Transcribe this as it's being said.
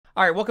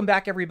All right, welcome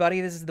back,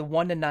 everybody. This is the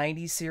 1 to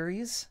 90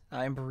 series.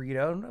 I'm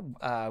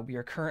Burrito. We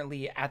are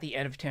currently at the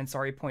end of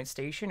Tansari Point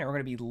Station, and we're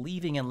going to be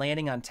leaving and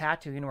landing on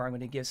Tatooine, where I'm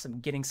going to give some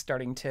getting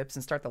starting tips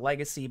and start the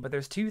legacy. But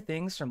there's two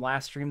things from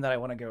last stream that I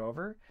want to go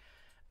over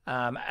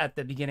at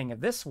the beginning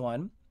of this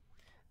one.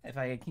 If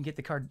I can get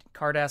the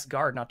card-ass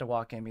guard not to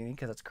walk in me,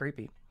 because that's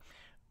creepy.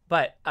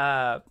 But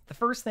the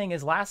first thing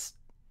is last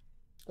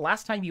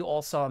time you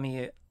all saw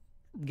me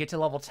get to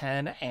level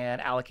 10 and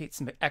allocate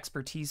some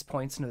expertise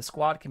points into the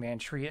squad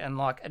command tree and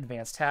unlock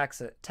advanced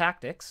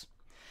tactics,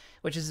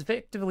 which is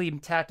effectively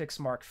Tactics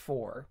Mark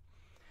IV.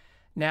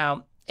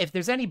 Now, if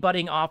there's any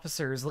budding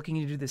officers looking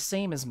to do the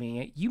same as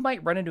me, you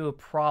might run into a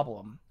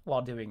problem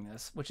while doing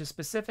this, which is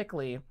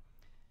specifically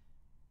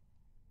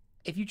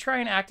if you try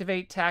and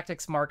activate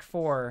Tactics Mark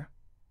IV,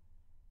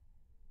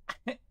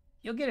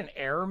 you'll get an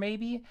error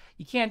maybe.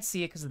 You can't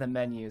see it because of the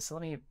menu. So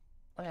let me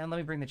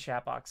bring the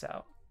chat box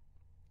out.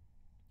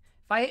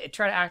 If I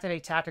try to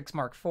activate Tactics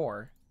Mark IV,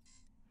 it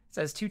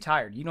says too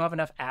tired. You don't have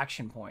enough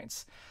action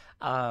points.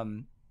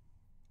 That's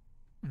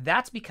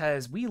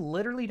because we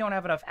literally don't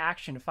have enough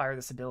action to fire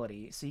this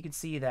ability. So you can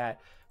see that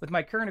with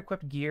my current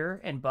equipped gear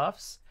and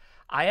buffs,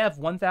 I have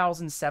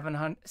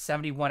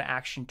 1,771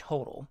 action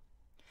total.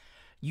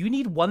 You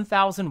need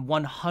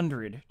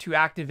 1,100 to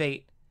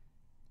activate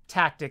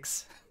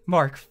Tactics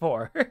Mark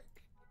IV.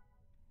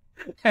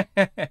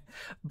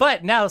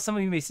 But now some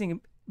of you may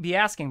be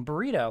asking,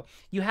 Burrito,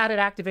 you had it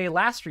activated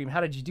last stream.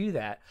 How did you do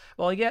that?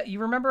 Well, yeah, you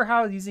remember how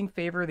I was using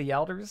Favor of the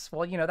Elders?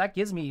 Well, that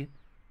gives me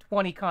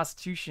 20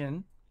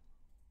 Constitution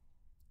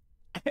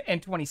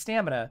and 20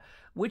 Stamina,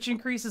 which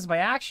increases my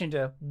action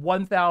to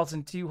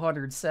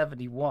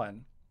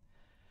 1,271,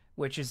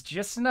 which is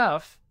just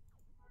enough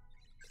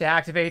to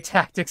activate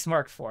Tactics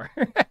Mark IV.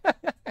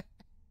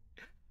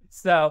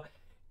 So,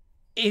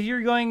 if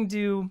you're going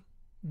to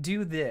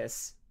do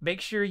this, make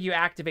sure you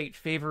activate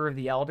Favor of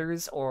the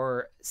Elders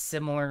or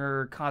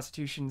similar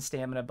Constitution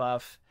Stamina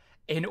buff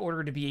in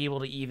order to be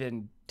able to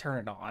even turn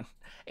it on.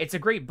 It's a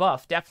great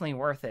buff, definitely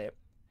worth it.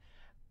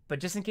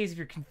 But just in case if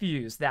you're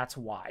confused, that's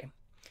why.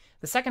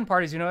 The second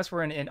part is you notice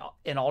we're in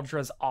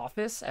Aldra's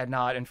office and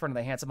not in front of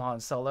the handsome Han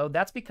Solo.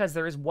 That's because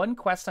there is one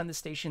quest on the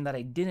station that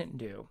I didn't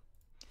do.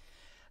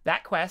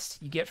 That quest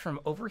you get from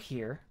over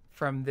here,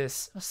 from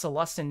this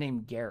Celestin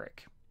named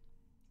Garrick.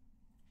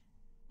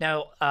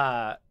 Now,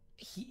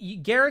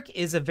 Garrick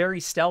is a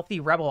very stealthy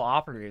rebel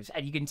operative,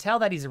 and you can tell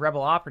that he's a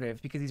rebel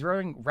operative because he's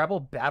wearing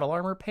rebel battle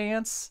armor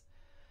pants.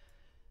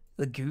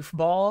 The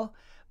goofball.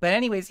 But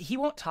anyways, he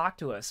won't talk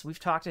to us. We've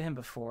talked to him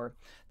before.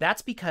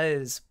 That's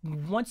because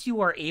once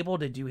you are able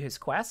to do his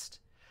quest,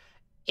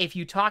 if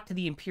you talk to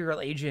the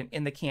Imperial agent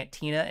in the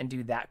cantina and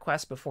do that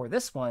quest before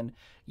this one,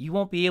 you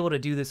won't be able to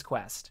do this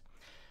quest.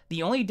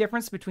 The only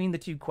difference between the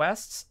two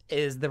quests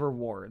is the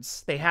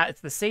rewards.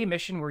 It's the same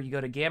mission where you go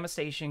to Gamma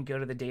Station, go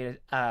to the data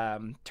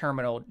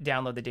terminal,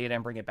 download the data,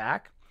 and bring it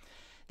back.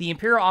 The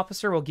Imperial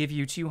officer will give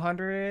you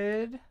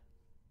 200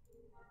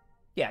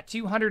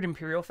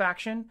 Imperial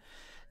faction.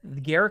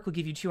 The Garrick will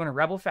give you 200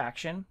 Rebel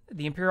faction.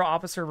 The Imperial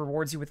officer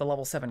rewards you with a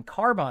level 7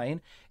 carbine.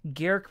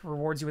 Garrick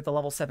rewards you with a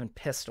level 7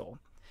 pistol.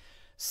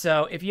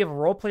 So if you have a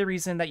roleplay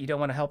reason that you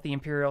don't want to help the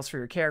Imperials for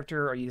your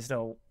character, or you just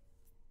don't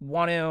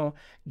want to,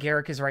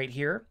 Garrick is right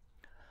here.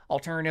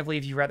 Alternatively,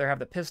 if you'd rather have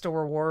the pistol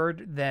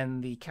reward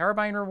than the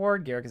carbine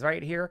reward, Garrick is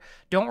right here.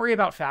 Don't worry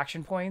about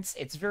faction points.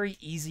 It's very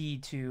easy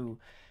to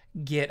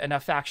get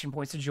enough faction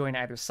points to join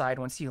either side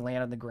once you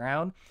land on the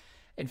ground.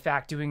 In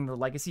fact, doing the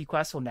legacy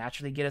quest will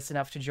naturally get us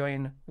enough to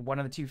join one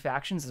of the two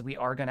factions, as we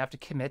are going to have to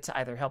commit to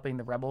either helping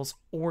the rebels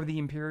or the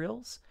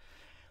Imperials.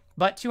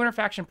 But 200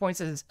 faction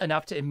points is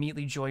enough to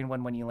immediately join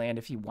one when you land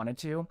if you wanted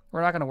to.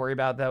 We're not going to worry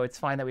about it, though. It's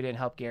fine that we didn't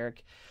help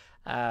Garrick.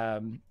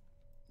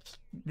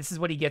 This is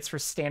what he gets for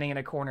standing in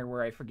a corner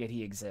where I forget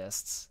he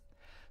exists.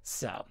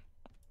 So,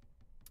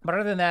 but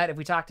other than that, if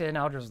we talk to an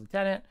Aldra's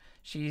lieutenant,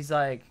 she's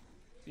like,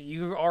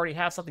 you already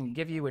have something to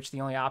give you, which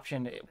the only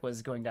option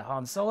was going to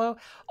Han Solo.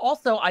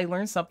 Also, I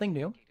learned something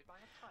new.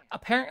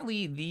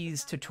 Apparently,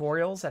 these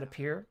tutorials that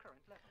appear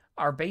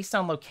are based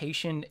on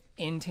location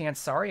in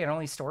Tansari and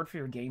only stored for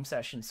your game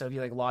session. So if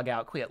you log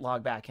out, quit,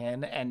 log back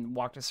in, and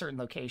walk to certain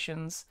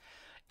locations,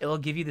 it'll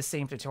give you the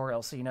same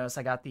tutorial. So you notice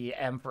I got the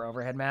M for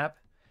overhead map.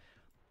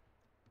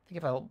 I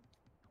think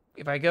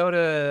if I go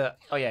to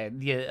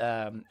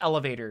the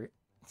elevator,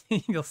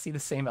 you'll see the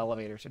same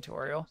elevator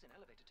tutorial.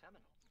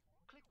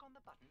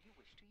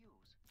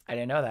 I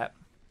didn't know that.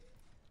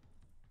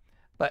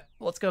 But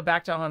let's go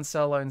back to Han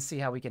Solo and see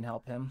how we can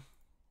help him.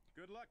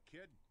 Good luck,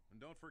 kid. And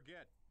don't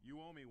forget,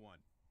 you owe me one.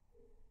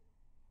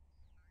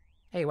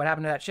 Hey, what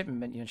happened to that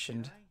shipment you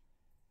mentioned?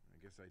 I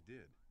guess I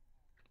did.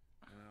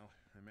 Well,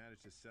 I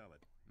managed to sell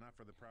it. Not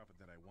for the profit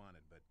that I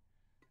wanted, but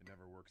it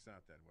never works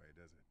out that way,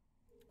 does it?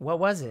 What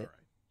was it? All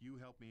right.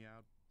 You helped me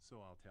out, so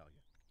I'll tell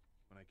you.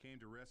 When I came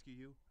to rescue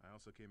you, I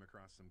also came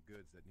across some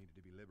goods that needed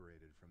to be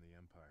liberated from the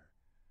Empire.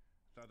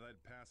 Thought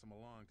I'd pass them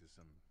along to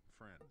some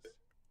friends.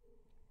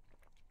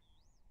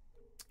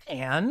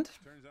 And?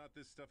 Turns out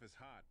this stuff is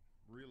hot.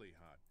 Really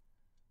hot.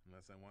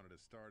 Unless I wanted a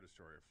Star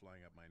Destroyer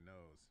flying up my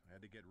nose, I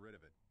had to get rid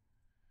of it.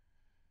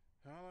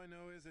 All I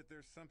know is that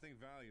there's something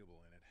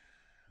valuable in it.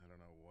 I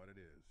don't know what it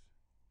is.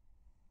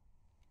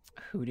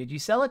 Who did you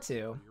sell it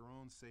to? For your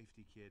own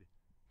safety, kid,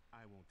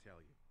 I won't tell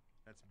you.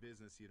 That's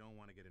business you don't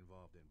want to get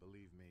involved in,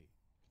 believe me.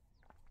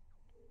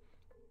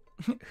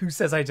 Who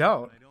says I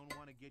don't? I don't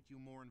want to get you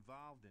more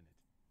involved in it.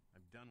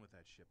 I'm done with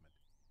that shipment.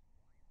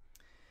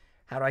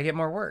 How do I get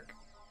more work?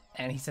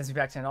 And he sends me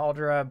back to an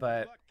Aldra,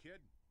 but Good luck, kid.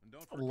 And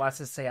don't forget, let's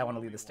just say I want to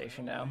you leave the owe me one.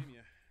 station I don't now. blame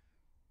ya.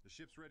 The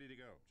ship's ready to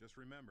go. Just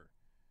remember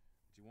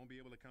that you won't be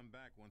able to come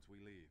back once we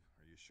leave.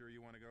 Are you sure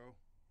you want to go?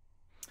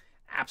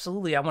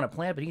 Absolutely, I want to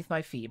plant beneath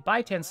my feet.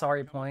 Buy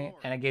Tensari Point,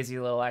 and it gives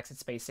you a little exit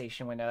space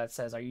station window that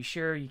says, "Are you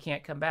sure you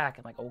can't come back?"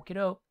 I'm like, okie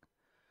doke.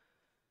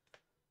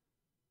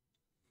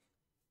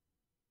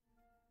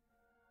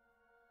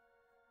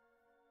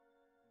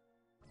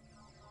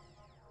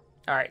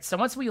 Alright, so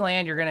once we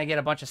land, you're going to get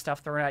a bunch of stuff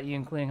thrown at you,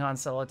 including Han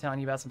Solo telling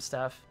you about some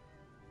stuff.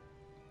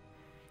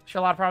 Sure,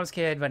 a lot of problems,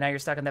 kid, but now you're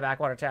stuck in the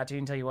backwater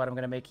Tatooine. Tell you what, I'm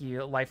going to make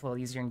you life a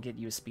little easier and get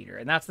you a speeder.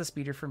 And that's the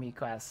speeder for me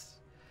quest.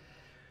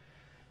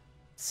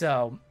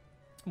 So,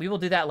 we will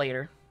do that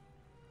later.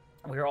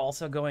 We're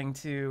also going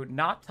to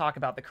not talk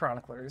about the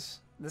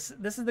Chroniclers. This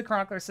is the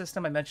Chronicler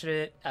system. I mentioned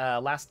it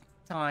last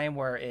time,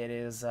 where it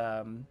is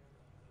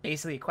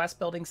basically a quest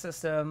building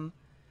system.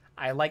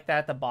 I like that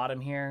at the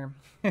bottom here.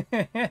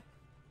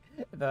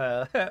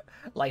 The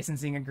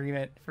licensing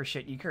agreement for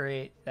shit you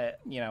create, that,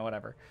 you know,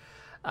 whatever.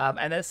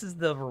 And this is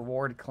the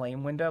reward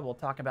claim window. We'll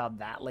talk about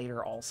that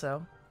later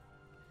also.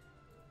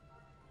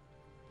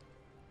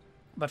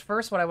 But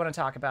first, what I want to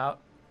talk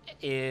about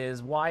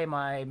is why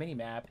my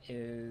minimap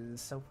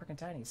is so freaking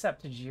tiny.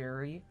 Except to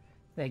Jerry,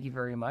 thank you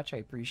very much. I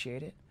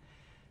appreciate it.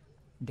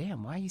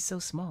 Damn, why are you so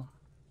small?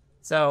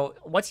 So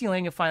once you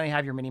land, you'll finally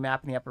have your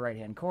minimap in the upper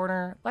right-hand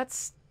corner.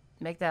 Let's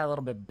make that a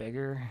little bit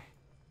bigger.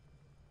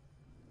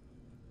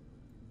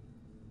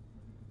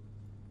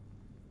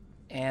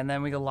 And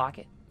then we can lock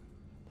it.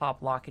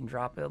 Pop, lock, and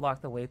drop it.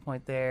 Lock the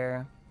waypoint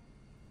there.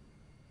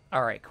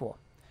 All right, cool.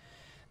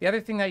 The other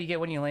thing that you get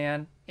when you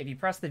land, if you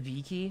press the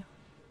V key,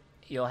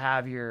 you'll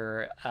have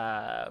your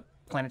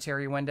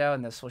planetary window,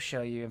 and this will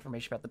show you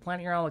information about the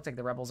planet you're on. Looks like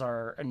the rebels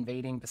are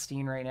invading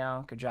Bespin right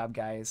now. Good job,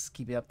 guys.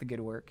 Keep up the good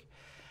work.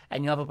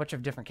 And you'll have a bunch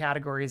of different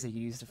categories that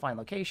you use to find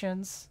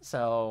locations.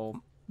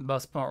 So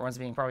most important ones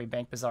being probably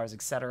bank bazaars,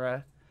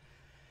 etc.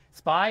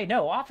 Spy?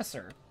 No,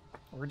 officer.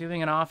 We're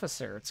doing an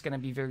officer. It's going to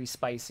be very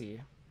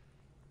spicy.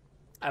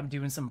 I'm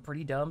doing some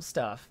pretty dumb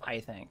stuff, I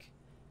think.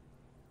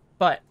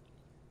 But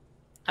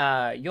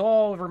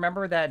you'll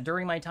remember that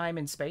during my time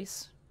in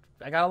space,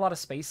 I got a lot of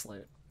space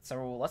loot.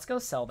 So let's go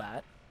sell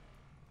that.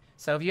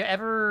 So if you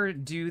ever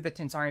do the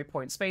Tensari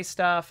Point space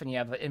stuff and you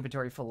have an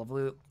inventory full of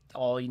loot,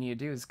 all you need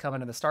to do is come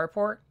into the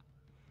starport.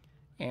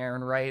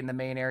 And right in the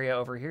main area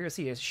over here, you'll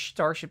see a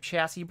Starship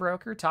Chassis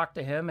Broker. Talk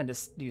to him and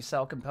just do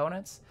sell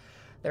components.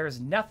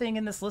 There's nothing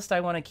in this list I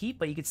want to keep,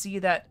 but you can see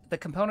that the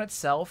components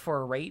sell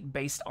for a rate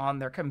based on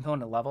their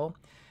component level.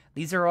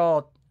 These are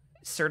all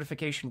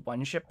certification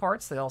 1 ship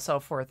parts. They all sell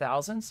for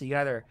 1,000, so you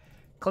can either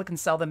click and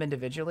sell them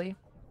individually,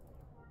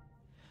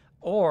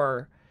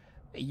 or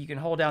you can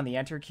hold down the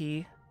enter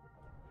key,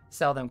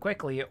 sell them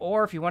quickly,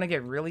 or if you want to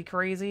get really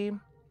crazy,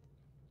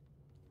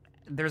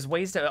 there's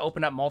ways to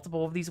open up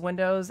multiple of these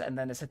windows and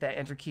then just hit that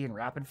enter key and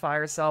rapid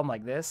fire sell them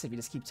like this if you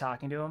just keep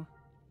talking to them.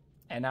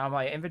 And now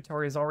my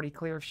inventory is already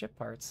clear of ship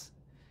parts.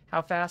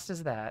 How fast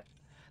is that?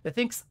 The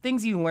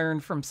things you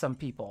learn from some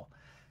people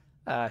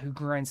who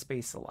grind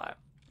space a lot.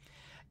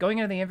 Going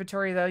into the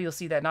inventory, though, you'll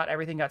see that not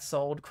everything got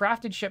sold.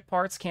 Crafted ship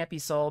parts can't be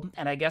sold,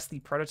 and I guess the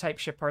prototype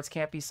ship parts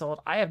can't be sold.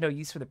 I have no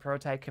use for the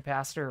prototype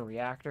capacitor or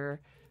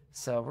reactor,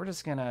 so we're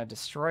just going to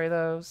destroy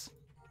those.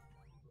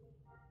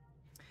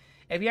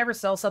 If you ever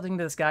sell something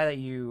to this guy that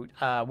you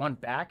want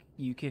back,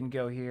 you can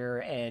go here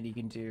and you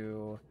can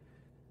do...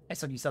 I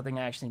sold you something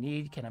I actually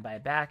need. Can I buy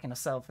it back? And I'll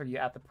sell it for you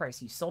at the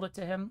price you sold it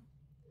to him.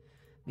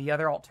 The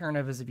other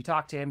alternative is if you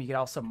talk to him, you can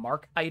also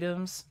mark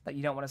items that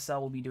you don't want to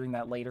sell. We'll be doing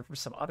that later for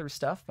some other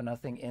stuff, but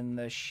nothing in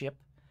the ship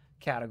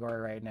category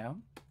right now.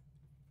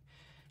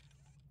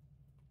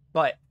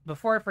 But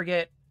before I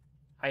forget,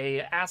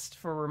 I asked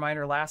for a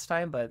reminder last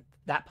time, but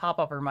that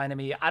pop-up reminded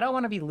me, I don't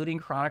want to be looting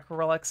Chronicle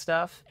Relic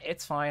stuff.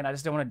 It's fine. I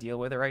just don't want to deal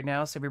with it right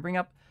now. So if we bring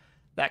up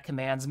that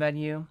commands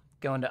menu,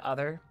 go into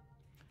other,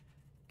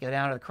 go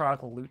down to the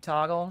Chronicle Loot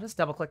toggle. Just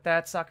double-click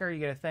that sucker. You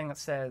get a thing that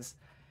says,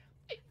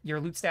 your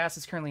loot status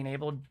is currently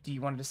enabled. Do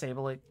you want to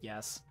disable it?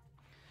 Yes.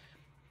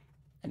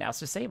 And now it's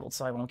disabled,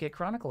 so I won't get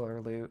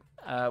Chronicler loot,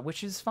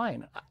 which is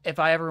fine. If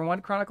I ever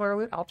want Chronicler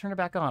loot, I'll turn it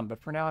back on.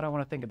 But for now, I don't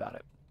want to think about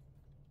it.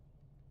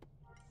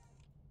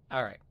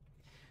 All right.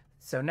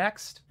 So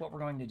next, what we're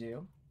going to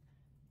do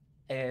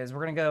is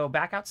we're going to go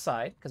back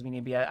outside, because we need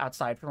to be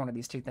outside for one of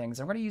these two things.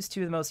 I'm going to use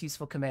 2 of the most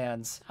useful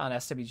commands on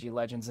SWG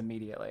Legends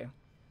immediately.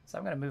 So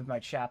I'm going to move my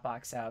chat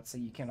box out so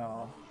you can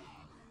all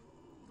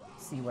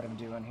see what I'm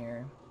doing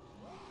here.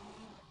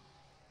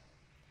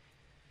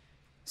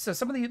 So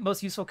some of the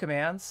most useful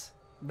commands,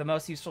 the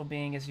most useful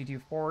being is you do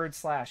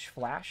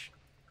 /flash.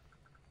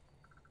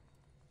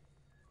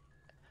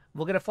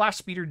 We'll get a flash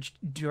speeder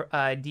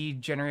D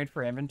generated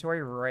for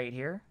inventory right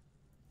here.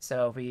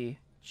 So if we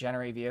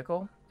generate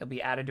vehicle, it'll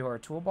be added to our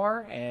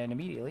toolbar, and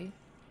immediately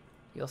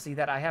you'll see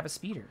that I have a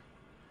speeder.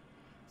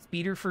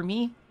 Speeder for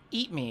me,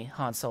 eat me,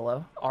 Han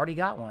Solo. Already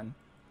got one.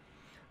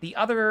 The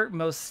other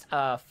most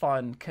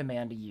fun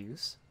command to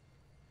use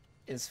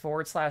is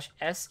 /SEGOG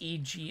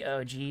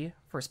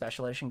for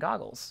special edition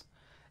goggles.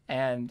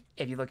 And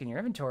if you look in your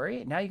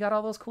inventory, now you got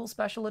all those cool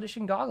special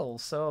edition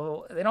goggles.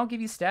 So they don't give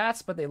you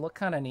stats, but they look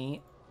kind of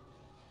neat.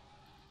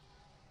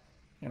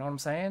 You know what I'm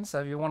saying?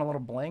 So if you want a little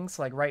blinks,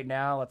 like right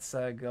now, let's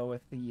go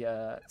with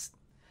the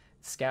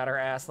scatter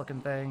ass looking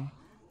thing.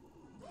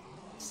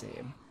 Let's see.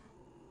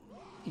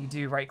 You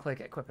do right click,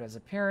 equip it as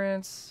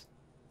appearance.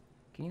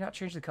 Can you not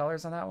change the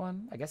colors on that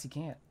one? I guess you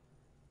can't.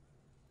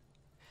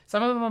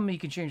 Some of them you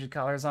can change the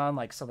colors on,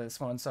 like so this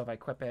one. So if I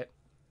equip it,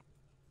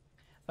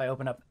 if I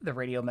open up the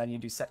radio menu,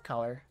 do set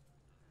color.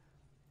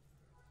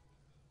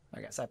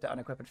 I guess I have to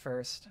unequip it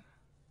first.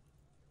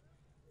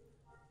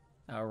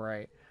 All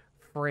right.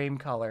 Frame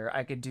color,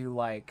 I could do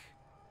like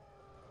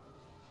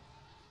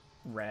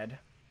red.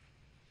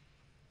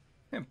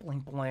 And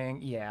blink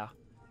bling, yeah.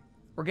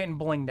 We're getting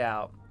blinged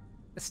out.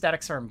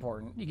 Aesthetics are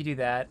important. You could do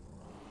that.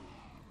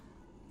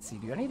 Let's see,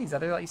 do any of these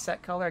other let you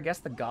set color? I guess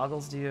the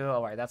goggles do.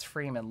 All right, that's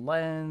frame and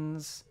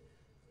lens.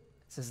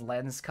 This is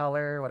lens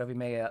color. What if we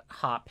made a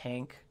hot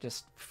pink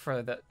just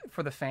for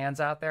the fans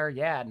out there?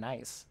 Yeah,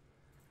 nice.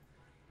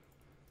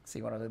 Let's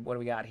see, what do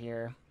we got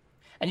here?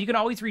 And you can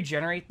always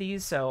regenerate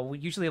these, so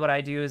usually what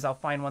I do is I'll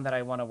find one that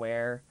I want to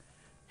wear,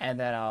 and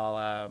then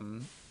I'll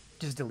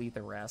just delete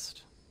the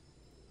rest.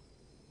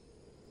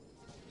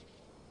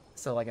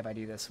 So like if I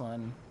do this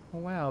one, oh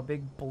wow,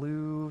 big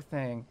blue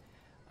thing.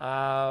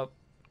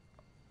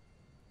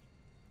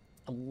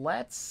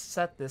 Let's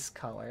set this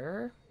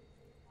color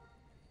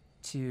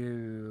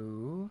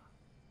to...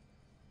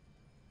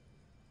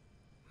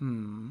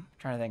 trying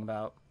to think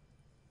about...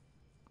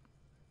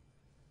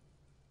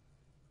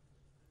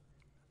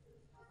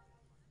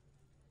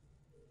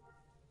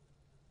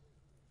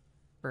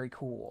 Very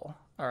cool.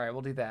 All right,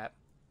 we'll do that.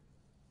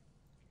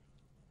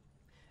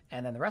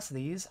 And then the rest of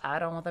these, I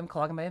don't want them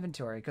clogging my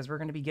inventory because we're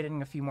going to be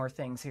getting a few more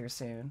things here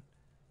soon.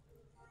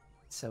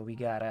 So we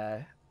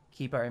gotta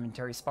keep our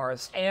inventory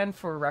sparse. And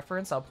for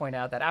reference, I'll point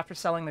out that after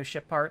selling those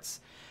ship parts,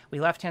 we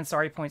left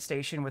Tansari Point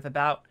Station with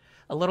about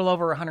a little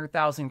over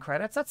 100,000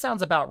 credits. That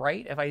sounds about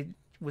right. If I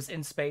was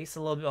in space a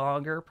little bit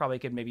longer, probably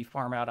could maybe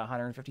farm out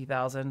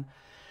 150,000.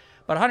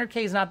 But 100k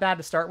is not bad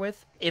to start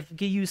with. If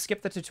you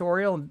skip the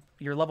tutorial and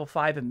you're level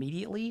 5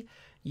 immediately,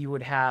 you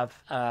would have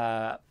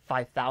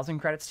 5,000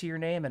 credits to your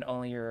name and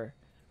only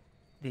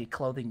the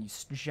clothing you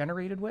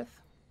generated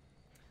with.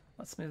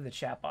 Let's move the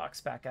chat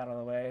box back out of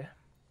the way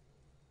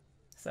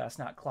so that's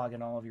not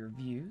clogging all of your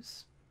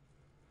views.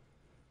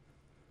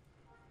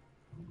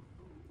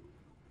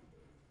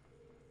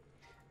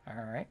 All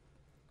right.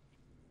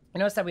 You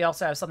notice that we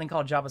also have something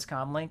called Jabba's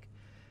Comlink.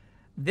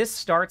 This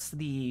starts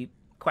the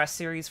quest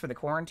series for the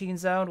quarantine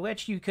zone,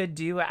 which you could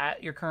do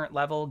at your current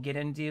level, get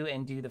into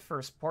and do the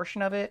first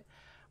portion of it.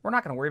 We're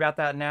not going to worry about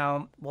that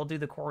now. We'll do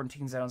the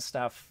quarantine zone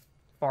stuff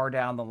far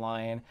down the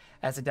line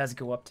as it does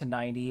go up to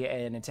 90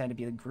 and intend to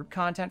be the group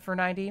content for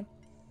 90.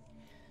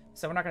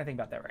 So we're not going to think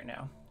about that right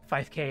now.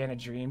 5k in a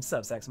dream,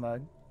 subsex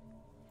mug.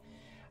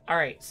 All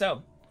right,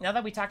 so now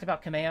that we talked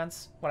about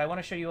commands, what I want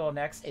to show you all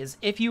next is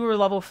if you were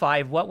level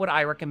 5, what would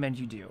I recommend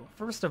you do?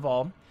 First of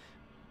all,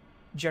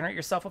 generate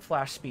yourself a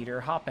flash speeder,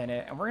 hop in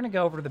it, and we're going to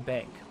go over to the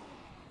bank.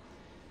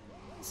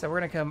 So we're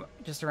going to come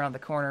just around the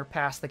corner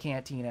past the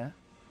cantina.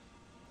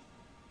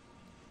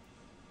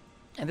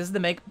 And this is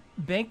the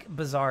bank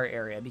bazaar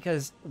area,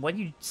 because when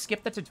you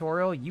skip the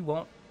tutorial, you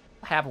won't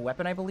have a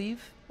weapon, I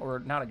believe, or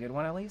not a good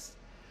one at least.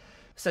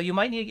 So you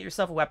might need to get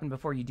yourself a weapon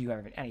before you do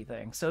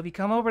anything. So if you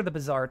come over to the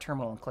bazaar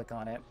terminal and click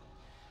on it,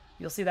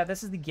 you'll see that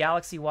this is the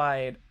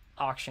galaxy-wide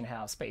auction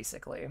house,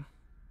 basically.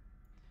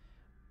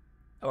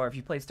 Or if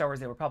you played Star Wars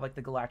The Republic,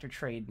 the Galactic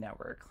Trade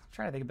Network. I'm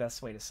trying to think of the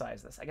best way to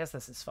size this. I guess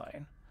this is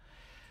fine.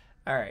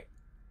 All right.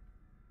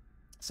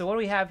 So what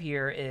we have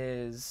here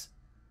is,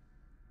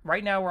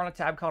 right now we're on a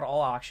tab called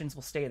All Auctions.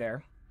 We'll stay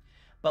there.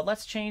 But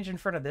let's change in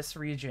front of this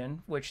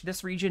region, which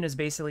this region is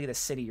basically the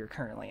city you're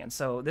currently in.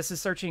 So this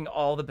is searching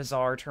all the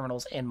bazaar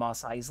terminals in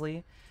Mos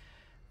Eisley.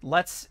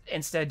 Let's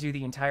instead do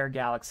the entire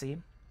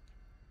galaxy.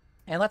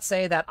 And let's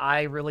say that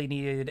I really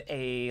needed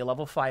a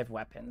level 5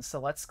 weapon. So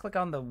let's click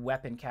on the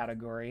weapon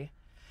category.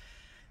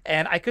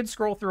 And I could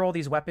scroll through all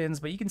these weapons,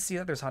 but you can see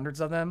that there's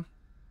hundreds of them.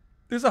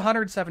 There's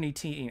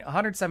 117.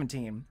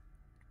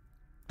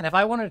 And if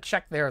I wanted to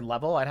check their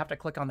level, I'd have to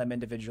click on them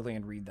individually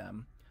and read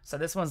them. So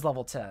this one's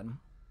level 10.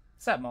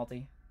 What's up,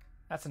 Multi?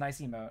 That's a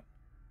nice emote.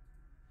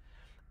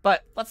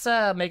 But let's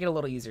make it a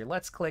little easier.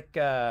 Let's click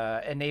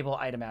Enable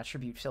Item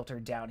Attribute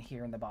Filter down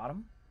here in the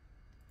bottom.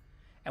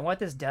 And what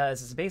this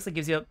does is it basically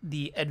gives you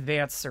the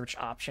advanced search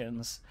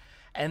options.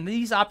 And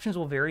these options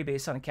will vary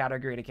based on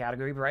category to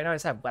category, but right now I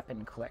just have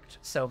weapon clicked.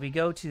 So if we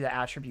go to the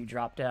attribute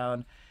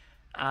dropdown,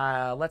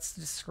 Let's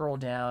just scroll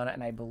down,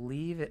 and I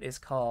believe it is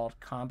called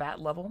combat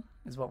level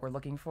is what we're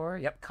looking for.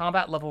 Yep,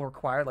 combat level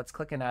required. Let's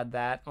click and add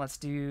that. Let's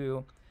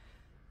do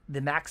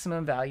the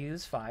maximum value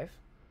is 5.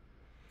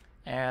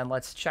 And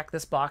let's check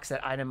this box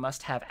that item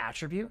must have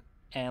attribute,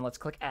 and let's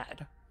click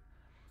add.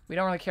 We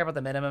don't really care about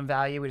the minimum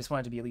value. We just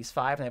want it to be at least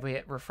 5. And if we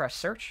hit refresh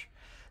search,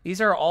 these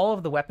are all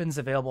of the weapons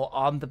available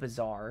on the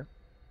bazaar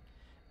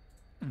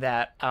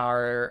that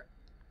are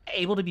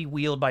able to be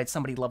wielded by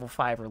somebody level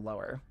 5 or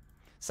lower.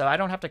 So I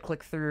don't have to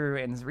click through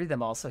and read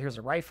them all. So here's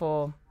a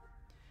rifle,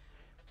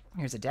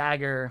 here's a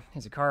dagger,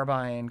 here's a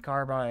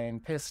carbine,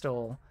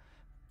 pistol,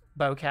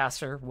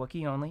 bowcaster,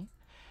 Wookiee only.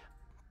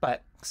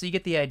 But, so you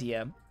get the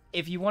idea.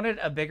 If you wanted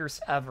a bigger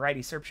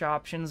variety of search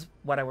options,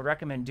 what I would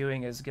recommend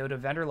doing is go to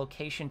vendor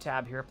location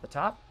tab here up the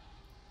top,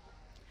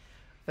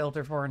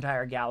 filter for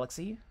entire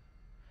galaxy,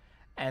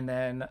 and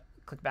then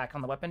click back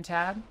on the weapon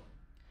tab,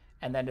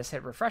 and then just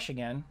hit refresh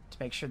again to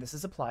make sure this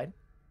is applied.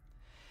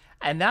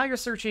 And now you're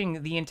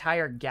searching the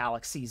entire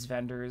galaxy's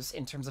vendors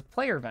in terms of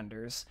player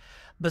vendors.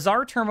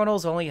 Bazaar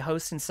terminals only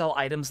host and sell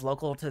items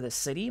local to the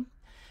city,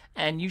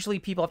 and usually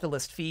people have to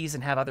list fees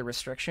and have other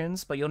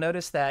restrictions, but you'll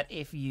notice that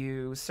if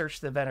you search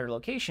the vendor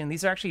location,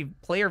 these are actually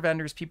player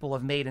vendors people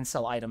have made and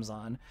sell items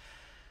on.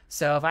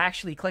 So if I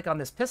actually click on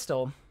this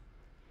pistol,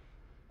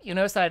 you'll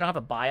notice that I don't have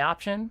a buy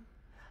option.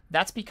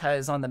 That's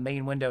because on the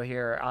main window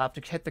here, I'll have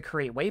to hit the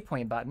create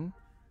waypoint button.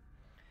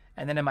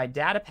 And then in my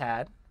data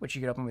pad, which you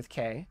can open with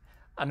K,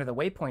 under the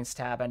waypoints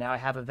tab, I now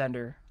have a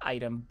vendor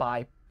item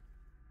buy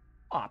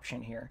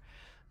option here.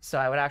 So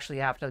I would actually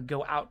have to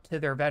go out to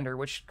their vendor,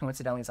 which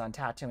coincidentally is on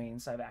Tatooine.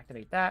 So I'd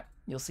activate that.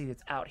 You'll see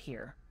it's out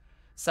here,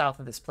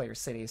 south of this player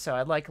city. So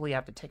I'd likely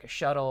have to take a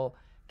shuttle,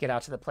 get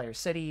out to the player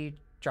city,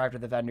 drive to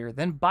the vendor,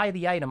 then buy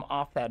the item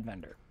off that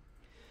vendor.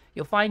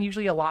 You'll find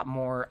usually a lot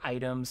more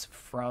items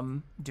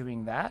from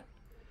doing that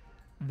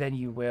than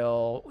you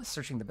will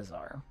searching the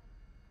bazaar.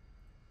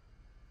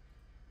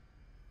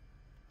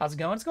 How's it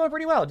going? It's going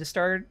pretty well. Just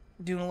started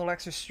doing a little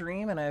extra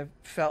stream, and I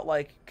felt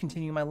like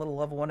continuing my little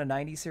level 1 to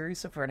 90 series.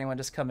 So for anyone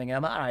just coming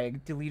in, I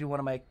deleted one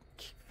of my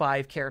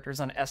 5 characters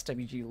on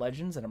SWG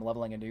Legends, and I'm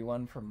leveling a new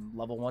one from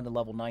level 1 to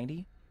level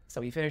 90.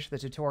 So we finished the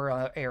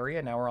tutorial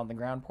area. Now we're on the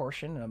ground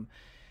portion, and I'm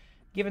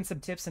giving some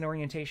tips and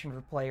orientation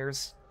for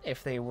players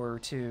if they were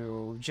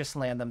to just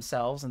land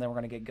themselves, and then we're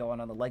going to get going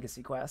on the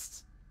legacy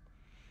quests.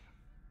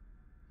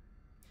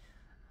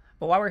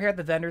 But while we're here at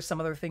the vendors, some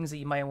other things that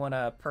you might want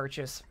to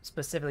purchase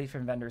specifically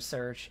from vendor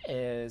search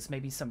is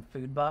maybe some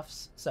food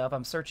buffs. So if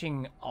I'm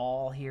searching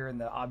all here in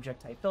the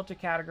object type filter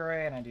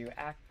category and I do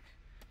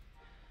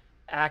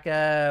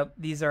Aka,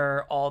 these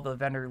are all the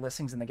vendor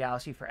listings in the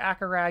galaxy for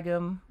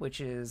Acaragum,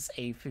 which is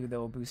a food that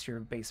will boost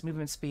your base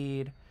movement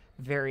speed.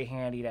 Very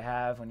handy to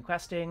have when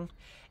questing.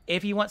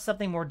 If you want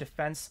something more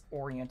defense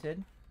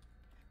oriented,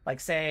 like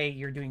say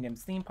you're doing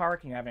Nim's theme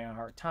park and you're having a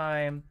hard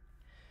time,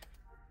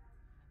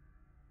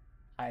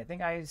 I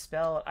think I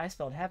spelled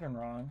heaven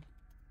wrong.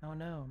 Oh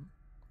no.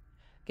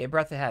 Okay,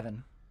 Breath of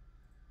Heaven.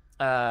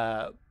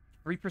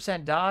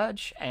 3%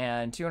 dodge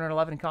and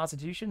 211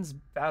 constitution's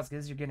about as good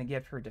as you're going to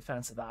get for a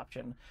defensive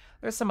option.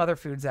 There's some other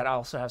foods that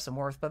also have some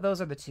worth, but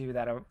those are the 2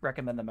 that I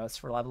recommend the most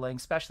for leveling,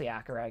 especially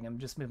Acaragum.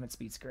 Just movement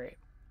speed's great.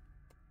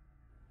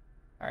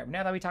 Alright,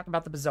 now that we talked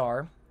about the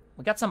bazaar,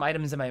 we got some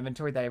items in my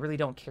inventory that I really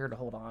don't care to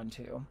hold on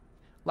to.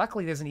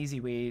 Luckily, there's an easy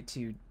way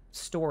to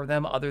store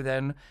them other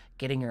than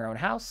getting your own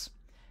house.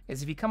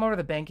 Is if you come over to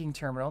the banking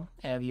terminal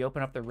and if you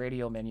open up the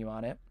radio menu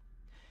on it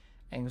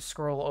and you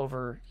scroll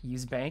over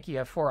use bank, you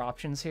have 4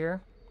 options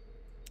here.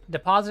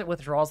 Deposit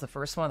withdrawal is the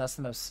first one. That's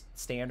the most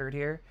standard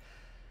here.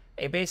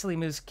 It basically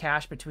moves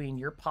cash between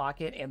your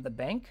pocket and the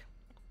bank.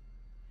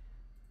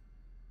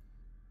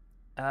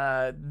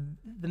 The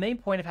main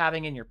point of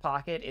having in your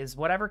pocket is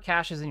whatever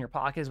cash is in your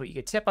pocket is what you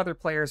could tip other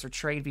players or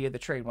trade via the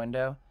trade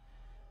window.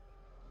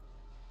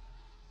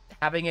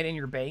 Having it in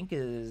your bank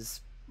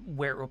is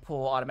where it will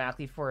pull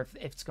automatically for if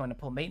it's going to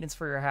pull maintenance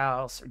for your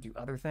house or do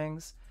other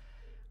things.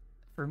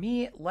 For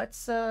me,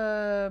 let's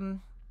carry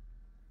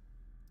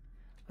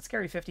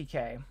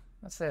 50k.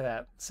 Let's say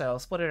that. So I'll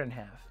split it in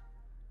half.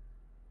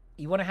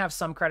 You want to have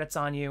some credits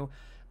on you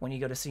when you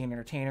go to see an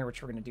entertainer,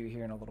 which we're going to do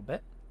here in a little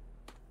bit.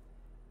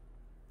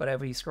 But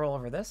if we scroll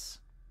over this,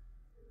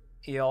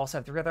 you also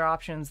have 3 other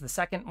options. The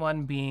second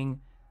one being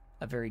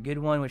a very good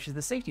one, which is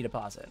the safety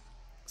deposit.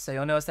 So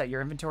you'll notice that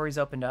your inventory is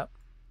opened up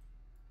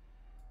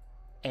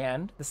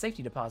and the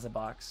safety deposit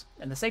box.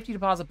 And the safety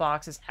deposit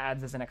box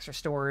adds as an extra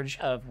storage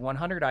of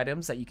 100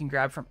 items that you can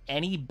grab from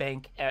any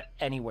bank at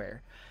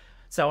anywhere.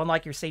 So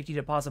unlike your safety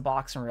deposit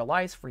box in real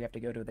life, where you have to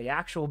go to the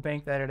actual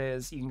bank that it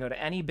is, you can go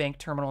to any bank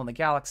terminal in the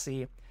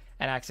galaxy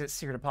and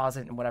access your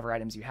deposit and whatever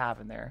items you have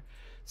in there.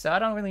 So I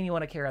don't really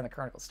want to carry on the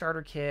Chronicle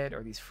Starter Kit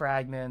or these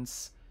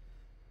fragments.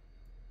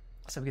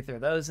 So we can throw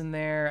those in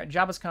there.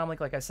 Jabba's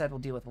Comlink, like I said, we'll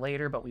deal with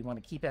later, but we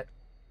want to keep it.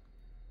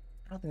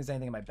 I don't think there's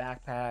anything in my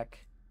backpack.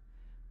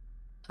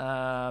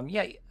 I'm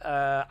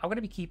going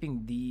to be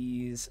keeping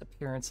these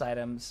appearance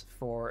items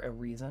for a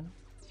reason.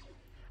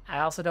 I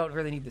also don't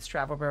really need this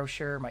travel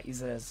brochure. Might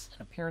use it as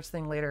an appearance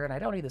thing later, and I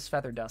don't need this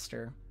feather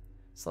duster.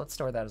 So let's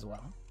store that as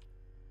well.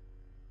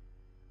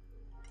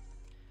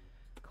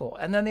 Cool.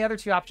 And then the other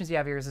two options you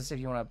have here is this: if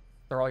you want to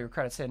throw all your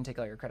credits in, take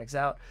all your credits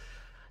out.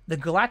 The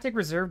Galactic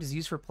Reserve is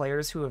used for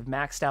players who have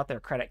maxed out their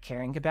credit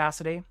carrying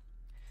capacity.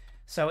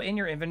 So in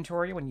your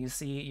inventory, when you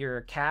see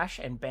your cash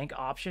and bank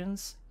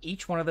options,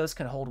 each one of those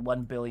can hold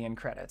 1 billion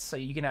credits. So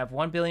you can have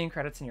 1 billion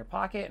credits in your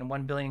pocket and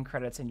 1 billion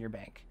credits in your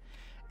bank.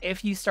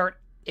 If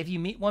you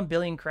meet 1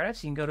 billion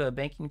credits, you can go to a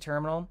banking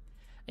terminal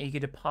and you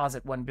can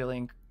deposit 1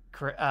 billion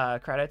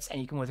credits,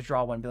 and you can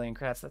withdraw 1 billion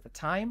credits at the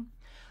time.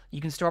 You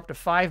can store up to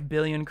 5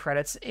 billion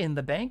credits in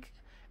the bank,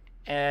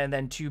 and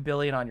then 2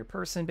 billion on your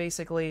person,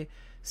 basically.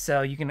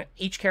 So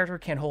each character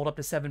can hold up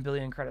to 7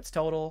 billion credits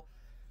total.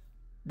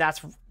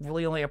 That's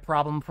really only a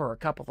problem for a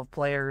couple of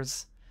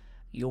players.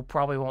 You'll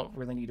probably won't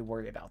really need to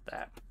worry about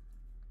that.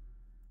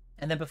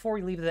 And then before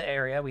we leave the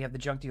area, we have the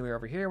junk dealer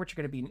over here, which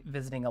you're going to be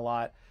visiting a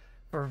lot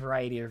for a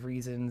variety of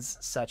reasons,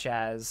 such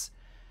as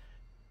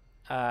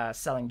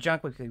selling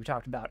junk, which we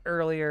talked about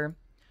earlier.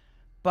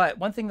 But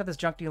one thing that this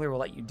junk dealer will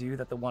let you do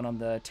that the one on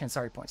the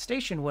Tensari Point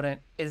Station wouldn't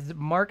is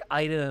mark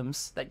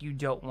items that you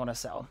don't want to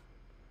sell.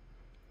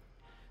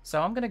 So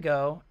I'm going to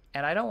go,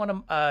 and I don't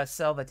want to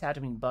sell the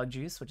Tatooine Bug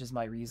Juice, which is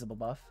my reusable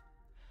buff.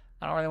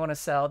 I don't really want to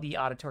sell the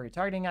Auditory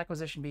Targeting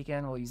Acquisition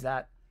Beacon. We'll use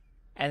that.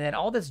 And then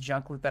all this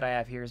junk loot that I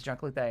have here is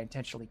junk loot that I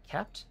intentionally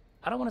kept.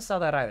 I don't want to sell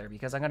that either,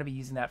 because I'm going to be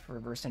using that for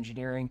reverse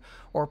engineering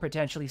or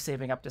potentially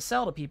saving up to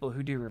sell to people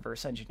who do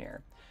reverse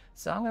engineer.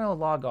 So I'm going to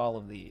log all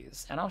of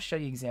these, and I'll show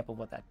you an example of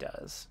what that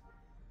does.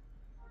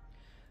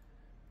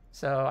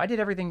 So I did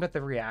everything but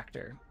the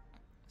reactor.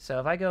 So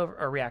if I go,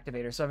 or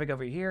reactivator, so if I go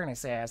over here and I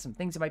say I have some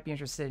things you might be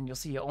interested in, you'll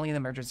see only the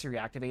emergency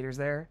reactivators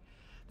there.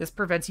 This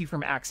prevents you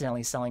from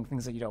accidentally selling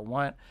things that you don't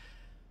want.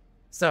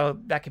 So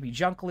that could be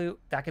junk loot,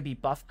 that could be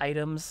buff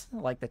items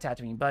like the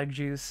Tatooine Bug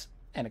Juice,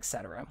 and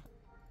etc.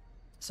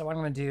 So what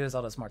I'm going to do is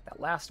I'll just mark that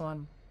last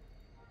one.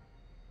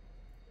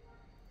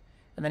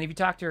 And then if you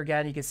talk to her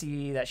again, you can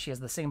see that she has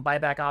the same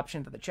buyback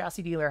option that the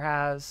chassis dealer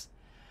has.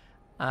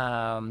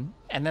 And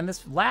then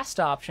this last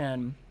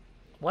option,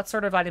 what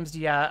sort of items do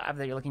you have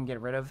that you're looking to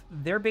get rid of?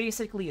 They're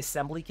basically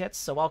assembly kits.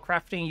 So while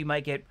crafting, you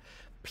might get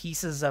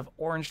pieces of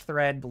orange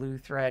thread, blue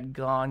thread,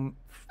 gong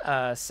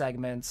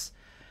segments,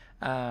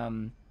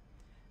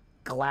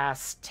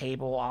 glass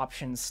table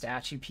options,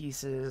 statue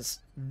pieces.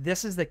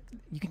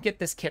 You can get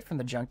this kit from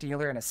the junk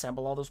dealer and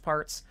assemble all those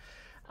parts.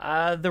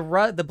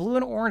 The blue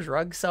and orange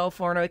rug sell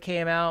for when it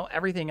came out.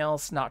 Everything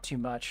else, not too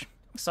much.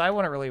 So I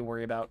wouldn't really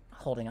worry about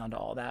holding on to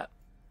all that.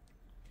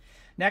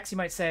 Next, you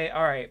might say,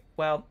 all right,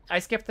 well, I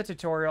skipped the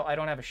tutorial. I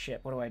don't have a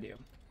ship. What do I do?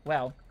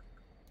 Well,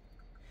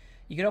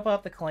 you can open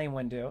up the claim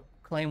window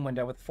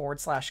with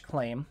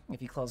 /claim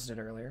if you closed it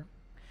earlier.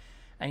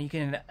 And you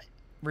can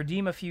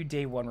redeem a few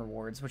day one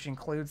rewards, which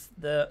includes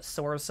the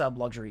Sora Sub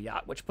Luxury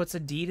Yacht, which puts a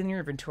deed in your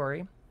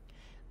inventory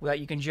that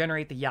you can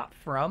generate the yacht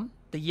from.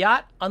 The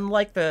yacht,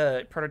 unlike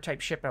the prototype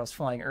ship I was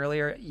flying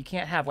earlier, you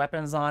can't have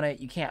weapons on it.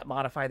 You can't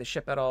modify the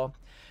ship at all.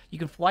 You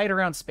can fly it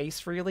around space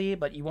freely,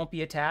 but you won't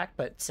be attacked.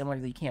 But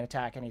similarly, you can't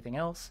attack anything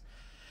else.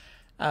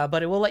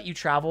 But it will let you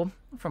travel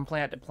from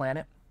planet to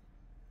planet.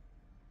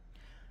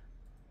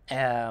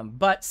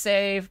 But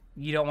say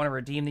you don't want to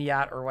redeem the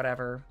yacht or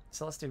whatever.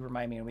 So let's do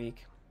Remind Me in a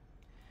Week.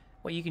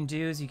 What you can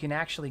do is you can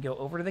actually go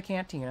over to the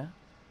cantina.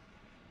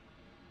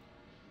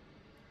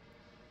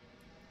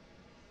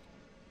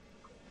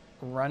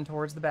 Run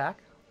towards the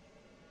back.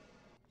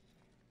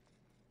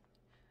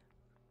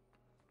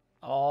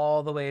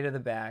 All the way to the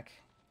back.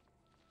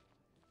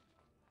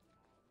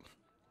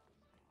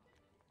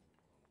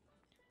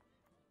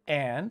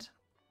 And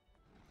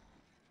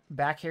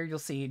back here, you'll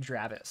see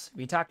Dravis. If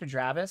you talk to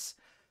Dravis,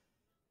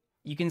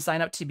 you can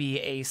sign up to be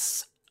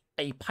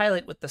a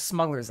pilot with the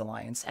Smugglers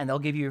Alliance, and they'll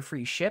give you a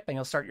free ship, and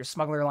you'll start your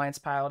Smuggler Alliance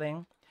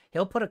piloting.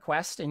 He'll put a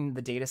quest in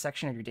the data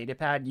section of your data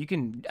pad. You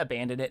can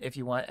abandon it if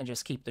you want and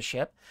just keep the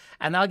ship.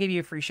 And that'll give you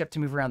a free ship to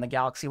move around the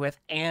galaxy with.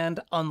 And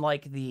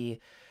unlike the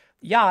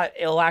yacht,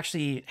 it'll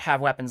actually have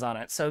weapons on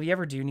it. So if you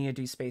ever do need to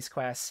do space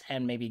quests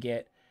and maybe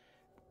get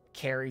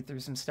carried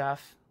through some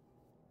stuff,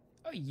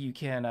 you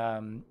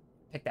can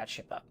pick that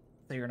ship up,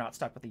 so you're not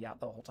stuck with the yacht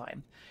the whole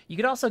time. You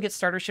could also get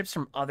starter ships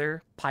from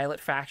other pilot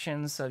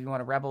factions. So if you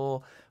want a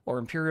Rebel or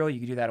Imperial, you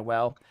can do that as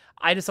well.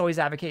 I just always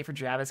advocate for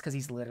Dravis because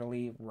he's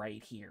literally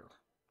right here.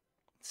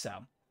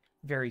 So,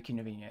 very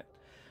convenient.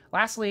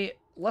 Lastly,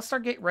 let's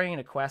start running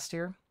a quest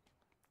here.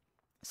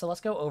 So let's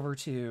go over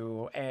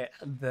to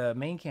the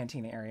main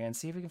cantina area and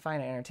see if we can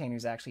find an entertainer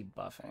who's actually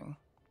buffing.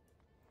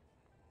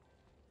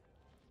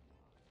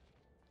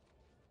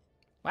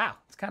 Wow,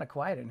 it's kind of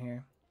quiet in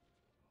here.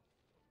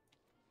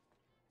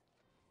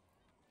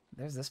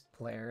 There's this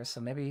player,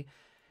 so maybe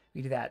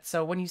we do that.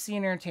 So when you see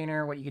an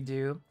entertainer, what you could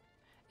do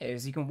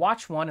is you can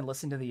watch one and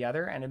listen to the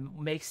other, and it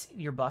makes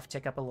your buff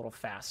tick up a little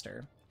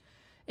faster.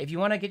 If you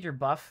want to get your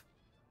buff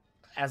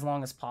as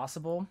long as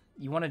possible,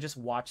 you want to just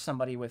watch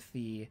somebody with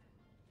the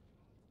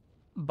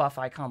buff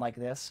icon like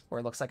this, where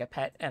it looks like a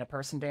pet and a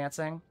person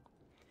dancing.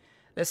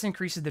 This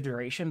increases the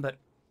duration but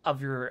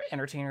of your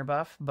entertainer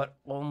buff, but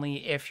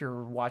only if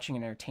you're watching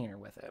an entertainer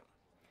with it.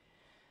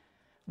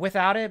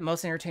 Without it,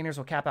 most entertainers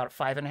will cap out at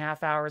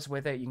 5.5 hours.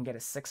 With it, you can get a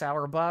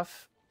 6-hour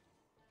buff.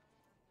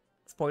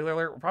 Spoiler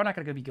alert, we're probably not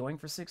going to be going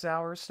for 6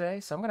 hours today,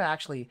 so I'm going to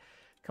actually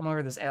come over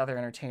to this other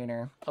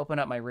entertainer, open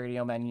up my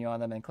radio menu on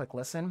them, and click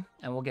listen,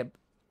 and we'll get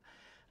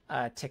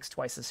ticks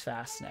twice as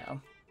fast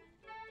now.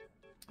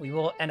 We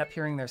will end up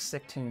hearing their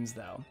sick tunes,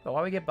 though. But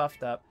while we get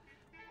buffed up...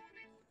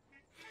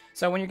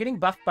 So when you're getting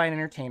buffed by an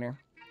entertainer,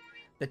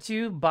 the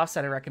two buffs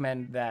that I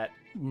recommend that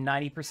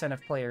 90%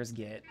 of players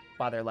get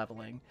while they're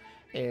leveling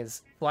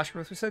is Flush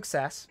with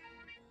Success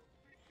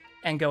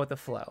and Go with the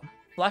Flow.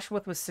 Flush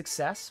with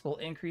Success will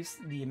increase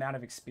the amount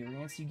of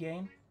experience you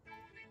gain.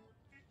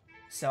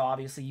 So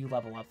obviously you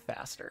level up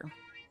faster.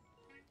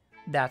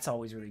 That's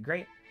always really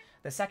great.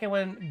 The second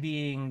one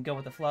being Go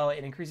with the Flow,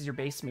 it increases your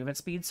base movement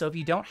speed. So if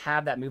you don't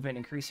have that movement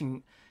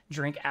increasing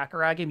drink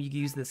Anchorhead, you can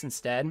use this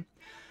instead.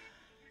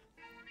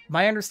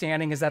 My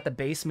understanding is that the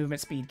base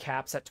movement speed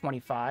caps at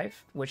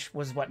 25, which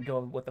was what Go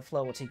with the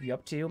Flow will take you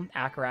up to.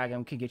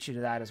 Anchorhead could get you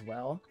to that as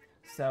well.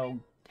 So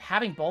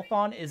having both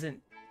on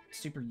isn't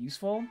super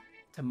useful,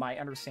 to my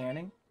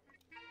understanding.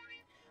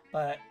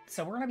 But,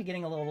 so we're going to be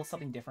getting a little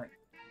something different,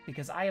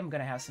 because I am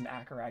going to have some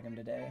Anchorhead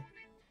today.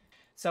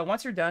 So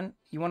once you're done,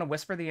 you want to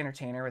whisper the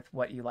entertainer with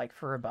what you like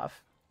for a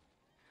buff.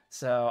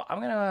 So I'm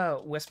going to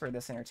whisper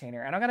this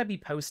entertainer, and I'm going to be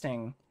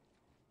posting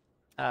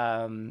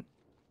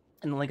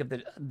in the link of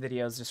the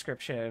video's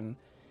description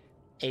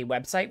a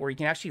website where you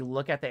can actually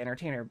look at the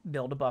entertainer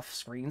build a buff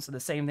screen. So the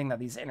same thing that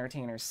these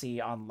entertainers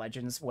see on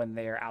Legends when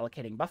they're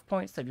allocating buff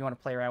points. So if you want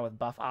to play around with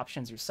buff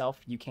options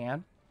yourself, you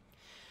can.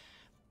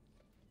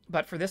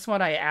 But for this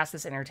one, I asked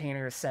this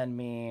entertainer to send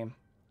me,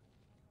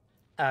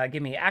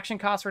 give me action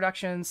cost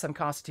reduction, some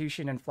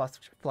constitution, and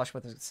flush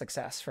with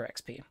success for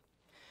XP.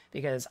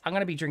 Because I'm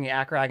going to be drinking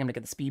Anchorhead to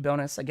get the speed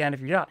bonus. Again,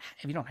 if you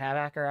don't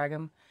have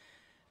Anchorhead,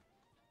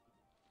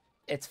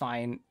 it's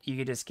fine. You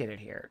could just get it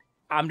here.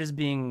 I'm just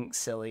being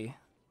silly.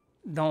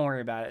 Don't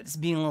worry about it. Just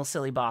being a little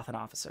silly Bothan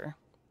officer.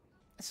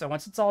 So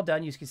once it's all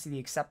done, you can see the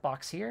accept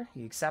box here.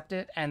 You accept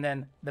it. And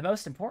then the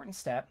most important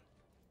step,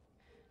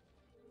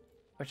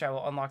 which I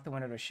will unlock the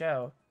window to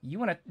show, you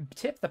want to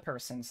tip the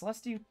person. So let's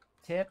do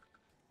tip.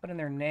 Put in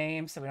their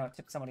name so we don't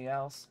tip somebody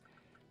else.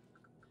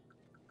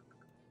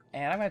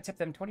 And I'm going to tip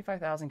them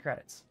 25,000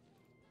 credits.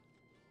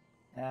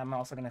 And I'm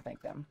also going to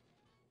thank them.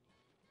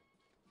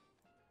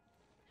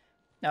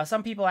 Now,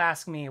 some people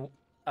ask me,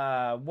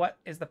 what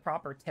is the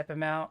proper tip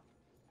amount?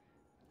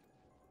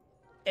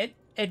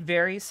 It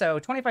varies. So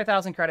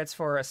 25,000 credits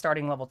for a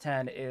starting level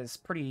 10 is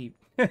pretty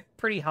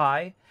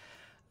high.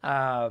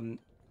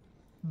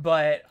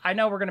 But I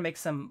know we're going to make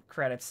some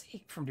credits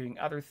from doing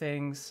other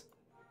things.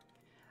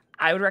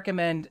 I would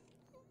recommend,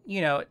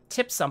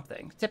 tip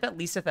something. Tip at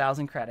least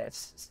 1,000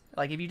 credits.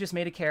 Like if you just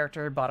made a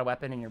character, bought a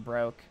weapon, and you're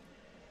broke,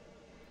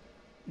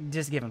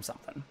 just give them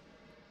something.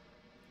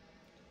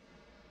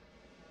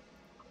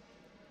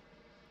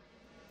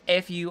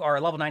 If you are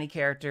a level 90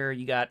 character,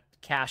 you got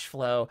cash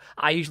flow.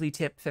 I usually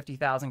tip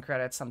 50,000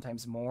 credits,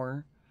 sometimes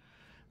more.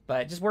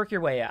 But just work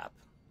your way up.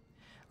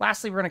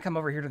 Lastly, we're going to come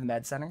over here to the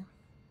med center.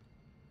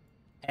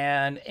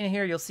 And in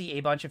here, you'll see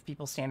a bunch of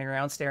people standing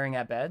around staring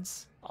at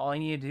beds. All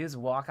you need to do is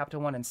walk up to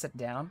one and sit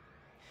down.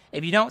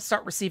 If you don't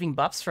start receiving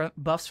buffs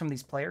from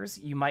these players,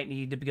 you might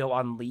need to go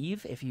on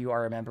leave if you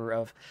are a member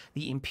of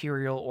the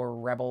Imperial or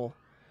Rebel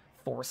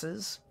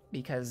forces,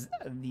 because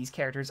these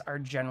characters are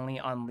generally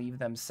on leave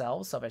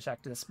themselves. So if I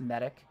check this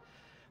medic,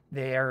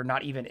 they are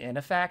not even in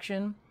a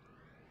faction.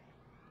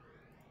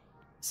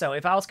 So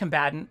if I was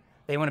combatant,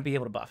 they wouldn't be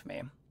able to buff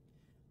me.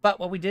 But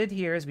what we did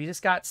here is we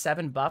just got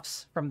 7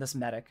 buffs from this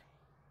medic.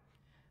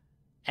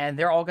 And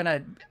they're all going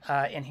to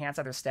enhance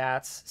other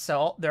stats.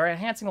 So they're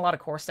enhancing a lot of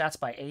core stats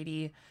by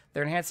 80.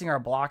 They're enhancing our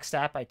block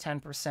stat by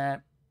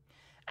 10%.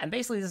 And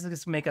basically, this is going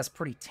to make us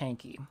pretty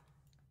tanky.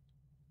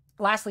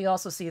 Lastly, you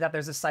also see that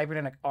there's a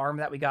cybernetic arm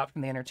that we got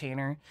from the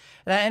entertainer.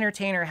 That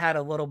entertainer had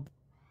a little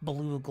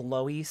blue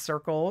glowy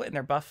circle in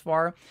their buff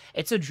bar.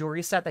 It's a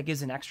jewelry set that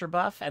gives an extra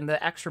buff. And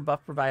the extra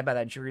buff provided by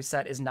that jewelry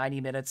set is 90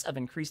 minutes of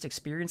increased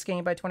experience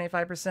gain by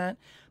 25%,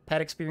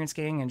 pet experience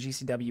gain, and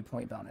GCW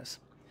point bonus.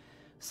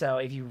 So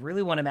if you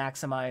really want to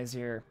maximize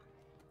your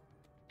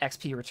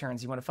XP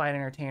returns, you want to find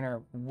an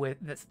entertainer with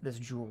this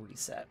jewelry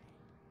set.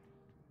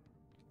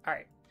 All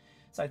right.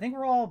 So I think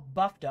we're all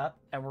buffed up,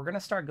 and we're going to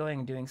start going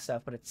and doing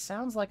stuff, but it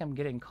sounds like I'm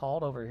getting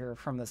called over here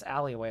from this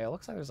alleyway. It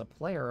looks like there's a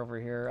player over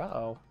here.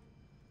 Uh-oh.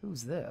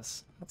 Who's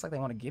this? Looks like they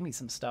want to give me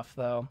some stuff,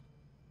 though.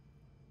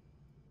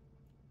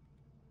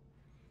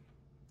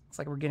 Looks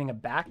like we're getting a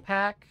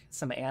backpack,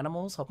 some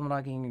animals. Hope I'm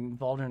not getting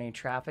involved in any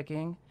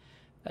trafficking.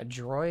 A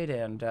droid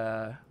and,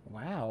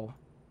 wow.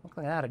 Look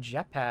like that, a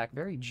jetpack.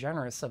 Very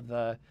generous of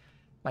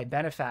my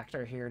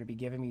benefactor here to be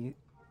giving me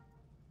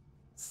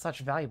such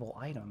valuable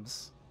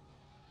items.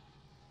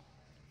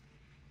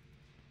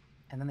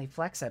 And then they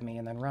flex at me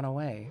and then run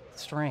away.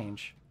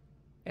 Strange.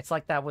 It's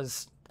like that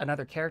was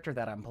another character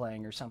that I'm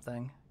playing or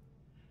something.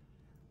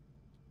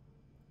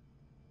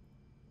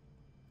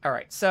 All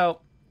right,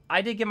 so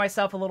I did give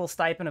myself a little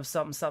stipend of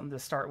something to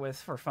start with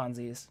for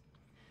funsies.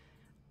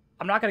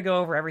 I'm not going to go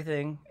over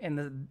everything in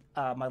the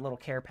my little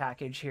care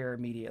package here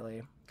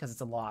immediately because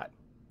it's a lot.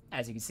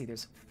 As you can see,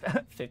 there's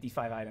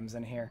 55 items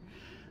in here.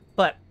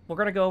 But we're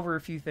going to go over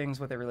a few things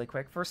with it really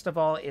quick. First of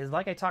all is,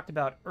 like I talked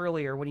about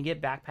earlier, when you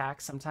get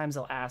backpacks, sometimes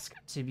they'll ask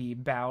to be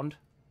bound,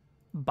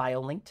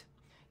 biolinked.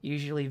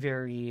 Usually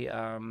very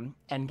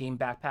endgame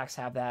backpacks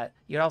have that.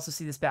 You'd also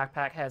see this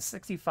backpack has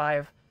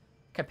 65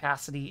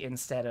 capacity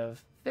instead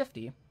of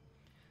 50.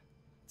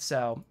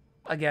 So,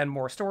 again,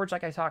 more storage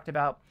like I talked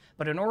about.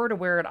 But in order to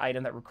wear an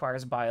item that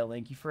requires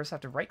biolink, you first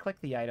have to right-click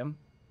the item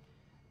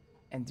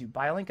and do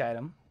biolink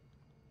item.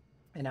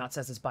 And now it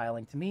says it's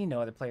biolink to me.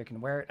 No other player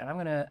can wear it. And I'm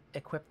going to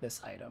equip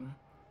this item.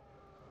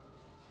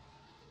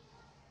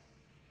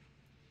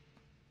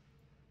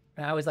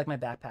 And I always like my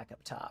backpack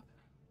up top.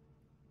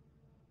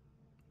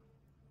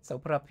 So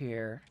put up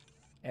here.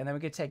 And then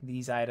we could take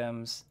these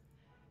items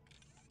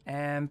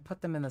and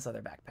put them in this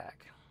other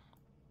backpack.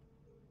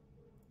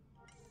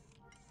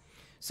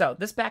 So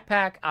this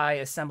backpack I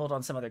assembled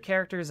on some other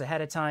characters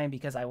ahead of time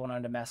because I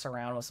wanted to mess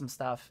around with some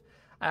stuff.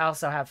 I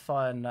also have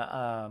fun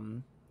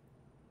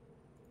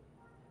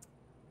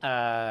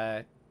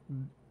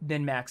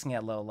min-maxing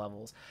at low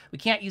levels. We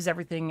can't use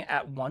everything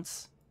at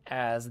once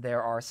as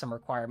there are some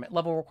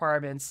level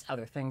requirements,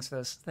 other things for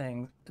those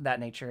things, that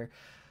nature.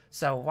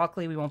 So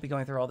luckily we won't be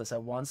going through all this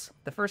at once.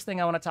 The first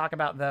thing I want to talk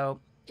about though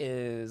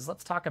is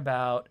let's talk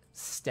about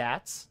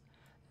stats,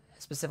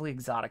 specifically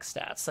exotic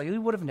stats. So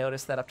you would have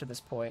noticed that up to this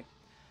point,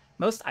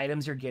 most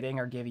items you're getting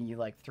are giving you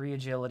like 3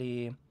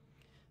 agility,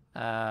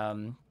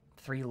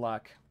 3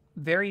 luck,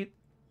 very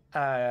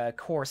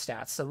core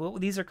stats. So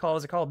what these are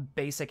called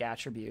basic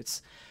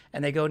attributes,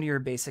 and they go into your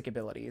basic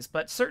abilities.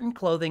 But certain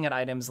clothing and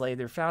items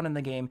later found in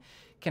the game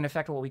can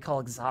affect what we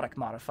call exotic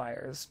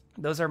modifiers.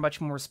 Those are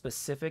much more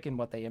specific in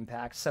what they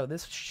impact. So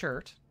this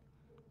shirt,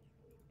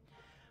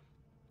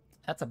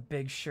 that's a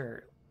big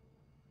shirt.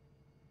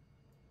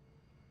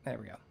 There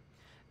we go.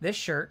 This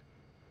shirt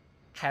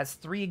has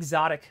 3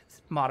 exotic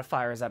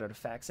modifiers that it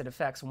affects. It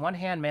affects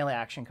one-hand melee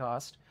action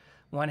cost,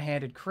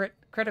 one-handed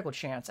critical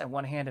chance, and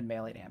one-handed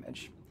melee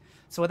damage.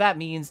 So what that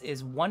means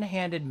is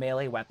one-handed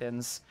melee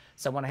weapons,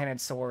 so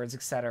one-handed swords,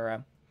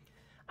 etc.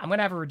 I'm going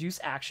to have a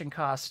reduced action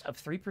cost of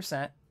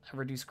 3%, a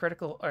reduced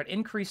critical or an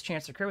increased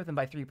chance to crit with them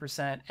by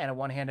 3%, and a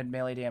one-handed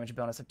melee damage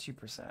bonus of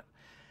 2%.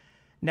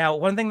 Now,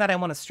 one thing that I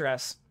want to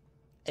stress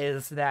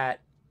is that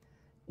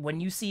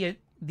when you see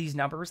these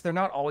numbers, they're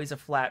not always a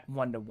flat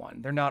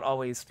 1-to-1. They're not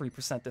always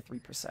 3% to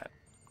 3%.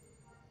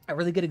 A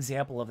really good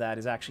example of that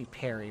is actually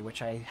parry,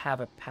 which I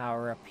have a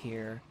power up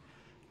here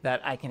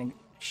that I can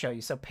show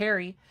you. So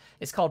parry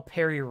is called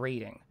parry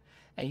rating.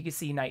 And you can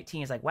see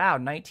 19 is like, wow,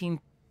 19%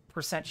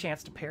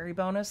 chance to parry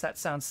bonus? That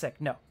sounds sick.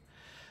 No.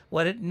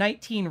 What a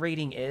 19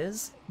 rating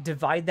is,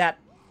 divide that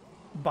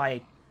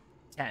by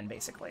 10,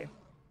 basically.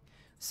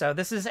 So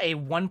this is a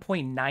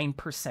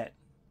 1.9%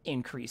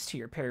 increase to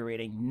your parry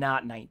rating,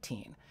 not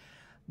 19.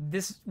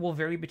 This will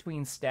vary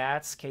between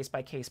stats,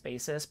 case-by-case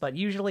basis, but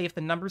usually if the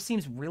number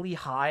seems really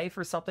high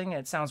for something and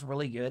it sounds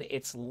really good,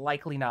 it's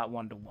likely not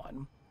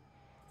 1-to-1.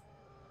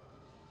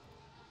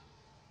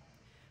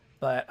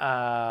 But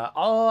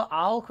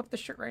I'll equip the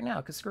shirt right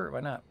now, because screw it,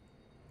 why not?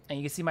 And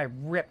you can see my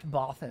ripped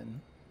Bothan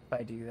if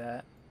I do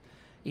that.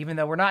 Even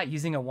though we're not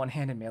using a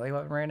one-handed melee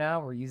weapon right now,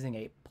 we're using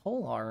a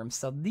pole arm,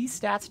 so these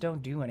stats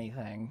don't do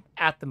anything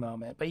at the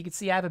moment. But you can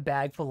see I have a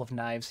bag full of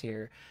knives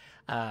here.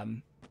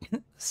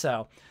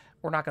 So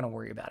we're not going to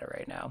worry about it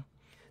right now.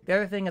 The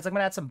other thing is I'm going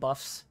to add some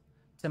buffs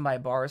to my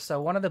bars.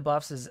 So one of the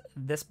buffs is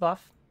this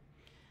buff.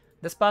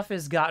 This buff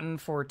is gotten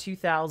for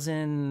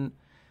 2,000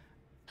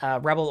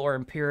 Rebel or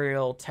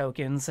Imperial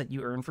tokens that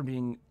you earn from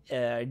being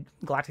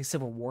Galactic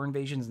Civil War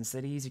invasions in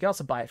cities. You can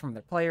also buy it from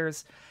other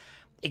players.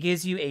 It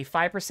gives you a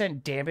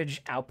 5%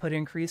 damage output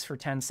increase for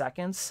 10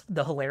 seconds.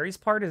 The hilarious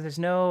part is there's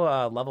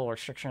no level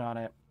restriction on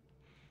it.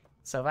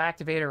 So if I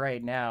activate it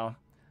right now,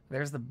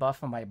 there's the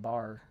buff on my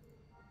bar.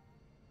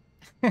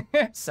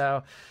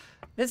 So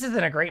this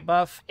isn't a great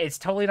buff. It's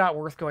totally not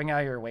worth going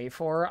out of your way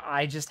for.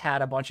 I just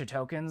had a bunch of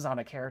tokens on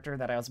a character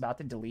that I was about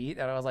to delete,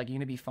 and I was like, you're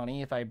gonna be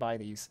funny if I buy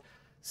these.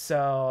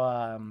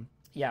 So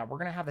yeah, we're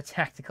gonna have the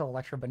tactical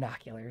electro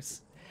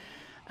binoculars.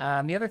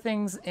 The other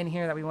things in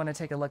here that we want to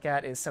take a look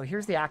at is, so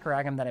here's the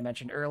Acragam that I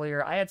mentioned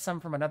earlier. I had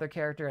some from another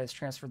character. I just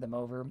transferred them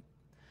over.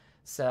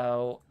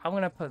 So I'm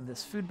going to put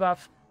this food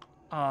buff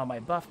on my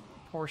buff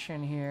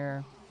portion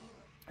here.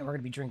 And we're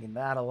going to be drinking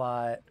that a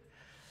lot.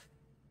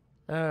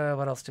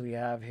 What else do we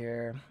have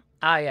here?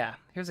 Ah, yeah.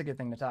 Here's a good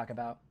thing to talk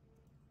about.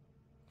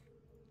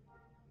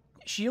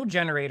 Shield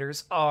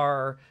generators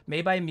are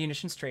made by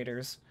munitions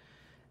traders.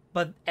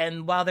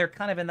 And while they're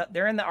kind of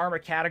they're in the armor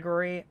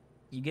category,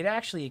 you could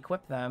actually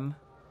equip them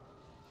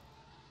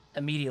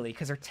immediately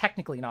because they're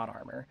technically not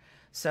armor.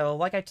 So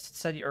like I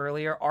said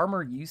earlier,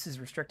 armor use is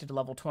restricted to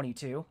level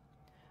 22.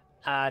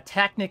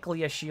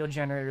 Technically a shield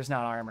generator is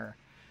not armor.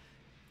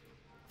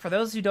 For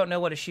those who don't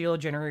know what a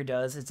shield generator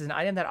does, it's an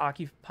item that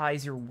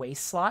occupies your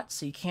waist slot,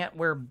 so you can't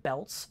wear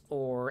belts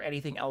or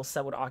anything else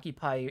that would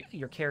occupy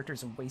your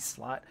character's waist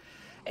slot.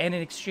 And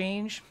in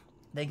exchange,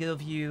 they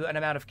give you an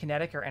amount of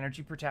kinetic or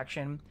energy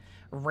protection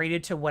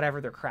rated to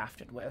whatever they're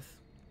crafted with.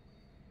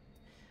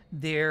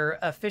 Their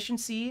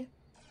efficiency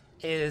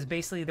is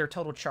basically their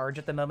total charge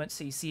at the moment,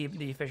 so you see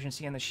the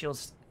efficiency in the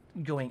shields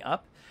going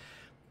up.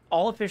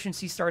 All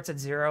efficiency starts at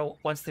 0.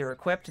 Once they're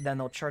equipped, then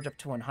they'll charge up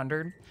to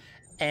 100.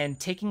 And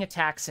taking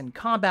attacks in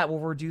combat will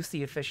reduce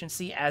the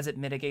efficiency as it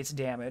mitigates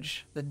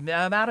damage. The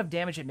amount of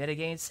damage it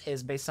mitigates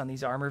is based on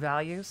these armor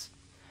values.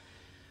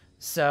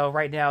 So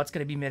right now it's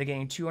going to be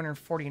mitigating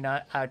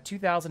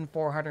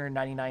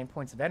 2,499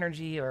 points of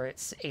energy, or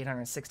it's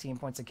 816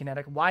 points of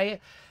kinetic.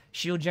 Why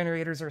shield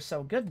generators are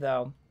so good,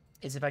 though,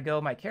 is if I go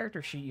my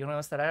character sheet, you'll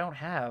notice that I don't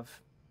have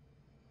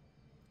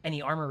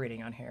any armor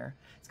rating on here.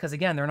 It's because,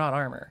 again, they're not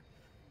armor.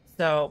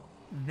 So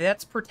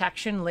that's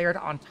protection layered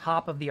on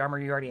top of the armor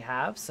you already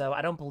have, so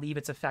I don't believe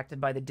it's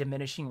affected by the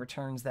diminishing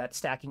returns that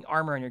stacking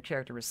armor on your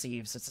character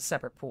receives. It's a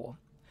separate pool.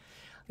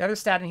 The other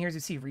stat in here is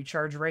you see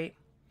recharge rate.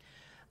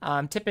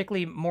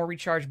 Typically, more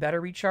recharge, better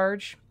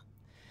recharge.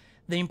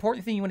 The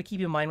important thing you want to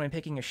keep in mind when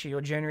picking a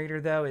shield generator,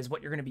 though, is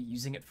what you're going to be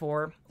using it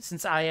for.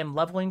 Since I am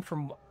leveling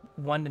from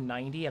 1 to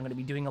 90, I'm going to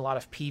be doing a lot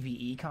of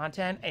PvE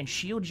content, and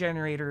shield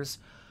generators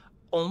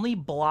only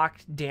block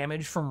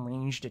damage from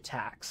ranged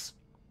attacks.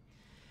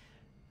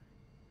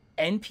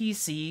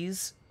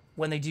 NPCs,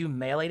 when they do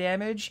melee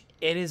damage,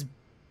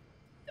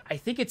 I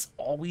think it's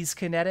always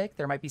kinetic.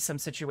 There might be some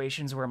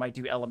situations where it might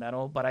do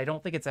elemental, but I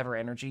don't think it's ever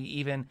energy.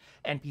 Even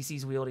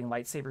NPCs wielding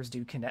lightsabers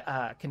do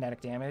kinetic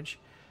damage.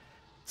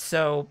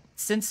 So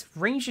since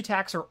ranged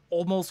attacks are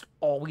almost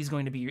always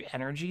going to be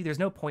energy, there's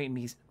no point in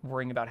me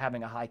worrying about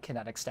having a high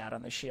kinetic stat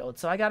on the shield.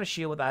 So I got a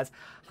shield with as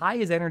high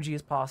as energy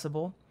as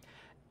possible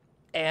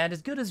and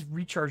as good as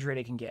recharge rate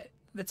it can get.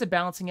 It's a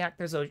balancing act.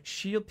 There's a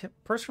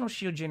personal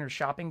shield generator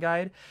shopping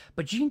guide,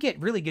 but you can get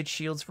really good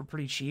shields for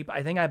pretty cheap.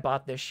 I think I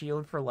bought this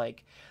shield for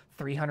like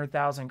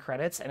 300,000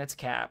 credits, and it's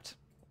capped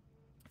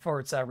for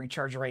its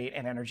recharge rate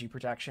and energy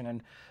protection,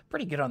 and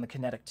pretty good on the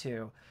kinetic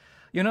too.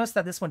 You'll notice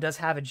that this one does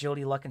have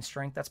agility, luck, and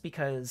strength. That's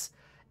because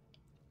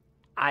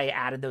I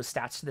added those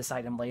stats to this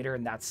item later,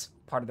 and that's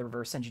part of the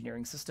reverse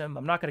engineering system.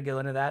 I'm not going to go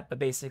into that, but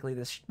basically,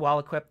 this, while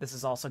equipped, this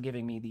is also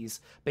giving me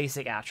these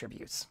basic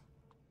attributes.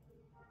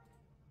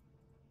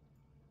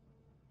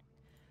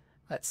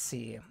 Let's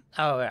see.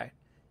 Oh, right.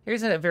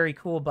 Here's a very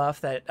cool buff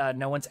that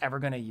no one's ever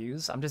going to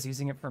use. I'm just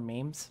using it for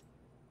memes.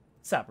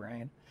 What's up,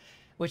 Ryan?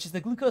 Which is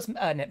the glucose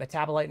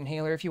metabolite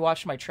inhaler. If you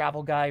watched my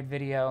travel guide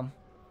video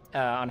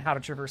on how to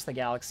traverse the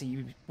galaxy,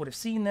 you would have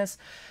seen this.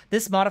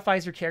 This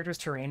modifies your character's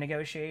terrain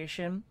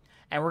negotiation,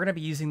 and we're going to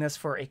be using this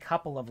for a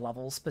couple of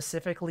levels,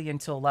 specifically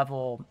until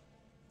level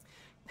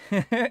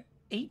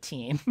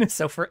 18,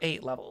 so for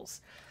 8 levels.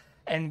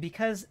 And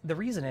because the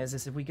reason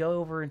is if we go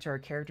over into our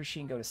character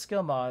sheet and go to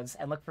skill mods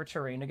and look for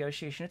terrain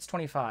negotiation, it's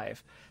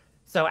 25.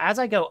 So as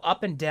I go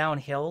up and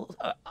down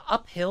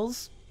up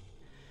hills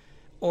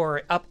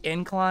or up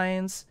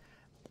inclines,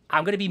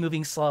 I'm going to be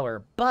moving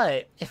slower.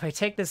 But if I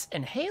take this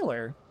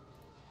inhaler,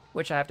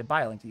 which I have to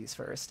buy a link to use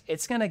first,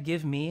 it's going to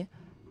give me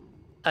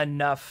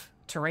enough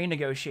terrain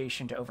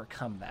negotiation to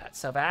overcome that.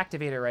 So if I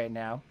activate it right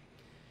now,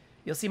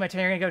 you'll see my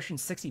terrain negotiation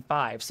is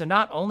 65. So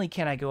not only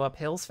can I go up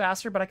hills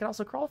faster, but I can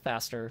also crawl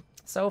faster.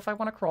 So if I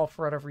want to crawl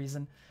for whatever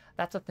reason,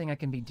 that's a thing I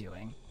can be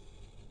doing.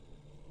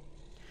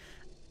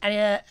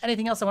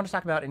 Anything else I want to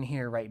talk about in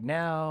here right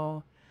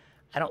now?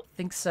 I don't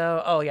think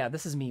so. Oh yeah,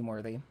 this is meme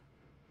worthy.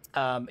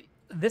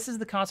 This is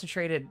the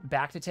concentrated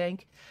back to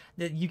tank.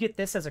 You get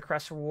this as a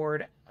quest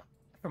reward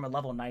from a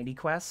level 90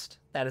 quest.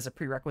 That is a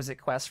prerequisite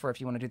quest for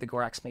if you want to do the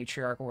Gorax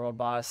Matriarch world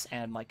boss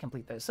and like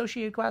complete the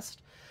associated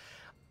quest.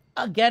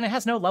 Again, it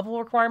has no level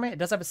requirement. It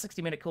does have a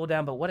 60-minute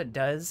cooldown, but what it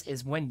does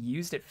is when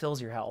used, it fills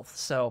your health.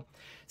 So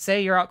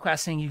say you're out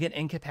questing, you get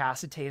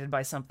incapacitated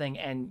by something,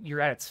 and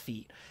you're at its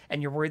feet,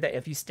 and you're worried that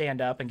if you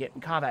stand up and get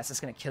in combat, it's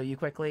going to kill you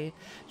quickly.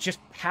 Just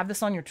have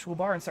this on your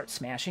toolbar and start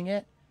smashing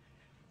it.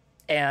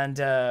 And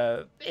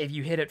if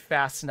you hit it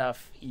fast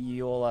enough,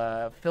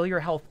 you'll fill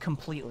your health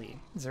completely,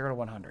 0 to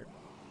 100.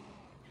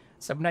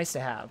 So nice to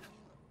have.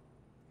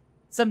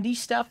 Some niche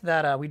stuff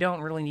that we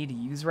don't really need to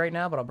use right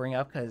now, but I'll bring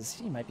up because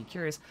you might be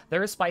curious.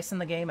 There is spice in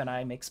the game, and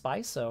I make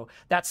spice. So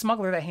that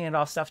smuggler that handed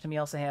off stuff to me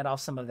also handed off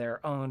some of their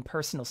own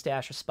personal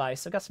stash of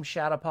spice. So I got some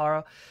Shadow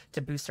Power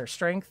to boost our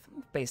strength,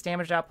 base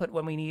damage output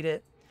when we need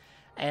it,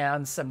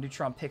 and some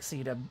Neutron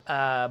Pixie to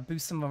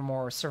boost some of our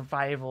more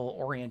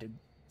survival-oriented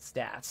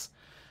stats.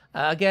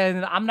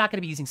 Again, I'm not going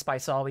to be using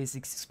spice always.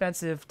 It's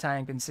expensive,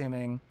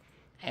 time-consuming,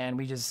 and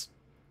we just...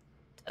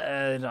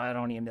 I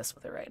don't even mess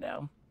with it right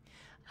now.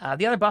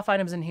 The other buff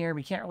items in here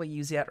we can't really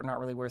use yet, are not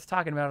really worth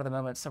talking about at the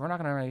moment, so we're not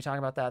going to really talk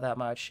about that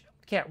much.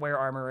 Can't wear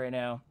armor right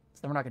now,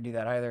 so we're not going to do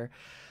that either.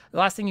 The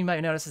last thing you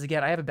might notice is,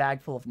 again, I have a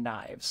bag full of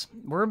knives.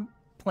 We're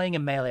playing a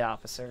melee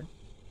officer,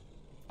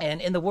 and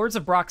in the words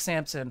of Brock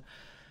Sampson,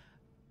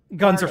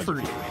 guns are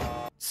free.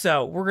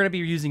 So we're going to be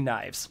using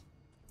knives.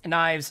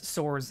 Knives,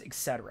 swords,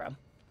 etc.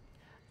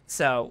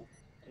 So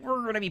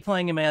we're going to be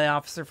playing a melee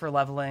officer for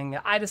leveling.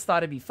 I just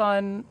thought it'd be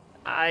fun.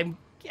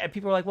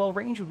 People were like, well,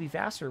 range would be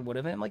faster,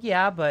 wouldn't it? I'm like,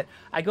 yeah, but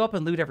I go up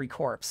and loot every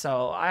corpse,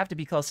 so I have to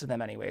be close to them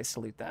anyways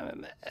to loot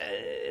them.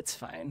 It's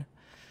fine.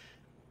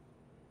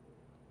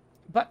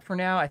 But for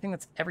now, I think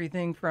that's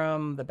everything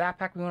from the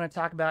backpack we want to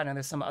talk about, and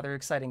there's some other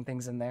exciting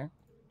things in there.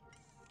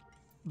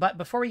 But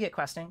before we get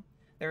questing,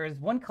 there is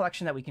one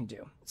collection that we can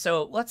do.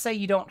 So let's say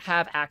you don't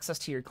have access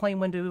to your claim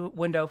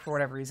window for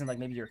whatever reason, like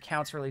maybe your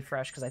account's really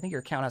fresh, because I think your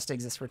account has to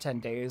exist for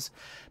 10 days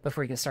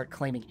before you can start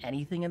claiming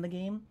anything in the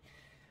game.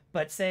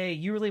 But say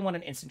you really want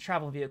an instant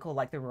travel vehicle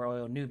like the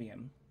Royal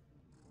Nubian,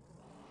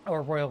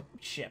 or Royal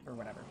Ship, or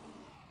whatever.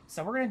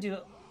 So we're going to do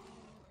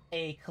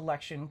a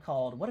collection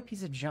called What a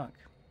Piece of Junk.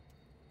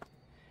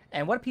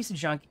 And What a Piece of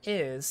Junk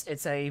is,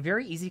 it's a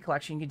very easy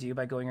collection you can do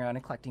by going around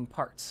and collecting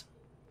parts.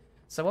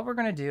 So what we're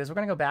going to do is we're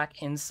going to go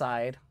back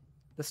inside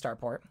the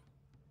starport.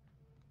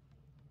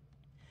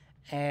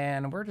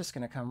 And we're just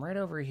going to come right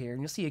over here, and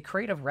you'll see a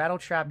crate of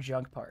Rattletrap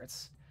junk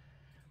parts.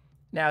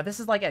 Now, this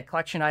is like a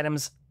collection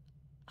items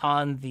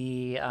on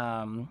the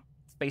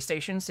space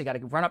station, so you got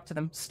to run up to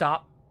them,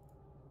 stop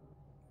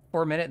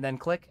for a minute, and then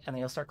click, and then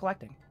you'll start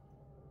collecting.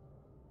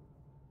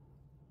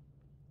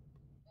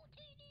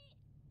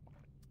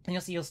 And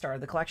you'll see you'll start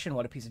the collection,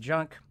 What a Piece of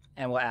Junk,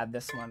 and we'll add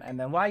this one. And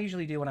then what I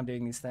usually do when I'm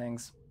doing these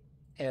things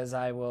is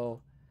I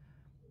will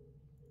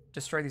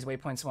destroy these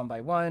waypoints one by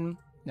one,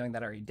 knowing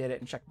that I already did it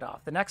and checked it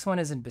off. The next one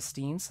is in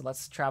Bespin, so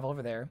let's travel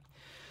over there.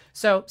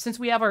 So since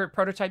we have our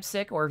prototype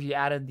sick, or if you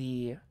added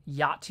the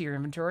yacht to your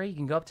inventory, you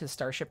can go up to the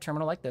Starship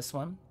terminal like this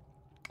one.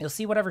 You'll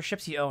see whatever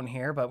ships you own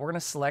here, but we're going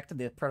to select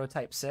the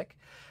prototype sick.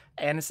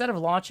 And instead of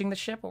launching the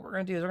ship, what we're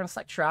going to do is we're going to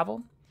select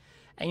travel.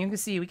 And you can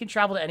see we can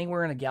travel to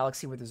anywhere in a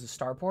galaxy where there's a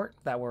starport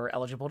that we're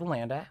eligible to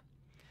land at.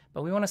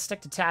 But we want to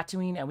stick to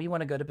Tatooine, and we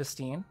want to go to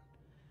Bespin.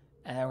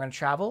 And we're going to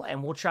travel,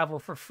 and we'll travel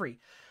for free.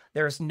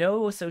 There's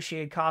no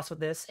associated cost with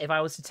this. If I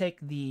was to take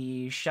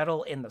the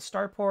shuttle in the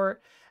starport,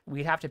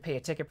 we'd have to pay a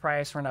ticket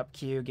price, run up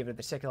queue, give it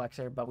the ticket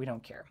collector, but we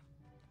don't care.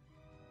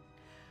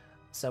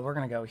 So we're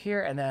going to go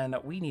here, and then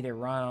we need to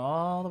run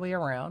all the way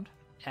around,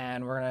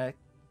 and we're going to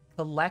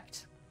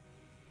collect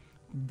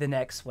the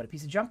next What a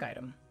Piece of Junk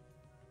item.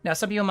 Now,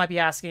 some people might be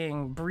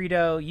asking,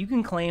 Burrito, you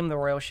can claim the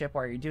royal ship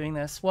while you're doing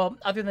this. Well,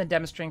 other than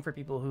demonstrating for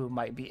people who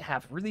might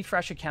have really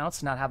fresh accounts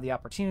and not have the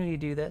opportunity to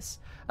do this,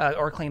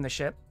 or claim the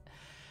ship,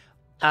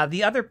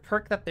 the other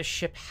perk that the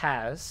ship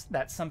has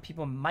that some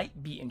people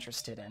might be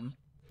interested in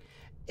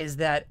is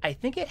that I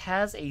think it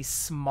has a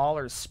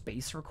smaller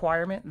space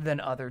requirement than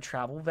other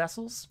travel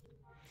vessels.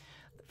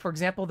 For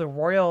example, the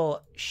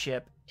royal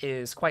ship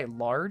is quite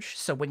large,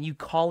 so when you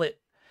call it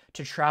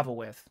to travel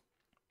with,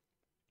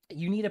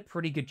 you need a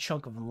pretty good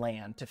chunk of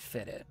land to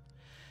fit it.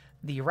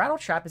 The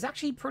Rattletrap is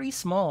actually pretty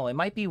small. It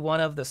might be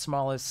one of the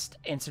smallest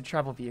instant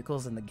travel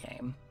vehicles in the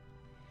game.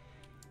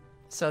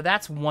 So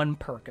that's one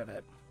perk of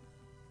it.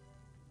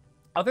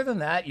 Other than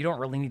that, you don't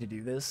really need to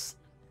do this.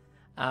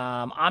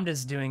 I'm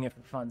just doing it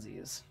for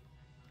funsies.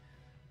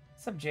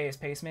 What's up, JS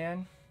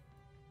Paceman?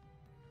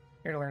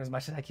 Here to learn as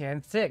much as I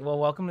can. Sick. Well,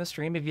 welcome to the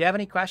stream. If you have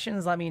any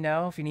questions, let me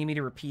know. If you need me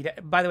to repeat it.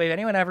 By the way, if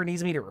anyone ever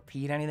needs me to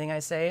repeat anything I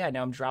say, I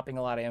know I'm dropping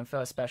a lot of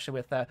info, especially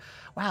with,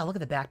 wow, look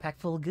at the backpack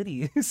full of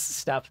goodies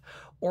stuff.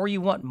 Or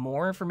you want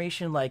more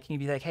information, like, can you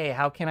be like, hey,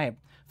 how can I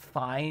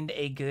find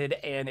a good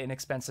and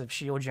inexpensive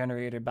shield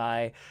generator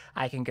by?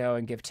 I can go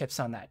and give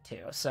tips on that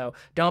too. So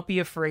don't be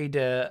afraid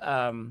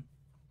to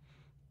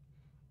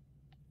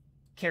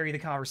carry the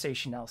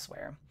conversation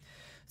elsewhere.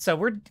 So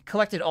we're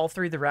collected all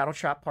three of the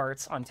Rattletrap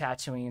parts on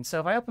Tatooine. So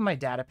if I open my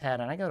data pad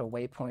and I go to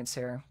waypoints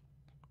here,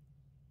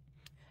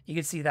 you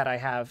can see that I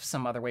have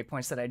some other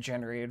waypoints that I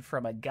generated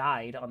from a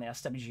guide on the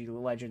SWG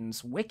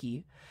Legends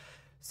wiki.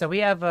 So we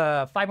have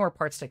 5 more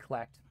parts to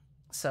collect.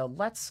 So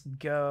let's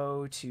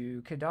go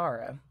to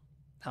Kadara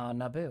on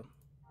Naboo.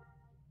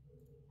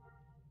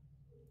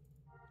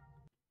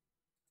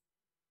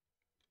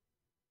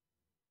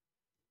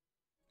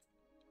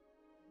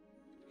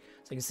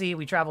 So you can see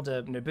we traveled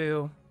to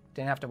Naboo.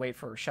 Didn't have to wait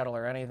for a shuttle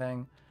or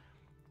anything.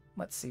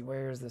 Let's see,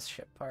 where's this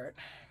ship part?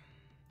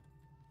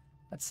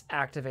 Let's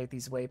activate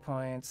these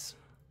waypoints.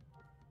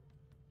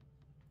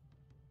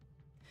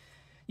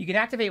 You can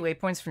activate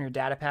waypoints from your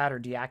data pad or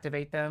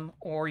deactivate them,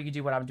 or you can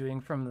do what I'm doing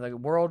from the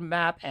world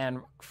map and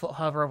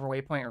hover over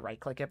waypoint or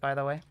right-click it, by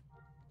the way.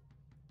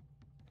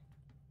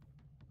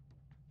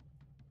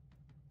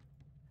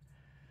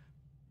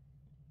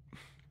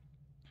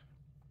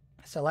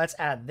 So let's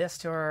add this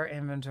to our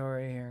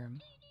inventory here.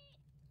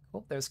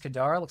 Oh, there's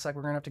Kadara. Looks like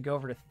we're going to have to go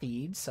over to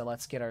Theed, so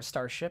let's get our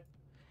starship,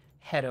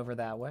 head over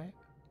that way.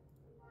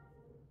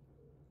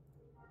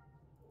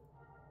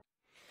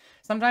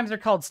 Sometimes they're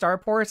called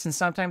starports, and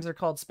sometimes they're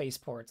called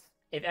spaceports.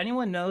 If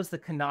anyone knows the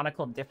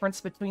canonical difference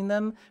between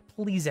them,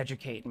 please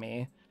educate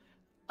me.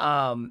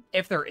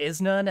 If there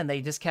is none, and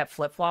they just kept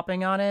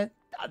flip-flopping on it,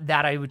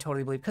 that I would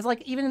totally believe. Because,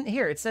 like, even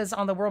here, it says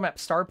on the world map,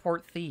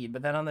 Starport Theed,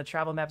 but then on the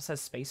travel map, it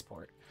says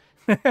Spaceport.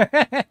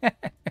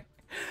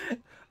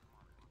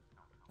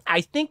 I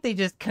think they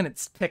just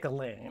couldn't pick a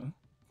lane.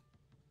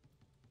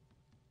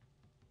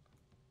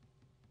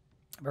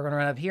 We're going to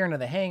run up here into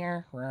the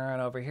hangar. We're going to run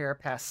over here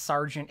past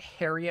Sergeant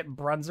Harriet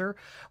Brunzer.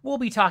 We'll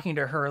be talking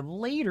to her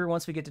later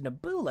once we get to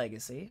Naboo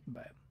Legacy,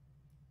 but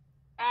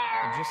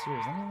just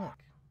yours. Let me look.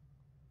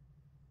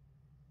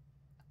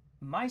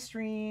 My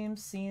stream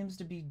seems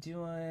to be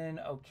doing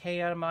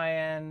okay on my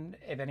end.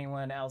 If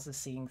anyone else is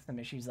seeing some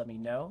issues, let me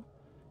know.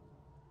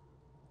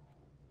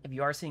 If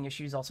you are seeing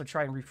issues, also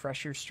try and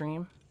refresh your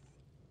stream.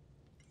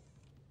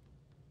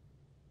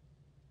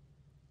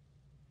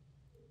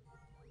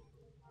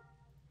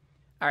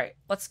 All right,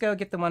 let's go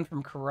get the one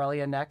from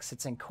Corellia next.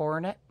 It's in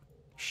Coronet.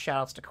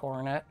 Shoutouts to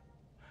Coronet.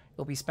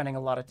 You'll be spending a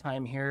lot of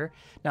time here,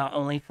 not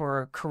only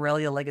for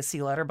Corellia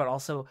Legacy Letter, but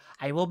also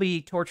I will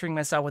be torturing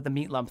myself with the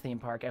Meat Lump theme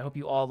park. I hope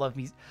you all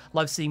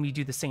love seeing me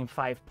do the same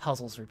 5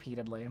 puzzles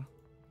repeatedly.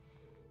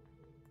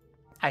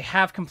 I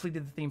have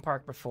completed the theme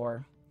park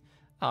before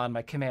on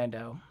my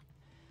Commando,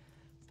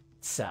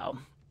 so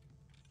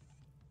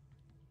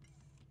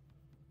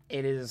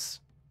it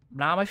is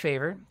not my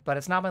favorite, but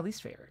it's not my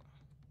least favorite.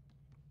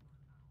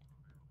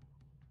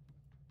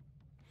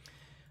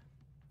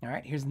 All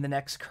right, here's the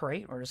next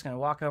crate. We're just going to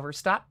walk over,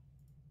 stop,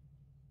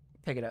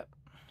 pick it up.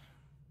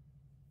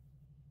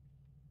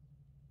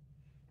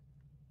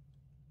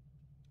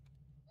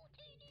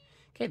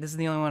 Okay, this is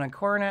the only one on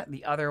Coronet.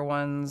 The other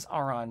ones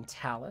are on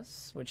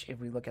Talus, which if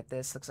we look at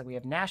this, looks like we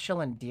have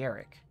Nashil and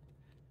Derek.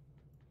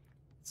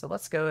 So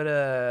let's go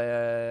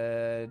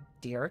to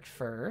Derek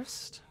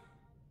first.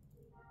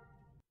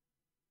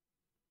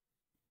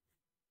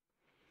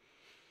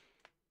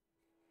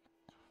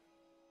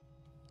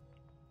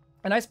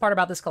 A nice part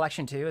about this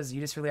collection, too, is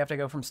you just really have to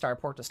go from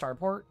starport to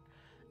starport.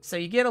 So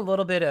you get a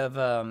little bit of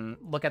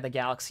look at the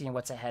galaxy and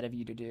what's ahead of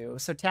you to do.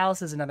 So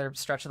Talus is another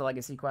stretch of the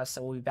Legacy quest,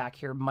 so we'll be back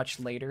here much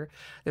later.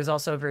 There's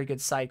also a very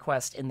good side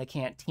quest in the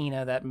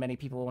Cantina that many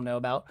people will know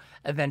about,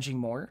 Avenging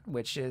Mort,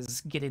 which is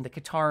getting the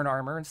Kataran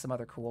armor and some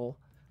other cool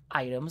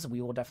items.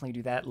 We will definitely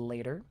do that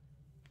later.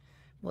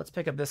 Let's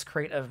pick up this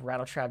crate of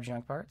Rattletrap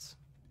junk parts.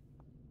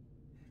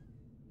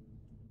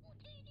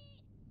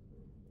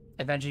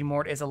 Avenging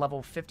Mort is a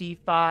level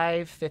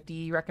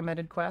 55-50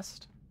 recommended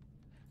quest.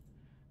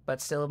 But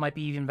still, it might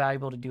be even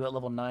valuable to do at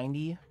level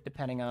 90,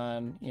 depending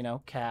on, you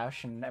know,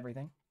 cash and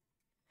everything.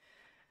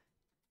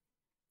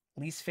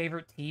 Least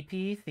favorite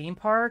TP theme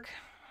park?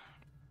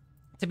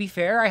 To be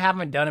fair, I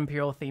haven't done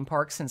Imperial Theme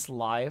Park since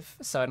live,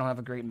 so I don't have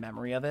a great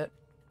memory of it.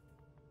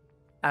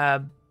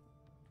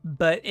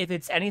 But if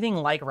it's anything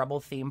like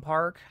Rebel Theme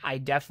Park, I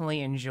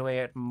definitely enjoy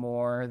it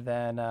more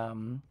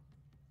than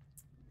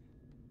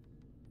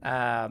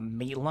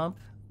Meat Lump.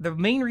 The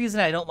main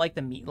reason I don't like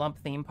the Meat Lump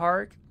theme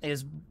park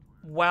is,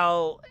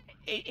 well,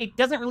 it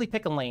doesn't really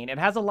pick a lane. It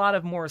has a lot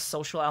of more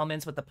social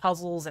elements with the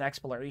puzzles and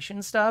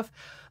exploration stuff,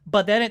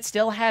 but then it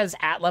still has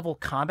at-level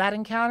combat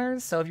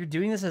encounters. So if you're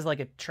doing this as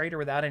like a trader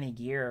without any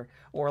gear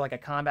or like a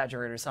combat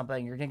droid or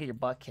something, you're gonna get your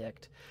butt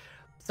kicked.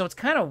 So it's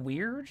kind of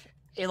weird.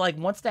 It like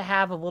wants to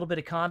have a little bit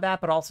of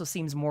combat, but also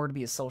seems more to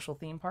be a social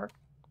theme park.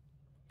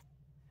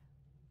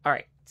 All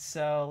right,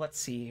 so let's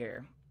see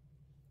here.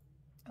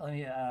 Let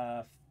me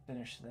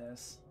finish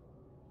this.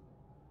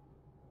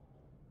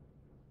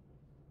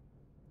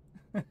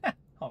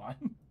 Hold on.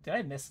 Did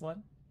I miss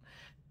one?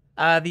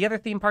 The other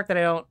theme park that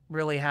I don't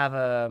really have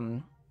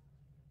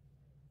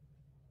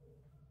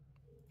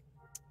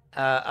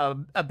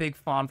a big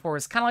fond for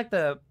is kind of like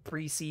the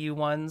pre-CU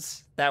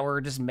ones that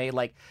were just made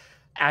like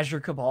Azure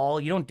Cabal.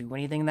 You don't do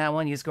anything in that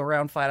one. You just go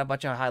around, fight a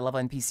bunch of high-level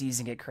NPCs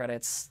and get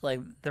credits. Like,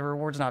 the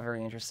reward's not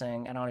very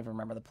interesting. I don't even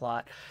remember the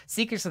plot.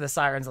 Secrets of the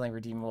Siren's only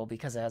redeemable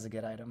because it has a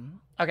good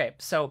item. Okay,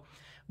 so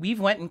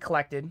we've went and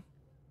collected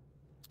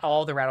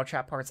all the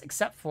Rattletrap parts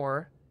except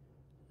for,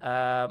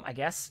 I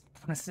guess,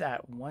 what is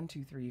that? 1,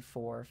 2, 3,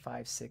 4,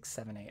 5, 6,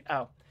 7, 8.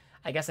 Oh,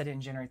 I guess I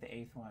didn't generate the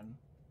 8th one.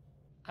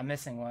 I'm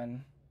missing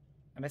one.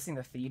 I'm missing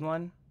the feed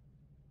one.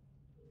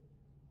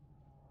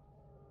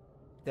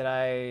 Did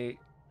I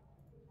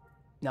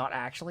not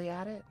actually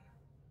add it?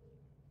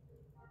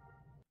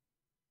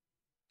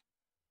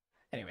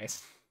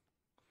 Anyways.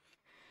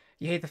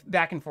 You hate the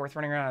back and forth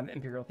running around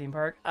Imperial Theme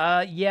Park?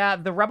 Yeah,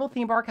 the Rebel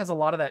Theme Park has a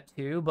lot of that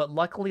too, but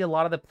luckily a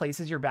lot of the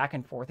places you're back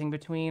and forthing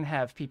between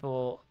have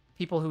people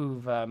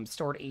who've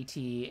stored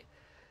AT-head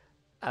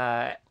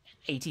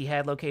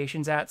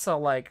locations at. So,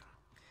 like,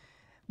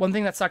 one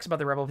thing that sucks about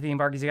the Rebel Theme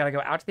Park is you gotta go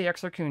out to the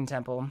Exar Kun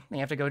Temple, then you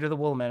have to go to the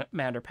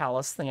Woolamander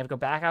Palace, then you have to go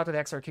back out to the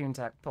Exar Kun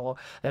Temple,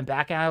 then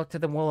back out to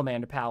the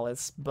Woolamander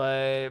Palace,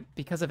 but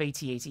because of AT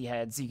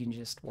heads, you can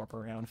just warp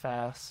around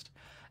fast.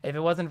 If it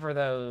wasn't for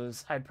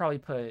those, I'd probably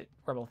put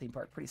Rebel Theme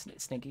Park pretty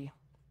stinky.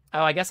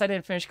 Oh, I guess I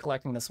didn't finish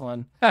collecting this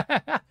one.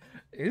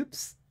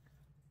 Oops.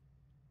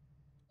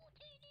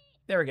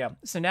 There we go.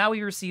 So now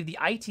we receive the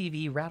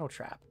ITV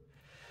Rattletrap.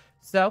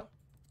 So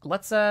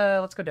let's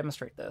go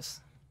demonstrate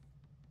this.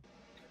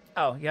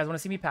 Oh, you guys want to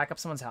see me pack up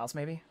someone's house,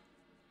 maybe?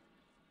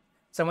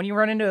 So when you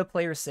run into a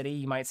player's city,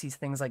 you might see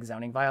things like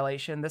zoning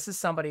violation. This is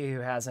somebody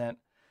who hasn't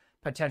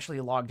potentially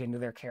logged into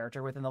their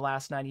character within the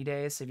last 90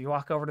 days. So if you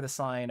walk over to the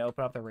sign,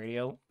 open up the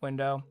radio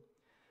window,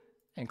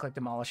 and click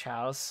Demolish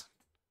House,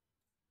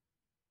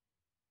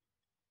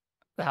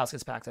 the house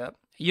gets packed up.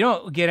 You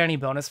don't get any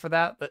bonus for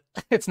that, but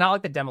it's not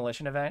like the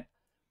demolition event.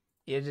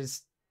 It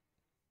just,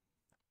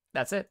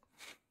 that's it.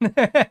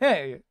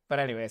 But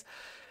anyways,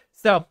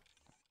 so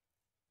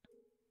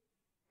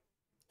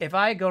if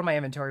I go to my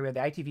inventory with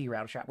the ITV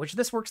rattle trap, which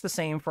this works the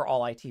same for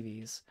all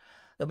ITVs,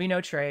 there'll be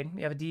no trade.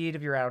 You have a deed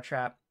of your rattle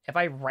trap. If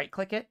I right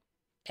click it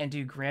and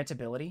do grant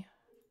ability,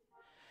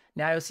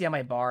 now you'll see on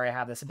my bar I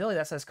have this ability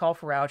that says call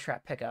for rattle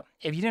trap pickup.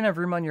 If you didn't have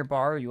room on your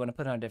bar or you want to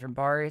put it on a different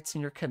bar, it's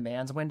in your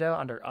commands window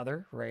under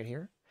other right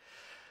here.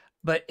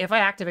 But if I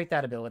activate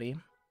that ability,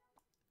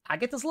 I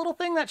get this little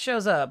thing that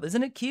shows up.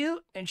 Isn't it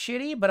cute and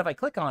shitty? But if I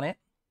click on it,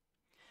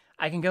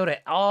 I can go to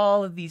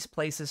all of these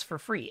places for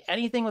free.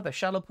 Anything with a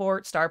shuttle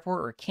port, starport,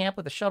 or camp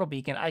with a shuttle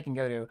beacon, I can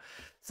go to.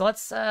 So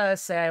let's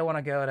say I want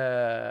to go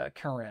to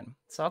Corinne.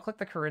 So I'll click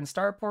the Corinne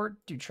starport,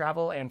 do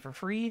travel, and for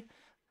free,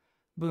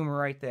 boom,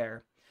 right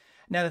there.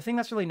 Now, the thing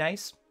that's really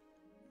nice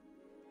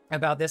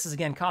about this is,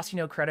 again, costs you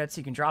no credits.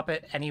 You can drop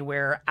it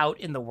anywhere out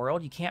in the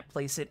world. You can't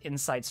place it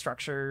inside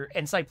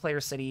inside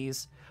player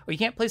cities, or you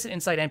can't place it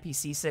inside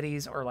NPC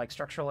cities or like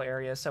structural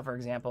areas. So, for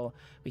example,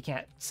 we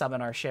can't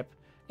summon our ship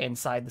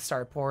inside the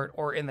starport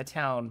or in the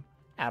town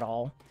at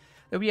all.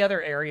 There'll be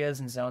other areas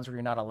and zones where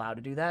you're not allowed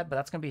to do that, but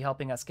that's going to be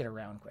helping us get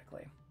around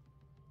quickly.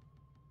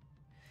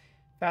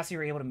 Faster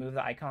you're able to move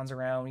the icons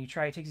around. When you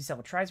try, it takes you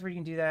several tries where you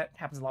can do that.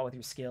 Happens a lot with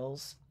your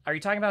skills. Are you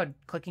talking about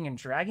clicking and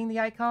dragging the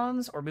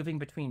icons or moving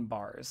between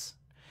bars?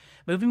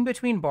 Moving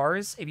between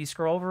bars, if you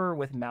scroll over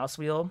with mouse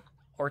wheel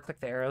or click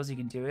the arrows, you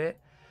can do it.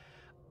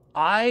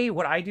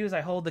 What I do is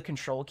I hold the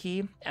control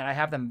key and I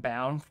have them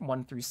bound from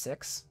 1 through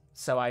 6.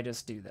 So I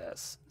just do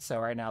this. So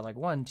right now, like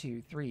 1,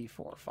 2, 3,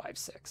 4, 5,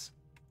 6.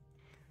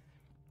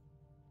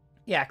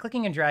 Yeah,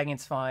 clicking and dragging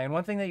is fine.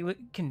 One thing that you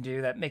can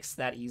do that makes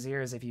that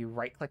easier is if you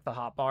right-click the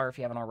hotbar, if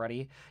you haven't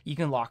already, you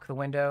can lock the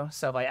window.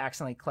 So if I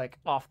accidentally click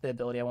off the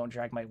ability, I won't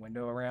drag my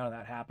window around.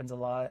 That happens a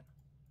lot.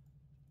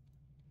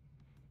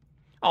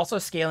 Also,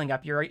 scaling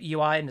up your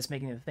UI and just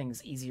making the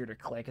things easier to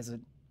click is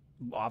an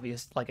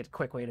obvious, like a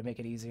quick way to make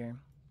it easier.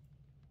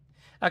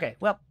 Okay,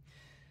 well,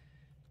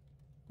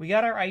 we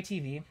got our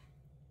ITV.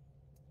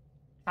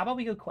 How about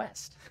we go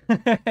quest? All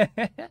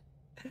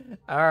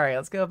right,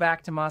 let's go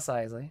back to Mos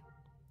Eisley.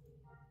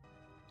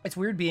 It's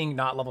weird being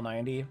not level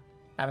 90.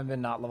 I haven't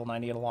been not level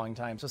 90 in a long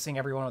time, so seeing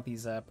everyone with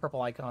these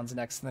purple icons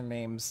next to their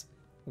names,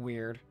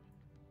 weird.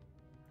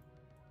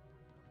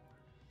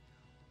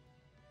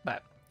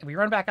 But if we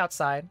run back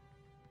outside,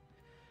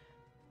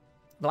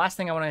 the last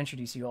thing I want to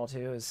introduce you all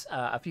to is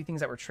a few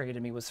things that were traded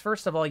to me. Was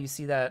first of all, you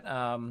see that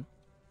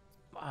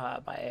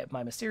by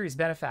my mysterious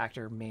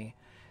benefactor,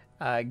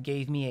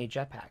 gave me a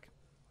jetpack.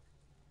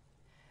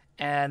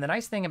 And the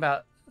nice thing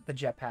about the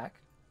jetpack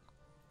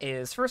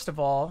is, first of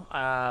all,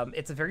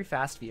 it's a very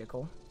fast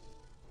vehicle.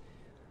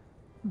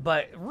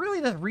 But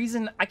really the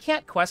reason I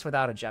can't quest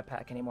without a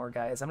jetpack anymore,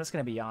 guys, I'm just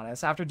going to be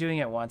honest. After doing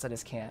it once, I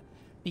just can't.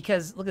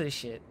 Because look at this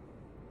shit.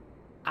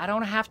 I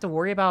don't have to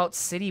worry about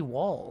city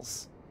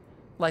walls.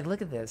 Like,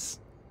 look at this.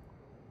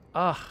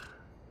 Ugh.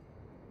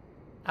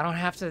 I don't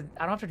have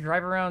to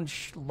drive around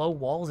low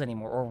walls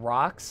anymore, or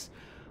rocks,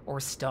 or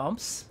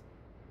stumps.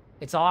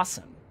 It's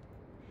awesome.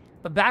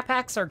 But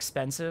backpacks are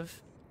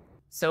expensive.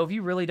 So if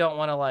you really don't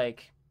want to,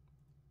 like,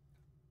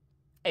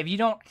 if you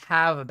don't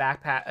have a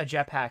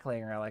jetpack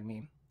laying around like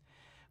me,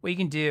 what you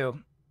can do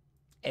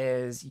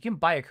is you can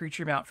buy a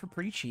creature mount for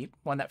pretty cheap,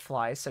 one that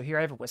flies. So here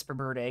I have a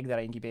Whisperbird egg that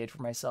I incubated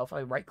for myself.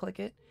 I right click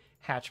it,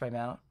 hatch my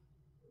mount.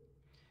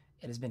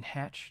 It has been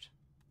hatched.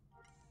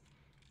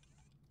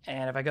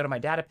 And if I go to my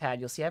data pad,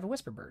 you'll see I have a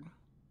Whisperbird.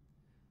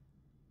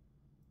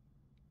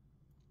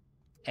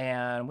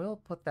 And we'll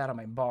put that on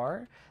my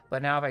bar.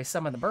 But now if I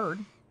summon the bird,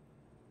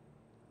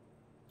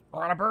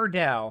 we're on a bird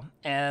now.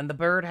 And the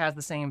bird has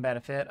the same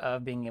benefit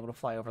of being able to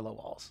fly over low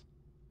walls.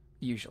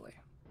 Usually.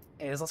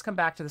 Let's come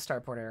back to the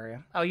starport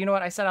area. Oh, you know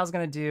what? I said I was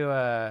going to do...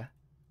 I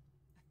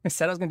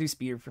said I was going to do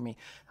speeder for me.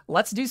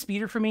 Let's do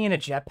speeder for me in a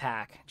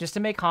jetpack. Just to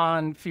make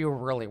Han feel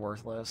really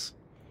worthless.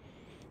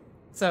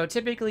 So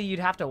typically you'd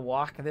have to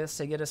walk this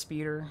to get a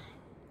speeder.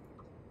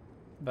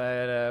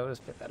 But we'll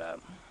just pick that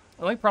up.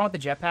 The only problem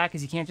with the jetpack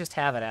is you can't just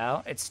have it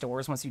out. It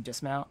stores once you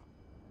dismount.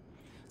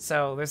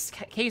 So there's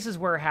cases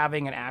where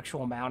having an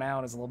actual mount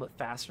out is a little bit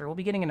faster. We'll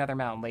be getting another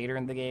mount later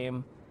in the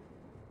game.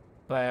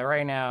 But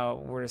right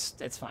now,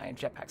 it's fine.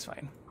 Jetpack's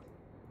fine.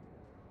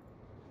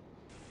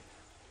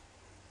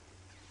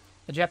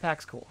 The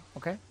jetpack's cool,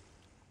 okay?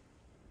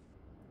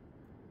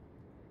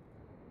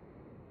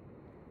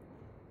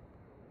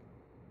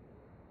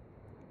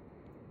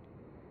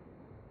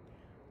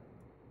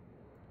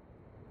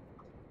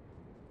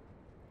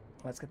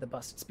 Let's get the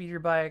busted speeder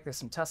bike. There's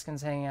some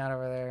Tuscans hanging out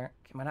over there.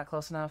 Am I not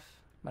close enough?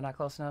 Am I not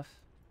close enough?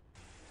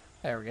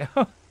 There we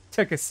go.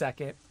 Took a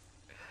second.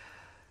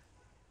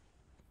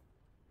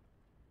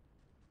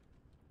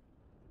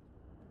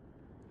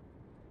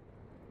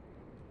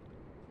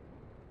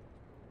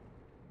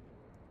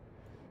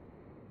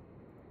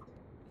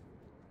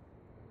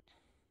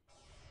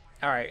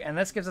 Alright, and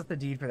this gives us the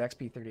deed for the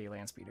XP-38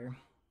 land speeder.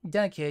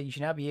 Done, kid. You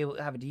should now be able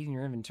to have a deed in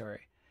your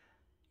inventory.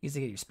 Use to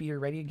get your speeder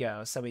ready to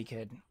go so we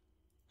could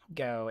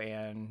go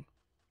and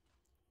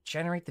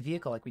generate the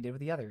vehicle like we did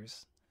with the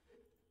others.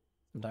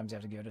 Sometimes you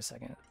have to give it a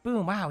second.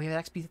 Boom, wow, we have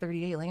an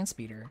XP38 land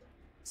speeder.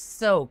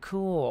 So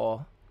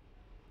cool.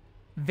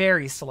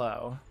 Very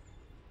slow.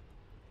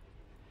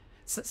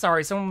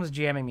 Sorry, someone was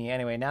jamming me.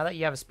 Anyway, now that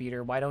you have a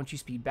speeder, why don't you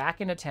speed back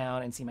into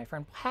town and see my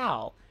friend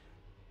Pal?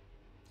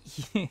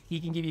 He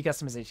can give you a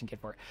customization kit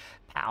for it.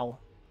 Pal.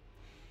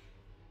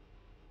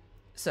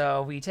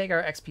 So we take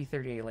our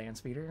XP38 land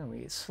speeder and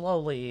we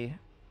slowly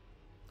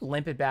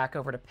limp it back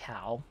over to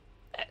Pal.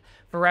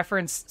 For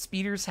reference,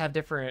 speeders have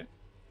different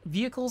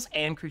vehicles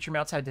and creature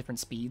mounts have different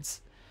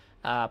speeds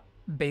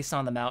based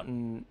on the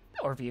mountain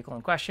or vehicle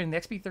in question. The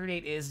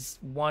XP38 is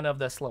one of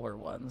the slower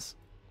ones.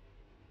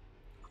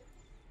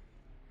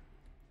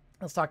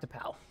 Let's talk to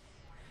Pal.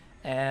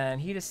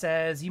 And he just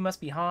says, you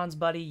must be Hans,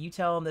 buddy. You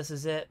tell him this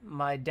is it.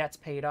 My debt's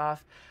paid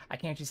off. I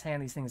can't just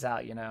hand these things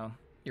out, you know.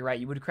 You're right.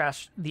 You would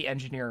crash the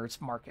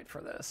engineer's market for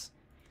this.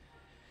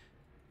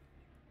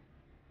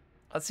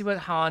 Let's see what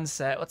Hans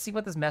said. Let's see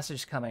what this message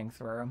is coming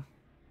through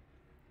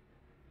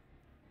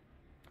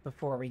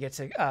before we get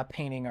to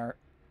painting our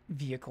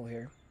vehicle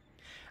here.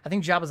 I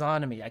think Jabba's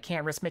on to me. I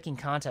can't risk making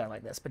contact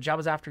like this, but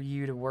Jabba's after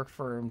you to work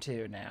for him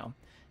too now.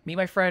 Meet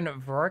my friend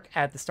Vork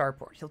at the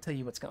starport. He'll tell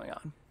you what's going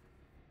on.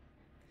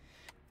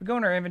 We go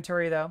in our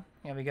inventory though.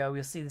 There we go.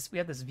 We'll see this. We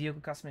have this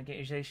vehicle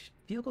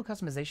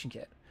customization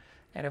kit.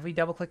 And if we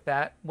double click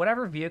that,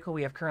 whatever vehicle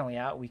we have currently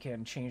out, we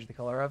can change the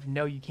color of.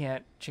 No, you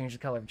can't change the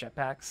color of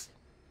jetpacks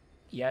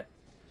yet.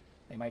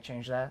 They might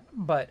change that.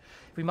 But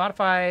if we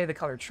modify the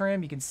color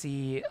trim, you can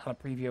see on a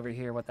preview over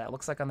here what that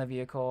looks like on the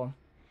vehicle.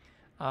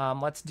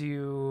 Let's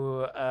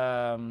do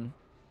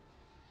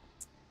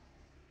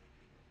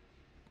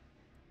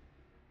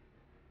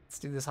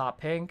this hot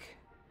pink.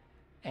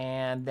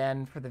 And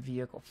then for the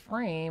vehicle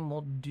frame,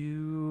 we'll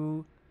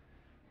do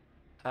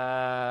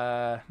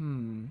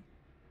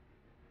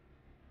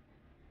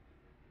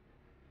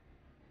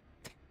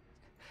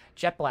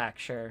jet black,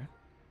 sure.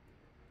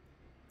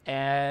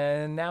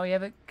 And now we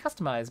have it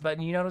customized. But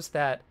you notice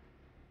that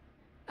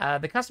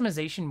the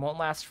customization won't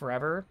last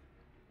forever.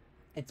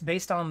 It's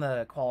based on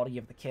the quality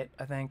of the kit,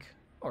 I think,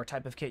 or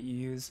type of kit you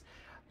use.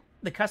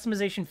 The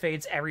customization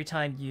fades every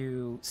time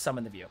you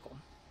summon the vehicle.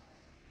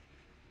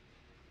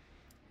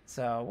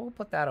 So we'll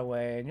put that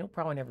away, and you'll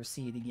probably never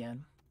see it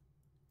again.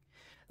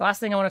 The last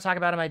thing I want to talk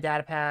about on my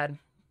data pad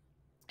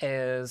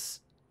is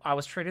I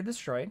was traded this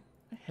droid.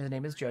 His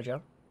name is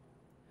Jojo.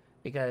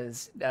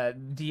 Because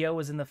Dio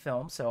was in the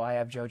film, so I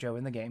have Jojo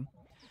in the game.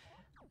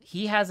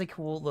 He has a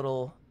cool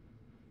little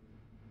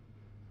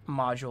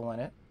module in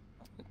it.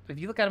 If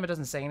you look at him, it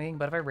doesn't say anything,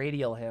 but if I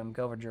radial him,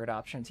 go over droid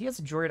options, he has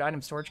a droid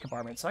item storage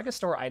compartment, so I can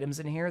store items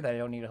in here that I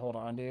don't need to hold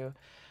on to.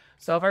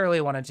 So if I really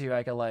wanted to,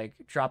 I could like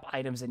drop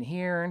items in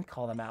here and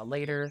call them out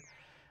later.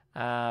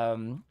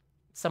 Some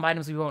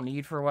items we won't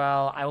need for a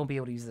while. I won't be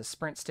able to use the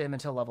sprint stim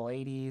until level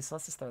 80, so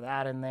let's just throw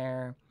that in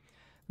there.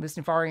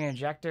 Mustafarian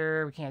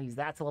injector, we can't use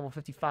that to level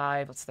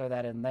 55. Let's throw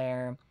that in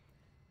there.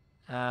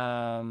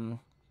 I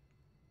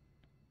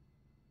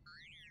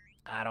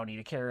don't need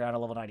to carry around a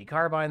level 90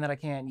 carbine that I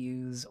can't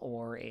use,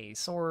 or a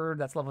sword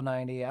that's level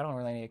 90. I don't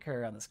really need to carry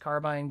around this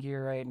carbine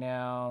gear right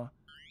now.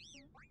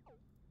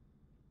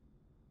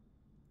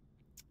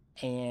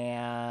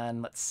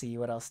 And let's see,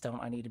 what else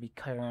don't I need to be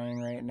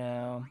carrying right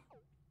now?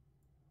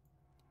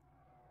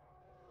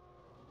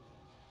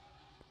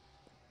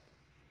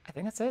 I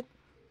think that's it.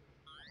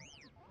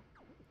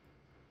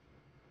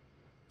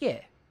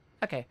 Yeah.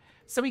 Okay.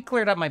 So we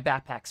cleared up my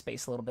backpack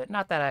space a little bit.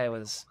 Not that I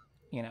was,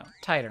 you know,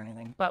 tight or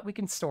anything, but we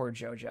can store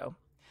Jojo.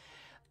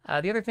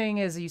 The other thing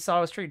is you saw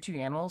I was traded 2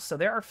 animals, so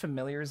there are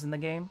familiars in the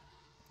game.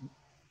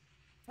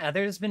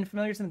 There's been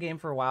familiars in the game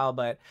for a while,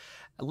 but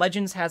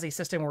Legends has a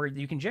system where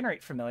you can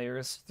generate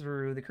familiars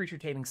through the creature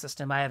taming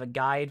system. I have a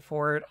guide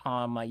for it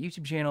on my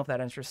YouTube channel if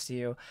that interests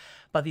you.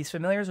 But these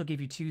familiars will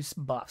give you 2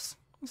 buffs.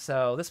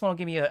 So this one will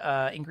give me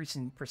an increase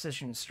in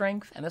precision and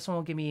strength, and this one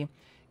will give me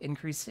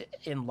increase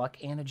in luck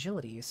and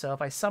agility. So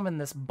if I summon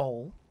this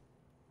bowl,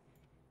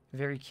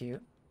 very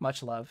cute,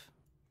 much love,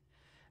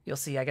 you'll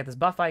see I get this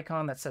buff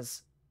icon that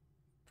says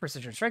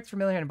precision and strength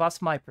familiar and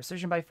buffs my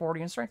precision by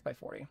 40 and strength by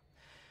 40.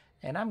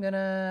 And I'm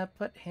gonna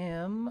put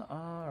him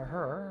or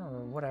her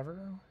or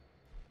whatever.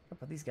 I'll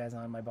put these guys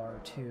on my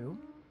bar too.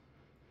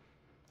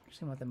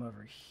 Actually want them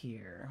over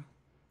here.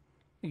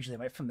 Usually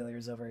my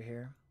familiars over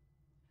here.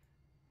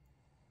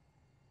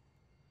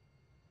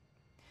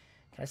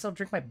 Can I still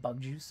drink my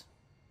bug juice?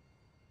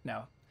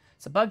 No.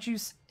 So bug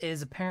juice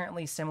is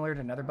apparently similar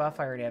to another buff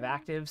I already have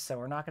active, so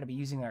we're not going to be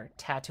using our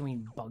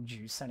Tatooine bug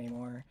juice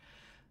anymore.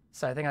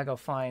 So I think I'll go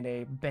find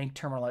a bank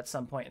terminal at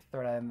some point and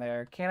throw that in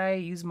there. Can I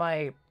use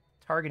my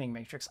targeting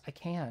matrix? I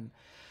can.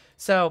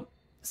 So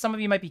some of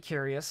you might be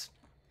curious.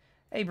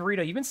 Hey,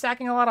 Burrito, you've been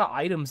stacking a lot of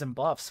items and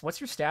buffs.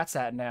 What's your stats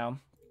at now?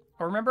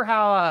 Or remember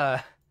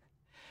how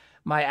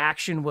my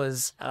action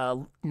was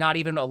not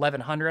even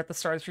 1100 at the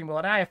start of the stream?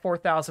 Well, now I have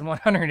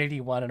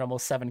 4,181 and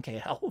almost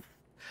 7k health.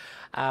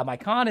 My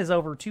con is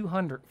over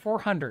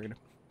 400.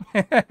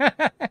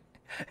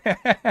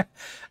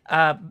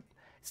 uh,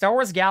 Star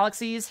Wars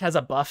Galaxies has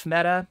a buff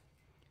meta.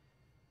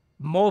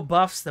 More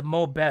buffs, the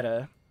more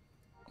better.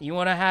 You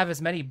want to have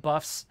as many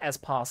buffs as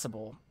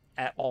possible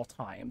at all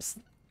times.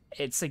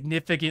 It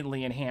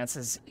significantly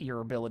enhances your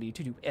ability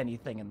to do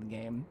anything in the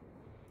game.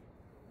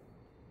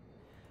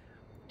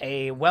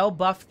 A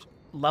well-buffed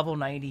level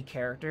 90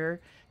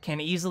 character can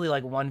easily,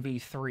 like,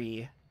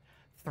 1v3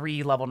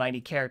 3 level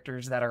 90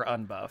 characters that are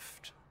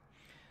unbuffed.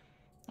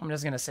 I'm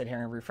just going to sit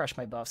here and refresh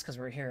my buffs because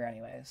we're here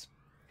anyways.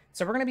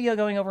 So we're going to be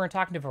going over and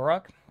talking to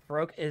Varrock.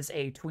 Varrock is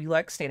a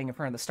Twi'lek standing in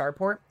front of the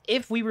starport.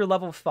 If we were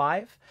level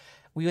 5,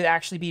 we would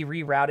actually be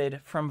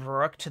rerouted from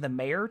Varrock to the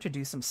mayor to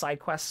do some side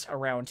quests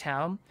around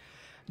town.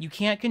 You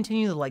can't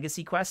continue the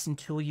legacy quests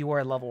until you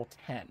are level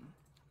 10.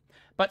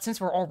 But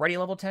since we're already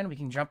level 10, we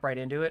can jump right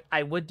into it.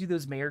 I would do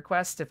those mayor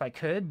quests if I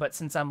could, but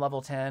since I'm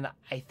level 10,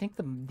 I think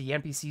the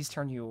NPCs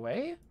turn you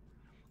away?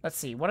 Let's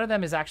see. One of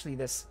them is actually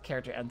this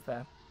character,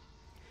 Entha.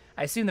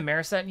 I assume the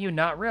mayor sent you?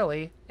 Not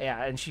really.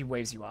 Yeah, and she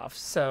waves you off.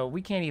 So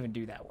we can't even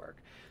do that work.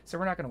 So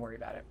we're not going to worry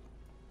about it.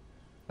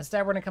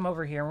 Instead, we're going to come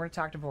over here and we're going to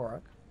talk to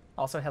Varrock.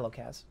 Also, hello,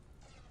 Kaz.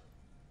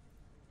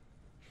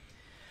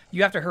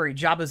 You have to hurry.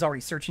 Jabba's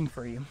already searching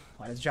for you.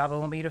 Why does Jabba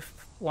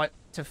want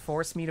to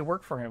force me to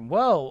work for him?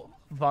 Whoa,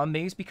 Von,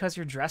 maybe it's because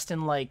you're dressed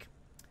in, like,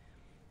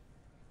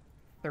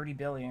 30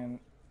 billion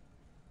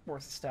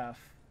worth of stuff.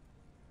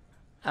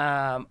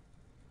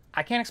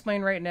 I can't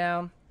explain right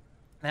now.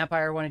 The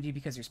Empire wanted you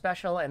because you're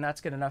special, and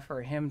that's good enough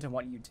for him to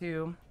want you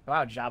too.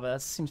 Wow, Jabba,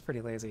 that seems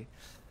pretty lazy.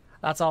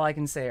 That's all I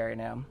can say right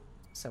now.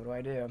 So what do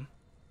I do?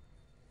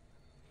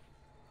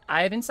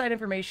 I have inside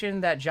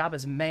information that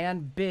Jabba's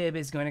man, Bib,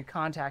 is going to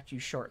contact you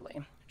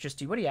shortly. Just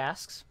do what he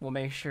asks. We'll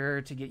make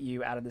sure to get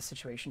you out of this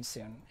situation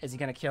soon. Is he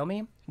going to kill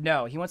me?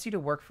 No, he wants you to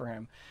work for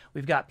him.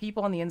 We've got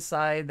people on the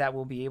inside that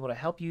will be able to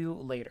help you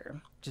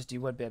later. Just do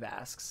what Bib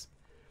asks.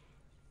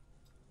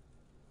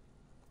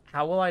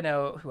 How will I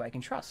know who I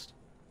can trust?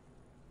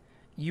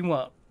 You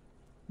won't.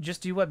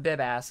 Just do what Bib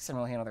asks and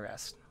we'll handle the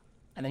rest.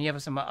 And then you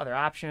have some other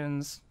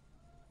options.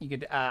 You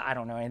could, I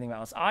don't know anything about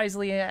Mos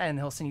Eisley, and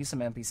he'll send you some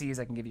NPCs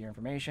that can give you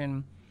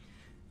information.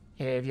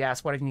 If you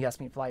ask, what if you ask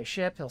me to fly a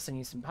ship, he'll send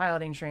you some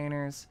piloting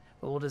trainers.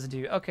 But we'll just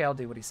do, okay, I'll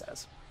do what he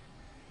says.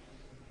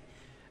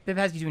 Bib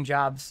has you doing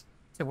jobs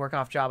to work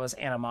off Jabba's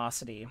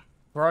animosity.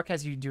 Varrock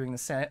has you doing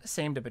the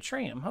same to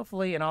betray him.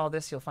 Hopefully, in all of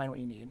this, you'll find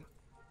what you need.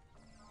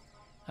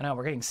 I know,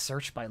 we're getting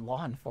searched by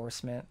law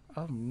enforcement.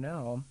 Oh,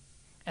 no.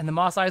 And the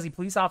Mos Eisley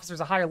police officer's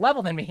a higher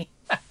level than me.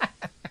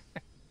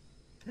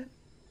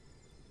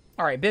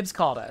 All right, Bib's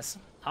called us.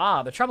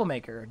 Ah, the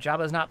troublemaker.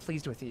 Jabba's not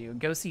pleased with you.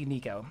 Go see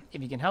Nico.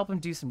 If you can help him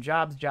do some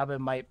jobs, Jabba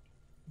might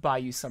buy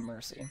you some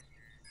mercy.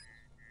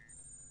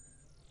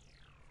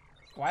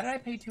 Why did I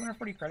pay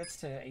 240 credits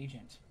to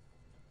Agent?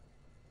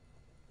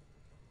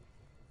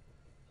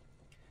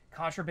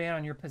 Contraband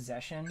on your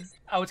possession?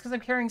 Oh, it's because I'm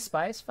carrying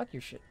spice? Fuck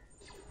your shit.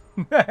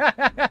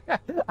 I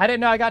didn't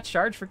know I got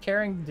charged for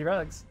carrying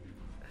drugs.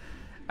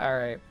 All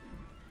right.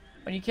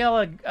 When you kill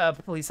a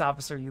police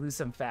officer, you lose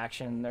some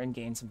faction and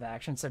gain some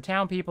faction. So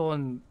town people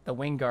and the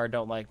Wing Guard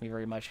don't like me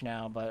very much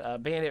now,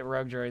 but bandit,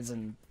 rogue droids,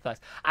 and thugs.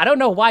 I don't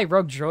know why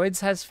rogue droids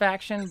has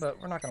faction, but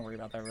we're not going to worry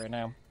about that right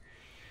now.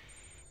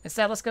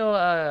 Instead, let's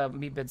go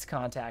meet Bib's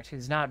contact,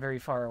 who's not very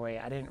far away.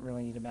 I didn't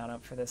really need to mount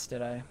up for this,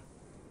 did I?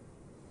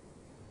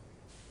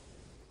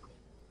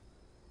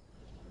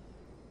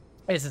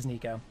 This is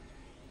Nico.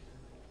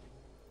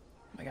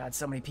 Oh my god,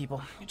 so many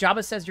people.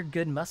 Jabba says you're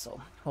good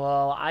muscle.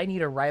 Well, I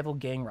need a rival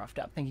gang roughed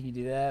up. Think you can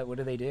do that? What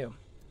do?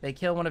 They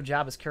killed one of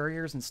Jabba's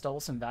couriers and stole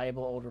some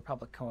valuable Old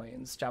Republic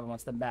coins. Jabba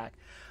wants them back.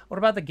 What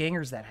about the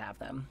gangers that have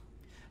them?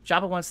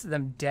 Jabba wants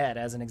them dead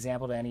as an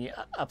example to any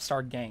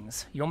upstart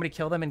gangs. You want me to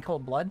kill them in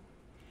cold blood?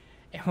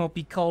 It won't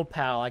be cold,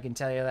 pal, I can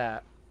tell you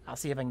that. I'll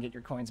see if I can get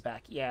your coins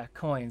back. Yeah,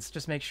 coins.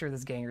 Just make sure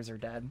those gangers are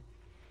dead.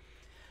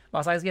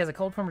 Mos Eisley has a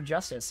cold form of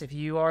justice. If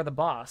you are the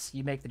boss,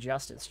 you make the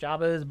justice.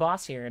 Jabba is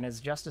boss here, and his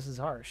justice is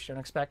harsh. Don't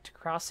expect to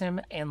cross him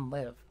and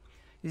live.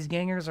 These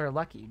gangers are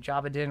lucky.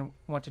 Jabba didn't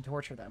want to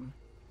torture them.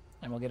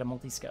 And we'll get a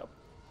multi-scope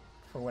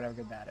for whatever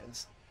good that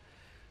is.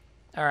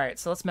 Alright,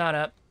 so let's mount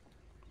up.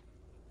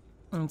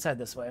 Let's head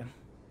this way.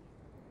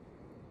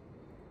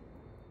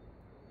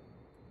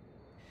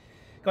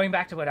 Going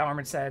back to what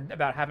Armored said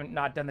about having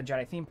not done the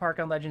Jedi theme park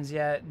on Legends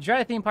yet,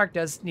 Jedi theme park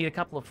does need a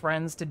couple of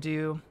friends to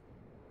do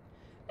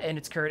in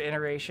its current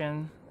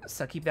iteration,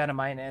 so keep that in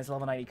mind as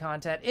level 90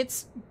 content.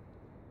 It's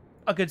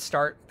a good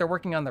start. They're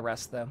working on the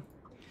rest, though.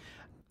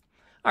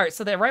 Alright,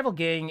 so the rival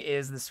gang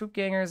is the Swoop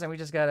Gangers, and we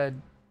just gotta,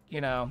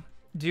 you know,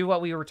 do what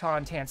we were taught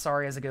on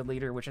Tansari as a good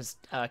leader, which is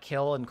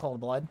kill in cold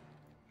blood.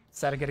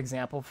 Set a good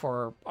example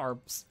for our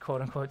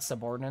quote-unquote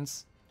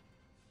subordinates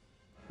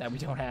that we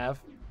don't have.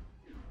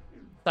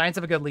 Signs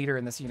of a good leader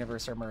in this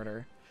universe are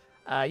murder.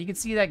 You can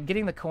see that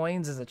getting the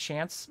coins is a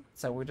chance,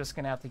 so we're just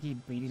going to have to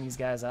keep beating these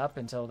guys up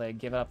until they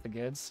give up the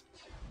goods.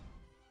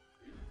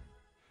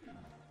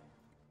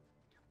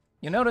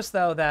 You'll notice,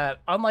 though, that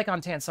unlike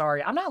on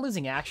Tansari, I'm not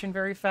losing action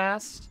very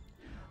fast.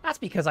 That's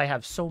because I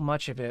have so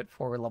much of it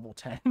for level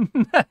 10.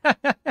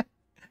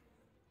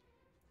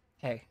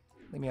 Hey,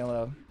 leave me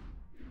alone.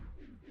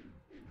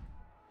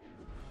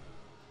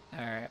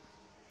 Alright.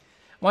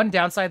 One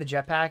downside of the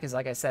jetpack is,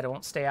 like I said, it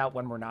won't stay out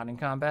when we're not in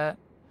combat.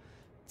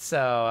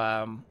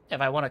 So,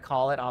 if I want to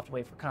call it, I'll have to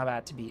wait for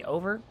combat to be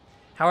over.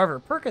 However,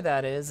 perk of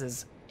that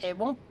is it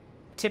won't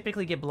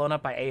typically get blown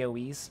up by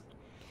AoEs.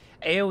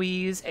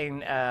 AoEs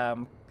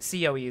and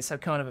COEs, so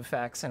cone of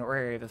effects and or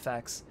area of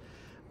effects,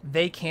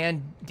 they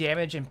can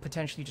damage and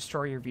potentially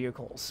destroy your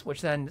vehicles,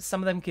 which then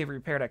some of them get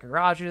repaired at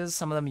garages,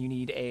 some of them you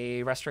need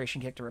a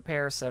restoration kit to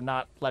repair, so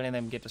not letting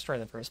them get destroyed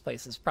in the first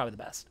place is probably the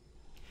best.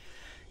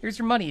 Here's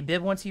your money.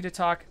 Bib wants you to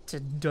talk to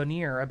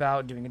Dunir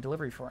about doing a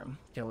delivery for him.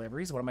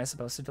 Deliveries? What am I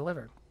supposed to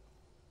deliver?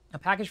 A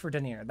package for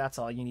Dunir. That's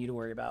all you need to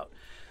worry about.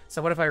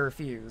 So what if I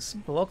refuse?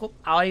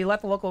 I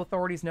let the local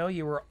authorities know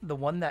you were the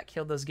one that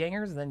killed those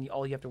gangers, and then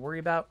all you have to worry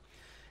about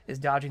is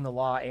dodging the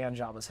law and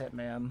Jabba's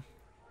hitman.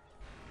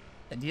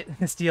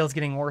 This deal's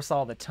getting worse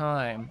all the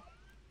time.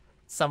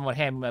 Someone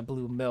hand me my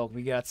blue milk.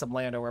 We got some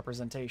Lando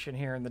representation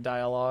here in the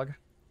dialogue.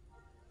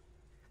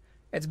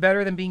 It's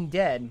better than being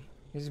dead.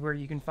 This is where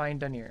you can find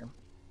Dunir.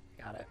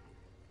 Got it.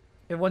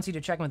 It wants you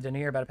to check with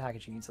Dunir about a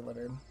package he needs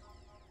delivered.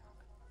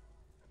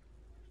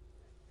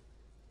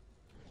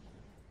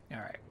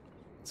 Alright.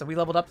 So we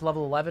leveled up to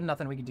level 11.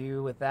 Nothing we can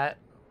do with that.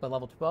 But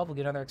level 12, we'll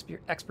get another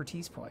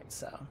expertise point.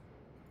 So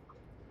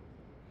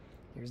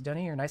here's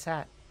Dunir. Nice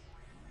hat.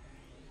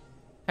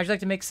 How'd you like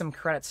to make some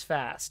credits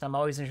fast? I'm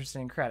always interested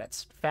in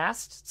credits.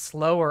 Fast,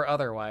 slow, or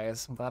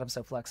otherwise. I'm glad I'm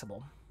so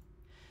flexible.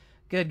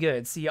 Good,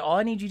 good. See, all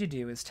I need you to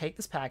do is take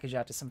this package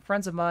out to some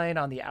friends of mine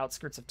on the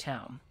outskirts of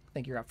town. I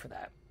think you're up for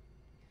that.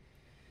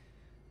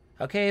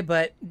 Okay,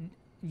 but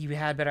you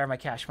had better have my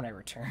cash when I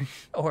return.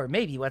 Or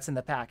maybe what's in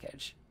the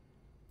package.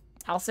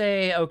 I'll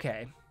say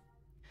okay.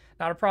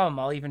 Not a problem.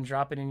 I'll even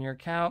drop it in your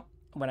account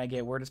when I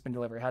get word it's been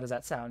delivered. How does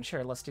that sound?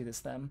 Sure, let's do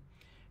this then.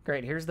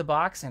 Great, here's the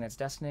box and its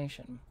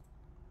destination.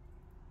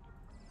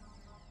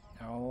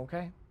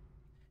 Okay.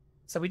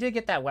 So we did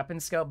get that weapon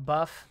scope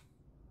buff.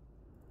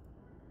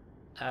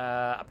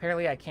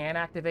 Apparently I can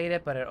activate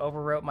it, but it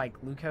overwrote my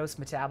glucose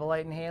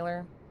metabolite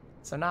inhaler.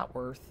 So not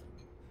worth.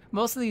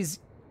 Most of these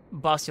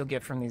buffs you'll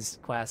get from these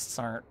quests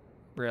aren't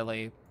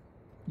really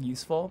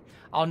useful.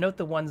 I'll note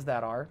the ones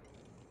that are.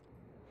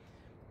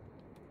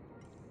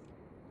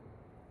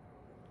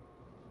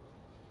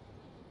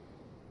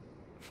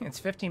 It's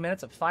 15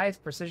 minutes of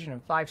 5 precision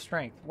and 5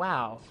 strength.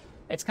 Wow.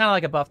 It's kind of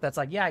like a buff that's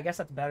like, yeah, I guess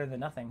that's better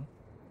than nothing.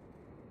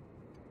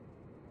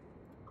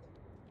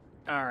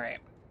 Alright.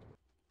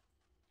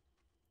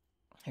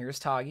 Here's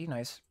Toggy.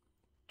 Nice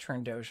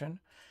Trandoshan.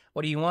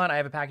 What do you want? I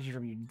have a package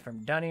from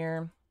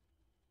Dunir.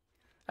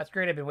 That's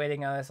great. I've been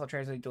waiting on this. I'll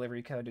translate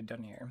delivery code to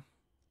Dunir.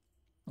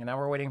 And now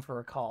we're waiting for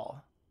a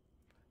call.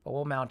 But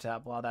we'll mount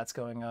up while that's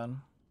going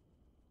on.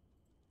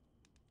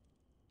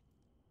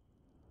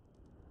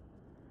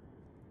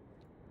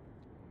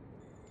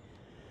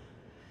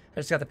 I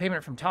just got the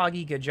payment from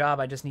Toggy. Good job.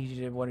 I just need you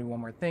to do one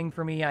more thing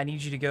for me. I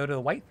need you to go to the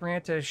White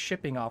Thranta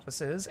shipping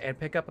offices and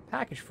pick up a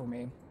package for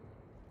me.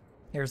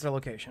 Here's their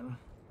location.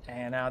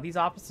 And now these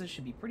offices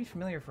should be pretty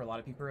familiar for a lot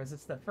of people, as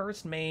it's the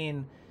first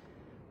main...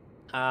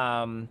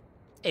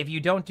 if you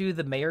don't do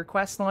the mayor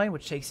quest line,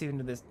 which takes you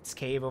into this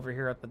cave over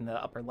here up in the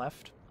upper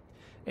left,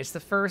 it's the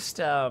first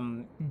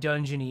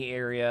dungeony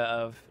area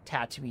of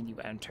Tatooine you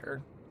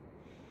enter.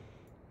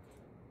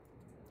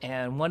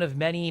 And one of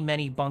many,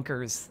 many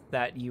bunkers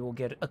that you will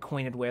get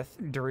acquainted with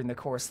during the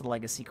course of the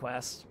Legacy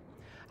quest.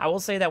 I will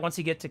say that once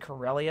you get to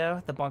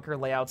Corellia, the bunker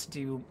layouts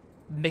do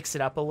mix it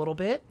up a little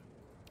bit,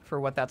 for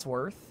what that's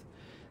worth.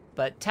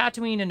 But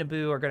Tatooine and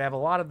Naboo are going to have a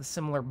lot of the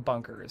similar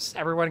bunkers.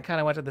 Everyone kind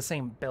of went to the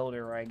same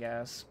builder, I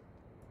guess.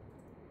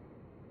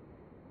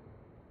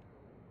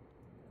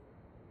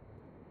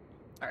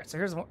 Alright, so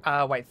here's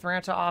White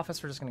Thranta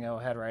office. We're just going to go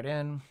ahead right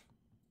in.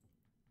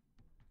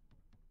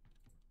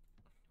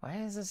 Why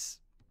is this...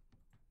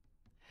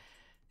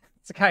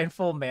 It's a guy in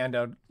full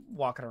Mando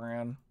walking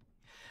around.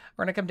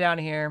 We're going to come down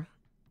here.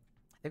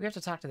 I think we have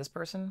to talk to this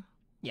person.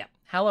 Yeah.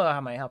 Hello, how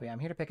may I help you? I'm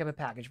here to pick up a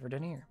package for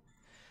Dunir.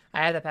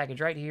 I have that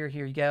package right here.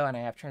 Here you go. And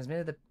I have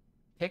transmitted the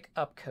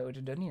pick-up code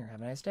to Dunir.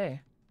 Have a nice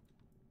day.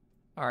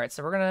 All right,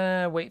 so we're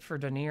going to wait for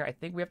Dunir. I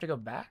think we have to go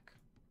back.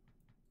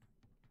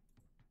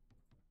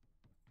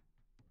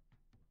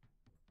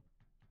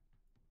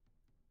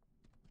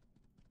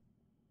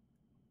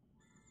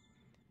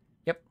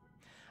 Yep.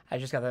 I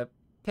just got the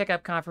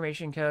pickup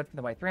confirmation code from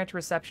the White Thranta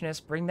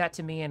receptionist. Bring that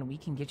to me and we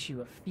can get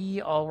you a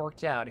fee all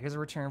worked out. Here's a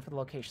return for the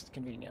location's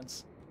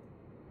convenience.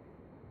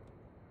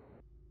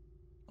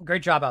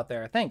 Great job out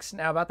there. Thanks.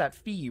 Now about that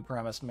fee you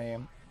promised me.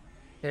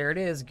 There it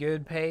is.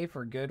 Good pay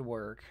for good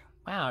work.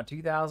 Wow,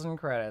 2,000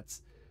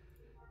 credits.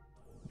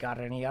 Got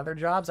any other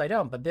jobs? I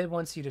don't, but Bid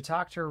wants you to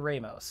talk to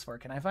Ramos. Where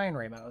can I find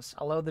Ramos?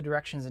 I'll load the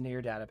directions into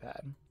your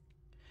datapad.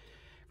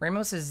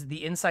 Ramos is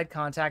the inside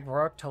contact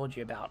Rourke told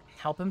you about.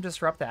 Help him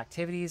disrupt the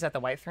activities at the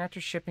White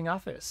Thranta shipping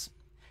office.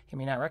 He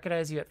may not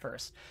recognize you at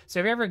first. So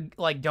if you ever,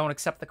 don't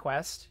accept the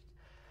quest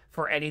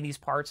for any of these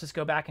parts, just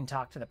go back and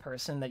talk to the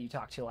person that you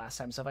talked to last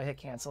time. So if I hit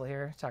cancel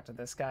here, talk to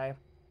this guy.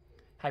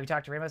 Have you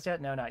talked to Ramos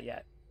yet? No, not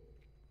yet.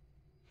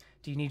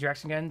 Do you need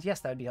direction again? Yes,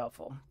 that would be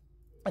helpful.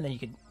 And then you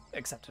could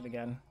accept it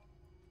again.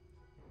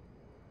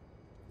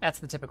 That's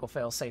the typical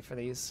fail-safe for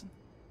these.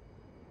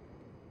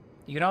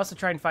 You can also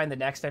try and find the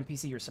next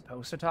NPC you're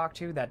supposed to talk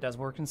to. That does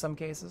work in some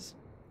cases.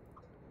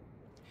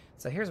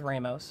 So here's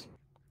Ramos.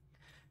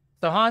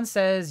 So Han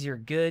says you're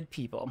good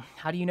people.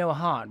 How do you know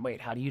Han? Wait,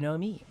 how do you know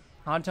me?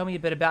 Han told me a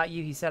bit about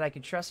you. He said I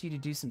could trust you to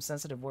do some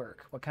sensitive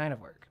work. What kind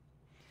of work?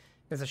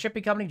 There's a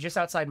shipping company just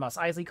outside Mos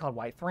Eisley called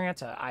White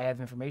Thranta. I have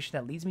information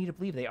that leads me to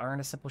believe they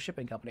aren't a simple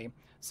shipping company.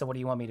 So what do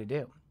you want me to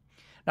do?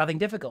 Nothing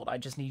difficult. I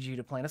just need you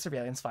to plant a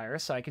surveillance fire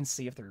so I can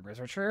see if the rumors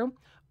are true,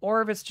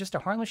 or if it's just a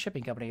harmless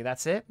shipping company.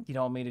 That's it? You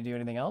don't want me to do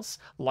anything else?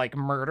 Like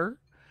murder?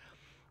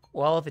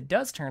 Well, if it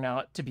does turn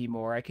out to be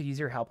more, I could use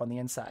your help on the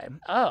inside.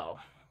 Oh,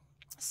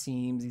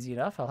 seems easy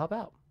enough. I'll help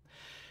out.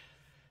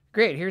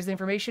 Great. Here's the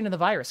information in the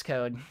virus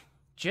code.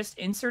 Just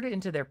insert it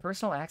into their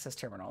personal access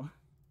terminal.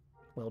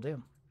 Will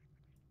do.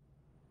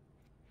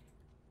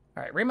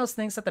 All right, Ramos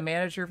thinks that the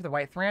manager for the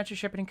White Thranta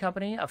Shipping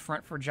Company, a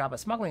front for Jabba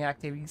smuggling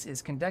activities,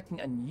 is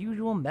conducting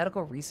unusual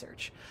medical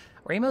research.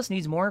 Ramos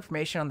needs more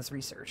information on this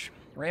research.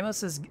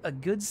 Ramos is a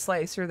good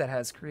slicer that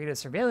has created a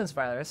surveillance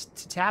virus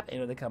to tap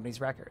into the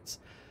company's records.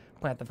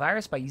 Plant the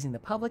virus by using the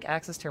public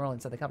access terminal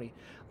inside the company.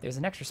 There's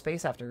an extra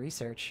space after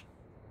research.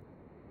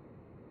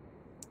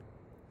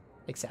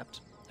 Accept.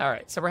 All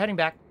right, so we're heading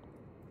back.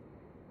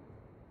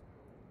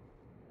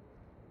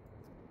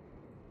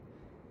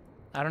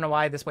 I don't know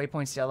why this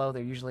waypoint's yellow.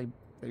 They're usually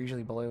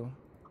blue.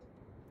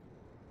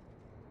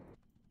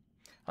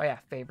 Oh yeah,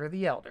 favor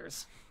the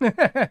elders.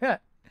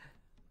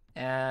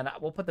 And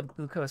we'll put the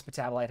glucose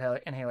metabolite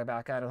inhaler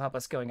back on. It'll help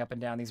us going up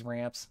and down these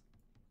ramps.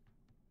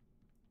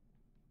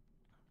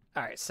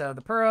 All right, so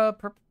the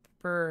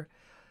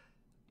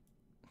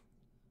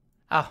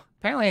Oh,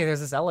 apparently there's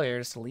this elevator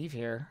just to leave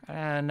here.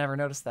 I never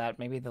noticed that.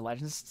 Maybe the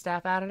Legends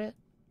staff added it?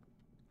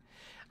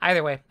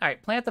 Either way. All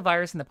right, plant the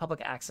virus in the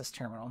public access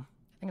terminal.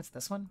 I think it's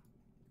this one.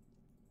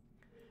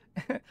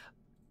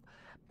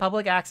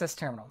 Public access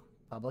terminal.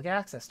 Public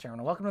access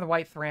terminal. Welcome to the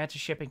White Thranta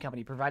Shipping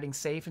Company, providing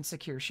safe and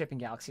secure shipping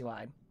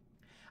galaxy-wide.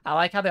 I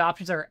like how the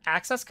options are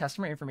access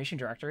customer information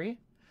directory,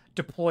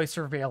 deploy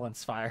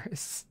surveillance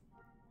fires.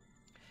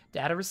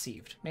 Data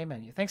received. Main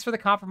menu. Thanks for the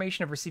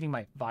confirmation of receiving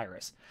my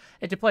virus.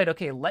 It deployed.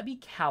 Okay, let me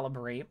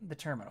calibrate the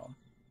terminal.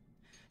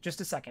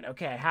 Just a second.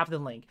 Okay, I have the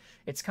link.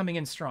 It's coming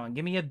in strong.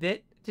 Give me a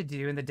bit to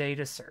do in the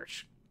data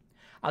search.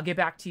 I'll get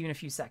back to you in a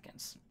few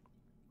seconds.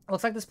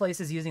 Looks like this place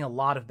is using a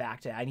lot of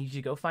back data. I need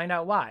you to go find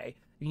out why.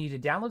 You need to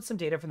download some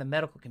data from the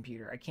medical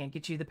computer. I can't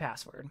get you the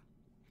password.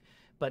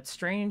 But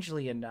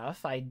strangely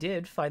enough, I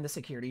did find the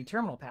security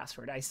terminal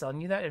password. I still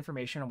need that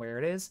information on where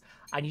it is.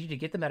 I need you to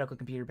get the medical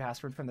computer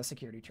password from the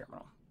security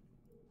terminal.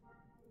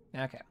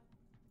 Okay.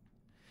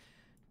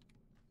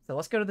 So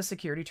let's go to the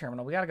security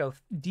terminal. We gotta go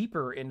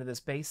deeper into this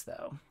base,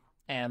 though.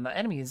 And the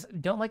enemies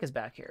don't like us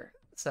back here.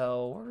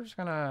 So we're just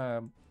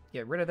gonna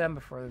get rid of them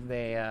before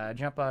they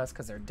jump us,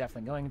 because they're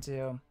definitely going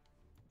to.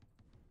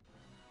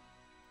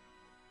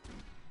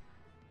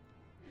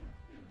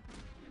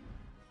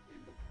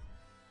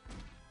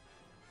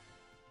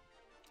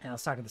 And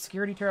let's talk to the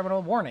security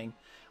terminal. Warning.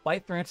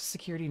 White Thranta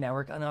Security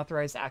Network,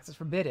 unauthorized access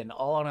forbidden.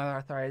 All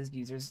unauthorized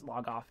users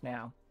log off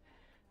now.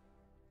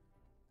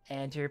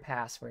 Enter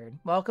password.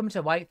 Welcome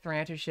to White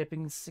Thranta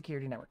Shipping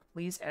Security Network.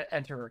 Please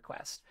enter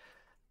request.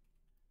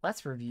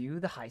 Let's review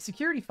the high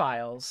security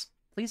files.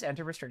 Please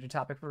enter restricted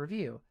topic for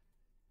review.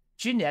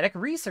 Genetic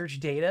research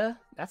data.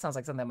 That sounds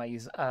like something I might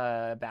use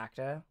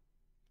BACTA.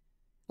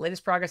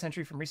 Latest progress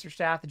entry from research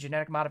staff. The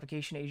genetic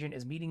modification agent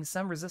is meeting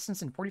some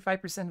resistance in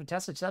 45% of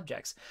tested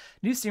subjects.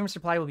 New serum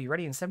supply will be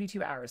ready in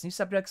 72 hours. New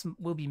subjects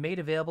will be made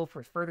available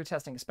for further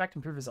testing. Expect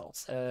improved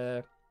results.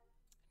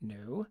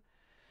 No.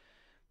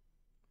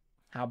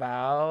 How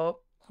about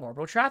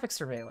orbital traffic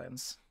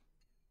surveillance?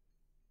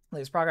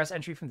 Latest progress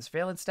entry from the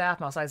surveillance staff.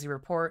 Mos Eisley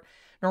report.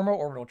 Normal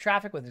orbital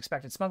traffic with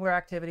expected smuggler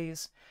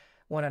activities.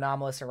 One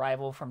anomalous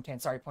arrival from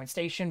Tansari Point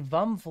Station.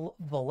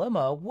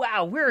 Voluma.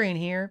 Wow, we're in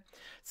here.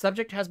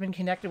 Subject has been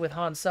connected with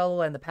Han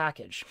Solo and the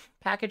package.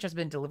 Package has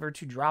been delivered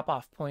to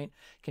drop-off point.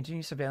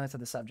 Continue surveillance of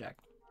the subject.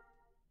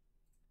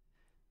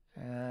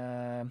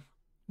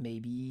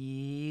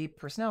 Maybe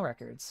personnel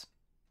records.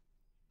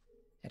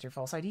 Enter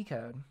false ID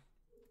code.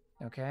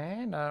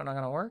 Okay, not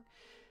gonna work.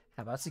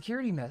 How about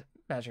security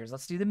measures?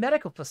 Let's do the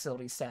medical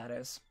facility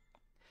status.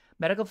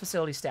 Medical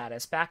facility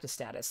status, back to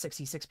status,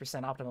 66%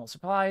 optimal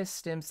supplies,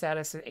 stim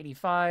status at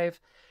 85,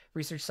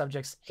 research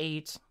subjects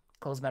 8,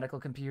 closed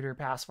medical computer,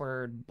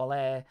 password,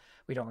 ballet.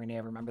 We don't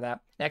really remember that.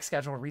 Next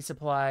schedule,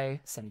 resupply,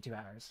 72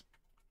 hours.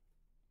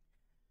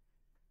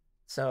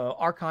 So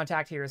our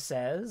contact here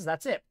says,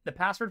 that's it. The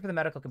password for the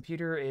medical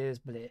computer is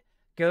bleh.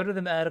 Go to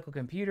the medical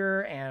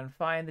computer and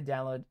find the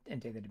download and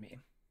data to me.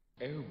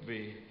 Oh,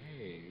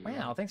 behave.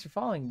 Wow, thanks for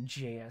following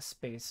J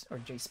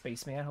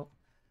Spaceman.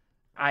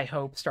 I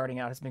hope starting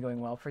out has been going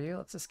well for you.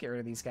 Let's just get rid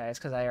of these guys,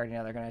 because I already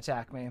know they're going to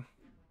attack me.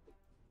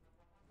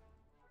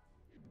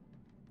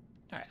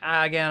 Alright,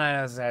 again, I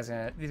know these guys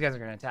are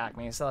going to attack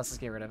me, so let's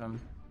just get rid of them.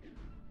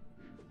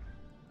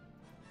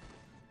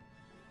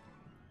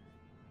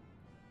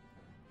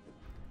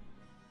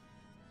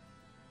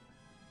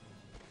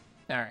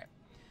 All right.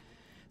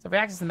 So for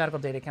access to the medical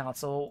data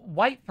console,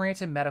 White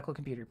Phantom medical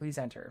computer, please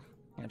enter.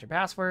 Enter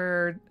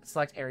password,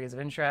 select areas of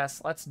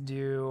interest. Let's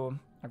do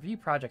review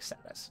project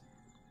status.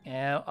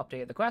 And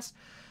update the quest.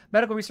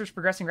 Medical research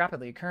progressing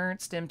rapidly.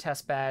 Current STEM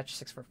test batch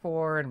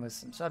 644 and with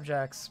some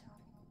subjects.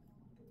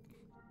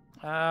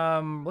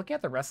 Looking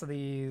at the rest of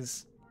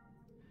these,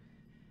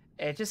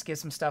 it just gives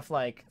some stuff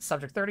like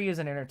subject 30 is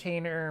an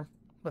entertainer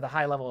with a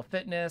high level of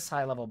fitness,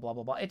 high level blah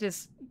blah blah.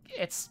 It's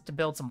to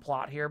build some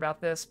plot here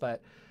about this,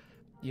 but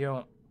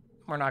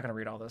we're not gonna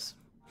read all this.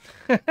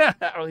 Or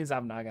at least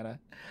I'm not gonna.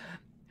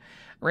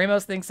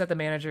 Ramos thinks that the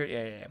manager,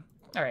 yeah.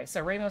 All right,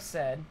 so Ramos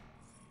said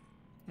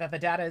that the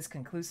data is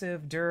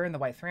conclusive. Dur and the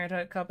White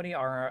Thranite Company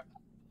are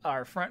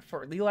front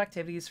for illegal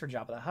activities for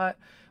Jabba the Hutt.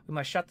 We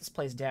must shut this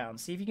place down.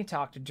 See if you can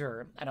talk to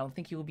Dur. I don't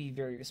think he will be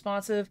very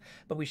responsive,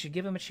 but we should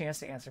give him a chance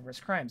to answer for his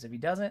crimes. If he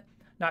doesn't,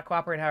 not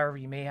cooperate, however,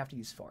 you may have to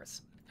use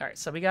force. All right,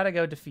 so we got to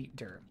go defeat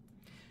Dur.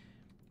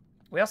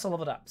 We also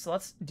leveled up, so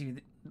let's do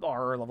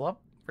our level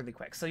up really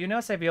quick. So you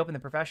notice if you open the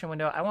profession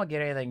window, I won't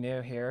get anything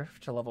new here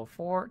to level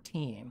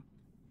 14.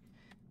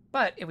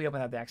 But if we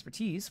open up the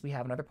expertise, we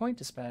have another point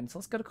to spend. So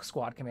let's go to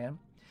squad command.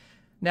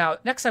 Now,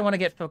 next I want to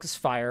get focus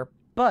fire,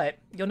 but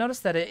you'll notice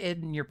that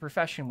in your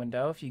profession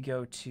window, if you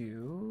go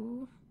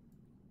to,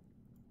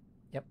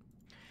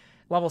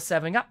 level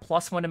 7, got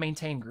 +1 to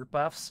maintain group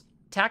buffs.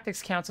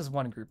 Tactics counts as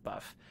 1 group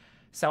buff.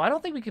 So I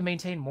don't think we can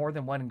maintain more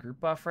than 1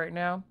 group buff right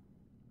now.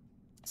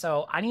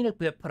 So I need to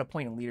put a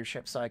point in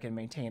leadership so I can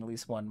maintain at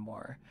least 1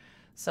 more.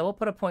 So we'll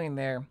put a point in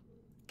there,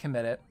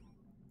 commit it,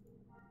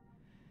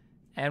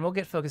 and we'll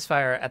get focus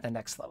fire at the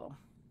next level.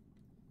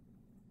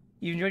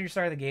 You enjoyed your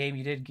start of the game.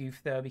 You did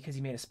goof, though, because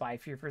you made a spy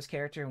for your first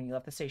character. When you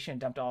left the station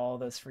and dumped all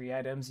those free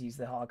items, you used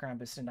the holocron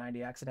boost to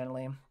 90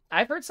 accidentally.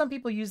 I've heard some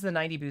people use the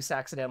 90 boost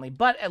accidentally,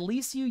 but at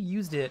least you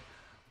used it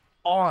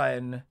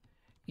on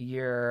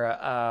your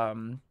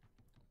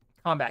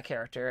combat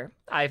character.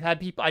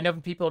 I know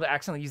people to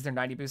accidentally use their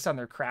 90 boost on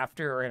their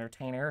crafter or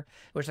entertainer,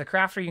 which the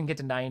crafter you can get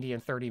to 90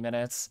 in 30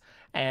 minutes,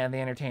 and the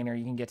entertainer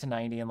you can get to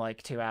 90 in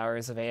like 2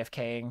 hours of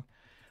AFKing.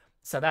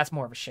 So that's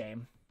more of a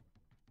shame.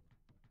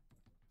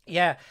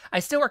 Yeah,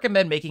 I still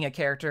recommend making a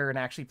character and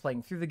actually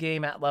playing through the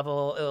game at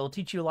level. It'll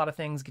teach you a lot of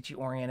things, get you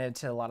oriented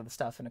to a lot of the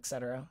stuff, and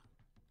etc.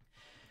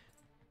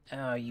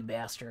 Oh, you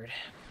bastard.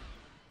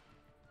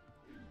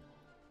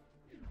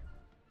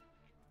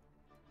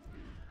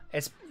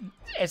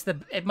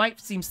 It might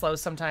seem slow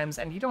sometimes,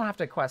 and you don't have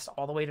to quest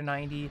all the way to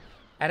 90.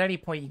 At any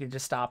point, you could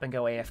just stop and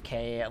go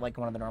AFK at like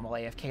one of the normal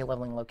AFK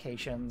leveling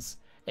locations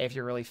if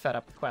you're really fed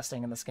up with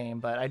questing in this game,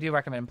 but I do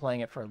recommend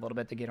playing it for a little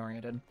bit to get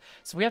oriented.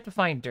 So we have to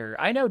find Dur.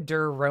 I know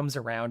Dur roams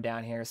around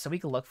down here, so we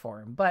can look for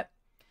him, but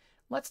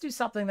let's do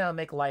something that'll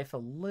make life a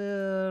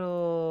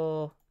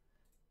little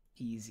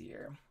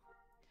easier.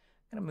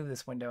 I'm gonna move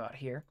this window out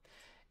here.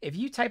 If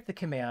you type the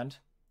command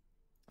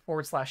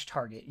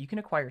 /target, you can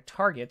acquire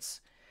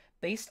targets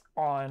based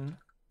on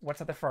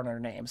what's at the front of their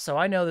name. So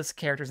I know this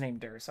character's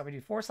named Dur, so if I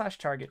do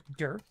 /target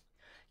Dur,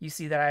 you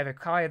see that I've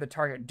acquired the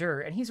target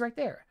Dur, and he's right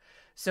there.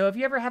 So if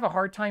you ever have a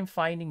hard time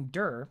finding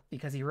Dur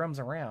because he roams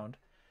around,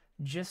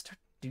 just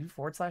do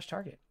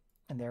 /target.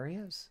 And there he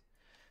is.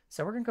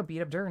 So we're going to go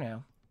beat up Dur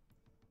now.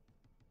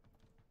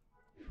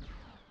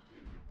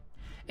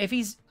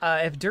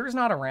 If Dur's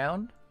not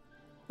around,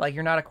 like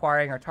you're not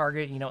acquiring our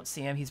target and you don't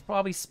see him, he's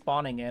probably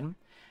spawning in.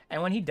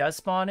 And when he does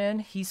spawn in,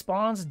 he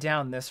spawns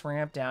down this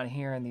ramp down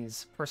here in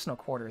these personal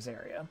quarters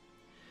area.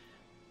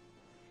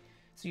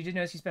 So you did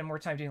notice you spend more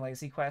time doing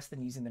legacy quests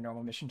than using the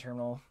normal mission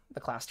terminal, the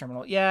class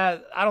terminal. Yeah,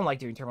 I don't like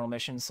doing terminal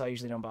missions, so I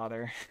usually don't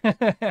bother.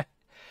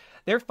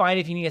 They're fine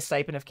if you need a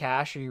stipend of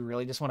cash or you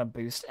really just want to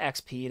boost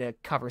XP to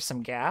cover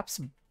some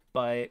gaps,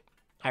 but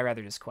I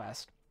rather just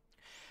quest.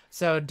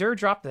 So Dur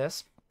dropped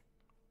this.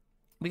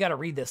 We got to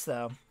read this,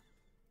 though.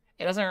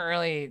 It doesn't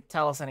really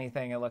tell us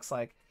anything, it looks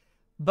like.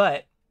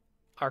 But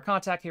our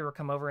contact here will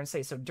come over and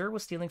say, so Dur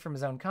was stealing from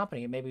his own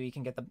company. Maybe we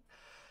can get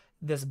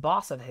this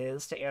boss of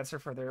his to answer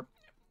for their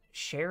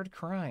shared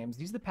crimes.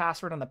 Use the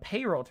password on the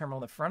payroll terminal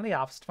in the front of the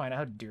office to find out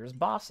who Dur's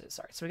boss is.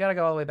 All right, so we got to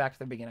go all the way back to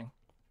the beginning.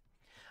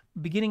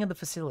 Beginning of the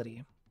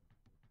facility.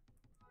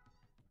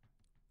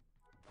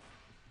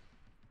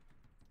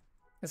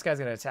 This guy's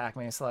going to attack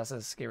me, so let's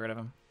just get rid of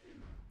him.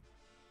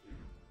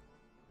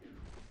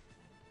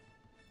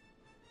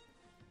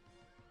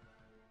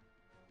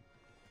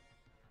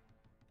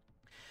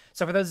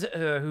 So for those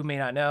who may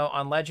not know,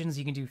 on Legends,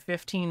 you can do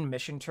 15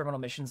 mission terminal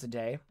missions a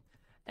day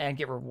and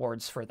get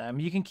rewards for them.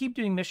 You can keep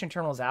doing mission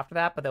terminals after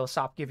that, but they'll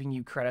stop giving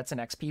you credits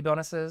and XP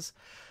bonuses.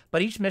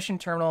 But each mission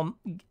terminal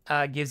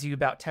gives you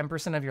about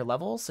 10% of your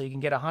levels, so you can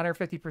get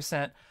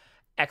 150%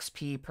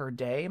 XP per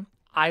day.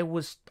 I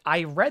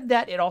read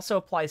that it also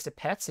applies to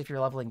pets if you're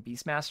leveling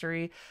Beast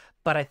Mastery,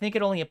 but I think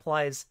it only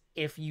applies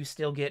if you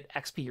still get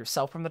XP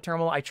yourself from the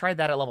terminal. I tried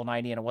that at level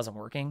 90 and it wasn't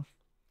working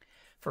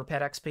for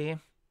pet XP.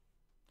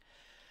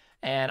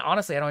 And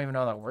honestly, I don't even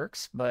know how that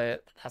works,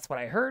 but that's what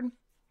I heard.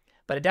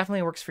 but it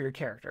definitely works for your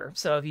character.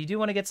 So if you do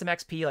want to get some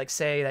XP, like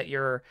say that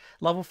you're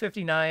level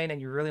 59 and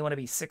you really want to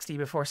be 60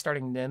 before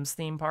starting NIMS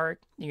theme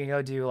park, you can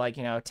go do like,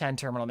 10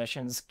 terminal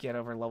missions, get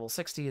over level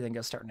 60, then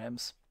go start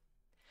NIMS.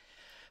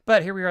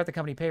 But here we are at the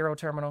company payroll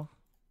terminal.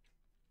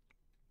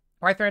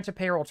 Right there, enter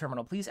payroll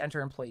terminal. Please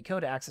enter employee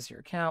code to access your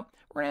account.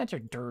 We're going to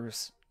enter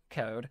Dur's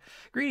code.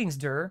 Greetings,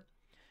 Dur.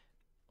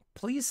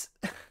 Please...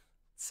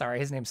 Sorry,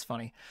 his name's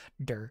funny.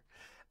 Dur.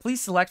 Please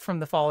select from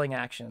the following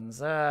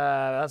actions.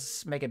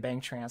 Let's make a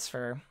bank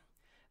transfer.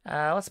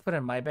 Let's put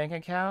in my bank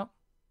account.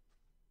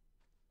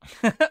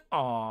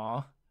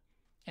 Aw.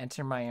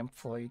 Enter my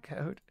employee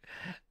code.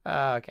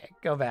 Okay,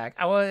 go back.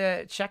 I want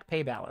to check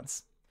pay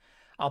balance.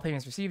 All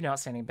payments received, no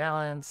outstanding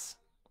balance.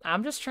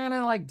 I'm just trying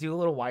to, like, do a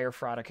little wire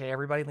fraud, okay?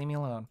 Everybody leave me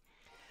alone.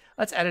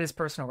 Let's edit his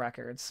personal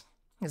records.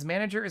 His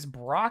manager is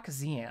Brock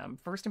Ziam,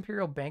 First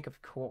Imperial Bank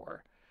of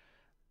Core.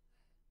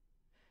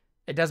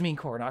 It does mean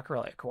core, not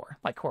Corellia core.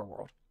 Like Core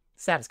World.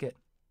 Status good.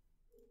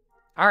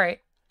 Alright.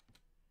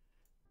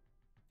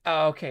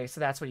 Okay, so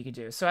that's what you could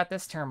do. So at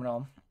this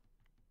terminal,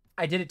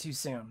 I did it too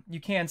soon. You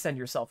can send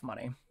yourself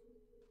money.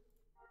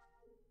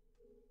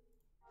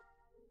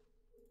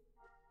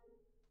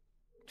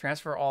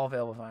 Transfer all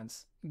available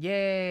funds.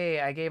 Yay!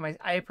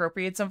 I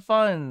appropriated some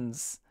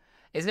funds.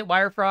 Is it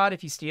wire fraud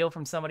if you steal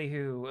from somebody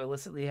who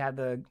illicitly had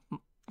the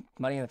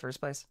money in the first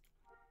place?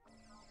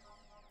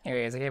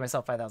 Anyways, I gave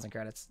myself 5,000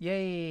 credits.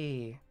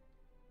 Yay!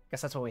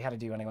 Guess that's what we had to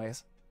do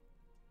anyways.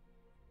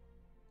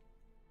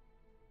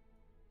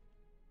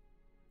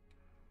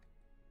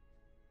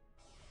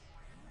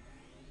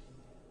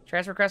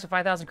 Transfer request of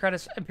 5,000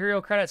 credits,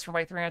 Imperial credits from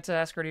White Thrant to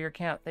escrow to your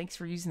account. Thanks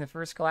for using the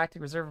First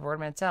Galactic Reserve of Ord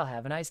Mantell.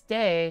 Have a nice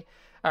day.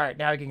 Alright,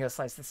 now we can go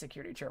slice the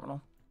security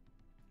terminal.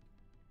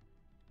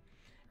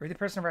 Read the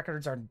personal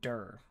records are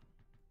Dur.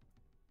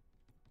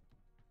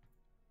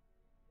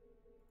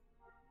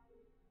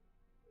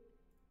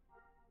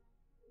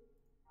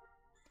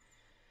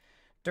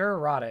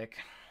 Durotic.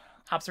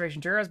 Observation.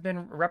 Dur has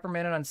been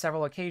reprimanded on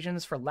several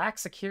occasions for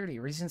lax security.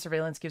 Recent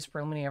surveillance gives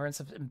preliminary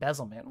evidence of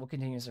embezzlement. We'll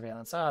continue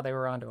surveillance. Oh, they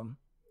were onto him.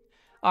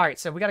 Alright,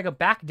 so we gotta go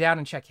back down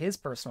and check his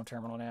personal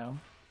terminal now.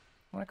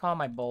 I want to call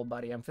my bull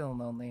buddy. I'm feeling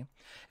lonely.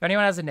 If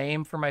anyone has a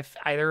name for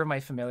either of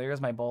my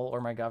familiars, my bull or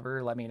my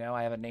gover, let me know.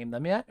 I haven't named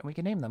them yet, and we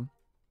can name them.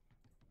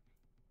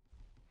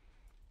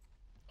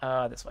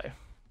 This way.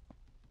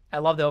 I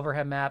love the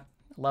overhead map.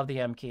 Love the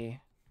M key.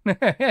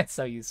 It's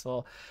so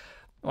useful.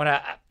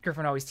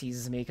 Griffin always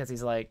teases me because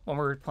he's like, when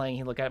we're playing,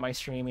 he look at my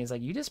stream. He's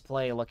like, you just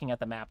play looking at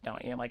the map,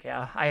 don't you? I'm like,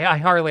 yeah. I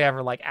hardly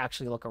ever like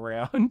actually look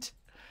around.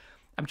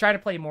 I'm trying to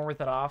play more with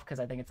it off because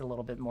I think it's a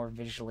little bit more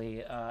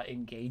visually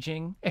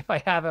engaging if I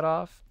have it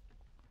off.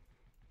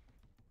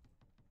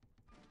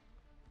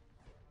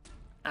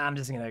 I'm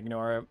just going to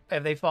ignore it.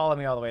 If they follow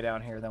me all the way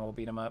down here, then we'll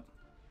beat them up.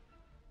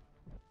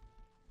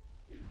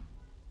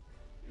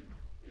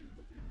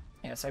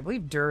 Yes, I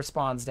believe Dur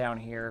spawns down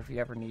here if you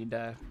ever need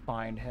to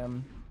find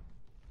him.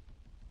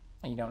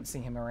 And you don't see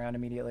him around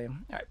immediately.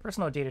 Alright,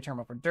 personal data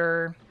terminal for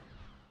Dur.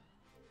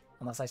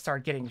 Unless I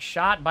start getting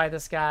shot by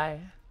this guy.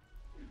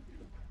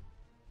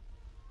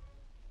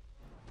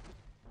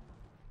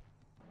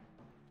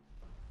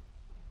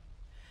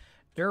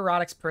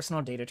 Durotic's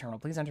personal data terminal.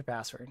 Please enter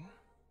password.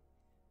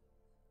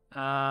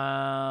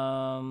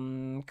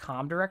 Com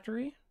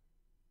directory?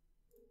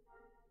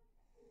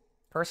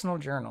 Personal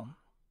journal.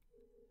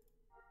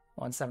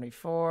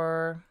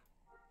 174.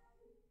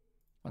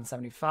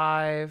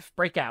 175.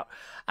 Breakout.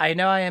 I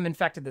know I am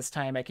infected this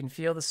time. I can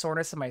feel the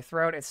soreness in my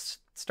throat. It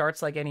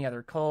starts like any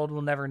other cold.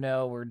 We'll never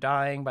know. We're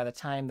dying. By the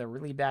time the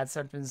really bad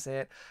symptoms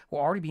hit,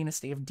 we'll already be in a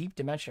state of deep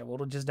dementia.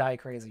 We'll just die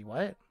crazy.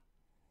 What?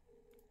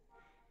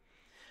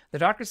 The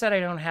doctor said I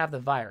don't have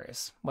the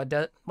virus. What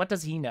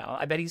does he know?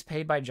 I bet he's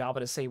paid by Jabba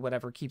to say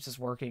whatever keeps us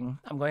working.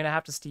 I'm going to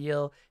have to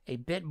steal a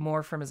bit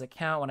more from his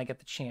account when I get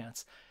the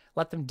chance.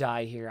 Let them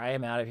die here. I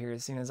am out of here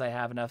as soon as I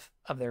have enough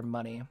of their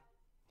money.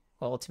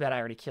 Well, too bad I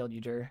already killed you,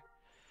 Dur.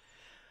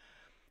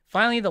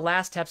 Finally, the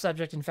last test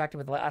subject infected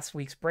with last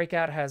week's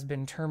breakout has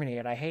been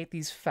terminated. I hate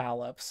these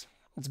foul-ups.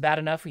 It's bad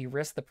enough we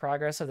risk the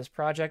progress of this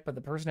project, but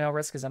the personnel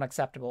risk is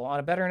unacceptable. On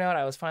a better note,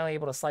 I was finally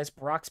able to slice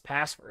Brock's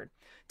password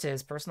to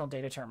his personal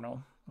data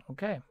terminal.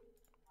 Okay.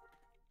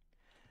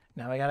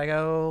 Now I gotta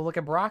go look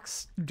at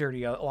Brock's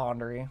dirty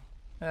laundry.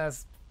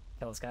 Let's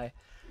kill this guy.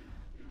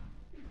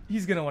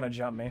 He's gonna want to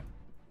jump me.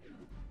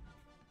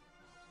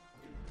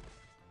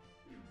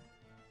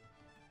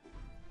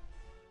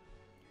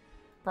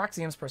 Brock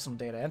Ziam's personal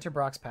data. Enter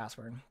Brock's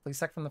password. Please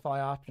select from the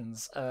following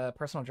options.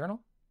 Personal journal.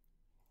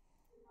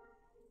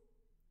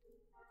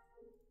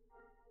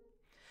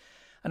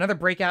 Another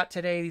breakout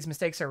today. These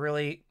mistakes are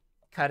really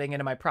cutting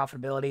into my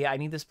profitability. I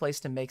need this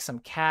place to make some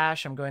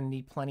cash. I'm going to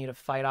need plenty to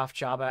fight off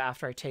Jabba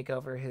after I take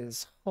over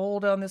his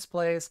hold on this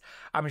place.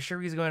 I'm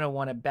sure he's going to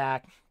want it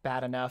back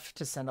bad enough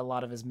to send a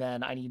lot of his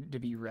men. I need to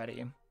be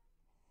ready.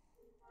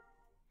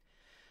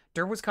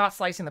 Dur was caught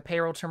slicing the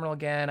payroll terminal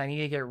again. I need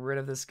to get rid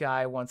of this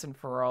guy once and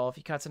for all. If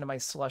he cuts into my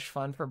slush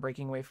fund for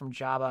breaking away from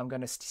Jabba, I'm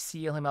going to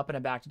seal him up in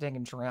a back tank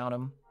and drown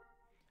him.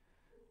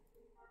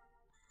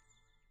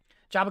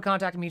 Jabba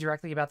contacted me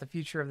directly about the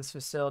future of this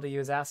facility. He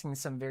was asking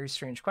some very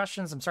strange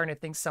questions. I'm starting to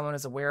think someone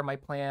is aware of my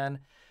plan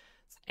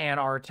and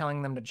are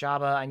telling them to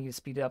Jabba, I need to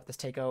speed up this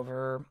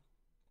takeover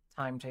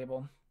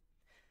timetable.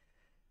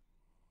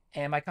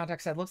 And my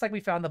contact said, looks like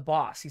we found the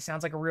boss. He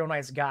sounds like a real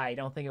nice guy. I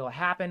don't think it will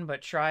happen,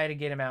 but try to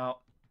get him out.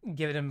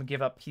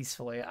 Give up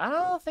peacefully. I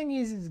don't think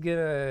he's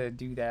gonna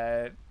do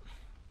that.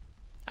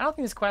 I don't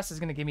think this quest is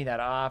gonna give me that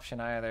option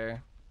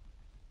either.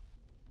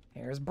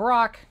 Here's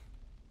Brock.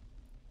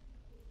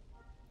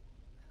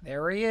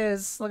 There he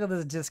is. Look at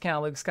this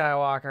discount Luke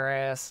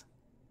Skywalker ass.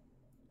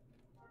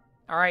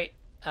 Alright,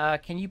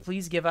 can you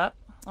please give up?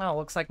 Oh,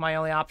 looks like my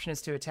only option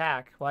is to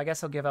attack. Well, I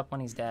guess he'll give up when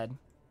he's dead.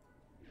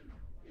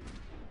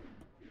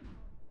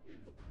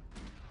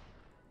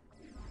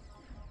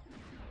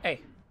 Hey,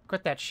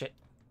 quit that shit.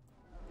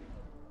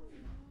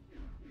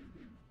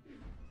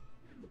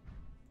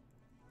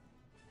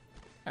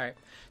 Alright,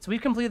 so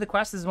we've completed the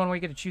quest. This is one where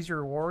you get to choose your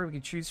reward. We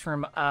can choose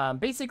from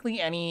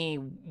basically any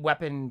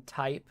weapon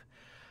type.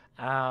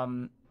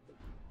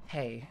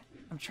 Hey,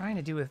 I'm trying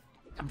to do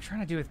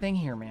a thing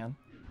here, man.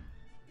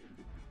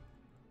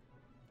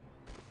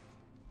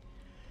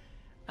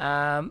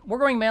 We're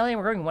going melee.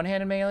 We're going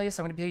one-handed melee,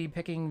 so I'm going to be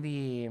picking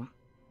the...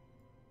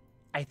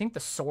 I think the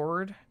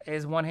sword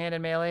is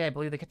one-handed melee. I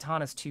believe the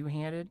katana is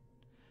two-handed.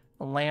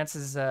 The lance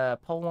is a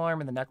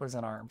polearm, and the necklace is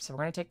an arm. So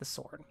we're going to take the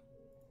sword.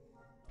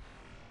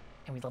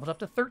 And we leveled up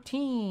to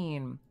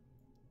 13.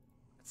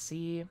 Let's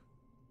see.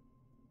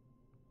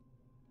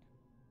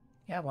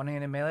 Yeah,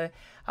 one-handed melee.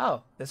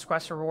 Oh, this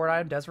quest reward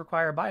item does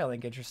require a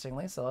biolink,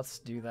 interestingly, so let's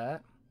do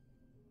that.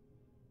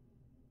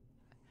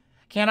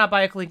 Cannot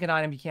buy a Lincoln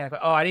item, you can't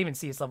equip. Oh, I didn't even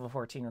see its level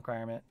 14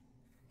 requirement.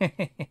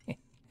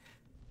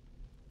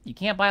 You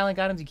can't buy link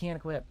items you can't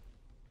equip.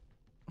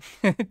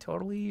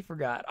 Totally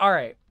forgot. All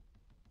right.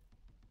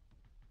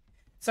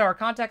 So our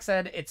contact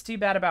said, it's too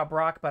bad about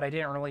Brock, but I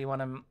didn't really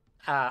want him...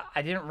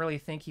 I didn't really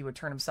think he would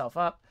turn himself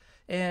up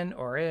in.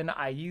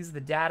 I used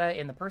the data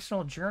in the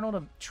personal journal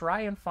to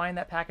try and find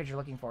that package you're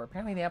looking for.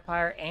 Apparently the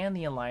Empire and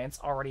the Alliance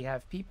already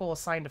have people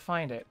assigned to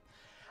find it.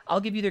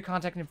 I'll give you their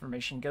contact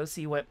information. Go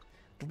see what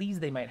leads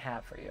they might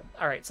have for you.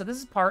 All right, so this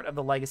is part of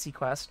the Legacy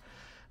quest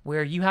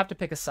where you have to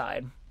pick a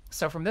side.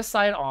 So from this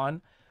side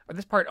on, or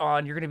this part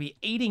on, you're going to be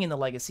aiding in the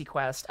Legacy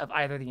quest of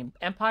either the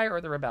Empire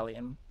or the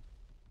Rebellion.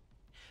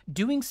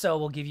 Doing so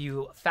will give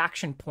you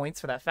faction points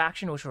for that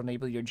faction, which will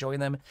enable you to join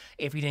them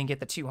if you didn't get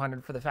the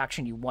 200 for the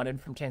faction you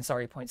wanted from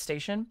Tansari Point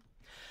Station.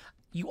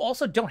 You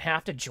also don't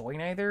have to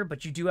join either,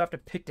 but you do have to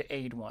pick to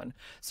aid one.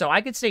 So I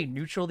could stay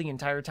neutral the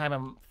entire time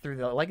I'm through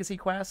the Legacy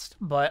quest,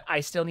 but I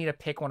still need to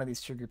pick one of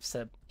these two groups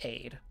to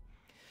aid.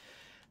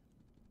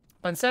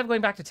 But instead of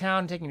going back to town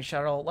and taking a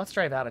shuttle, let's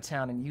drive out of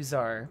town and use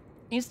our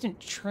instant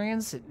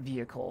transit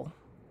vehicle.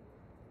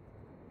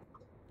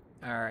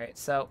 Alright,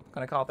 so I'm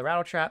going to call it the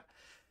Rattle Trap.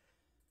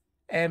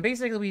 And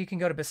basically we can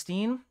go to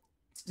Bespin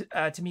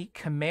to meet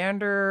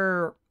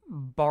Commander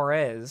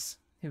Barez,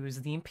 who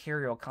is the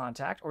Imperial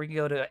contact, or we can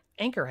go to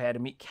Anchorhead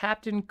and meet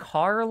Captain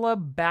Carla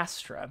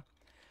Bastra.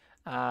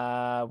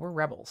 We're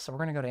rebels, so we're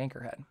going to go to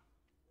Anchorhead.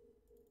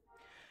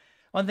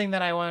 One thing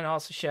that I want to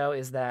also show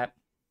is that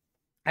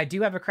I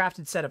do have a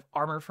crafted set of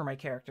armor for my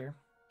character.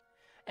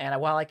 And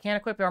while I can't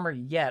equip armor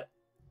yet,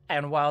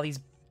 and while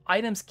these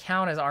items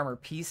count as armor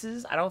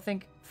pieces, I don't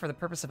think, for the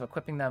purpose of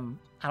equipping them,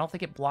 I don't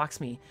think it blocks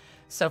me.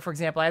 So, for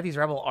example, I have these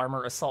Rebel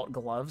Armor Assault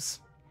gloves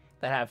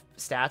that have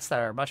stats that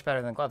are much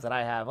better than gloves that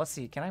I have. Let's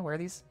see, can I wear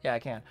these? Yeah, I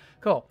can.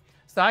 Cool.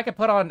 So I can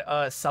put on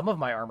some of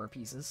my armor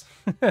pieces.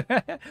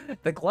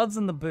 The gloves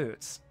and the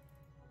boots.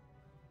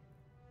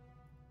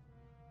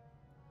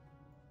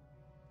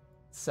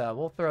 So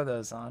we'll throw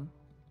those on.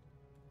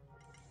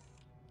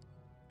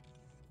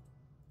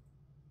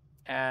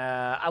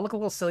 I look a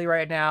little silly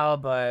right now,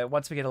 but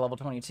once we get to level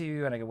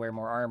 22 and I can wear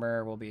more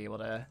armor, we'll be able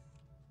to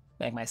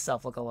make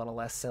myself look a little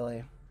less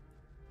silly.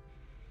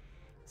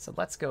 So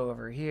let's go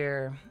over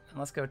here and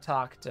let's go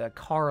talk to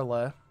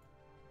Carla.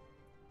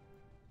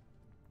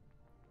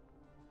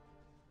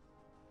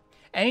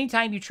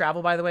 Anytime you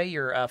travel, by the way,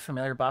 your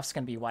familiar buff's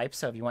going to be wiped.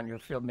 So if you want your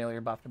familiar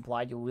buff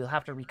applied, you will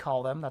have to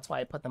recall them. That's why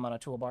I put them on a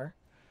toolbar.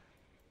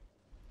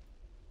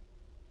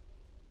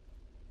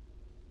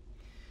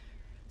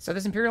 So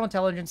this Imperial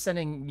Intelligence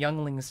sending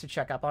younglings to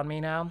check up on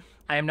me now.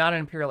 I am not an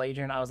Imperial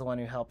agent. I was the one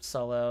who helped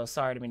Solo.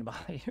 Sorry to mean to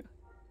bother you.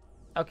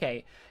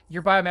 Okay,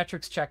 your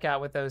biometrics check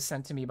out with those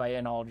sent to me by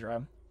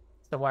Inaldra.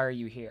 So why are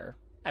you here?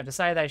 I've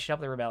decided that I should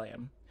help the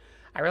Rebellion.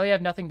 I really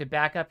have nothing to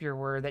back up your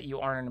word that you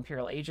aren't an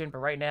Imperial agent, but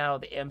right now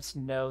the imps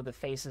know the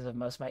faces of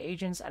most of my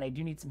agents, and I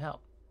do need some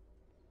help.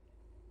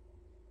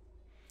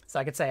 So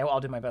I could say, oh, I'll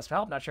do my best to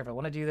help. Not sure if I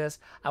want to do this.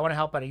 I want to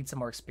help, but I need some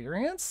more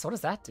experience. What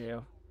does that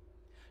do?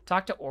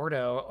 Talk to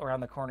Ordo around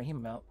the corner. He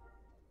melt.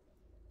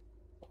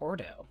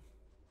 Ordo?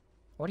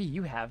 What do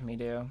you have me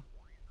do?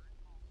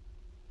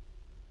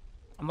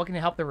 I'm looking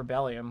to help the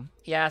Rebellion.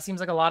 Yeah, it seems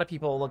like a lot of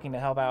people looking to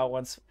help out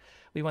once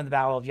we won the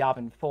Battle of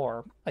Yavin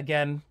 4.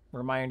 Again,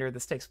 reminder,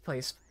 this takes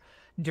place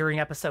during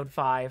Episode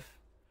 5.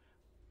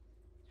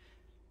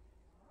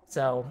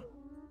 So,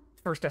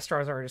 first Death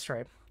Stars are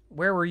destroyed.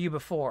 Where were you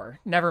before?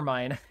 Never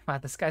mind. Wow,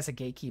 this guy's a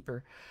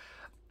gatekeeper.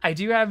 I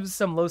do have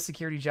some low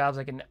security jobs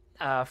I can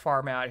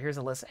farm out. Here's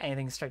a list of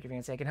anything to strike your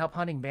fancy. I can help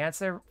hunting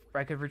Banser.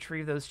 I could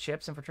retrieve those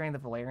chips. Infiltrating the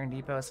Valerian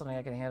Depot is something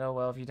I can handle.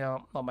 Well, if you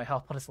don't want my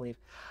help, I'll just leave.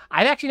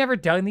 I've actually never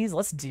done these.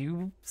 Let's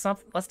do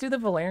something. Let's do the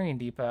Valerian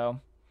Depot.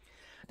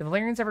 The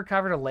Valerians have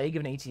recovered a leg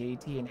of an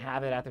AT-AT and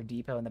have it at their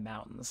depot in the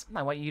mountains.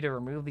 I want you to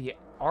remove the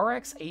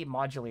RX-8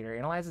 modulator,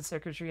 analyze the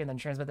circuitry, and then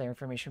transmit the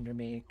information to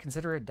me.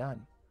 Consider it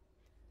done.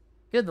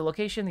 Good. The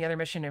location, the other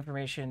mission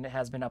information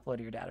has been uploaded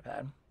to your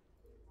datapad.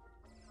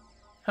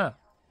 Huh.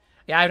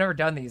 Yeah, I've never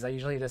done these. I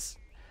usually just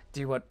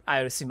do what I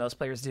would assume most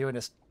players do and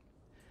just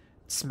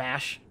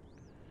smash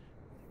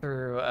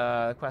through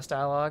quest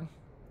dialogue.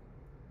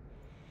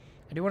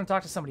 I do want to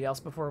talk to somebody else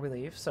before we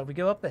leave. So we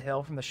go up the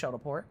hill from the shuttle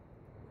port.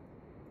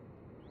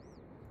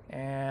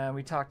 And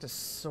we talk to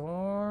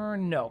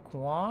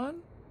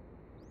Quan?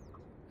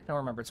 I don't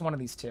remember. It's one of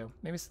these two.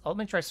 Maybe let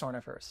me try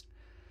Sorna first.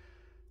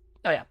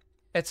 Oh, yeah.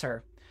 It's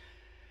her.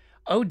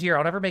 Oh, dear.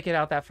 I'll never make it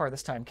out that far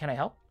this time. Can I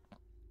help?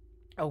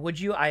 Oh, would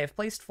you? I have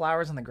placed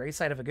flowers on the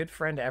gravesite of a good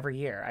friend every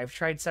year. I've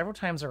tried several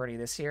times already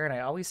this year, and I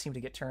always seem to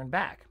get turned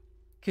back.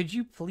 Could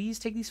you please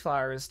take these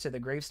flowers to the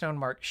gravestone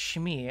marked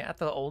Shmi at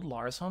the old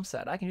Lars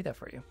homestead? I can do that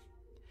for you.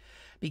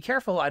 Be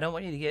careful. I don't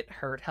want you to get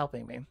hurt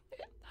helping me.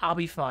 I'll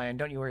be fine.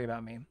 Don't you worry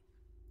about me.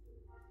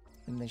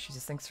 And then she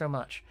just thinks so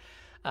much.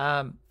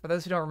 For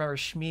those who don't remember,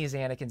 Shmi is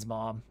Anakin's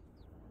mom.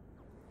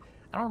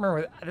 I don't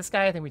remember. This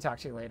guy I think we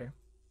talked to later.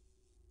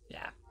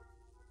 Yeah.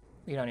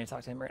 We don't need to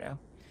talk to him right now.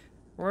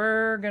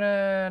 We're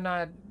gonna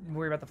not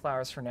worry about the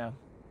flowers for now.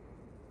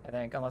 I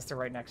think, unless they're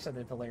right next to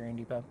the Valerian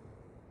Depot.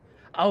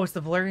 Oh, it's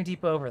the Valerian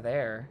Depot over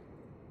there.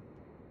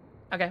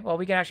 Okay, well,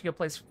 we can actually go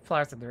place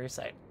flowers at the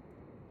gravesite.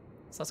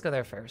 So let's go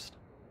there first.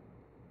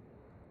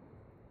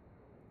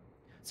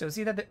 So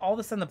see that all of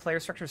a sudden the player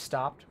structure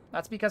stopped?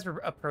 That's because we're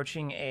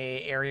approaching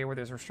a area where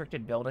there's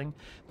restricted building.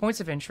 Points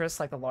of interest,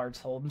 like the large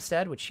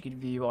homestead, which you can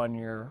view on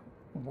your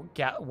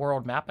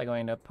world map by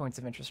going to Points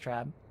of Interest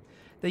tab.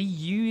 They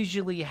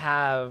usually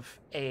have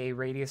a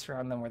radius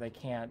around them where they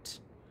can't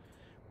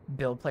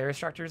build player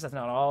structures. That's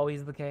not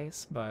always the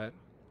case, but...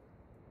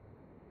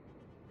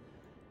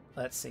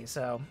 Let's see.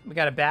 So we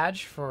got a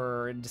badge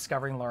for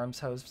discovering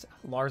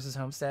Lars's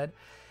homestead.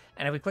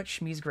 And if we click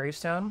Shmi's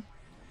gravestone,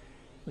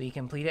 we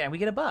complete it, and we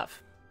get a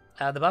buff.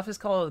 The buff is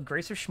called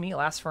Grace of Shmi. It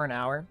lasts for an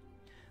hour.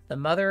 The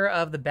Mother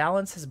of the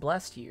Balance has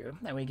blessed you,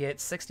 and we get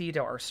 60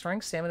 to our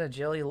Strength, Stamina,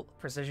 Agility,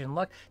 Precision,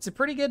 Luck. It's a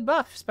pretty good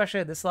buff, especially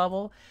at this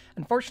level.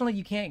 Unfortunately,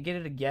 you can't get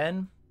it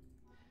again.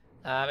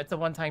 It's a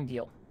one-time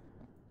deal.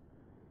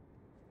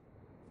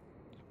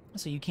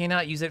 So you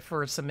cannot use it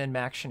for some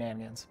min-max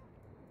shenanigans.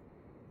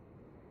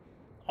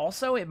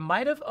 Also, it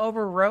might have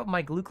overwrote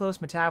my glucose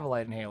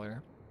metabolite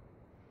inhaler.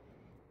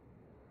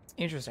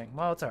 Interesting.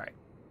 Well, it's alright.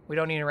 We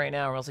don't need it right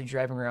now, or else we're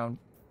driving around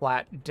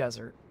flat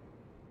desert.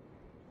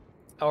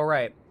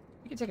 Alright.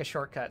 We can take a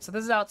shortcut. So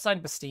this is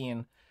outside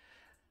Bespin.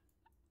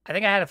 I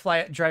think I had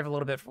to drive a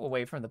little bit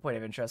away from the point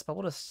of interest, but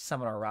we'll just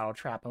summon our rattle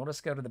trap, and we'll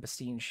just go to the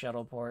Bespin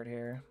shuttle port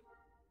here.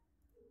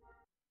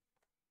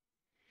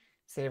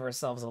 Save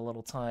ourselves a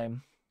little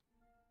time.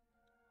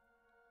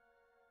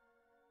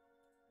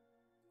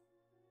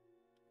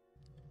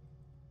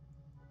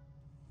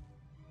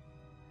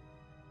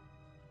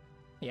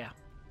 Yeah.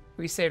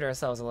 We saved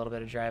ourselves a little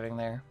bit of driving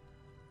there.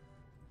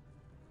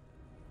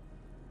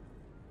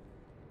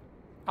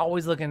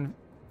 Always looking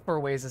for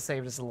ways to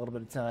save us a little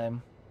bit of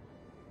time.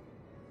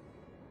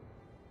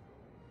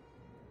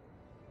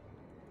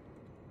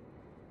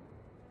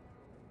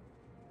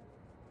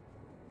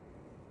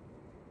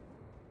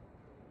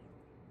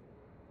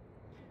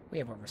 We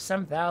have over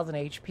 7,000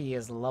 HP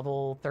as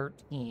level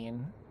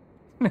 13.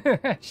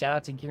 Shout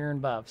out to Gear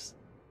and Buffs.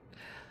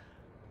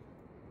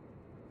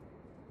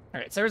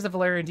 Alright, so there's the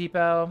Valerian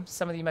Depot.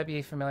 Some of you might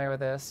be familiar with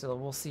this, so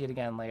we'll see it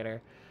again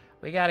later.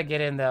 We gotta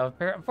get in, though.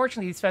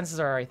 Unfortunately, these fences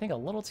are, I think, a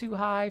little too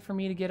high for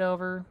me to get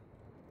over.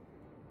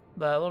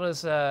 But we'll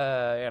just, you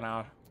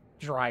know,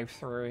 drive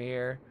through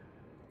here.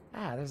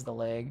 Ah, there's the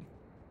leg.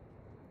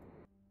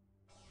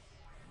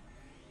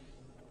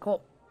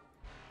 Cool.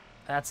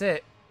 That's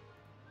it.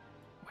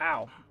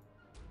 Wow.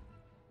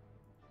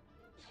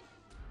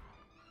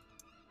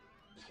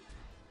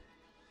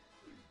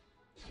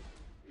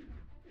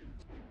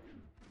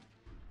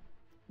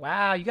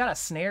 Wow, you got a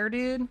snare,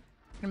 dude?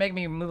 Gonna make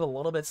me move a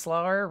little bit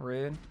slower?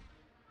 Rude.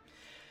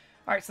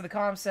 Alright, so the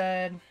comm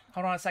said,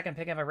 hold on a second,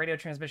 picking up a radio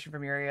transmission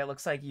from your area. It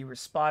looks like you were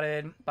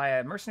spotted by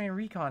a mercenary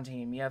recon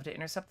team. You have to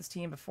intercept this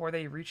team before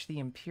they reach the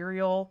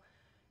Imperial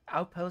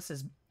outpost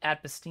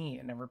at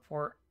Bespin and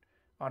report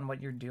on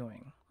what you're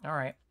doing.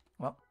 Alright,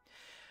 well.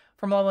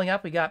 From leveling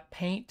up, we got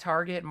Paint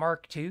Target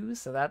Mark II,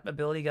 so that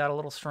ability got a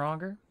little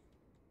stronger.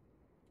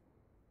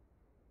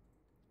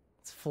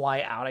 Let's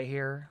fly out of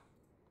here.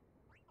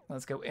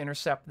 Let's go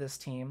intercept this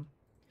team.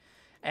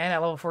 And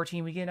at level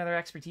 14, we get another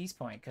expertise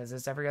point, because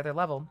it's every other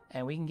level.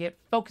 And we can get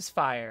Focus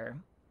Fire.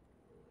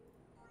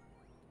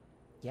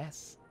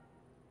 Yes.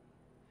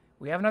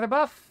 We have another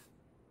buff.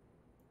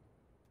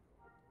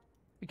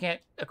 We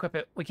can't equip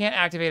it. We can't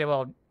activate it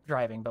while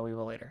driving, but we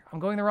will later. I'm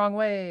going the wrong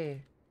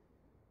way.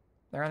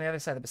 They're on the other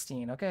side of the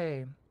Bespin.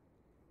 Okay.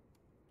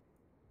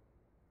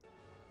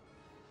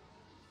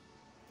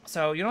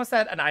 So you notice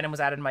that an item was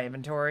added in my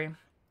inventory.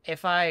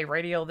 If I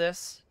radio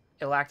this,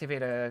 it'll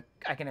activate a...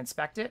 I can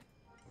inspect it.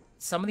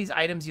 Some of these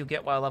items you'll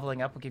get while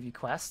leveling up will give you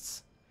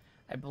quests.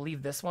 I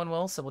believe this one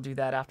will, so we'll do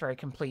that after I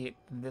complete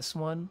this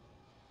one.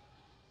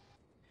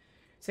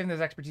 Saving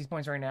those expertise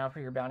points right now for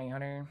your bounty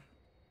hunter.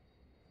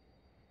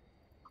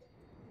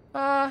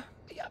 Yeah.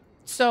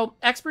 So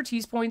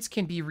expertise points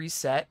can be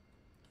reset.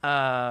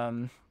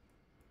 Where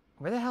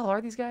the hell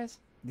are these guys?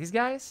 These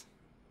guys?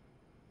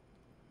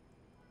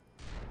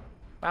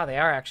 Wow, they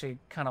are actually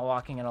kind of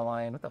walking in a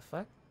line. What the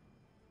fuck?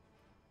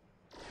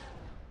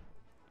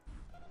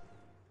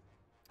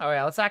 Oh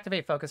yeah, let's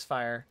activate Focus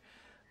Fire.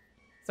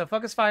 So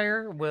Focus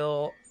Fire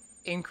will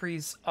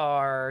increase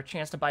our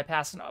chance to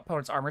bypass an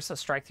opponent's armor, so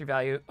strike through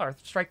value or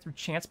strike through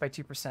chance by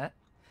 2%.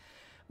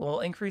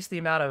 Will increase the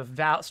amount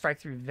of strike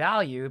through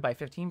value by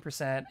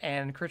 15%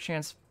 and crit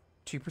chance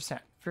 2%.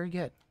 Very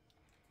good.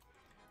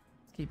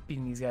 Keep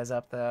beating these guys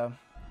up though.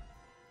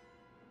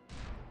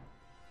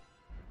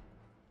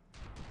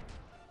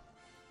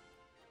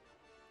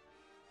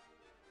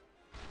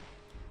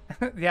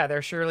 Yeah,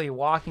 they're surely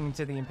walking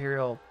to the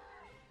Imperial.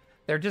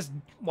 They're just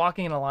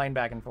walking in a line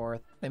back and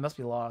forth. They must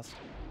be lost.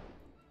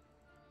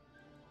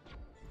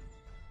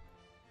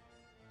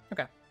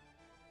 Okay.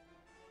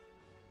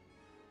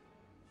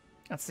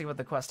 Let's see what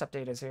the quest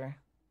update is here.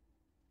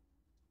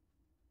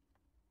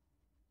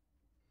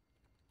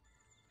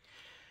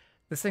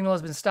 The signal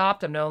has been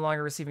stopped. I'm no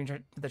longer receiving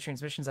the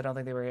transmissions. I don't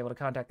think they were able to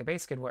contact the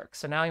base. Good work.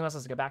 So now he wants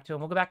us to go back to him.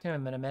 We'll go back to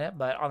him in a minute,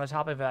 but on the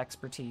topic of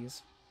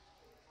expertise.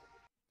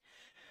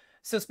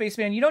 So,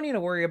 Spaceman, you don't need to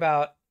worry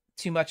about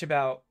too much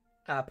about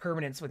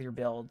permanence with your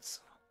builds.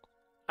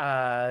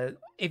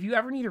 If you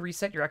ever need to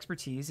reset your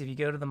expertise, if you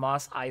go to the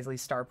Mos Eisley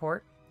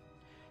starport,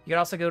 you can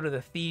also go to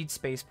the Theed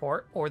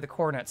spaceport or the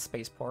Coronet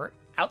spaceport.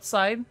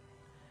 Outside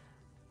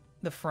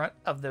the front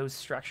of those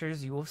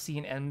structures, you will see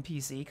an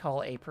NPC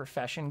called a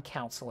Profession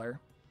Counselor.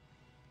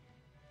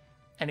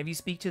 And if you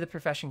speak to the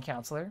Profession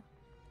Counselor,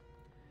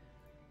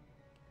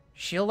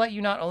 she'll let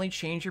you not only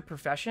change your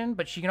profession,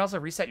 but she can also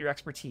reset your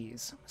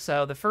expertise.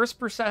 So the first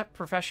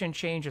profession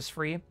change is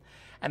free,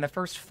 and the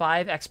first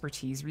 5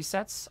 expertise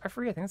resets are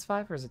free. I think it's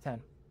 5, or is it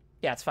 10?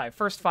 Yeah, it's 5.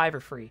 First 5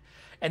 are free.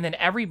 And then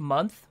every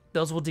month,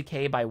 those will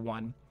decay by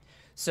 1.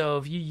 So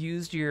if you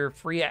used your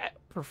free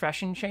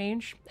profession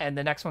change, and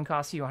the next one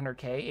costs you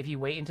 100k, if you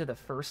wait until the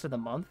first of the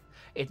month,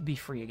 it'd be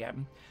free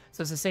again.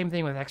 So it's the same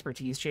thing with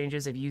expertise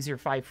changes. If you use your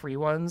 5 free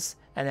ones,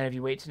 and then if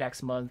you wait to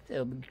next month,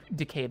 it'll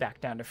decay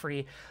back down to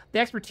free. The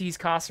expertise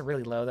costs are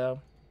really low,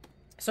 though.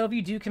 So if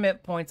you do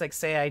commit points, like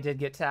say I did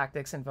get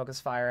tactics and focus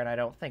fire, and I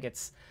don't think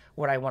it's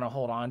what I want to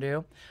hold on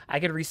to, I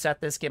could reset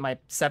this, get my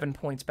 7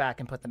 points back,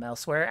 and put them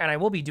elsewhere. And I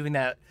will be doing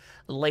that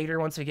later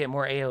once we get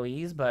more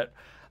AoEs, but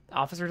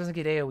Officer doesn't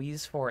get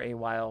AoEs for a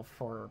while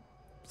for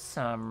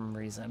some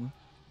reason.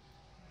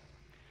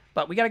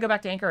 But we got to go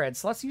back to Anchorhead,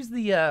 so let's use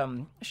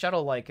the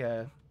shuttle like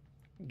a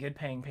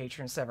good-paying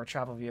patron instead of our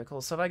travel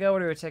vehicles. So if I go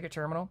to a ticket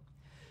terminal,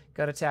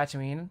 go to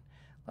Tatooine,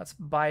 let's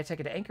buy a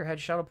ticket to Anchorhead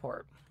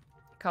Shuttleport.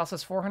 It costs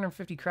us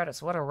 450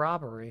 credits. What a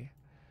robbery.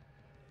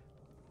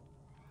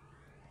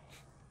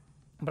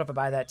 But if I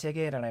buy that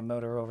ticket and I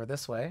motor over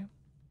this way,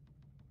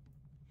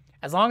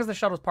 as long as the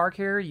shuttle's parked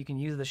here, you can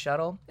use the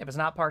shuttle. If it's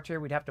not parked here,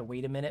 we'd have to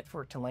wait a minute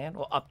for it to land.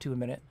 Well, up to a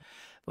minute.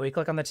 But we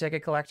click on the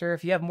ticket collector.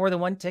 If you have more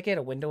than one ticket,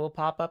 a window will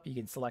pop up. You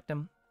can select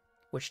them,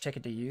 which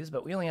ticket to use,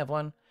 but we only have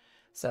one.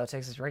 So it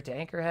takes us right to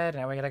Anchorhead, and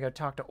now we gotta go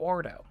talk to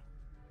Ordo.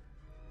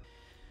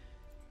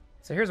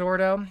 So here's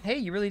Ordo. Hey,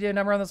 you really did a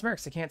number on those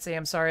mercs. I can't say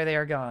I'm sorry they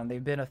are gone.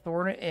 They've been a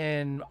thorn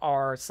in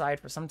our side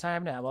for some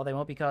time now. Well, they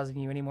won't be causing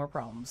you any more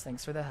problems.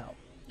 Thanks for the help.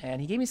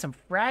 And he gave me some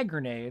frag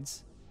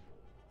grenades.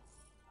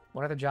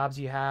 What other jobs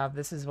do you have?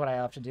 This is what I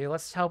have to do.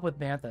 Let's help with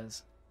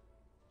Banthas.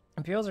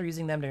 Imperials are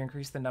using them to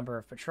increase the number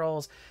of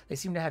patrols. They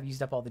seem to have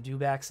used up all the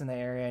dewbacks in the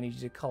area. I need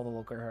you to call the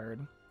local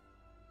herd.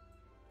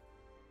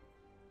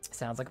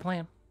 Sounds like a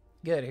plan.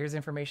 Good. Here's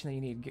information that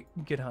you need.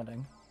 Good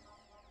hunting.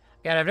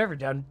 Yeah, I've never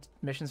done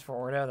missions for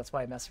Ordo. That's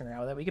why I'm messing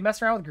around with it. We can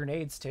mess around with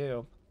grenades,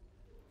 too.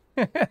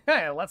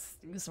 Let's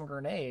do some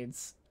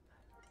grenades.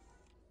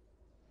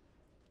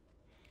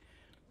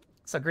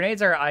 So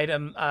grenades are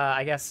item,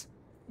 I guess,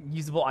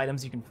 usable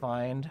items you can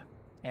find.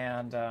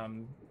 And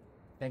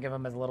think of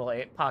them as little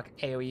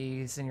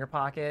AoEs in your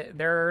pocket.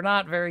 They're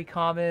not very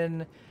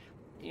common.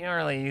 You don't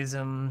really use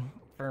them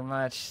for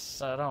much,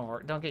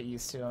 so don't get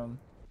used to them.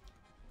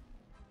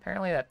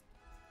 Apparently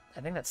I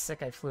think that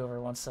sick I flew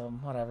over wants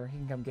some. Whatever, he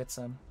can come get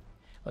some.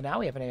 Well, now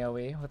we have an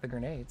AoE with the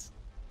grenades.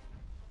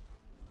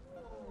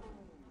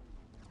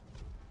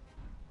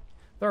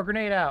 Throw a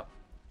grenade out.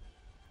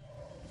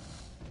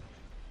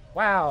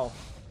 Wow.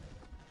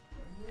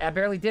 I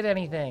barely did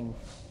anything.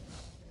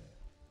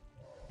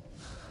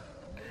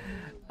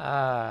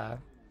 Well.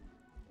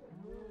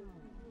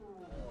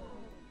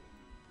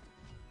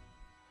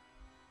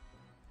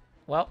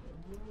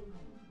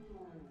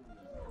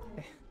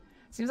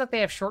 Seems like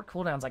they have short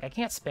cooldowns. Like, I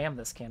can't spam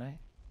this, can I?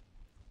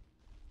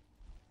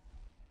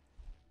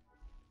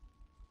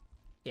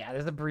 Yeah,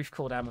 there's a brief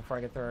cooldown before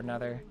I can throw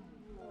another.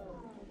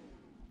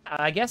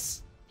 I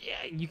guess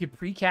yeah, you could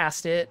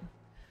precast it.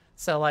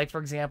 So, like, for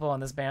example, on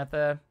this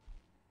Bantha,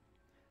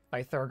 if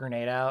I throw a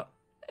grenade out,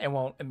 it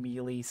won't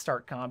immediately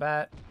start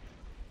combat.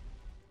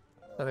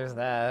 So there's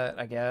that,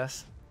 I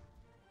guess.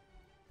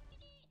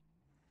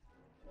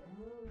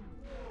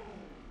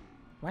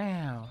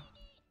 Wow.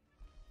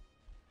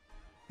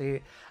 See,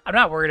 I'm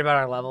not worried about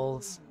our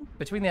levels.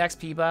 Between the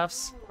XP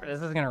buffs,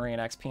 this is going to rain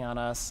XP on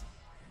us.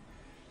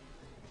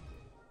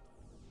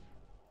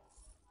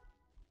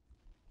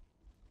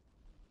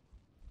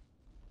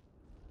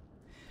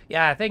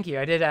 Yeah, thank you.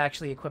 I did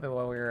actually equip it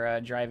while we were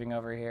driving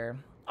over here.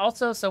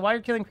 Also, so while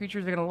you're killing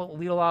creatures, you're going to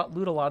loot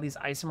a lot of these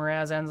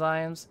Isomeraz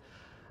enzymes.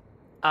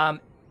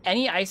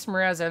 Any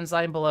Isomeraz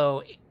enzyme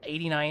below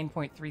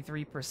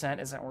 89.33%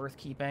 isn't worth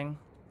keeping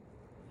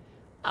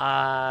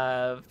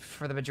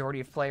for the majority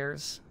of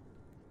players.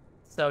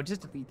 So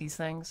just delete these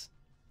things.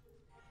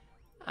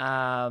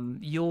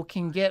 You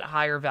can get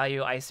higher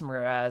value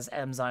Isomeraz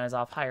enzymes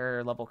off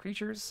higher level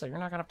creatures, so you're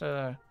not going to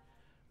have to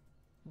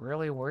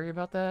really worry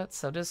about that.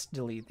 So just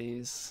delete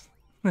these.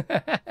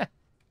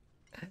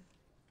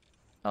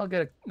 I'll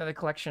get another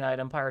collection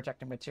item,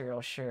 pyrotechnic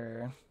material,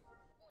 sure.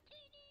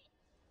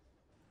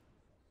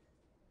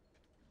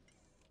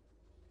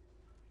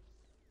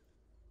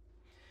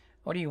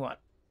 What do you want?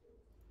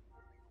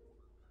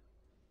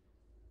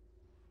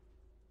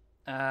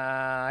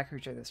 I can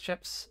retrieve these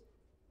chips.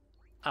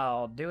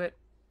 I'll do it.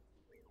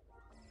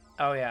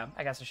 Oh yeah,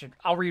 I guess I should.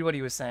 I'll read what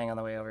he was saying on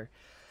the way over.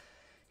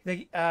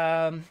 We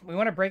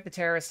want to break the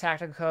terrorist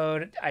tactical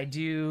code. I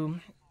do.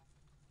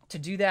 To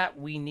do that,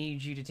 we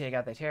need you to take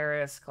out the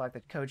terrorists, collect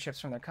the code chips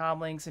from their comm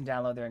links, and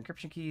download their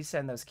encryption keys.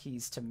 Send those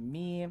keys to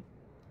me.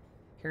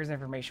 Here's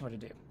information what to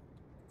do.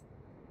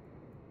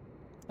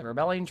 The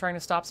rebellion trying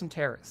to stop some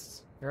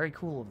terrorists. Very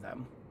cool of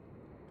them.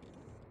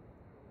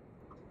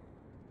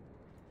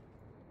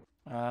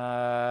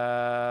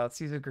 Let's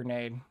use a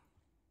grenade.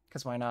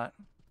 Because why not?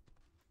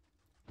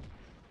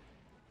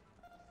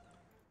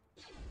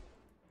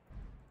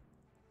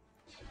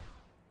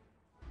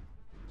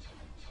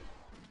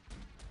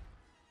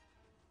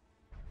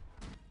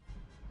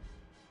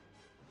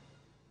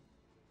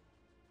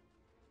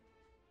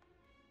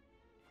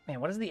 Man,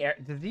 what is the air?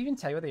 Did it even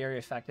tell you what the area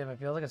effective? I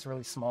feel like it's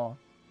really small.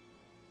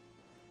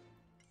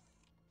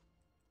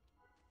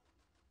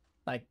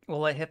 Like,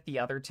 will it hit the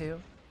other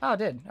two? Oh, it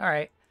did. All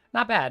right.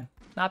 Not bad.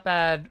 Not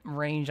bad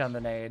range on the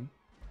nade.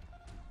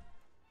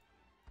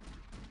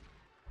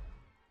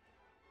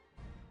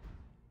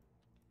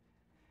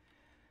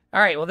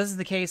 All right, well, this is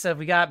the case of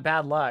we got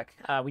bad luck.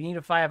 We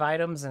needed 5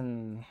 items,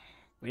 and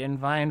we didn't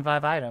find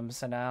 5 items,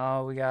 so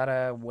now we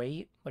gotta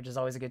wait, which is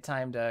always a good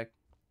time to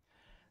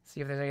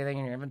see if there's anything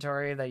in your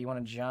inventory that you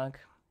want to junk.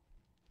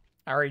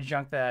 I already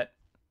junked that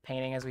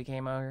painting as we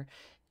came over.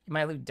 You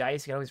might loot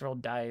dice. You can always roll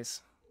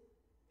dice.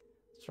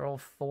 Let's roll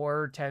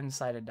 4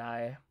 10-sided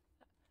die.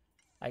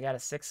 I got a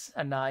 6,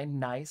 a 9,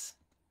 nice,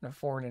 and a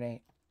 4 and an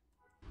 8.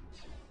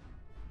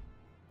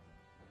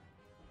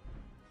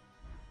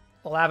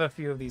 We'll have a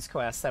few of these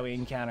quests that we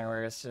encounter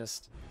where it's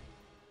just,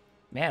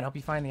 man, hope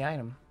you find the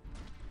item.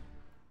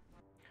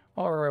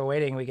 While we're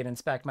waiting, we can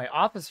inspect my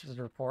officer's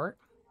report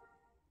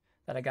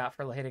that I got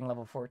for hitting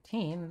level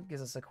 14. It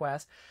gives us a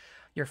quest.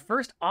 Your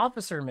first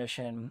officer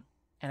mission,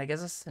 and it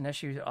gives us an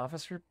issue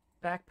officer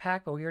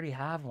backpack, but we already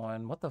have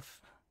one. What the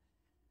f...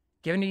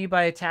 Given to you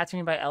by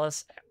Tatooine by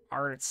Ellis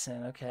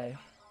Artson. Okay.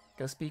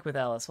 Go speak with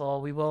Ellis. Well,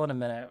 we will in a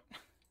minute.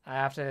 I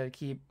have to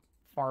keep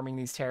farming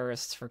these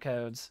terrorists for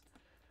codes.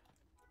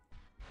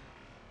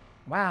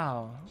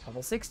 Wow.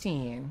 Level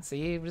 16.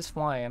 See, we're just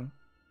flying.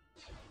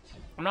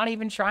 I'm not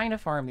even trying to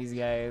farm these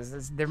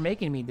guys. They're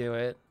making me do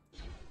it.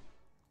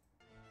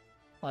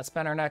 Let's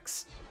spend our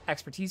next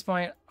expertise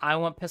point. I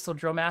want Pistol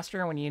Drill Master,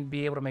 and we need to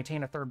be able to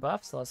maintain a 3rd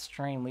buff, so let's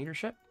train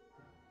leadership.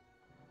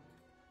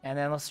 And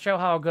then let's show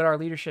how good our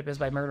leadership is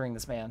by murdering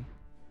this man.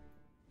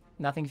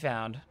 Nothing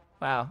found.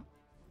 Wow.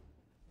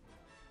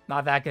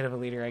 Not that good of a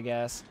leader, I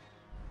guess.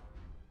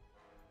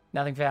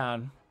 Nothing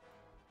found.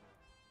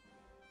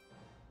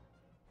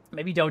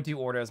 Maybe don't do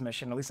Ordo's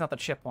mission, at least not the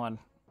chip one.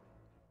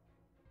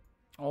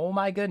 Oh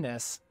my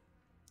goodness.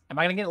 Am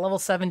I going to get level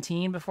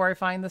 17 before I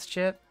find this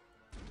chip?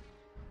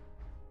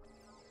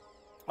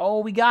 Oh,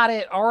 we got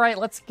it. All right,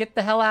 let's get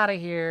the hell out of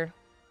here.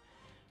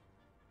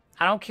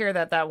 I don't care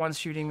that that one's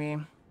shooting me.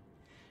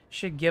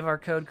 Should give our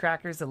code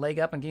crackers the leg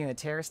up on getting the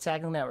terrorist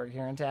tagging network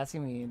here in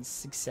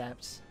Tatooine.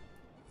 Accept.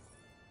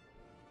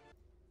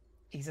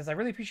 He says, I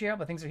really appreciate it,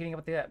 but things are heating up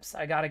with the ups.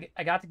 I got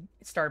to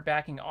start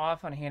backing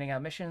off on handing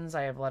out missions.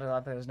 I have let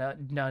others know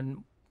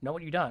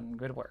what you've done.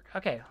 Good work.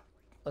 Okay,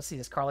 let's see.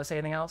 Does Carla say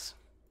anything else?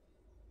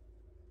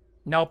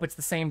 Nope, it's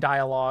the same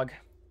dialogue.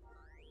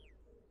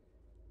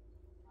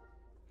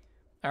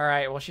 All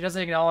right, well, she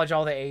doesn't acknowledge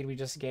all the aid we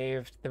just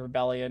gave the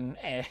rebellion.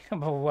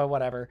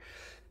 Whatever.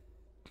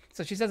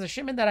 So she says a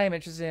shipment that I am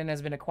interested in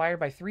has been acquired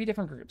by 3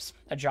 different groups: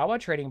 a Jawa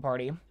trading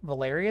party,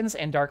 Valerians,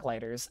 and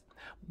Darklighters.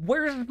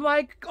 Where's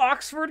my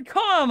Oxford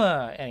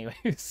comma?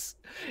 Anyways,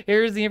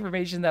 here's the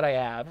information that I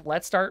have.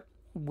 Let's start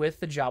with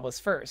the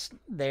Jawas first.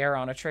 They are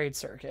on a trade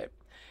circuit.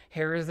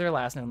 Here is their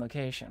last known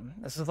location.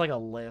 This is like a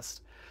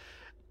list.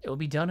 It will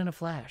be done in a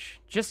flash.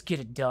 Just get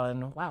it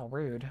done. Wow,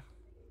 rude.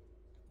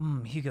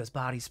 Hugo's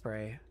body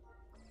spray.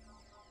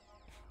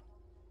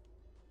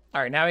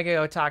 All right, now we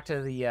go talk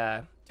to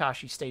the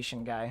Tashi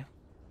Station guy.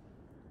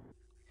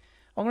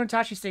 Welcome to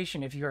Tashi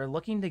Station. If you are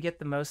looking to get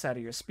the most out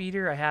of your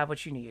speeder, I have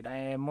what you need. I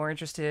am more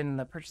interested in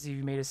the purchase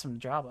you made of some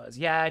Jawas.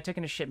 Yeah, I took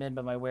in a shipment,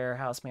 but my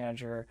warehouse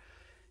manager,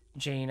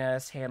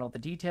 Janus, handled the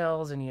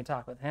details. I need to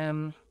talk with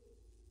him.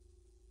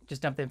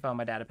 Just dump the info on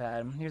my data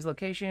pad. Here's the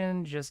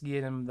location. Just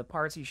get him the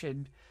parts. He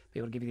should be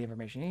able to give you the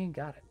information. He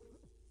got it.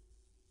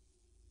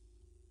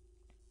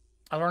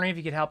 I was wondering if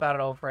you could help out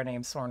at all for a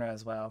name Sorna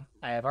as well.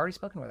 I have already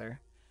spoken with her.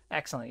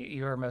 Excellent.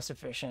 You are most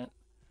efficient.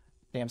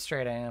 Damn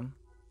straight I am.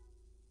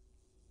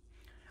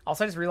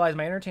 Also, I just realized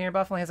my entertainer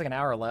buff only has like an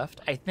hour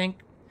left. I think...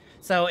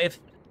 So if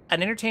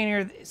an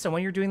entertainer... So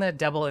when you're doing that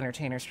double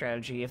entertainer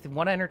strategy, if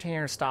one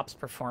entertainer stops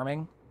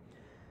performing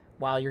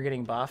while you're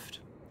getting buffed,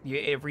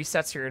 it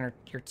resets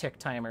your tick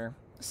timer.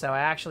 So I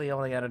actually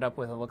only ended up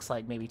with, it looks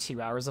like, maybe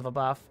 2 hours of a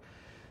buff.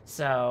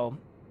 So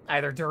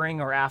either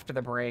during or after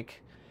the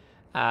break,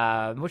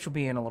 which will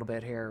be in a little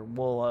bit here,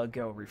 we'll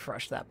go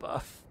refresh that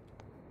buff.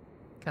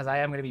 Because I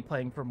am going to be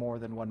playing for more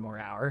than 1 more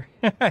hour.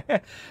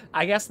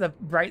 I guess the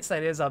bright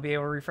side is I'll be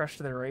able to refresh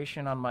the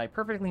duration on my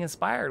Perfectly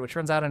Inspired, which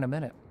runs out in a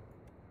minute.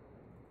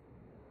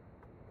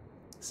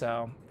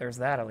 So, there's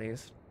that at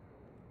least.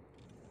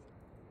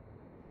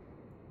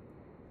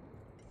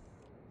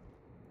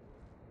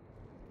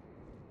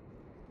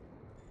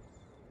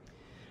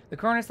 The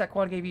coordinates that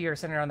Quad gave you are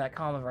centered on that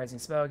column of rising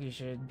smoke. You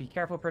should be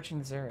careful approaching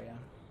this area.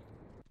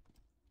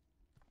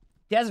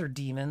 Desert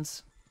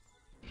demons.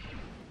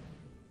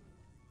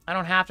 I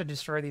don't have to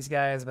destroy these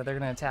guys, but they're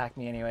going to attack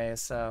me anyway,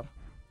 so...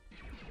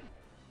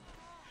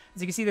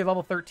 As you can see, they're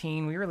level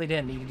 13. We really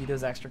didn't need to do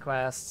those extra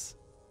quests.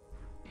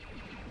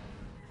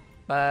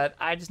 But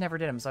I just never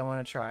did them, so I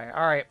want to try.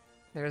 Alright,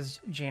 there's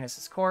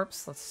Janus's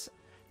corpse. Let's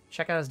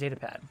check out his data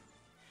pad.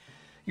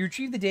 You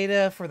retrieve the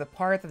data for the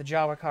part of the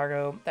Jawa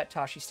cargo that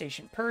Tashi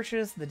Station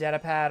purchased. The data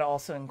pad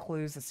also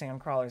includes the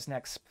Sandcrawler's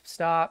next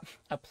stop,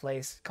 a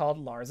place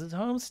called Lars's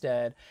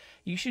Homestead.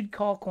 You should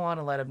call Quan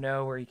and let him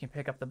know where you can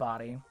pick up the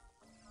body.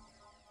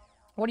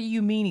 What do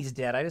you mean he's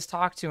dead? I just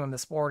talked to him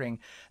this morning.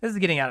 This is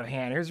getting out of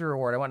hand. Here's your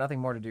reward. I want nothing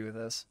more to do with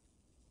this.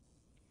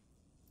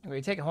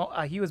 We take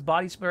Hugo's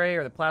body spray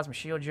or the plasma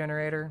shield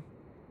generator.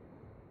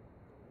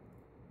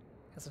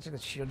 Guess I'll take the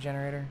shield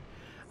generator.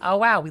 Oh,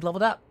 wow. We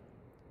leveled up.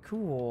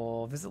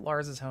 Cool. Visit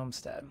Lars's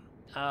homestead.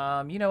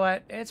 You know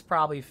what? It's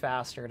probably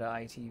faster to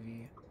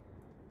ITV.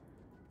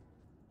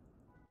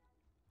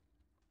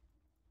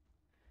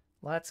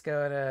 Let's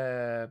go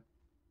to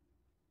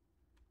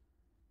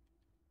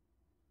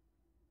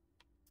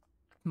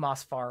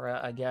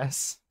Mosfara, I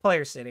guess.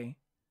 Player City.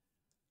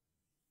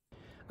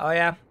 Oh,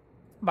 yeah.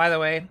 By the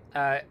way,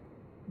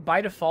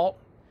 by default,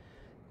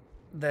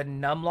 the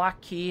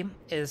numlock key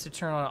is to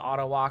turn on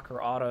auto walk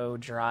or auto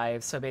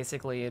drive. So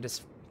basically, it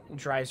just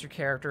drives your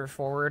character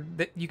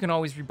forward. You can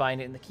always rebind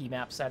it in the key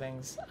map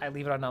settings. I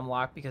leave it on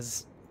numlock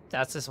because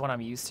that's just what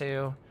I'm used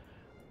to.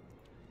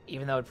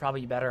 Even though it'd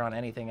probably be better on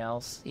anything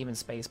else, even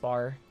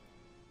spacebar.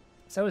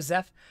 So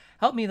Zeph,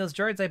 help me. Those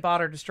droids I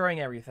bought are destroying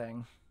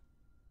everything.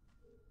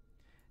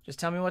 Just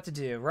tell me what to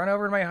do. Run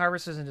over to my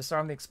harvesters and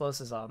disarm the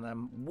explosives on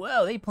them.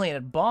 Whoa, they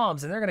planted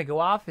bombs and they're going to go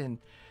off in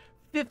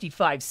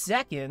 55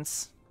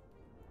 seconds.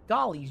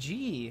 Golly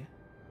gee.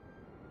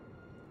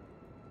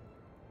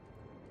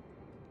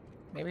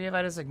 Maybe if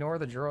I just ignore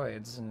the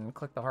droids and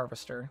click the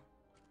harvester.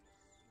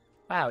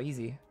 Wow,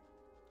 easy.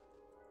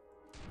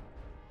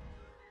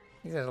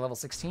 These guys are level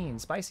 16.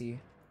 Spicy.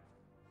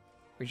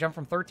 We jump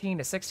from 13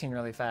 to 16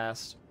 really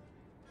fast.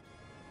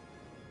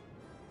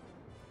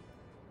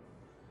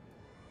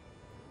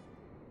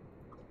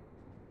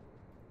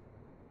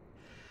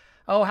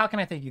 Oh, how can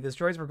I thank you? Those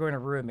droids were going to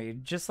ruin me.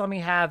 Just let me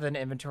have an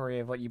inventory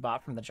of what you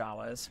bought from the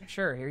Jawas.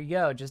 Sure, here you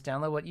go. Just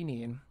download what you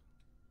need.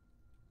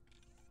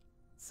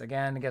 So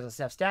again, it gives us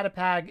Steph's data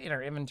pad in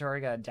our inventory.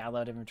 Got a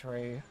download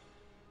inventory.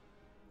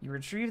 You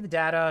retrieve the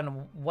data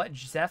on what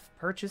Zeph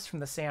purchased from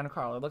the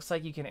Sandcrawler. It looks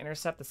like you can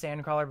intercept the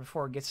Sandcrawler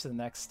before it gets to the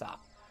next stop.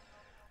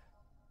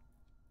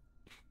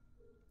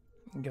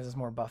 It gives us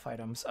more buff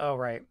items. Oh,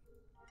 right.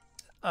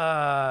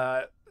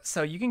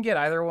 So you can get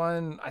either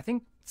one. I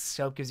think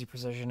Scope gives you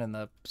precision and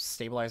the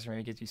Stabilizer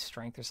maybe gives you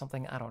strength or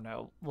something. I don't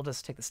know. We'll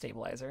just take the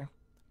Stabilizer.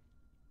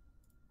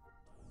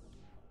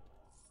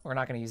 We're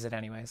not going to use it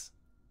anyways.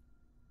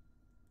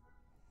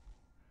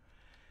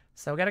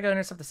 So we got to go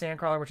intercept the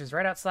Sandcrawler, which is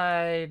right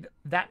outside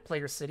that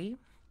player city.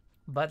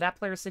 But that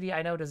player city,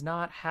 I know, does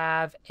not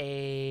have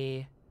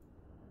a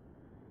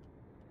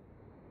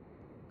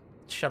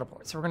shuttle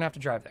port. So we're going to have to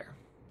drive there.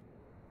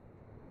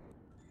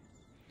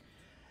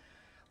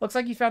 Looks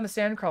like you found the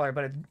Sandcrawler,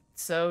 but it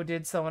So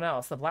did someone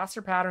else. The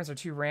blaster patterns are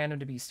too random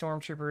to be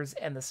stormtroopers,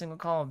 and the single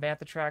column of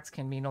bantha tracks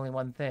can mean only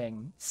one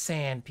thing.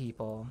 Sand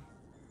people.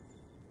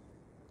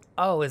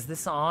 Oh, is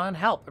this on?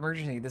 Help!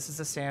 Emergency. This is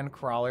a sand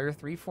crawler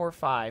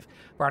 345.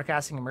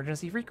 Broadcasting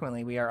emergency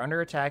frequently. We are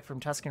under attack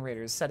from Tusken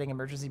Raiders. Setting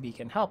emergency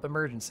beacon. Help!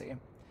 Emergency.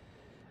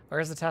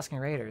 Where's the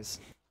Tusken Raiders?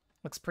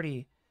 Looks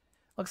pretty...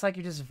 Looks like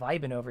you're just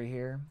vibing over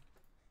here.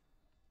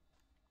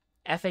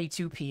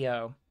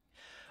 FA2PO.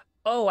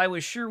 Oh, I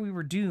was sure we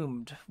were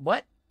doomed.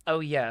 What? Oh,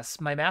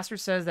 yes. My master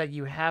says that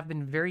you have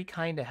been very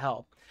kind to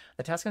help.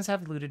 The Tuskens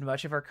have looted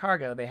much of our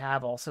cargo. They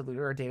have also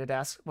looted our data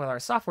desk with our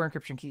software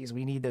encryption keys.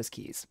 We need those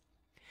keys.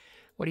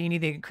 What do you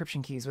need the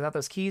encryption keys? Without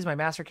those keys, my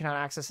master cannot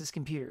access his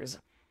computers.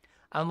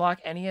 Unlock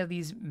any of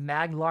these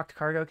mag-locked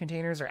cargo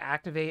containers or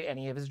activate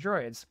any of his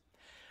droids.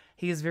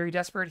 He is very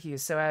desperate. He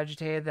is so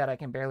agitated that I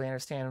can barely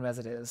understand him as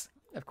it is.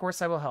 Of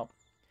course I will help.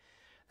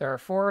 There are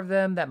 4 of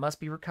them that must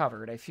be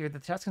recovered. I fear the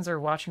Tuskens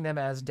are watching them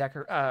as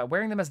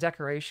wearing them as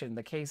decoration.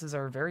 The cases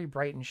are very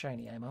bright and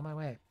shiny. I'm on my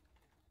way.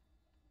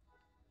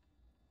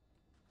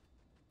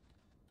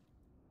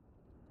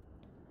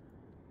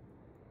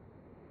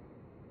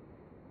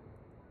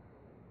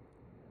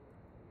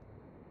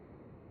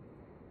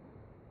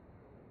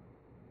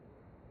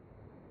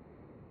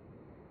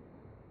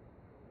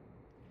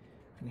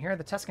 And here are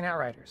the Tusken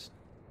Outriders.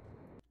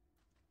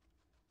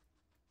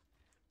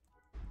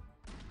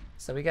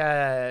 So we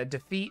gotta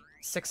defeat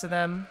 6 of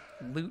them,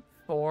 loot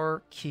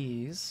 4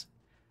 keys.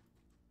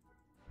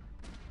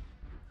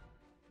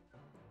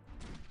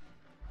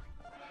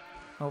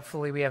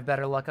 Hopefully we have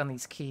better luck on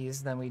these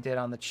keys than we did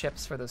on the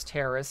chips for those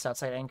terrorists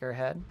outside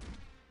Anchorhead.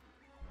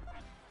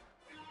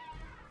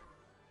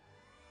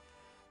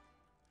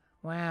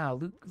 Wow,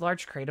 loot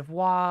large crate of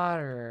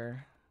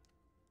water.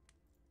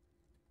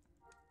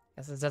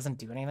 Guess this doesn't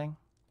do anything.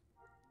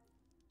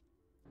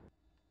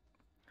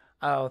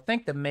 Oh,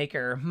 thank the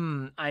maker.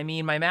 I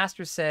mean, my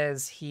master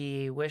says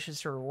he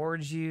wishes to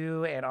reward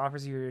you and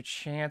offers you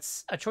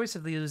a choice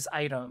of these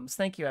items.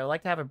 Thank you. I would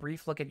like to have a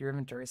brief look at your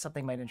inventory.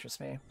 Something might interest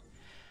me.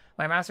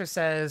 My master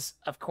says,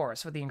 of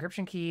course, with the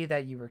encryption key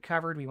that you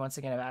recovered, we once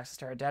again have access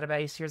to our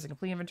database. Here's a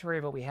complete inventory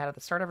of what we had at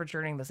the start of our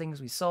journey. The things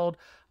we sold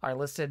are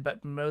listed,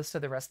 but most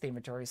of the rest of the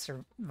inventory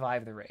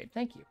survived the raid.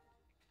 Thank you.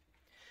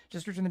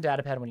 Just return the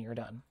datapad when you're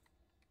done.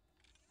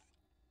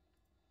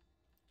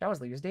 That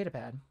was Leah's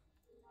datapad.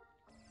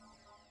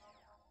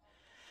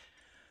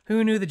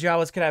 Who knew the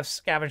Jawas could have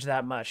scavenged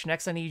that much?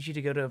 Next, I need you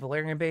to go to a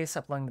Valerian base,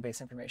 uploading the base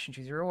information.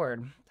 Choose your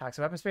reward.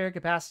 Toxic weapon spare,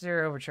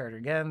 capacitor, overcharger.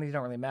 Again, these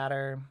don't really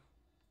matter.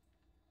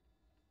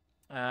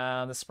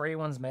 The spray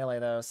one's melee,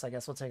 though, so I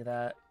guess we'll take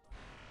that.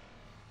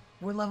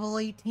 We're level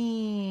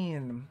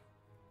 18!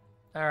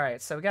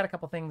 Alright, so we got a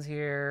couple things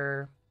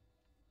here.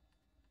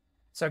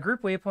 So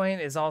group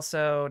waypoint is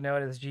also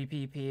known as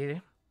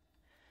GPP.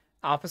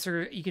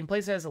 Officer, you can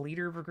place it as a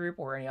leader of a group,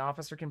 or any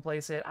officer can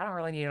place it. I don't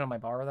really need it on my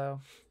bar,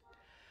 though.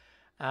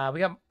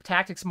 We got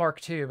Tactics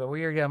Mark II, but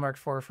we already got Mark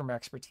IV from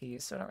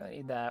expertise, so I don't really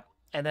need that.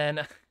 And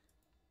then,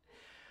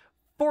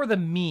 for the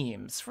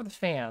memes, for the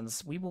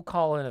fans, we will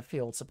call in a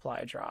field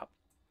supply drop.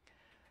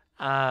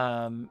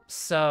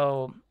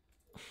 So,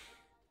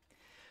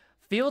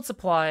 field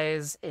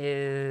supplies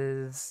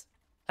is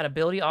an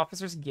ability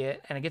officers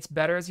get, and it gets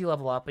better as you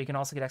level up, but you can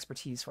also get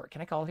expertise for it.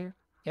 Can I call here?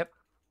 Yep.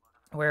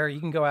 Where you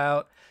can go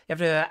out, you have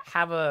to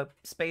have a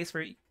space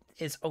where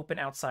it's open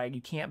outside, you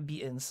can't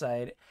be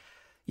inside.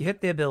 You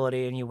hit the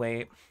ability and you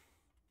wait.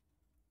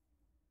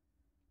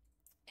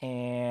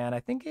 And I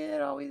think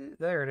it always...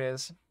 There it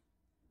is.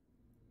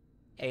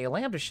 A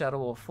Lambda shuttle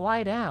will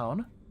fly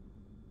down.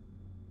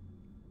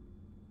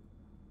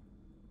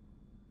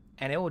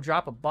 And it will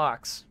drop a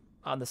box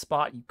on the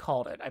spot you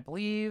called it. I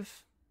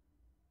believe...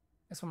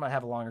 This one might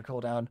have a longer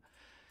cooldown.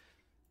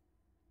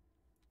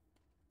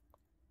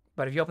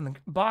 But if you open the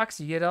box,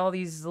 you get all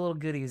these little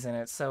goodies in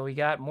it. So we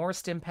got more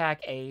Stim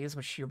Pack A's,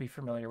 which you'll be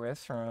familiar with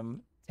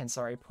from...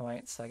 Tensari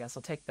points, so I guess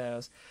I'll take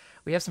those.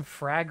 We have some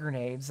frag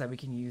grenades that we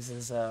can use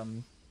as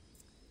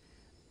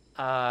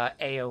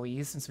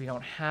AoEs since we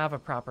don't have a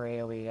proper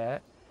AoE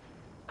yet.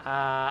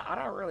 I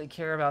don't really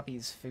care about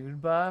these food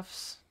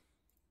buffs.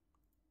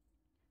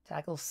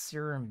 Tackle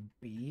Serum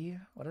B?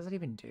 What does it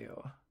even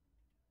do?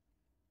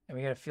 And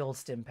we got a Field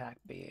Stim Pack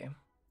B.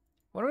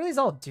 What do these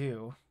all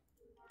do?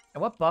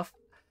 And what buff?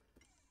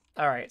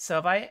 Alright, so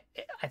if I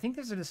think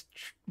these are just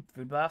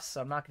food buffs,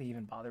 so I'm not going to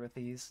even bother with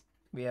these.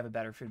 We have a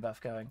better food buff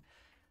going.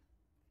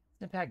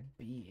 Impact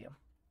B.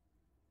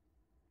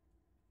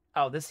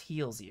 Oh, this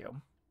heals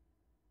you.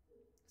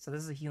 So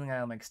this is a healing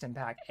item like Stim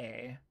Pack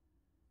A.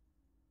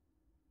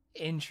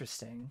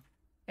 Interesting.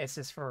 It's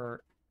just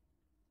for...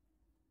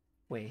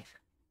 Wait.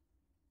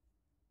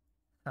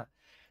 Huh.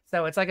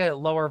 So it's like a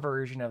lower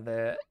version of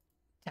the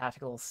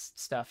tactical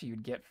stuff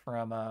you'd get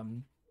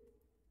from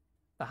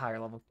the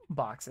higher level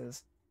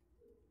boxes.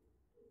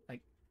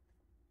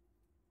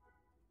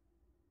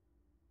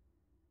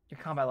 Your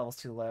combat level's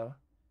too low.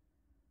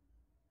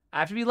 I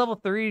have to be level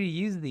 3 to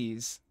use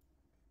these.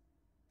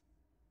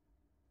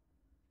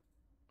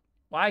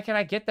 Why can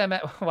I get them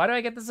at... Why do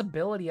I get this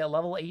ability at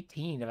level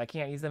 18 if I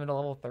can't use them at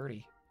level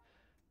 30?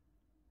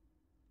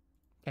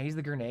 Can I use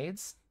the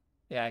grenades?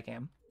 Yeah, I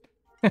can.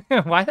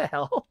 Why the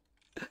hell?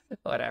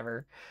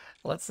 Whatever.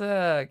 Let's,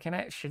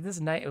 should this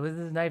knife... Was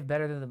this knife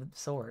better than the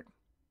sword?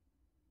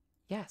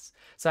 Yes.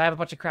 So I have a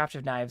bunch of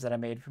crafted knives that I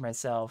made for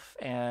myself,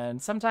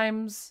 and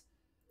sometimes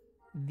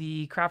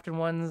the crafted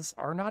ones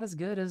are not as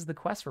good as the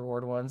quest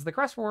reward ones. The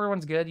quest reward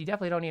one's good. You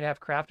definitely don't need to have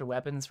crafted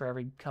weapons for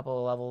every couple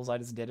of levels. I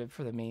just did it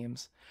for the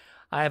memes.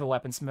 I have a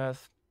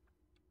weaponsmith,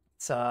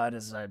 so I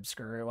decided,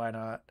 screw it, why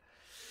not?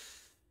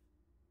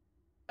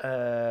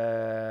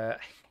 I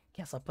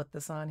guess I'll put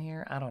this on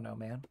here. I don't know,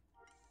 man.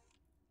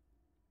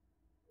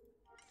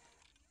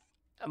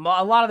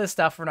 A lot of this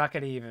stuff we're not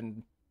going to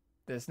even...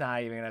 It's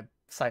not even going to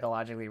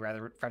psychologically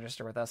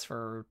register with us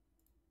for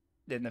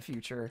in the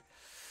future.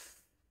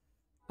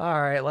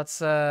 All right, let's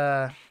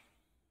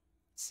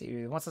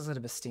see. Once let's go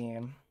to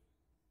Bespin.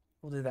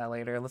 We'll do that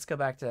later. Let's go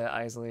back to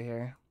Eisley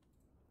here.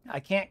 I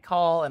can't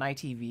call an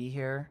ITV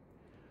here.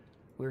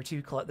 We're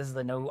too close. This is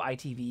the no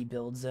ITV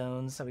build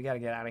zone, so we got to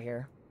get out of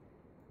here.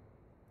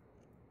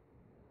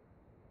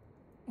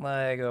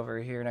 Like over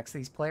here next to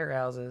these player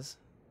houses.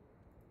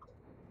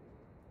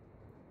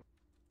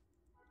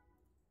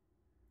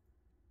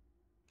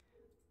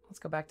 Let's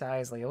go back to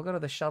Eisley. We'll go to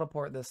the shuttle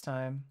port this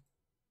time.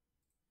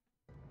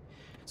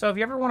 So if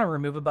you ever want to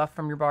remove a buff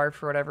from your bard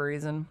for whatever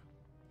reason,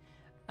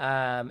 so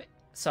I'm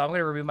going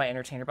to remove my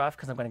entertainer buff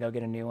because I'm going to go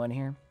get a new one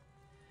here.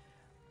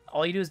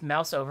 All you do is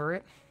mouse over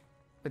it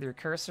with your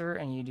cursor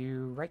and you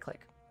do right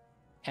click.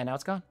 And now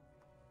it's gone.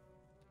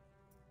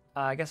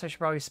 I guess I should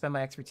probably spend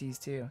my expertise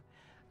too.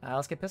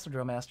 Let's get Pistol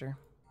Drill Master.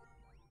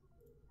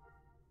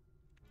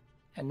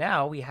 And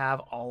now we have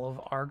all of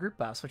our group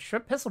buffs, which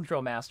Pistol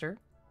Drill Master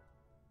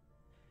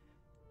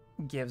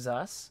gives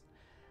us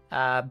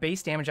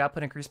base damage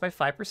output increased by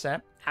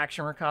 5%,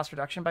 action cost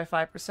reduction by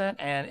 5%,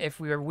 and if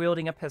we are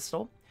wielding a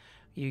pistol,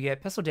 you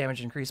get pistol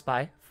damage increased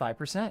by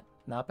 5%.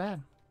 Not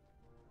bad.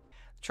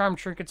 Charm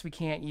trinkets we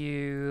can't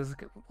use.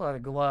 A lot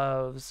of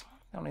gloves.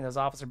 Don't need those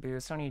officer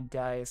boosts. Don't need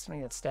dice. Don't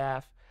need that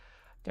staff.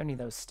 Don't need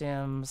those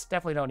stems.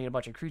 Definitely don't need a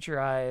bunch of creature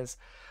eyes.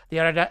 The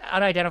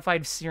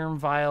unidentified serum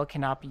vial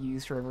cannot be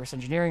used for reverse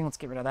engineering. Let's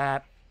get rid of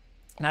that.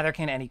 Neither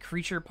can any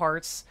creature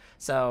parts.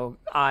 So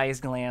eyes,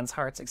 glands,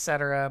 hearts,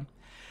 etc.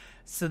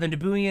 So the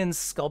Nabooian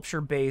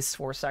sculpture base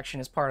 4 section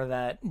is part of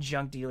that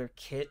junk dealer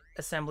kit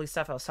assembly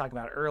stuff I was talking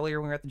about earlier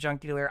when we were at the junk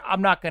dealer.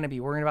 I'm not going to be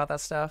worrying about that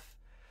stuff.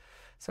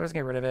 So let's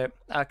get rid of it.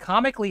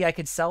 Comically, I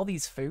could sell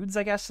these foods,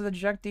 I guess, to the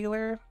junk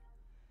dealer.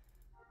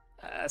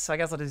 So I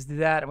guess I'll just do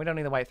that. And we don't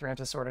need the white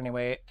Thrantis sword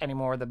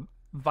anymore. The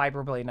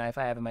vibroblade knife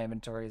I have in my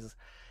inventory is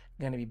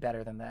going to be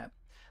better than that.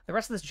 The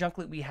rest of this junk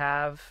loot we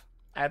have,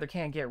 I either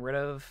can't get rid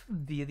of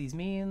via these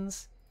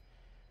means,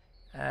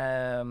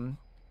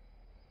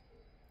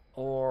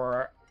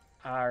 or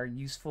are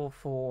useful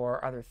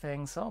for other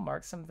things. So I'll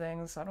mark some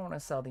things. I don't want to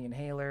sell the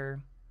inhaler.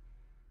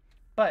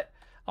 But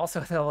also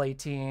with level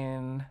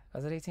 18,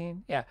 was it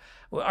 18? Yeah.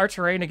 Well, our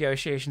terrain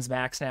negotiation's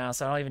max now,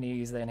 so I don't even need to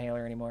use the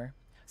inhaler anymore.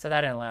 So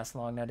that didn't last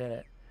long, now did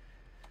it?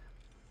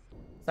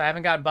 So I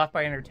haven't gotten buffed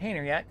by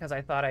Entertainer yet, because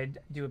I thought I'd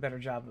do a better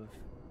job of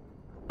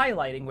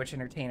highlighting which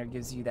Entertainer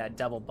gives you that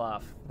double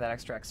buff, that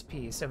extra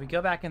XP. So if we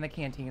go back in the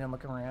canteen and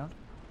look around,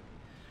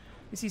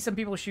 you see some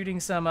people shooting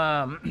some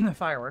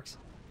fireworks.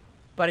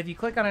 But if you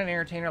click on an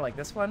Entertainer like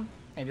this one,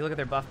 and if you look at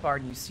their buff bar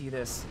and you see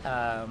this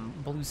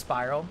blue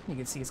spiral, you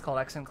can see it's called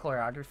Excellent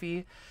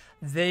Choreography,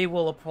 they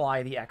will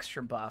apply the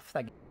extra buff.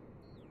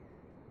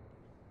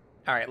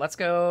 Alright, let's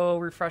go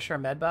refresh our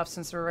med buff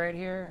since we're right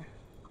here.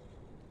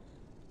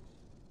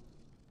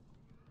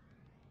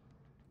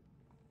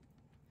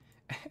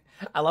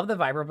 I love the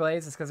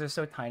vibroblades, it's because they're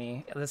so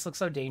tiny. This looks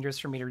so dangerous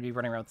for me to be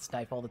running around with this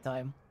knife all the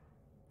time.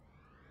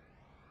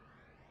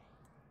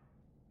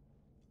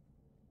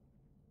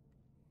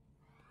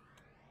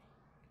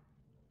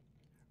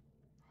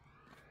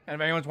 And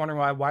if anyone's wondering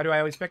why do I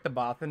always pick the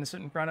Bothan to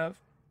sit in front of?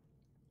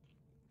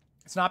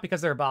 It's not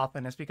because they're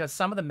Bothan, it's because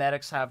some of the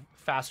medics have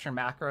faster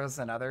macros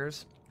than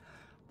others.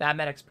 That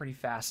medic's pretty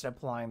fast at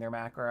applying their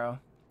macro.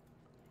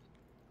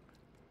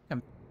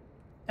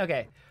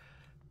 Okay.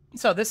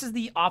 So this is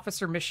the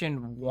Officer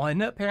Mission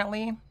 1,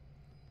 apparently.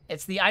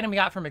 It's the item we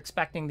got from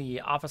expecting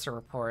the officer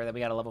report that we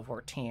got at level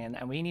 14,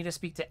 and we need to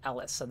speak to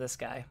Ellis, so this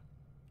guy.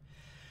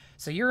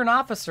 So you're an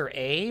officer,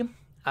 eh?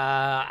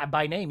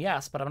 By name,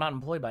 yes, but I'm not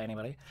employed by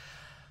anybody.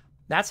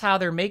 That's how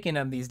they're making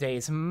them these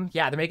days.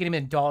 Yeah, they're making him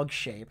in dog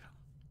shape.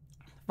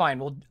 Fine,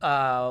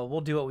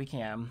 we'll do what we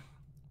can.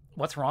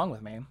 What's wrong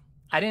with me?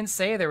 I didn't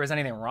say there was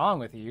anything wrong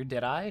with you,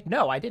 did I?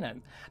 No, I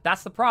didn't.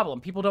 That's the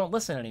problem. People don't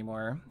listen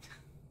anymore.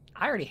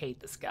 I already hate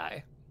this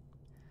guy.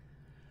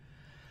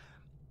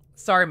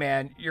 Sorry,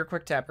 man. You're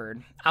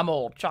quick-tempered. I'm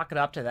old. Chalk it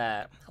up to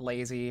that.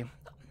 Lazy.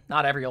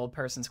 Not every old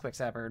person's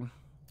quick-tempered.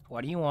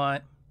 What do you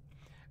want?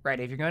 Right,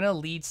 if you're going to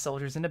lead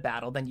soldiers into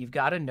battle, then you've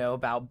got to know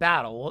about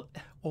battle.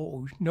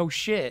 Oh, no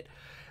shit.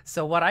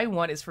 So what I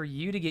want is for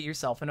you to get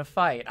yourself in a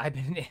fight. I've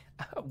been...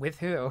 With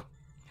who?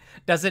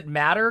 Does it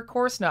matter? Of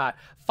course not.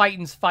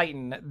 Fighting's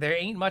fighting. There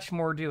ain't much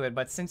more to it,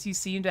 but since you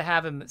seem to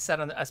have him set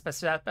on a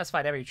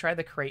specified area, you try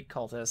the crate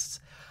cultists.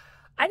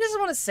 I just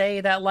want to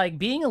say that, like,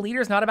 being a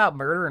leader is not about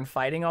murder and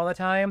fighting all the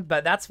time,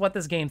 but that's what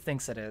this game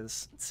thinks it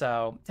is.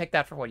 So take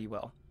that for what you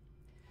will.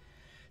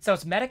 So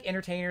it's medic,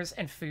 entertainers,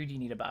 and food you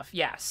need a buff.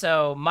 Yeah,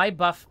 so my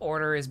buff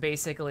order is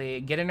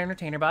basically get an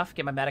entertainer buff,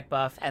 get my medic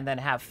buff, and then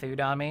have food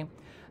on me.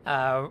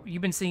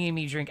 You've been seeing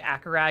me drink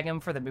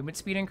Acaragum for the movement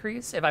speed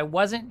increase. If I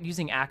wasn't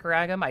using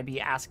Acaragum, I'd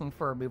be asking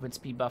for a movement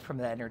speed buff from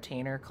the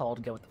entertainer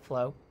called Go With The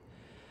Flow.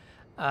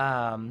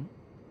 But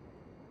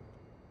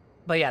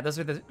yeah, those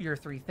are your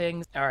three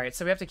things. All right,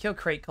 so we have to kill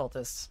crate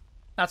cultists.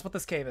 That's what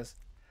this cave is.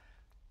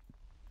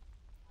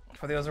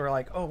 For those who are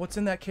like, oh, what's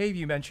in that cave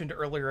you mentioned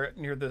earlier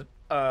near the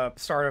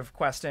start of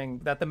questing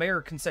that the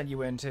mayor can send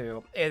you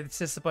into? It's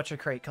just a bunch of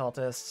crate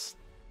cultists.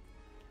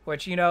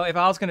 Which, you know, if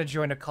I was going to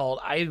join a cult,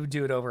 I would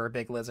do it over a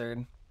big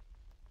lizard.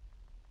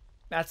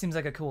 That seems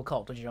like a cool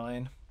cult to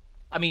join.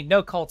 I mean,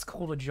 no cult's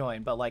cool to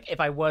join, but, like,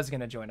 if I was going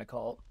to join a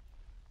cult.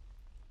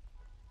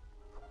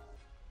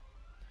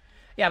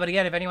 Yeah, but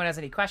again, if anyone has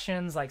any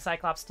questions, like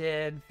Cyclops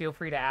did, feel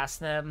free to ask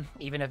them.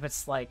 Even if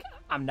it's, like,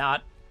 I'm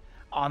not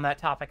on that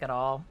topic at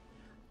all.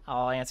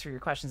 I'll answer your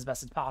questions as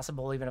best as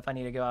possible, even if I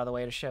need to go out of the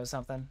way to show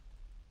something.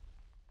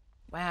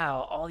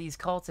 Wow, all these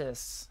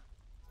cultists.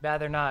 Bad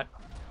they're not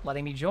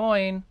letting me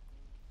join,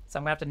 so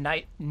I'm gonna have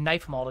to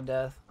knife them all to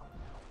death.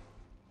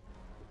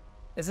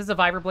 This is a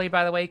Viper Blade,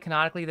 by the way.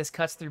 Canonically, this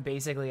cuts through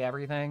basically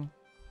everything.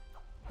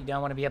 You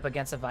don't want to be up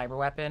against a Viper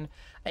weapon.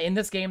 In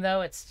this game,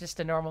 though, it's just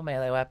a normal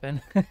melee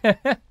weapon.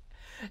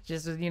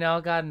 Just, you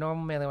know, got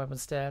normal melee weapon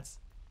stats.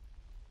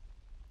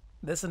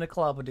 This in a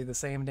club would do the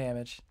same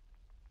damage.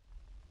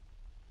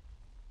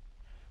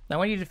 Now,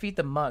 when you defeat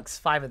the monks,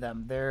 5 of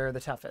them, they're the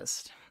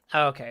toughest.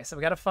 Okay, so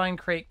we gotta find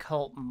Crate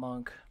Cult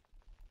Monk.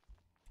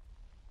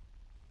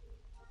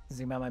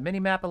 Zoom out my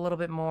mini-map a little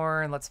bit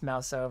more, and let's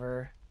mouse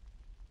over.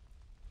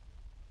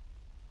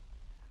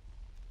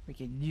 We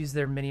could use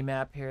their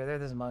mini-map here.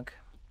 There's a monk.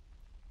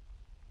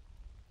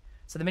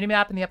 So the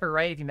mini-map in the upper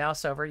right, if you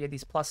mouse over, you have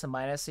these plus and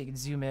minus, so you can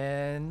zoom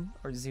in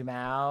or zoom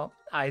out.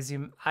 I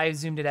zoomed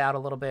it out a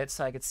little bit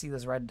so I could see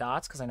those red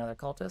dots, because I know they're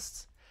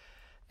cultists.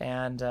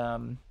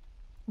 And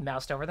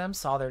moused over them,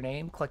 saw their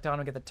name, clicked on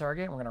to get the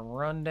target. We're going to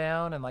run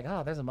down and like,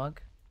 oh, there's a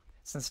monk.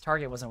 Since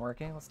target wasn't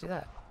working, let's do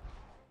that.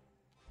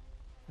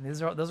 And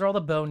those are all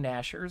the bone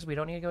gnashers. We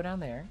don't need to go down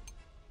there.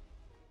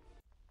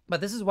 But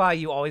this is why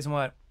you always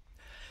want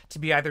to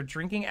be either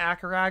drinking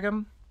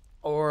Acaragum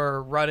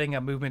or running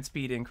a movement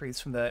speed increase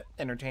from the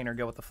entertainer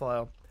Go With The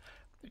Flow.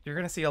 You're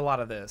going to see a lot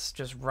of this,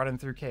 just running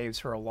through caves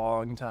for a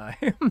long time.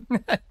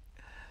 Alright,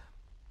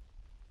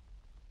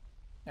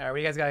 what do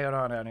you guys got going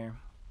on out here?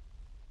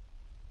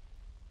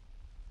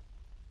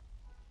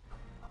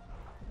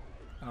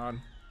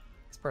 On.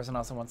 This person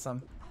also wants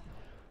some.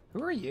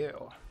 Who are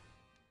you?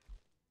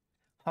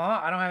 Huh?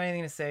 I don't have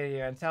anything to say to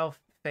you. And tell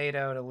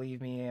Fado to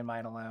leave me and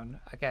mine alone.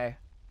 Okay.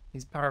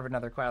 He's part of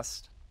another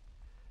quest.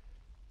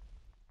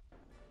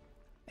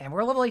 And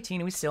we're level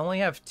 18 and we still only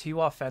have 2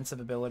 offensive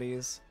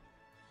abilities.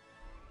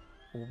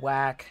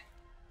 Whack.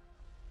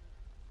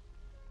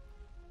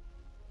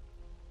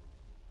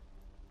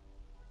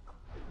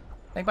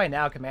 I think by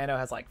now Commando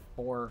has like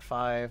 4 or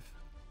 5.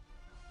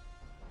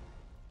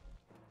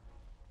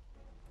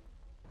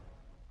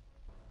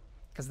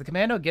 Because the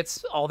Commando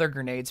gets all their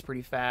grenades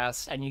pretty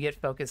fast, and you get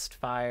focused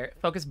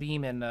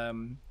beam, and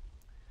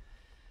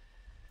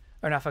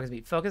or not focused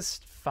beam,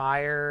 focused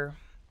fire,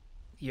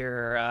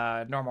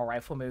 your normal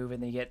rifle move,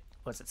 and then you get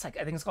I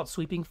think it's called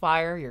sweeping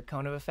fire, your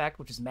cone of effect,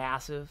 which is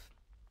massive.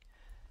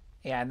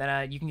 Yeah, and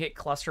then you can get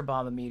cluster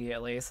bomb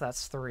immediately, so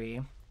that's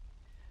 3.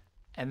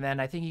 And then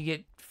I think you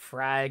get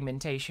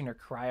fragmentation or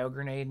cryo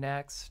grenade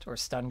next, or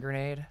stun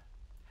grenade.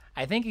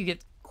 I think you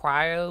get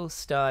cryo,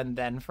 stun,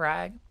 then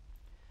frag.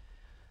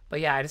 But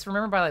yeah, I just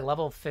remember by like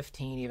level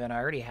 15 even, I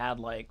already had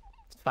like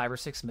 5 or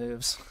 6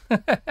 moves.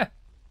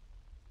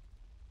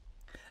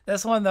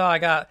 This one though, I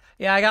got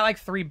like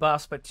 3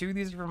 buffs, but 2 of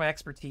these are for my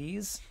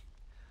expertise.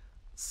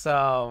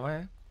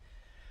 So,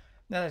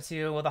 another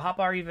 2. Will the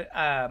hotbar even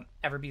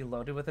ever be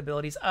loaded with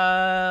abilities?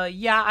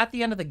 Yeah, at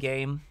the end of the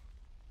game.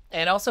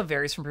 And it also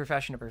varies from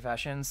profession to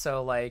profession.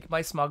 So like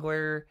my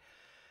smuggler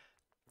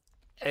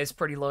is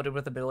pretty loaded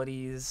with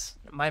abilities.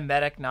 My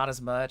medic, not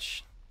as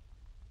much.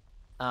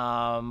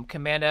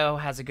 Commando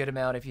has a good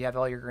amount if you have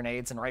all your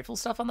grenades and rifle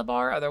stuff on the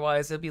bar.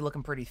 Otherwise, it'll be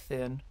looking pretty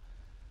thin.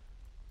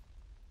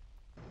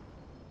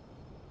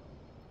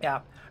 Yeah,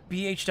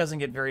 BH doesn't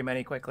get very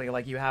many quickly.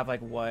 Like, you have,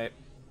 like, what?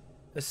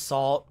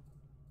 Assault.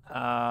 What's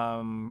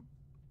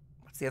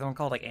the other one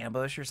called? Like,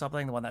 ambush or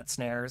something? The one that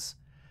snares.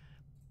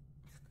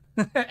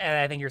 And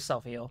I think your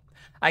self-heal.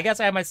 I guess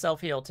I have my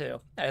self-heal,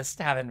 too. I just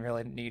haven't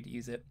really needed to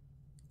use it.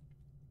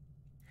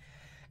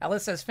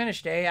 Alice says,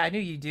 finished, eh? I knew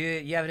you do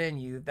it. You have it in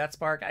you. That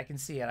spark, I can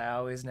see it. I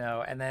always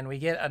know. And then we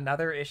get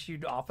another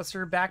issued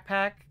officer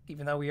backpack,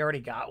 even though we already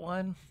got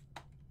one.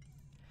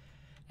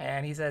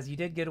 And he says, you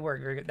did good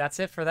work. That's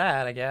it for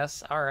that, I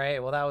guess. All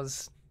right, well, that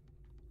was...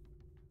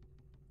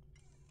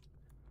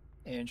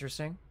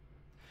 Interesting.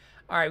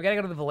 All right, we gotta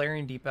go to the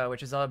Valerian Depot,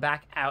 which is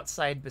back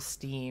outside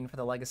Bespin for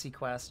the Legacy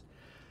quest.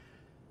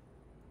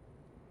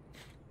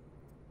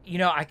 You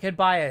know, I could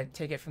buy a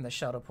ticket from the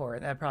shuttle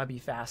port. That'd probably be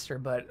faster,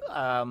 but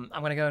I'm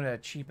gonna go into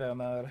cheapo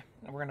mode.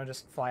 And we're gonna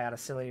just fly out of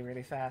Silly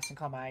really fast and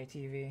call my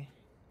ITV.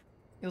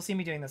 You'll see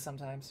me doing this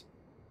sometimes.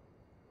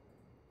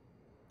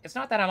 It's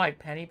not that I'm like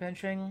penny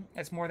pinching.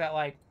 It's more that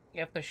like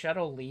if the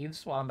shuttle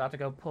leaves while I'm about to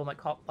go pull my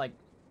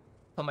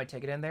put my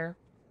ticket in there,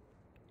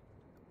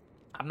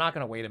 I'm not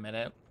gonna wait a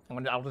minute.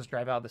 I'll just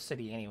drive out of the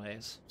city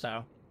anyways.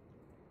 So.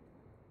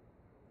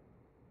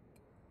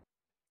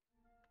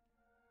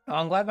 Oh,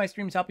 I'm glad my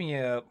stream's helping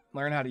you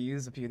learn how to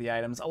use a few of the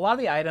items. A lot of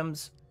the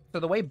items, so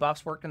the way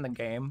buffs worked in the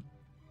game,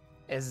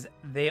 is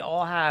they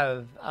all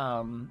have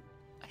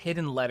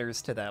hidden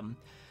letters to them.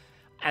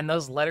 And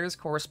those letters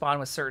correspond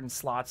with certain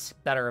slots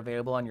that are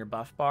available on your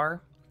buff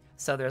bar.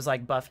 So there's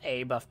like buff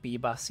A, buff B,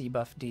 buff C,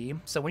 buff D.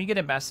 So when you get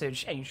a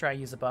message and you try to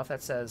use a buff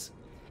that says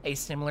a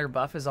similar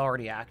buff is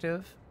already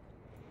active,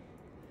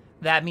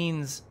 that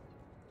means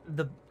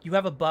you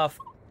have a buff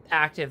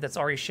active that's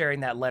already sharing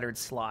that lettered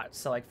slot.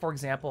 So like, for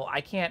example,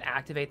 I can't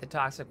activate the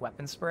toxic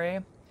weapon spray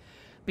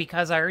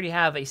because I already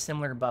have a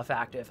similar buff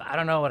active. I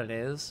don't know what it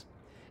is.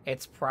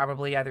 It's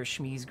probably either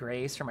Shmi's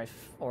Grace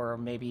or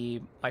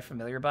maybe my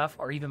familiar buff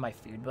or even my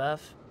food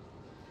buff.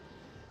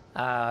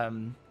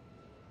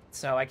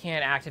 So I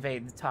can't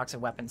activate the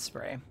toxic weapon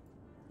spray.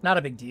 Not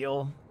a big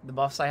deal. The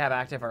buffs I have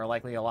active are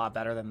likely a lot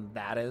better than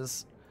that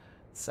is.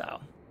 So,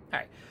 all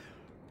right.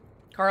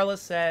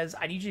 Carlos says,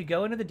 I need you to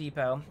go into the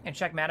depot and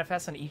check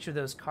manifests on each of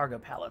those cargo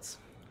pallets.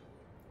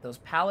 Those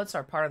pallets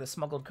are part of the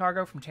smuggled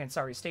cargo from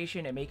Tansari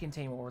Station and may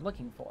contain what we're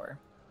looking for.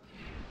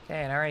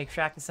 Okay, and I already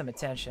attracted some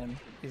attention.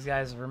 These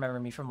guys remember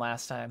me from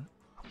last time.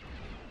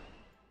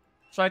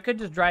 So I could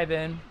just drive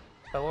in,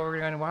 but what we're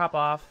going to we'll hop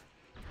off,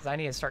 because I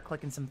need to start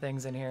clicking some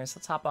things in here. So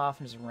let's hop off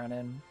and just run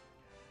in.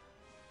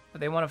 If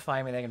they want to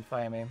find me, they can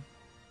find me.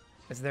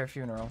 It's their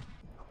funeral.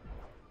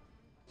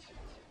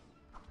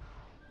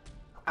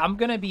 I'm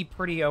going to be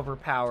pretty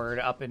overpowered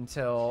up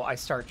until I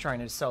start trying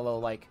to solo,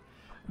 like,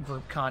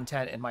 group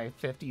content in my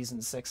 50s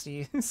and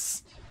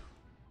 60s.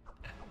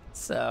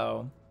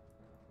 So...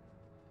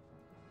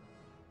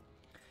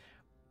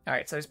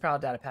 Alright, so there's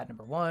pallet data pad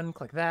number 1.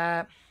 Click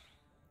that.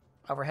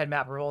 Overhead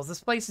map rules. This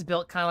place is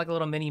built kind of like a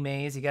little mini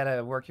maze. You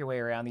gotta work your way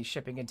around these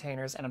shipping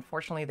containers, and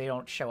unfortunately they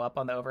don't show up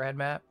on the overhead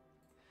map.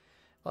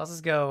 Well, let's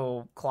just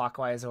go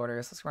clockwise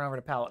order. So let's run over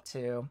to pallet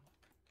 2.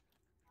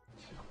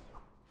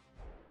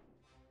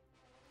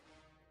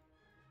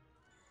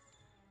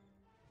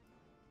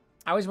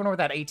 I always wonder what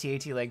that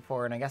AT-AT leg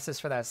for, and I guess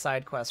it's for that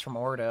side quest from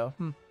Ordo.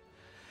 The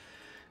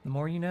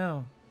more you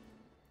know.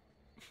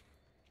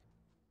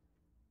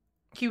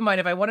 Keep in mind,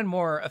 if I wanted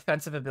more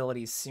offensive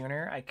abilities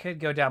sooner, I could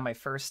go down my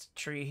first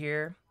tree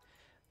here,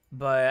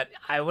 but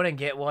I wouldn't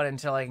get one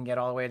until I can get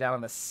all the way down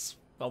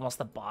almost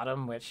the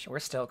bottom, which we're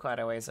still quite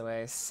a ways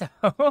away. So,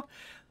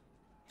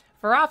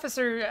 for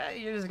Officer,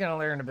 you're just going to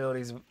learn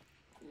abilities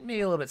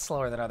maybe a little bit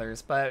slower than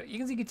others, but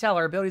you can tell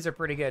our abilities are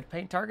pretty good.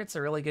 Paint target's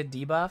a really good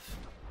debuff,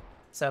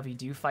 so if you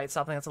do fight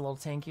something that's a little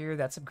tankier,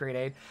 that's a great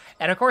aid.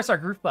 And of course, our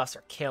group buffs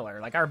are killer.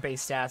 Like, our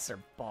base stats are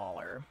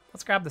baller.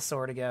 Let's grab the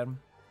sword again.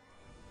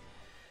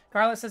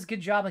 Carlos says,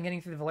 good job on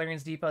getting through the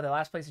Valerian's Depot. The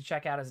last place to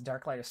check out is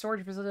Darklighter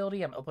storage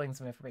facility. I'm opening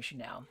some information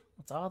now.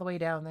 It's all the way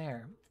down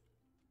there.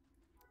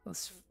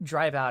 Let's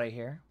drive out of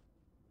here.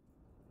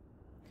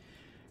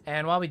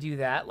 And while we do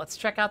that, let's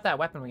check out that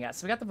weapon we got.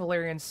 So we got the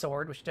Valerian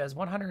sword, which does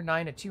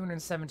 109 to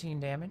 217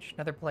 damage.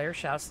 Another player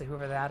shouts to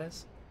whoever that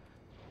is.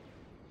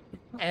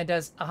 And it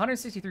does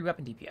 163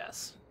 weapon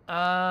DPS.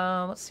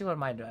 Let's see what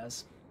mine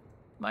does.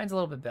 Mine's a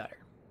little bit better.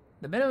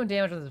 The minimum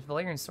damage of the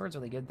Valerian sword's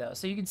really good, though.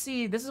 So you can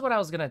see, this is what I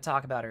was going to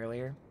talk about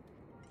earlier.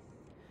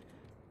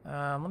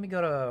 Let me go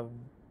to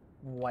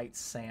White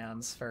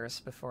Sands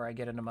first before I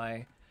get into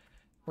my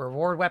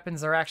reward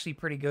weapons. Are actually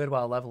pretty good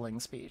while leveling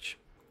speech.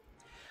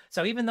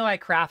 So even though I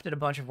crafted a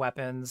bunch of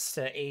weapons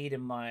to aid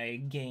in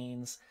my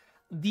gains,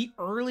 the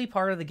early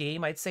part of the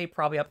game, I'd say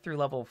probably up through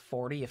level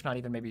 40, if not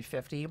even maybe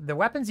 50, the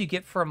weapons you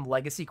get from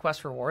Legacy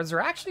Quest rewards are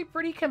actually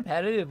pretty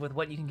competitive with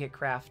what you can get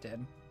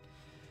crafted.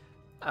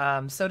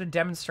 So to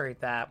demonstrate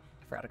that,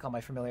 I forgot to call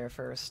my familiar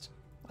first.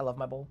 I love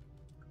my bowl.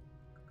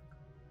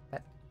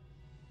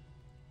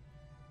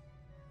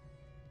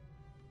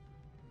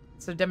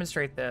 So to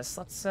demonstrate this,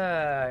 let's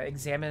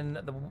examine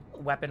the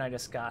weapon I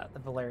just got, the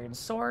Valerian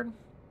sword.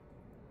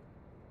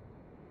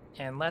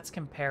 And let's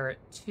compare it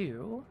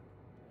to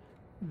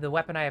the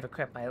weapon I have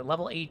equipped, my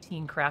level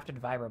 18 crafted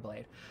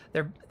vibroblade.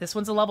 This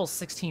one's a level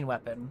 16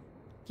 weapon.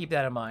 Keep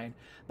that in mind.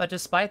 But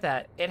despite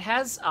that, it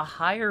has a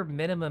higher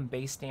minimum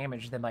base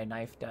damage than my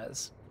knife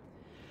does.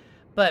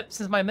 But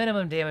since my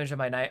minimum damage of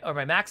my knife, or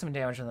my maximum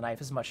damage of the knife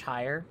is much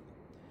higher,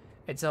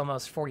 it's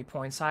almost 40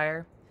 points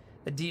higher,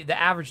 the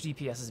average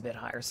DPS is a bit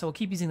higher. So we'll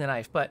keep using the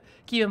knife. But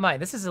keep in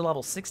mind, this is a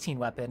level 16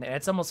 weapon, and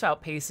it's almost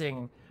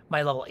outpacing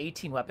my level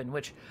 18 weapon,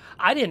 which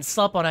I didn't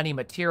slump on any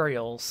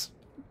materials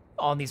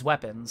on these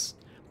weapons.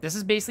 This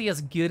is basically as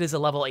good as a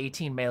level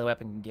 18 melee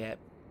weapon can get.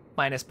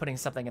 minus putting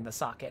something in the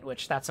socket,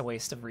 which that's a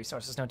waste of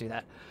resources. Don't do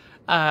that.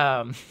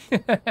 Um,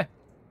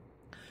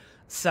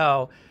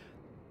 so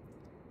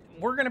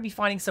we're going to be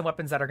finding some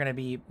weapons that are going to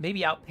be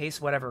maybe outpace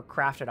whatever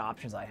crafted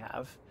options I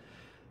have.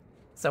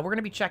 So we're going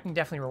to be checking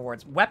definitely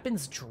rewards.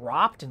 Weapons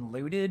dropped and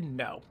looted?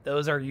 No,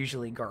 those are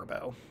usually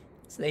garbo.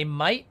 So they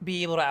might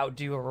be able to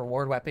outdo a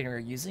reward weapon you're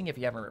using if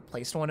you haven't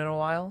replaced one in a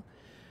while,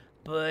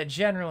 but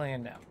generally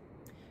no.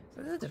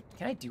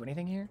 Can I do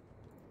anything here?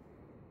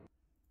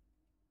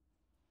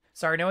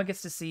 Sorry, no one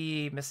gets to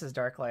see Mrs.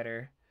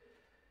 Darklighter.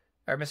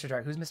 Or Mr.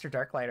 Dark. Who's Mr.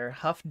 Darklighter?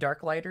 Huff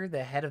Darklighter,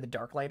 the head of the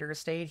Darklighter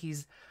estate.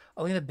 He's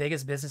only the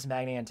biggest business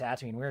magnate in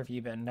Tatooine. Where have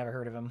you been? Never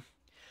heard of him.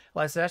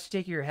 Well, so that should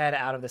take your head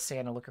out of the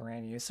sand and look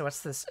around you. So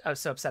what's this I was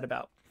so upset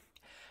about?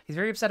 He's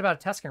very upset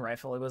about a Tusken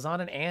rifle. It was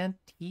on an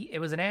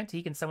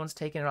antique and someone's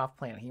taken it off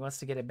plan. He wants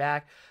to get it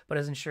back, but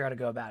isn't sure how to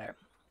go about it.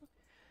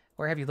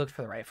 Where have you looked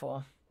for the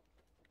rifle?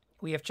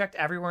 We have checked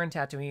everywhere in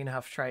Tatooine.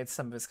 Huff tried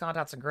some of his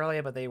contacts in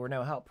Corellia, but they were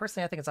no help.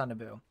 Personally, I think it's on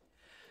Naboo.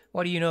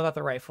 What do you know about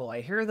the rifle?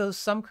 I hear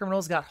some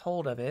criminals got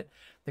hold of it.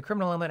 The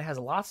criminal element has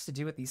lots to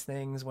do with these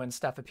things when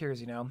stuff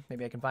appears, you know.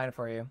 Maybe I can find it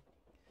for you.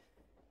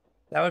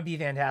 That would be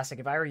fantastic.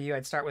 If I were you,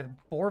 I'd start with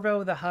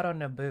Borvo the Hutt on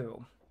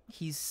Naboo.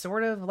 He's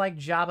sort of like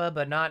Jabba,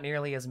 but not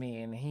nearly as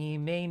mean. He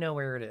may know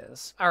where it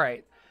is. All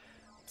right.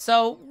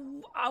 So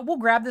we'll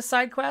grab this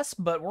side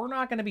quest, but we're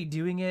not going to be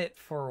doing it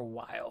for a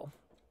while.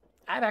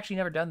 I've actually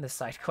never done this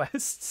side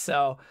quest,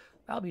 so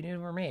that'll be new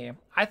for me.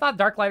 I thought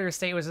Darklighter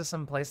Estate was just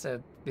some place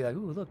to be like,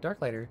 ooh, look,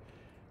 Darklighter.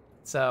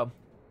 So,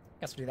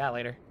 guess we'll do that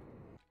later.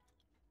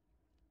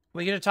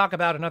 We get to talk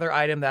about another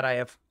item that I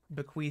have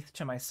bequeathed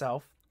to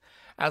myself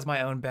as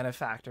my own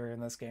benefactor in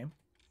this game.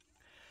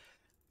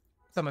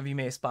 Some of you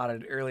may have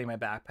spotted early in my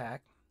backpack.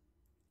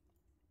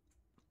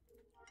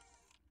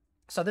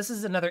 So this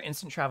is another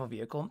instant travel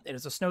vehicle. It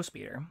is a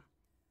snowspeeder.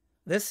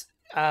 This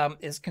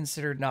is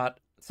considered not...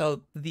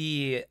 So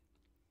the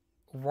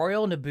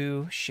Royal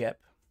Naboo ship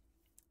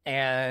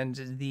and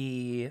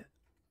the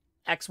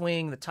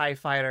X-Wing, the TIE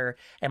Fighter,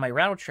 and my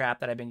Rattletrap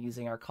that I've been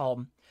using are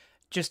called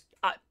just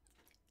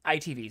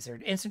ITVs. They're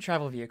instant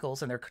travel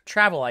vehicles, and they're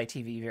travel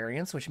ITV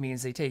variants, which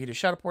means they take you to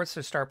shuttle ports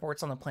or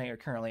starports on the planet you're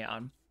currently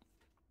on.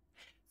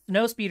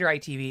 Snowspeeder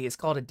ITV is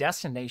called a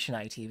destination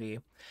ITV,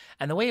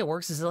 and the way it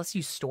works is it lets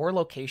you store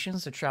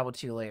locations to travel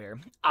to later.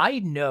 I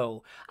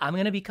know I'm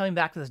going to be coming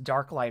back to this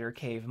Darklighter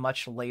cave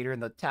much later in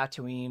the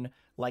Tatooine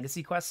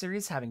Legacy Quest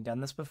series, having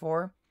done this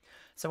before.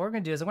 So what we're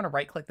going to do is I'm going to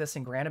right-click this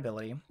in Grant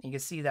Ability. You can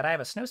see that I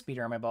have a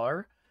Snowspeeder on my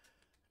bar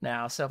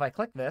now. So if I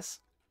click this,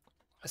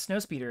 a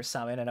Snowspeeder is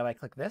summoned, and if I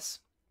click this,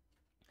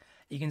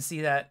 you can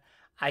see that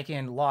I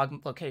can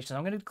log location.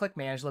 I'm going to click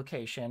Manage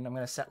Location. I'm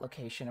going to set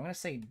location. I'm going to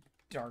say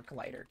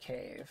Darklighter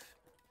Cave.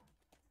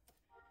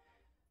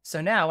 So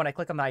now when I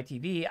click on the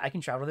ITV, I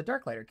can travel to the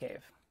Darklighter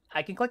Cave.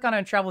 I can click on it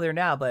and travel there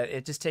now, but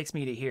it just takes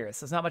me to here.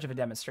 So it's not much of a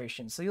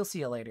demonstration. So you'll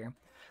see it later.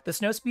 The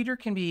Snowspeeder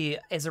can be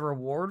as a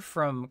reward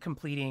from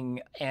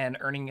completing and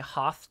earning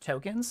Hoth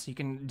tokens. You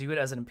can do it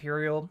as an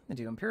Imperial and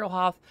do Imperial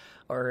Hoth,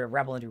 or a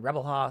Rebel and do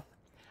Rebel Hoth.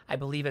 I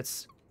believe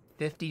it's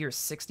 50 or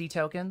 60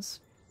 tokens.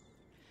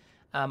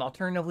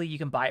 Alternatively, you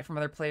can buy it from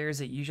other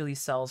players. It usually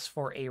sells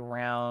for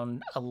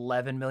around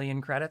 11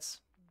 million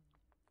credits.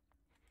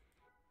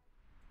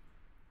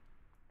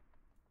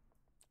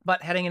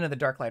 But heading into the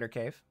Darklighter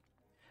Cave,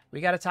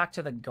 we got to talk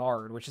to the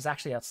guard, which is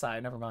actually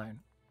outside. Never mind.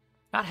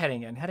 Not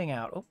heading in, heading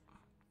out. Oh,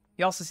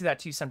 you also see that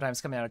too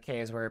sometimes coming out of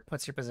caves where it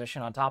puts your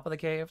position on top of the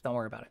cave. Don't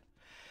worry about it.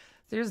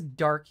 There's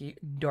Darcy.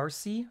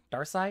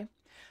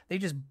 They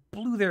just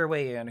blew their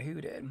way in.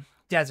 Who did?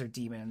 Desert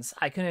demons.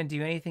 I couldn't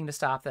do anything to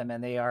stop them,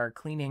 and they are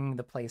cleaning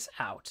the place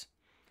out.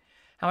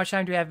 How much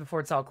time do we have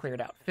before it's all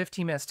cleared out?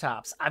 15 minutes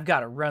tops. I've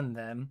got to run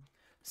them.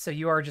 So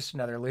you are just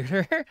another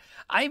looter.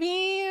 I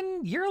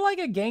mean, you're like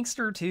a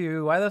gangster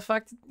too. Why the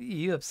fuck are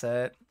you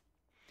upset?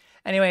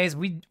 Anyways,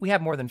 we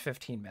have more than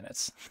 15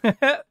 minutes.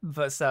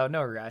 But so,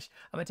 no rush.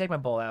 I'm going to take my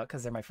bull out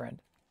because they're my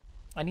friend.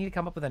 I need to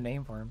come up with a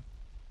name for him.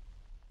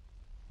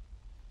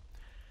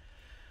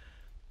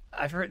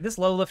 I've heard this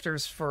low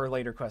lifter's for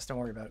later quest. Don't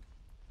worry about it.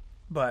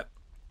 But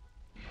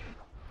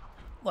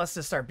let's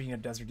just start beating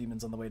up desert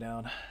demons on the way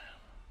down.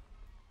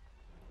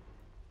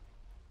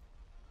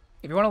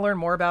 If you want to learn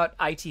more about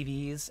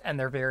ITVs and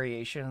their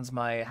variations,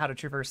 my How to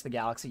Traverse the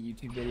Galaxy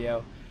YouTube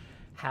video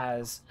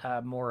has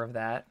more of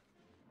that.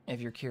 If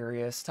you're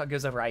curious, it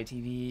goes over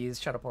ITVs,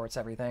 shuttle ports,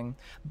 everything,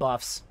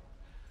 buffs,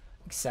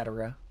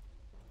 etc.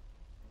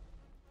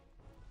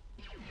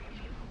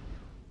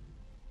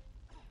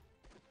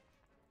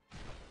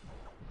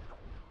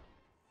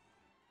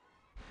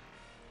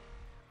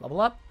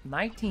 Level up,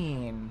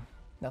 19.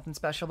 Nothing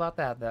special about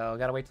that, though.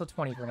 Gotta wait till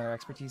 20 for another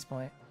expertise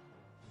point.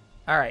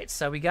 Alright,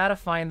 so we gotta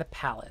find the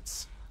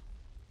pallets.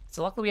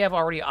 So luckily we have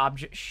already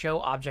show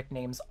object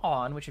names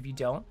on, which if you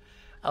don't,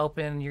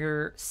 open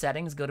your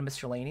settings, go to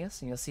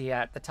Miscellaneous, and you'll see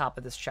at the top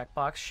of this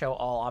checkbox, show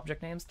all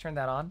object names. Turn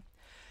that on.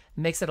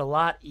 It makes it a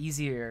lot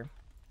easier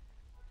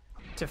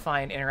to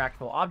find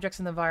interactable objects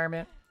in the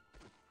environment.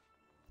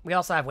 We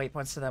also have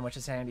waypoints to them, which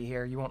is handy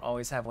here. You won't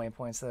always have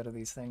waypoints, though, to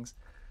these things.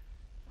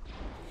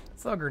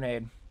 Let's throw a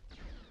grenade.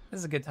 This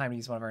is a good time to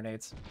use one of our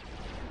nades.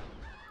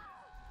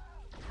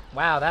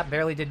 Wow, that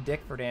barely did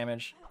dick for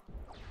damage.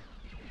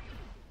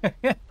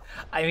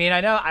 I mean,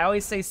 I know I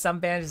always say some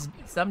damage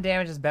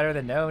is better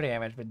than no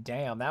damage, but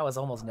damn, that was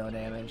almost no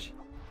damage.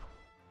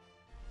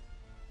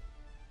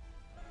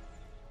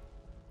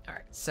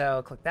 Alright,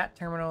 so click that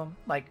terminal.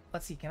 Like,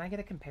 let's see, can I get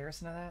a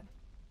comparison of that?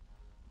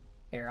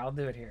 Here, I'll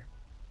do it here.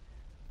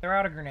 Throw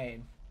out a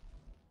grenade.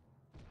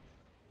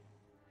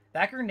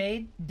 That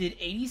grenade did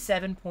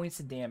 87 points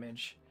of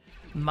damage.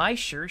 My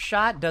sure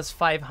shot does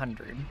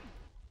 500.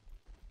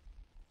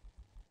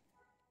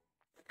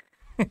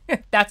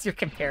 That's your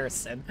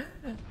comparison.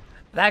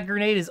 That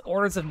grenade is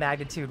orders of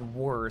magnitude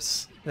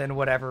worse than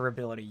whatever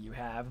ability you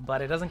have,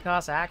 but it doesn't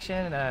cost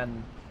action,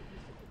 and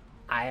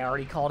I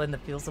already called in the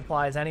field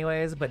supplies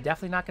anyways, but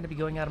definitely not going to be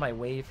going out of my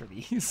way for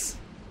these.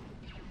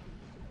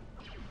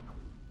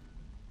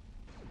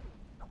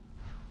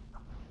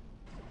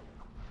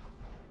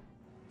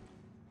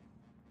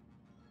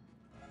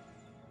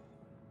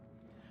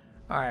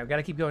 Alright, we've got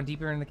to keep going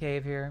deeper in the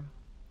cave here.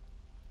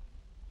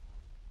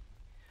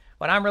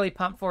 What I'm really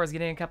pumped for is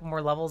getting a couple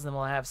more levels, then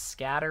we'll have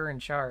Scatter and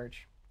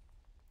Charge.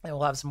 And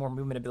we'll have some more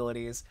movement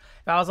abilities.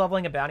 If I was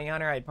leveling a Bounty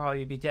Hunter, I'd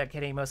probably be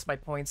dedicating most of my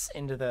points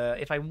into the...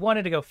 If I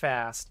wanted to go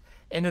fast,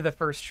 into the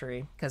first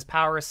tree. Because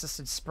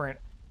Power-Assisted Sprint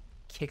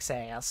kicks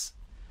ass.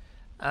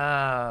 Did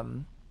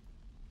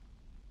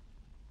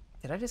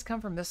I just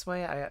come from this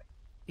way?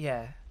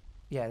 Yeah,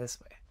 this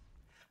way.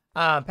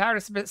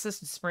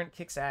 Power-Assisted Sprint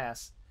kicks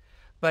ass.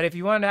 But if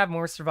you wanted to have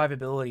more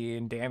survivability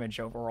and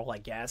damage overall, I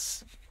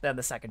guess, then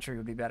the second tree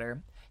would be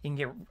better. You can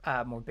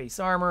get more base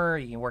armor.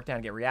 You can work down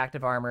and get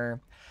reactive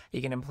armor.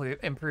 You can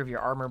improve your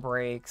armor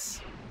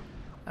breaks.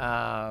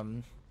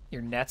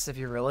 Your nets if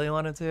you really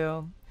wanted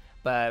to.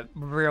 But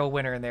real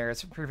winner in there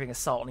is improving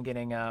assault and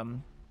getting...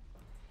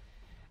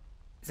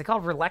 is it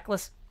called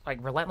Relentless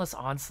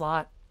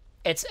Onslaught?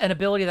 It's an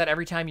ability that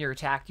every time you're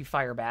attacked, you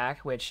fire back,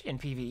 which in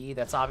PvE,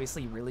 that's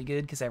obviously really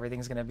good because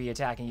everything's going to be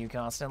attacking you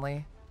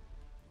constantly.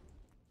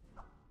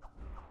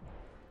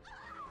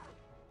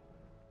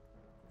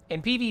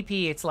 In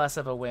PvP, it's less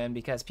of a win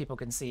because people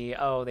can see,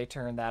 oh, they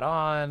turned that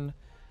on.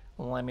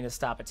 Want me to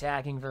stop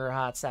attacking for a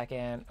hot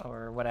second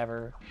or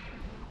whatever.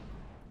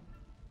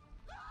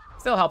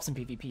 Still helps in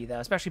PvP,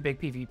 though, especially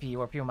big PvP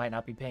where people might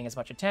not be paying as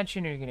much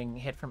attention or you're getting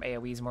hit from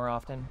AoEs more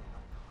often.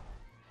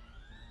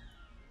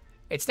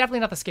 It's definitely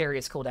not the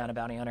scariest cooldown a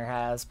Bounty Hunter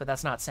has, but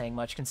that's not saying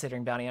much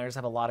considering Bounty Hunters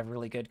have a lot of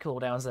really good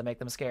cooldowns that make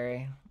them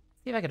scary.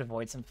 See if I could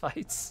avoid some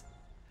fights.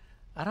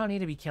 I don't need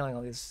to be killing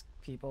all these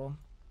people.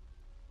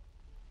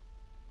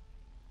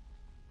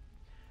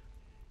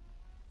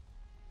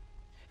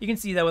 You can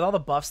see that with all the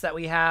buffs that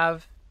we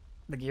have,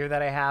 the gear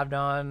that I have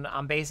done,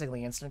 I'm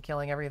basically instant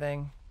killing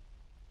everything.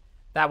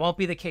 That won't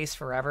be the case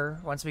forever.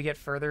 Once we get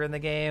further in the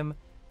game,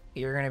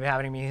 you're going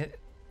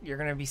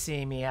to be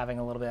seeing me having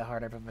a little bit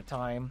harder of a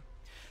time.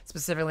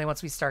 Specifically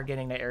once we start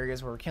getting to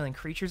areas where we're killing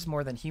creatures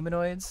more than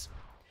humanoids.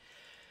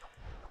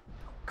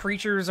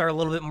 Creatures are a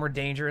little bit more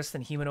dangerous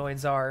than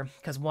humanoids are,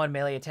 because one,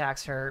 melee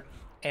attacks hurt,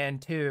 and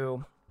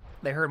two,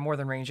 they hurt more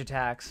than range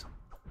attacks.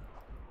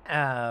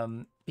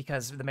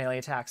 Because the melee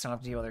attacks don't have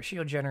to deal with their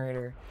shield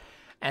generator.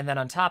 And then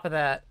on top of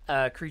that,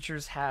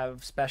 creatures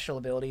have special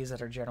abilities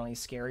that are generally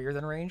scarier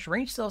than range.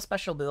 Range still has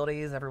special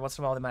abilities. Every once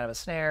in a while they might have a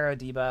snare, a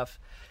debuff.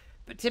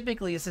 But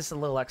typically it's just a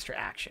little extra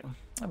action.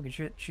 I'm going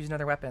to choose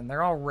another weapon.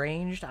 They're all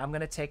ranged. I'm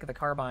going to take the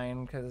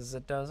carbine because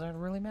it doesn't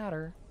really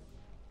matter.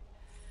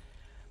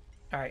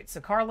 Alright,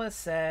 so Carlos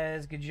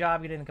says, good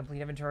job getting a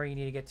complete inventory. You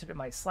need to get to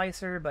my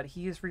slicer, but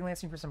he is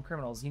freelancing for some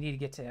criminals. You need to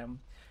get to him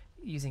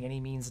using any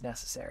means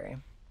necessary.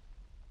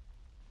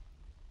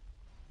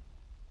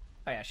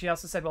 Oh yeah, she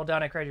also said, well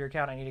done, I created your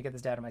account. I need to get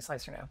this down to my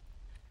slicer now.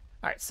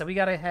 Alright, so we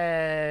gotta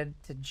head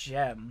to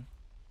Gem.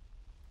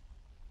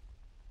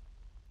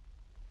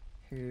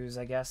 Who's,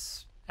 I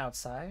guess,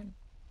 outside.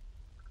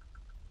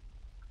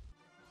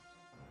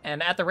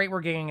 And at the rate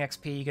we're gaining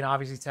XP, you can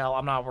obviously tell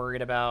I'm not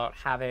worried about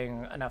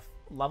having enough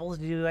levels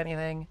to do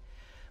anything.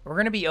 We're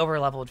going to be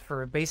over-leveled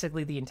for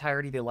basically the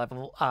entirety of the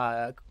level,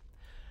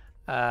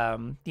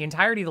 the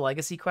entirety of the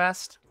Legacy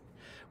quest.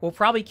 We'll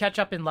probably catch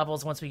up in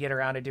levels once we get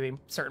around to doing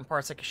certain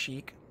parts of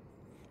Kashyyyk.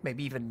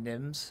 Maybe even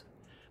Nims.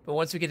 But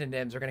once we get to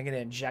Nims, we're going to get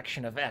an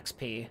injection of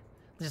XP.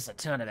 Just a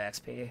ton of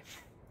XP.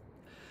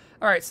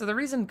 Alright, so the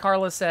reason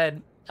Carla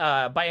said,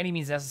 by any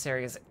means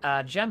necessary is,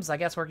 Gem's, I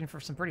guess, working for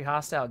some pretty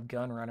hostile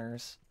gun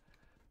runners.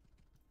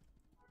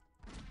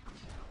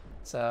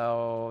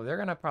 So, they're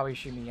going to probably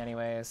shoot me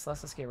anyways. So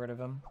let's just get rid of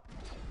them.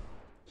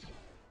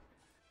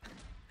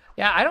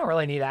 Yeah, I don't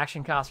really need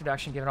action cost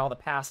reduction given all the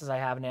passes I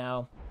have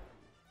now.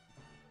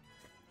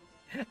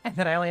 And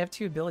then I only have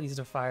 2 abilities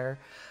to fire.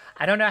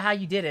 I don't know how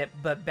you did it,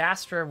 but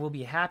Bastra will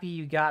be happy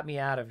you got me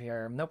out of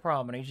here. No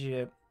problem. I need you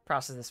to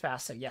process this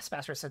fast. So yes,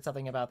 Bastra said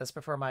something about this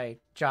before my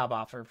job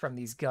offer from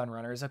these gun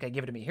runners. Okay,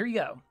 give it to me. Here you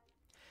go.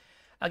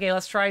 Okay,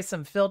 let's try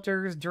some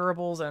filters,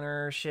 durables,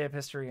 ownership,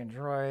 history, and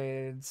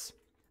droids.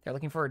 They're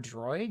looking for a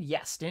droid?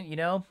 Yes, didn't you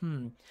know?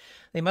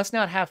 They must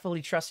not have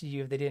fully trusted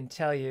you if they didn't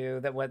tell you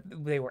that what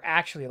they were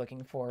actually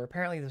looking for.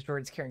 Apparently this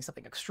droid is carrying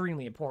something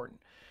extremely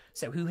important.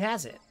 So who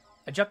has it?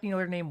 A junk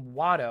dealer named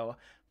Watto.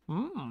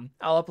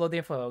 I'll upload the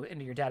info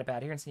into your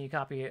datapad here and send you a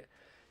copy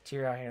to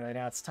your email.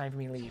 Now it's time for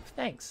me to leave.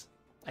 Thanks.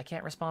 I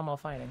can't respond while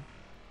fighting.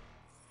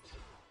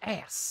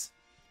 Ass.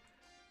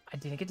 I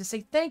didn't get to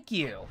say thank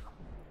you.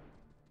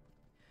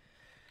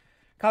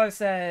 Caller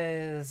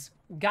says,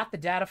 got the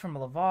data from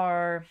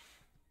LeVar.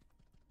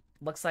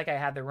 Looks like I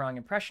had the wrong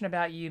impression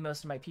about you.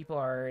 Most of my people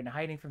are in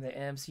hiding from the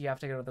imps, so you have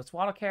to go to this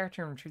Watto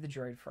character and retrieve the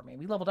droid for me.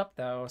 We leveled up,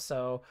 though,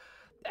 so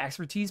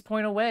expertise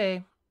point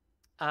away.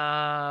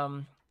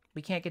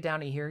 We can't get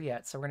down to here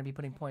yet, so we're going to be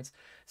putting points.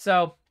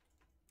 So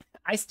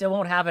I still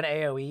won't have an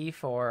AoE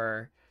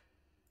for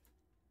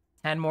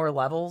 10 more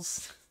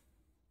levels.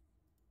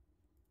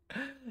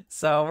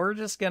 So we're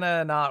just going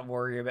to not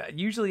worry about it.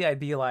 Usually I'd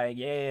be like,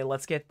 yay,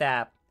 let's get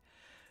that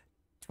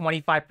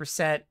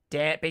 25%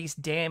 base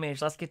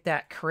damage. Let's get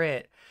that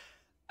crit.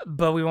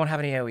 But we won't have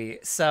an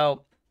AoE.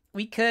 So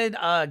we could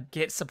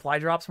get supply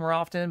drops more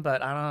often,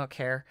 but I don't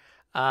care.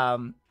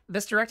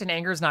 This direct and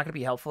anger is not going to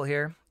be helpful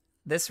here.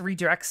 This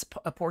redirects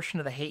a portion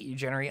of the hate you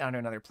generate onto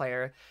another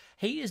player.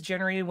 Hate is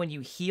generated when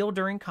you heal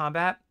during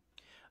combat.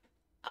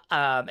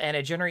 And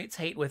it generates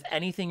hate with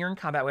anything you're in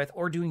combat with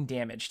or doing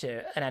damage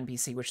to an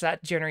NPC, which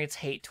that generates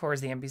hate towards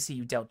the NPC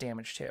you dealt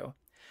damage to.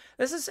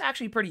 This is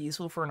actually pretty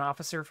useful for an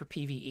officer for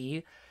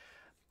PvE,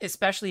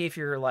 especially if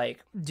you're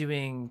like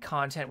doing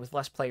content with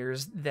less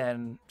players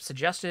than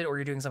suggested, or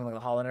you're doing something like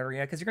the Holland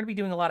Arena, because you're going to be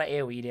doing a lot of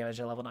AoE damage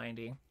at level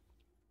 90.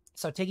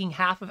 So taking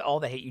half of all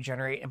the hate you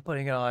generate and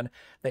putting it on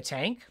the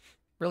tank,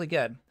 really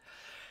good.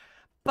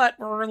 But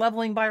we're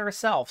leveling by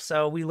ourselves,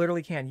 so we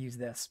literally can't use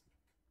this.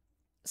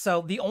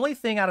 So the only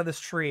thing out of this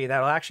tree that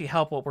will actually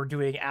help what we're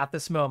doing at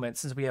this moment,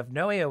 since we have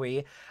no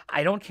AoE,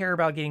 I don't care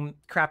about getting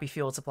crappy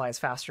field supplies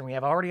faster. We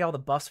have already all the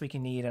buffs we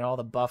can need and all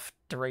the buff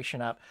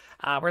duration up.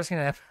 We're just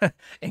going to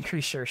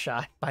increase sure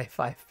shot by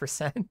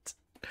 5%.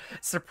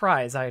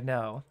 Surprise, I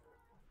know.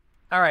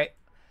 All right.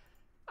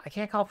 I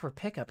can't call for a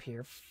pickup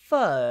here. Fuck.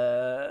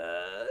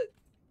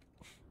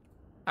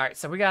 All right,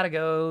 so we got to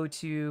go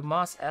to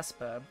Mos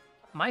Eisley.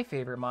 My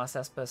favorite Mos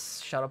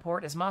Eisley shuttle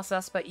port is Mos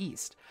Eisley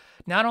East.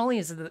 Not only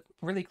is it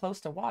really close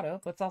to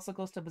Watto, but it's also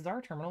close to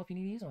Bazaar Terminal if you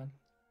need to use one.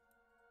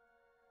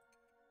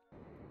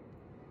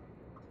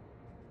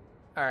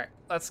 Alright,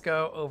 let's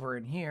go over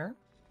in here.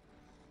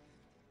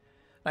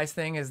 Nice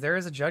thing is there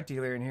is a junk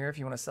dealer in here if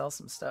you want to sell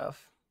some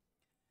stuff.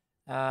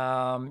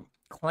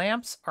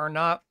 Clamps are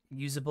not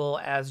usable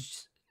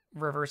as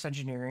reverse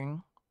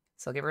engineering,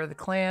 so get rid of the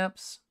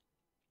clamps.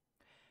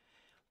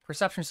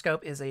 Perception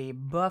scope is a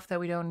buff that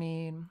we don't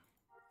need.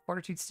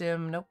 Fortitude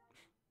stim, nope.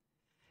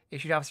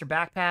 Issued officer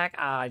backpack,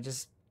 I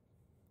just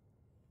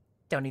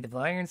don't need the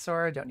Valerian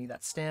sword, don't need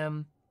that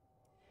stim.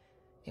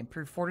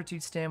 Improved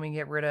fortitude stim we can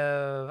get rid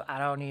of. I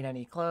don't need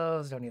any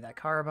clothes, don't need that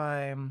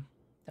carbine,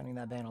 don't need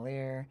that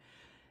bandolier.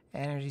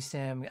 Energy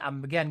stim,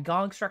 again,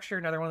 gong structure,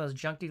 another one of those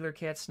junk dealer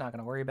kits, not going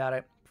to worry about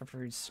it.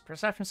 Preferred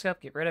perception scope,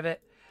 get rid of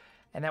it.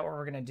 And then what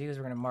we're going to do is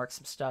we're going to mark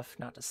some stuff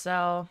not to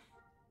sell.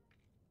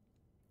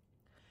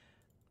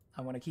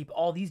 I want to keep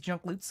all these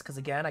junk loots because,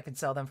 again, I can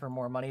sell them for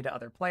more money to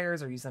other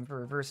players or use them for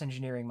reverse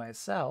engineering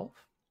myself.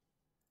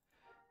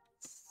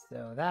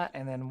 So that,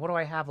 and then what do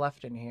I have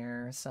left in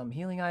here? Some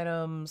healing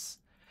items.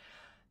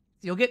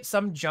 You'll get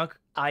some junk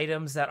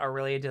items that are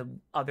related to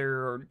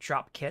other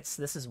drop kits.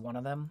 This is one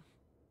of them.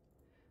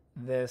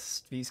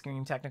 This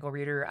V-Screen technical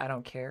reader, I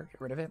don't care.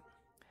 Get rid of it.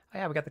 Oh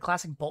yeah, we got the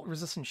classic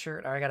bolt-resistant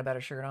shirt. I got a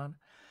better shirt on.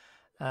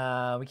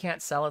 We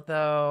can't sell it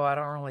though. I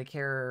don't really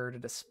care to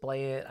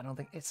display it. I don't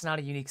think it's not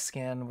a unique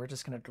skin. We're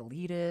just gonna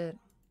delete it.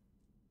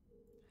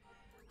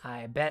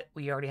 I bet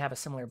we already have a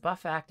similar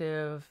buff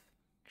active.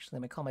 Actually,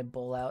 let me call my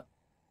bull out.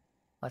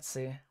 Let's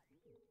see.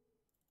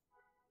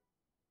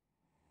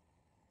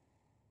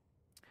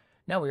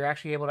 No, we were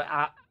actually able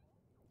to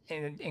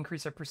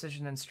increase our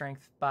precision and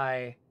strength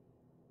by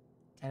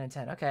 10 and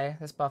 10. Okay,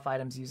 this buff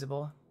item's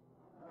usable.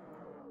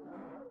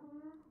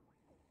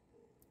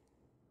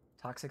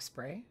 Toxic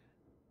spray?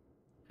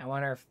 I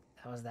wonder if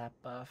that was that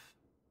buff.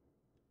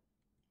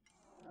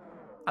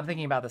 I'm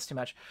thinking about this too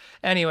much.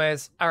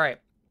 Anyways, all right.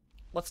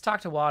 Let's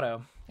talk to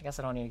Watto. I guess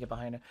I don't need to get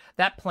behind it.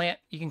 That plant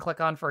you can click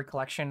on for a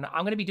collection.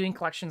 I'm going to be doing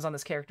collections on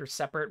this character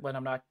separate when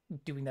I'm not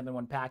doing them in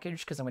one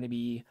package because I'm going to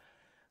be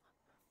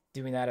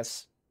doing that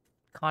as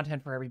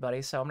content for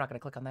everybody, so I'm not going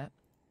to click on that.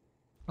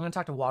 I'm going to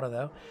talk to Watto,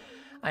 though.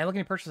 I'm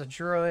looking to purchase a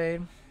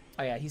droid.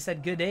 Oh, yeah, he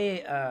said, good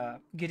day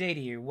to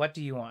you. What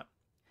do you want?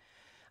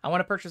 I want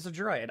to purchase a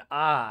droid.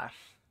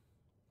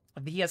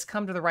 He has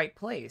come to the right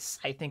place.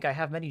 I think I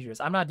have many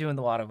droids. I'm not doing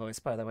the Watto voice,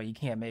 by the way. You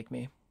can't make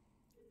me.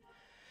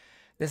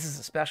 This is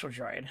a special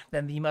droid.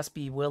 Then you must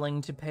be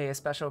willing to pay a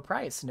special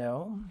price,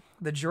 no?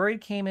 The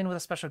droid came in with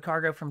a special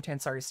cargo from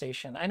Tensari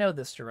Station. I know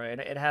this droid.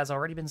 It has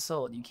already been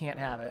sold. You can't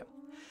have it.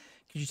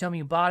 Could you tell me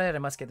you bought it? I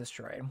must get this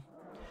droid.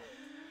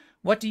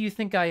 What do you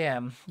think I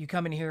am? You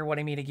come in here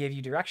wanting me to give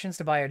you directions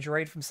to buy a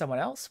droid from someone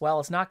else? Well,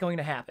 it's not going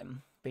to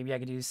happen. Maybe I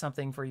could do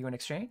something for you in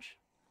exchange?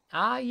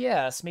 Ah,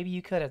 yes, maybe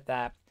you could at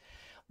that.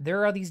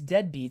 There are these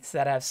deadbeats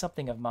that have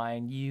something of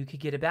mine. You could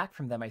get it back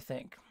from them, I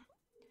think.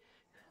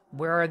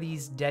 Where are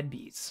these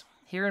deadbeats?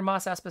 Here in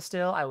Mos Eisley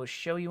still, I will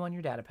show you on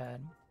your datapad.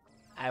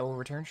 I will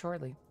return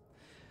shortly.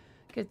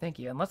 Good, thank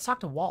you. And let's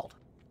talk to Walt.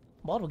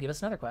 Walt will give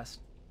us another quest.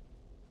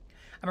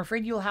 I'm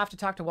afraid you'll have to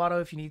talk to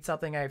Watto if you need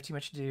something. I have too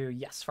much to do.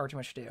 Yes, far too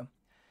much to do.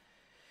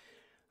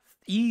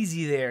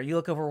 Easy there. You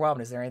look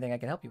overwhelmed. Is there anything I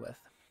can help you with?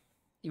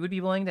 You would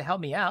be willing to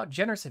help me out.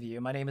 Generous of you.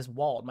 My name is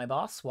Walt. My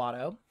boss,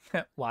 Watto,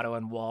 Watto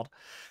and Walt,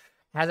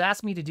 has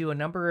asked me to do a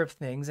number of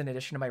things in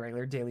addition to my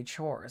regular daily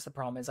chores. The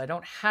problem is I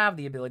don't have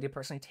the ability to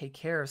personally take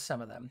care of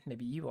some of them.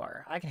 Maybe you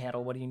are. I can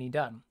handle what do you need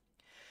done.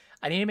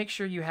 I need to make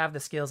sure you have the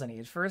skills I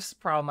need. First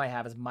problem I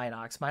have is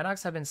Minox.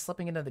 Minox have been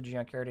slipping into the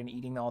junkyard and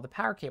eating all the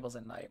power cables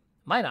at night.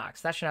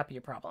 Minox, that should not be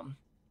a problem.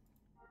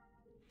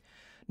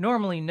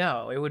 Normally,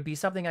 no. It would be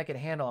something I could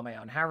handle on my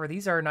own. However,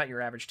 these are not your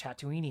average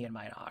Tatooinean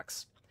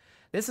Minox.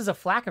 This is a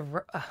flock of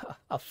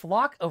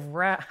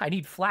I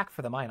need flak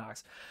for the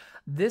Minox.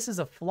 This is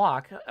a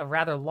flock of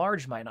rather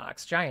large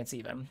Minox, giants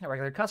even. A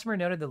regular customer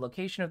noted the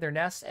location of their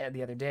nest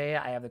the other day.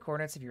 I have the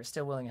coordinates if you're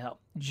still willing to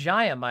help.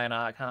 Giant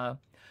Minox, huh?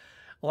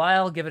 Well,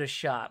 I'll give it a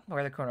shot. Where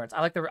are the coordinates?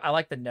 I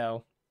like the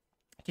no.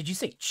 Did you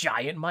say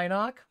giant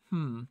Minox?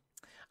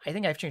 I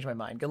think I've changed my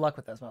mind. Good luck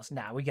with those, Mos.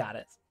 Nah, we got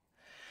it.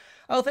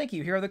 Oh, thank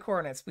you. Here are the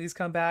coordinates. Please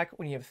come back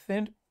when you have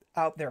thinned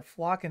out their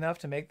flock enough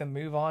to make them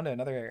move on to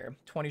another area.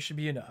 20 should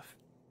be enough.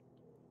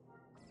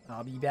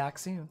 I'll be back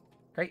soon.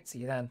 Great, see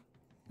you then.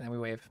 And then we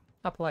wave.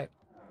 How polite.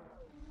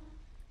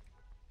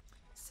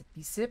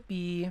 Sippy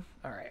sippy.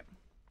 Alright.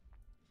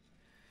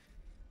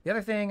 The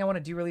other thing I want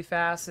to do really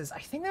fast is I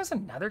think there's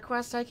another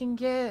quest I can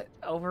get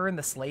over in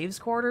the slaves'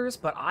 quarters,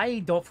 but I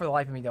don't, for the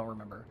life of me, don't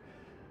remember.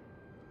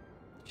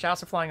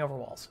 Shouts are flying over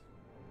walls.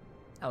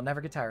 I'll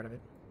never get tired of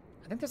it.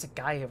 I think there's a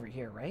guy over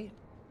here, right?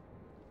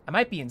 I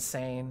might be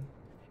insane.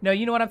 No,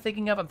 you know what I'm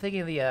thinking of? I'm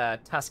thinking of the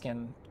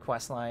Tuscan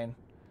quest line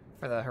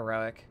for the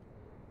heroic.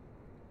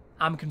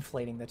 I'm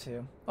conflating the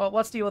two. Well,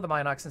 let's deal with the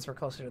Minox since we're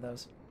closer to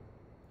those.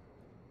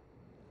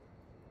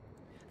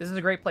 This is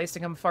a great place to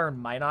come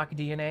farm Minox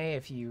DNA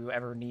if you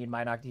ever need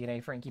Minox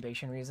DNA for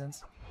incubation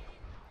reasons.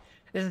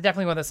 This is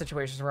definitely one of those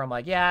situations where I'm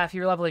like, yeah, if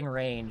you're leveling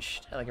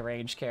ranged, like a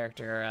ranged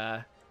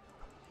character,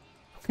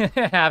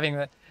 having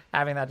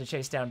that to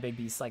chase down big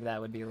beasts like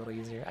that would be a little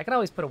easier. I could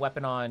always put a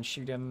weapon on,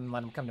 shoot him,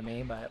 let him come to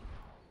me, but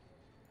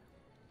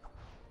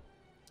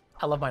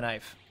I love my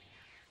knife.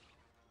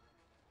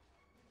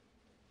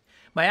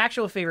 My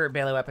actual favorite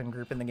melee weapon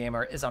group in the game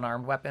is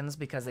unarmed weapons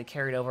because they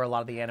carried over a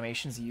lot of the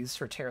animations used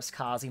for Terrace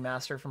Kazi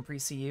Master from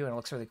pre-CU, and it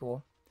looks really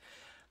cool.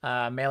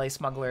 Melee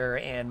Smuggler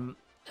and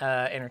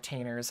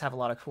Entertainers have a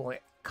lot of cool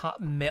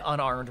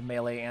unarmed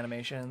melee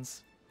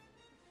animations.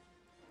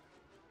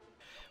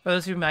 For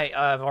those who might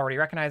have already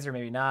recognized or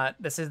maybe not,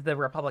 this is the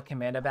Republic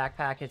Commando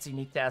backpack. It's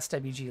unique to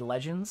SWG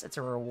Legends. It's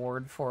a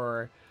reward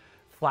for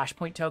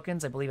Flashpoint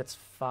tokens. I believe it's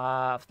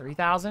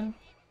 3,000?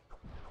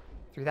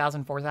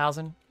 3,000,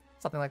 4,000?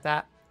 Something like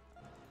that.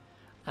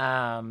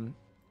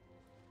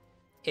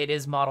 It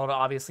is modeled,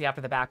 obviously, after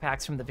the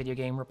backpacks from the video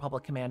game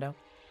Republic Commando.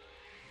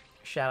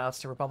 Shoutouts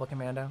to Republic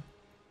Commando.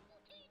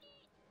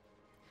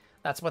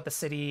 That's what the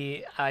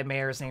city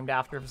mayor is named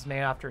after. It's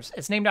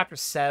named after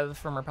Sev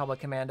from Republic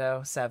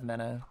Commando, Sev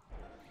Mena.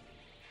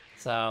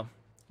 So,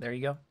 there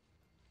you go.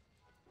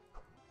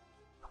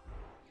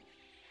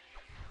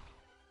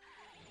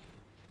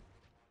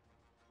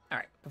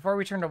 Alright, before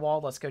we turn to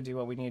Wald, let's go do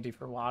what we need to do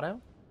for Watto.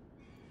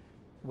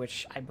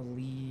 Which I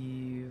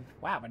believe...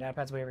 Wow, my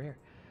datapad's way over here.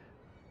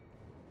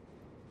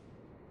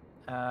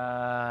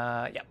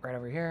 Yep, right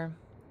over here.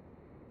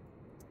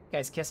 You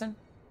guys kissing?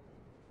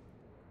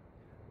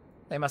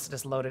 They must have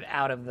just loaded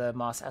out of the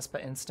Mos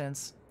Eisley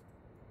instance.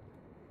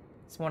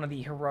 It's one of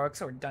the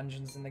heroics or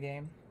dungeons in the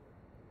game.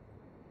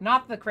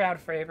 Not the crowd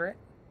favorite.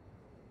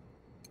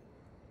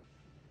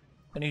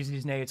 I need to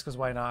use nades, because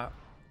why not?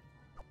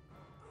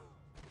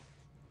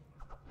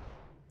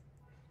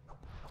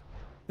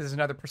 This is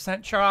another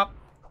percent chop.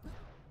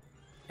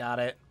 Got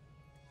it.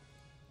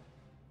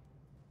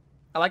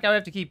 I like how I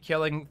have to keep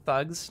killing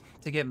thugs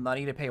to get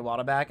money to pay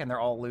Watto back, and they're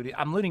all looting.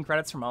 I'm looting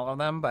credits from all of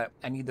them, but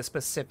I need the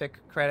specific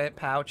credit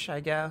pouch, I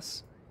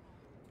guess.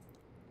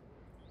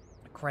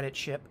 A credit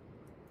ship.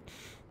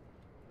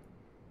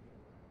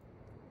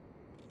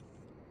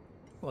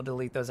 We'll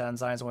delete those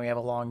enzymes when we have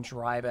a long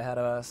drive ahead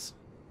of us.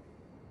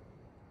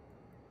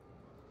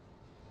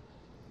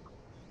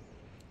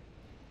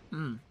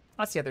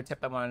 That's the other tip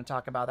I wanted to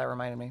talk about. That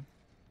reminded me.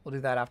 We'll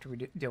do that after we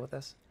deal with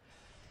this.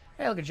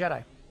 Hey, look at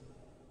Jedi.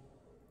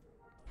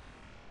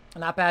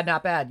 Not bad,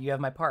 not bad. You have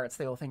my parts.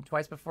 They will think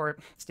twice before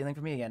stealing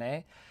from me again,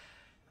 eh?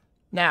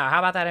 Now, how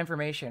about that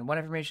information? What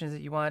information is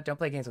it you want? Don't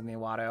play games with me,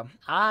 Watto.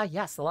 Ah,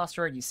 yes, the lost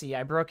droid, you see.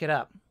 I broke it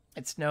up.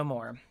 It's no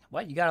more.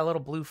 What? You got a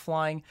little blue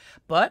flying?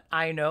 But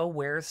I know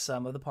where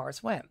some of the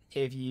parts went.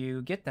 If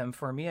you get them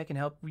for me, I can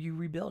help you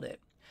rebuild it.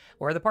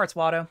 Where are the parts,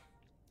 Watto?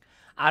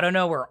 I don't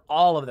know where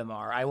all of them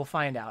are. I will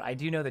find out. I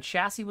do know the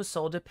chassis was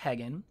sold to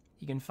Pagan.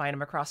 You can find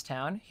him across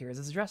town. Here's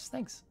his address.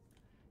 Thanks.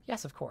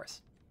 Yes, of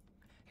course.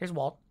 Here's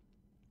Walt.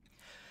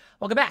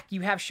 Welcome back. You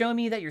have shown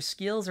me that your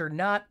skills are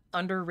not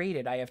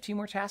underrated. I have 2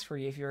 more tasks for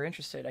you if you're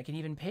interested. I can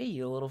even pay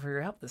you a little for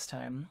your help this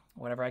time.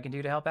 Whatever I can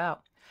do to help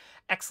out.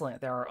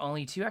 Excellent. There are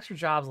only 2 extra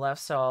jobs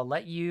left, so I'll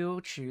let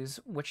you choose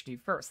which to do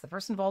first. The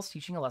first involves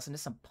teaching a lesson to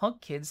some punk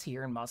kids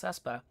here in Mos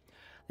Eisley.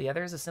 The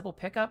other is a simple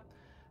pickup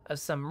of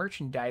some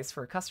merchandise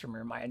for a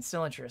customer. Am I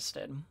still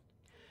interested?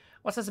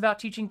 What's this about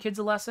teaching kids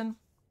a lesson?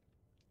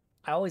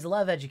 I always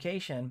love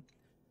education.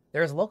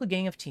 There is a local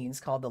gang of teens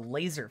called the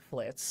Laser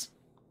Flits.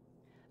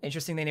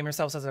 Interesting, they name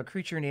themselves as a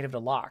creature native to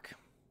Locke.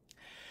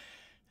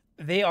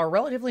 They are a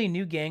relatively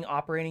new gang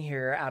operating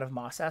here out of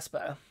Mos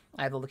Eisley.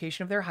 I have the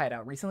location of their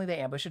hideout. Recently, they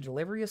ambushed a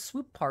delivery of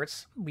swoop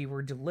parts we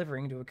were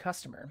delivering to a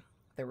customer.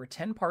 There were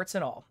 10 parts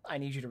in all. I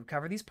need you to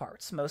recover these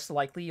parts. Most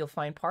likely, you'll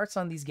find parts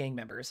on these gang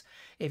members.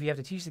 If you have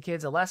to teach the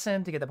kids a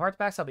lesson to get the parts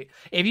back, so I'll be...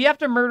 If you have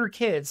to murder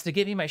kids to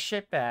get me my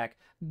shit back,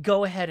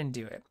 go ahead and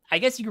do it. I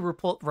guess you could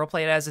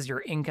roleplay it as you're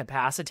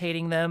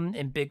incapacitating them,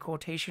 in big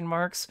quotation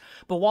marks.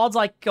 But Wald's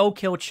like, go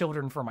kill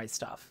children for my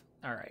stuff.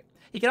 All right.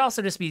 He could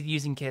also just be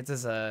using kids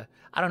as a...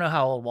 I don't know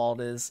how old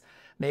Wald is.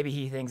 Maybe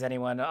he thinks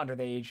anyone under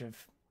the age of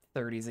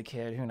 30 is a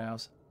kid. Who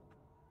knows?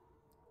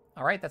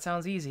 All right, that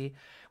sounds easy.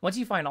 Once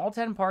you find all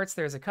 10 parts,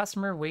 there's a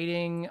customer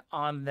waiting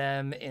on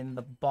them in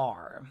the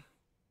bar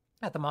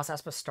at the Mos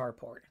Eisley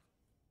Starport.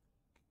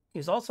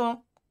 He's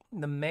also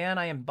the man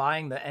I am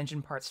buying the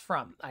engine parts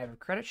from. I have a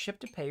credit ship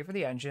to pay for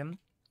the engine,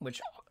 which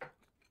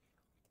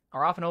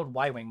are off an old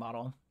Y-Wing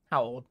model.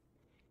 How old?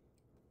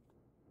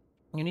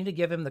 You need to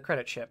give him the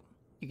credit ship.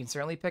 You can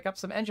certainly pick up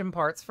some engine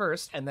parts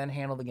first and then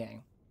handle the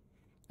gang.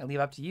 I leave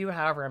up to you,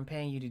 however, I'm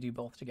paying you to do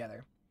both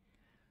together.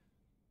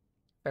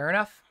 Fair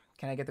enough.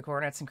 Can I get the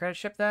coordinates and credit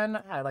ship then?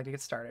 I'd like to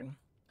get started.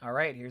 All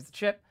right, here's the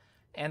chip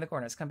and the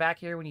coordinates. Come back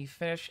here when you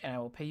finish and I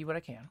will pay you what I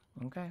can.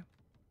 Okay.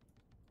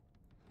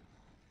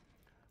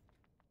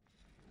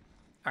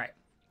 All right.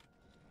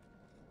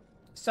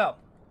 So,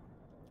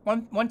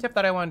 one tip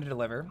that I wanted to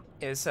deliver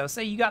is, so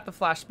say you got the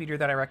flash speeder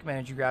that I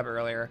recommended you grab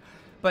earlier,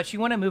 but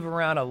you want to move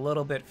around a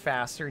little bit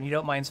faster and you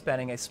don't mind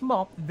spending a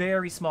small,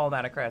 very small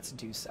amount of credits to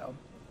do so.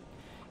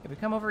 If we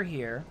come over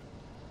here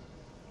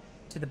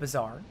to the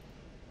bazaar,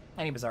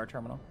 any bazaar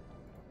terminal,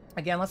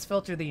 again, let's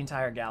filter the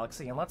entire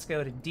galaxy and let's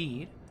go to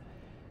Deed,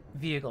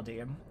 Vehicle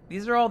Deed.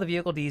 These are all the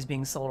Vehicle Ds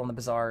being sold on the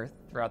bazaar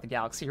throughout the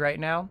galaxy right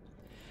now.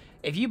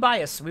 If you buy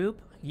a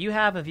swoop, you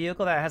have a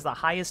vehicle that has the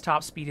highest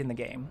top speed in the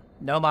game.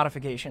 No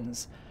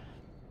modifications.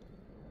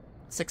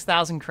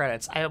 6,000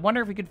 credits. I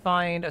wonder if we could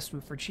find a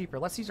swoop for cheaper.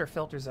 Let's use our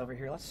filters over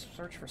here. Let's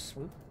search for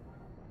swoop.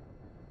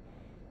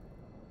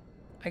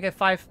 I get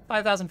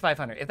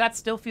 5,500. If that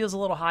still feels a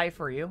little high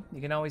for you, you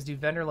can always do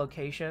vendor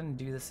location and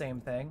do the same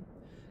thing.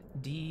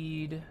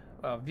 Deed,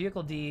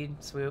 vehicle deed,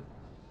 swoop.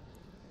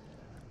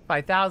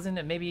 5,000,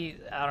 and maybe,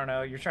 I don't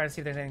know, you're trying to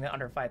see if there's anything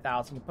under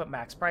 5,000. You put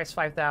max price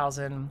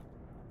 5,000.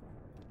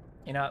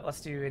 You know,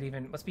 let's do it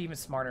even, let's be even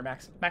smarter.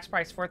 Max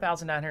price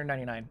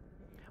 4,999.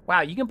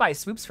 Wow, you can buy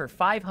swoops for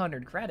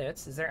 500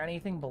 credits. Is there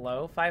anything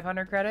below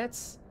 500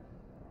 credits?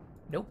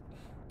 Nope.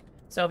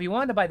 So if you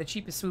wanted to buy the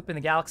cheapest swoop in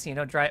the galaxy and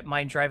don't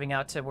mind driving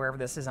out to wherever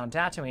this is on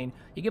Tatooine,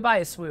 you could buy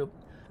a swoop.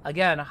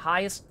 Again,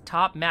 highest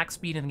top max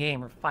speed in the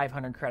game for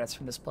 500 credits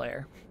from this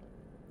player.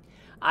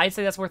 I'd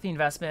say that's worth the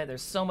investment.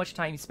 There's so much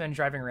time you spend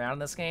driving around in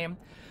this game.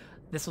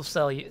 This will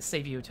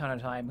save you a ton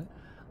of time.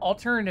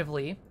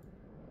 Alternatively,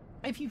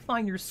 if you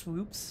find your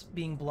swoops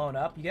being blown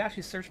up, you can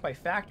actually search by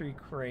factory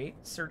crate,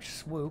 search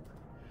swoop,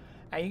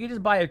 and you can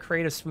just buy a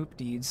crate of swoop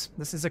deeds.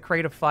 This is a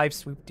crate of 5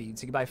 swoop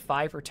deeds. You can buy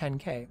 5 for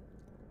 10k.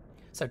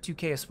 So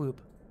 2k a swoop.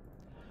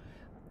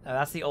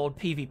 That's the old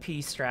PvP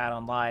strat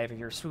on live. If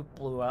your swoop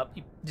blew up,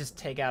 you just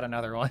take out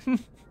another one.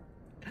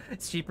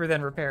 It's cheaper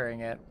than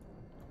repairing it.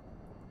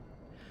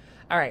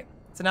 All right,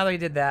 so now that we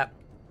did that,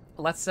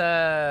 let's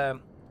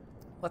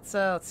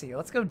see.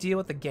 Let's go deal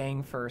with the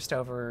gang first.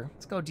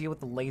 Let's go deal with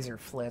the laser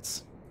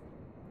flits.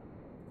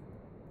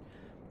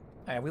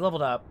 All right, we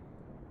leveled up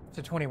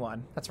to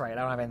 21. That's right. I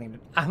don't have anything.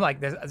 I'm like,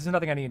 there's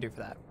nothing I need to do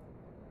for that.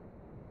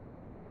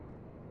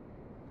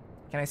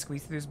 Can I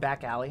squeeze through this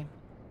back alley?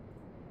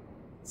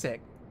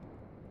 Sick.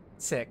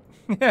 Sick.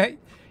 I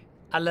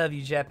love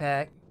you,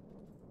 jetpack.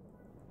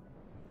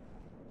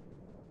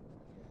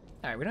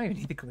 Alright, we don't even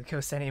need the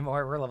glucose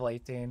anymore. We're level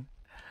 18.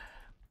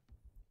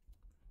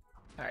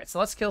 Alright, so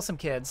let's kill some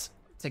kids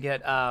to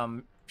get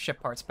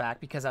ship parts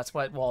back, because that's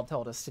what Wald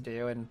told us to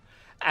do, and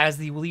as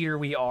the leader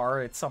we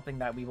are, it's something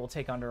that we will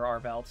take under our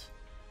belt.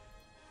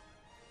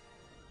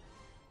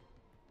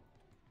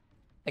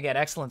 Again,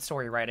 excellent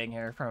story writing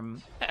here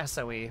from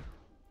SOE.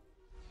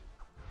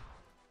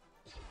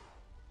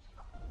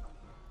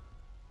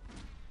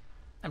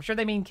 I'm sure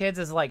they mean kids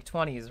as like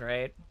 20s,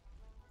 right?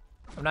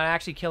 I'm not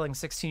actually killing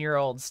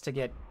 16-year-olds to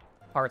get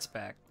parts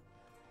back.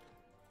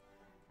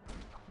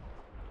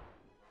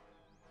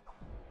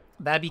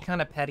 That'd be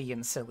kind of petty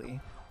and silly.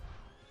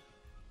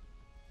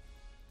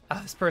 Oh,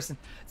 this person.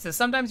 So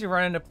sometimes you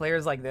run into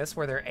players like this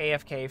where they're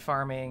AFK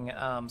farming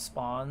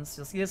spawns.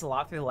 You'll see this a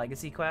lot through the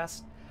Legacy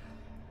quest.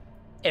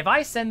 If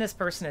I send this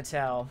person a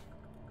tell,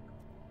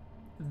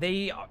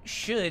 they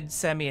should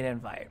send me an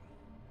invite.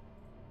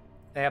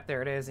 Yep,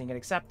 there it is, and you can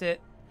accept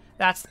it.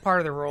 That's part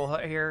of the rule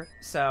here.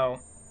 So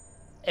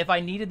if I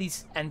needed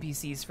these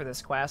NPCs for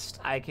this quest,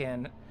 I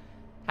can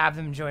have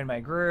them join my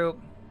group.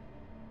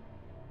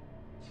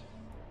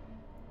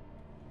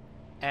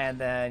 And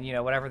then, you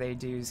know, whatever they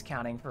do is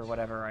counting for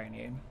whatever I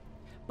need.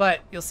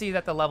 But you'll see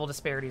that the level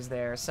disparity is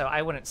there, so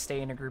I wouldn't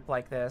stay in a group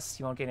like this.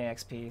 You won't get any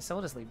XP, so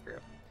we'll just leave the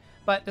group.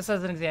 But just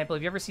as an example,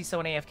 if you ever see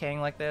someone AFKing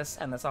like this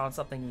and that's on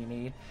something you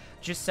need,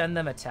 just send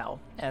them a tell.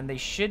 And they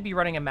should be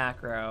running a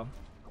macro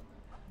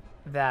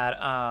that,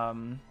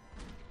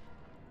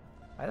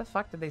 why the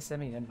fuck did they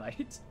send me an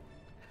invite?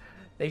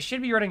 They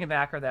should be running a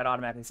macro that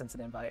automatically sends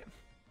an invite.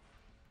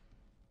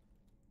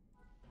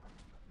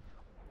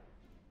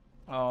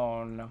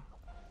 Oh, no.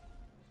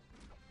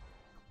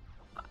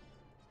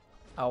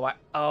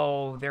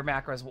 Oh, their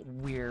macro is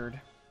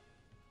weird.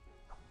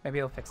 Maybe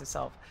it'll fix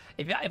itself.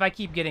 If I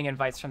keep getting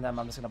invites from them,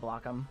 I'm just going to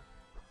block them.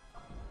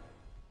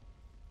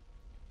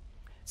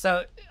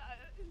 So,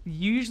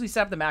 you usually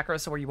set up the macro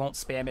so where you won't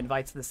spam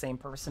invites to the same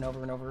person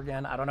over and over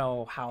again. I don't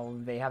know how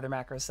they have their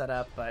macros set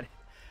up, but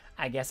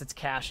I guess it's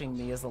caching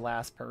me as the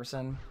last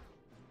person.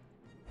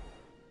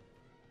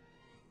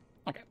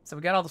 Okay, so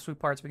we got all the sweet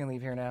parts. We can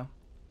leave here now.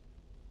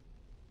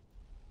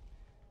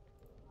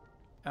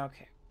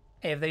 Okay.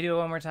 Hey, if they do it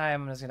one more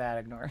time, I'm just gonna add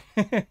ignore.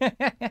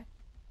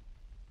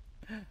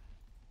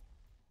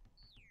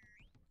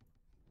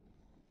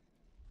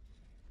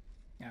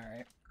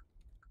 Alright.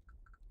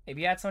 If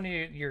you add someone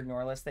to your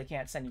ignore list, they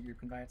can't send you group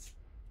invites.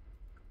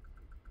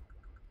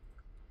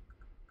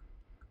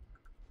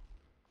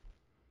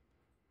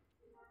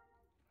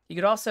 You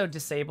could also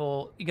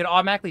disable, you could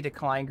automatically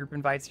decline group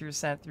invites you're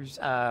sent through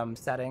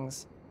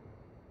settings.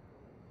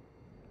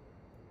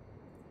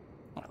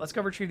 All right, let's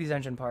go retrieve these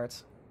engine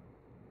parts.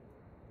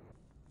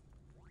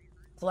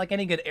 So like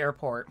any good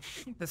airport,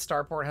 the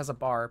starport has a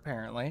bar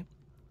apparently.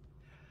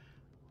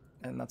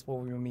 And that's where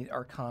we will meet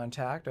our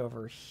contact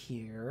over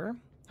here.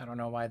 I don't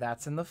know why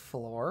that's in the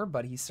floor,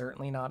 but he's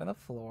certainly not in the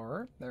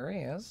floor. There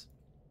he is.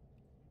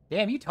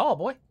 Damn, you tall,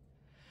 boy.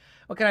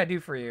 What can I do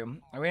for you?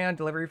 Are we on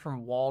delivery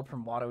from Wald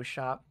from Watto's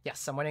shop?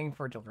 Yes, I'm waiting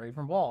for delivery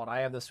from Wald.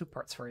 I have the soup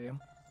parts for you.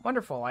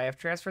 Wonderful. I have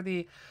transferred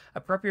the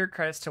appropriate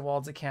credits to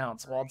Wald's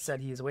accounts. Wald said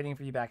he is waiting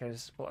for you back at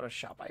his Watto's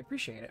shop. I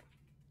appreciate it.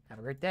 Have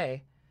a great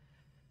day.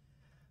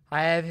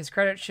 I have his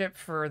credit chip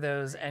for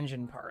those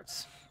engine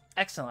parts.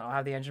 Excellent. I'll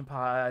have the engine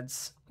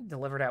pods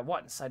delivered at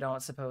once. I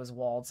don't suppose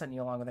Wald sent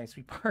you along with any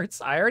sweet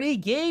parts. I already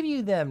gave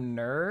you them,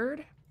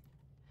 nerd.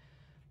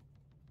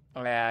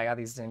 Oh, yeah, I got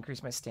these to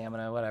increase my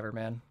stamina. Whatever,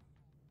 man.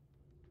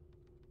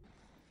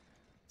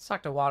 Let's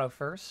talk to Watto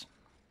first.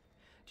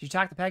 Did you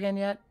talk to Pegan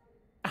yet?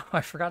 Oh,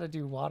 I forgot to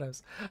do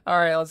Watto's. All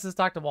right, let's just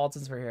talk to Wald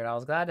since we're here. I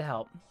was glad to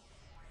help.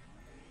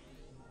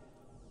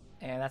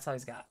 And that's all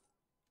he's got.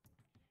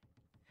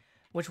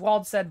 Which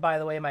Wald said, by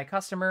the way, my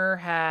customer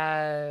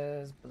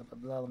has... Blah, blah,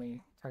 blah. Let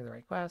me target the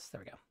right quest. There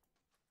we go.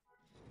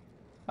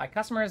 My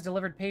customer has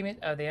delivered payment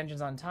of the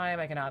engines on time.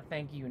 I cannot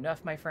thank you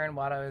enough, my friend.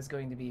 Watto is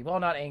going to be, well,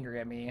 not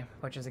angry at me,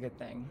 which is a good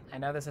thing. I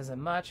know this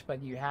isn't much,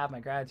 but you have my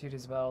gratitude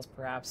as well. As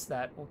perhaps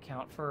that will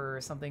count for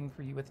something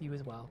for you with you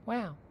as well.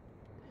 Wow.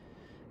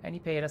 And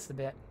you paid us a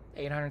bit.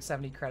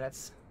 870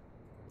 credits.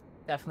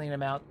 Definitely an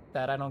amount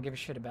that I don't give a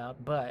shit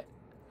about, but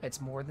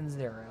it's more than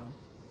zero.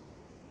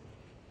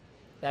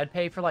 That'd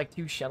pay for like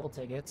 2 shuttle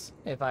tickets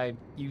if I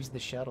used the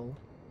shuttle.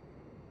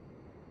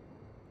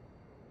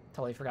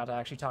 Totally forgot to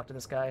actually talk to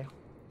this guy.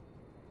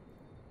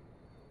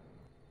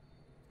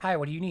 Hi,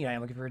 what do you need? I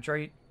am looking for a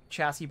droid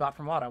chassis bought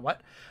from Watto.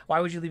 What? Why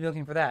would you be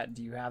looking for that?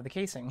 Do you have the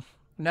casing?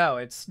 No,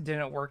 it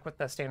didn't work with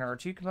the standard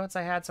R2 components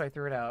I had, so I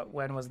threw it out.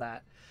 When was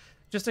that?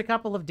 Just a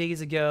couple of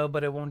days ago,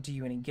 but it won't do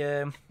you any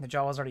good. The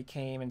Jawas already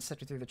came and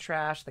sifted through the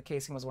trash. The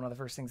casing was one of the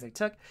first things they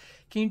took.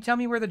 Can you tell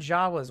me where the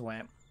Jawas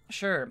went?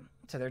 Sure.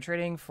 So they're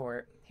trading for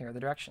it. Here are the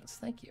directions.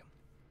 Thank you.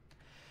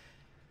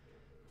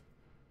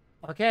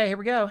 Okay, here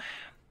we go.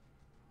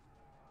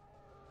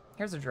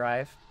 Here's a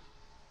drive.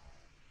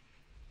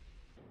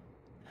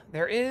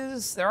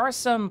 There are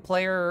some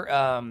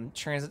player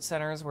transit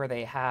centers where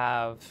they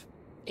have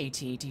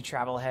AT-AT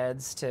travel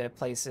heads to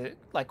place it,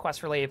 like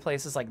quest-related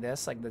places like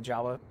this, like the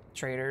Java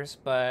traders,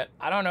 but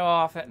I don't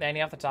know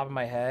any off the top of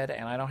my head,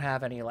 and I don't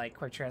have any like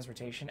quick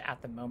transportation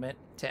at the moment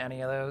to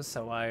any of those,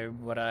 so why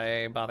would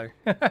I bother?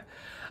 What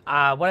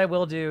I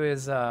will do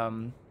is,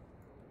 can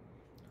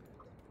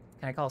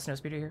I call a snow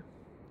speeder here?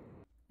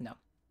 No.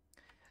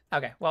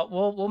 Okay, well,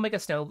 we'll make a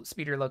snow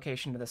speeder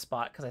location to this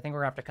spot, because I think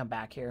we're going to have to come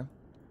back here.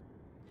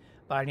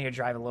 But I need to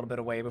drive a little bit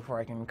away before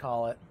I can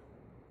call it.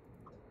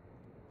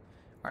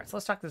 Alright, so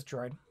let's talk to this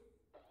droid.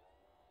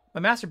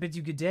 My master bids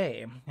you good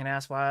day and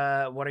asks what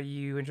are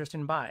you interested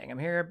in buying. I'm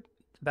here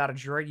about a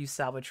droid you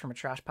salvaged from a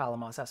trash pile of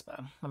Mos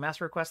Eisley. My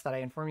master requests that I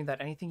inform you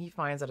that anything he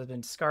finds that has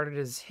been discarded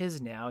is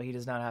his now. He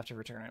does not have to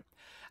return it.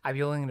 I'd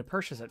be willing to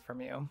purchase it from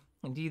you.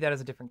 Indeed, that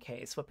is a different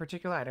case. What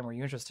particular item were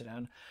you interested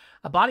in?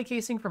 A body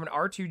casing from an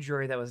R2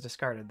 droid that was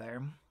discarded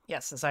there.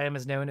 Yes, this item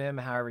is known to him,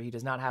 however, he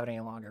does not have it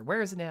any longer.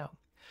 Where is it now?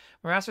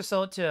 My master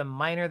sold it to a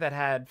miner that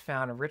had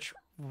found a rich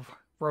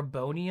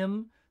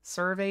robonium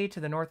survey to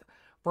the north.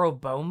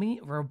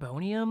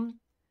 Robonium?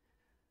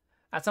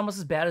 That's almost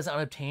as bad as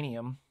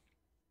unobtainium.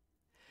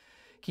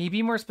 Can you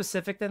be more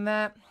specific than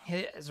that?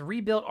 His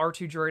rebuilt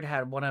R2 droid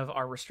had one of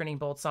our restraining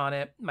bolts on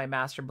it. My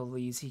master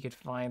believes he could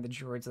find the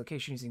droid's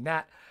location using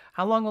that.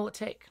 How long will it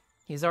take?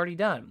 He's already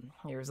done.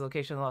 Here's the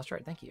location of the lost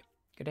droid. Thank you.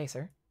 Good day,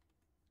 sir.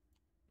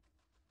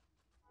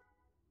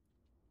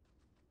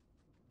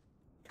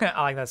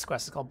 I like this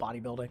quest. It's called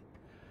bodybuilding.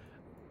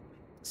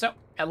 So,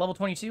 at level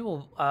 22,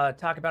 we'll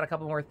talk about a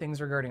couple more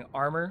things regarding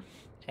armor.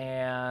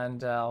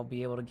 And I'll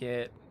be able to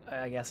get,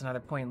 I guess, another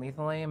point in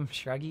lethal aim.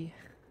 Shruggy.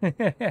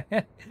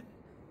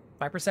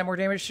 5% more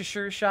damage to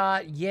sure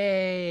shot.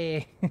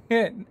 Yay!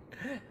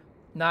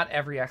 Not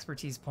every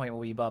expertise point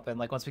will be bumping.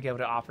 Like, once we go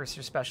to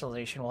officer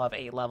specialization, we'll have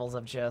 8 levels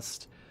of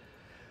just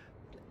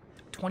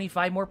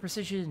 25 more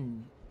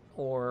precision.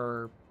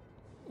 Or,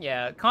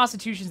 yeah,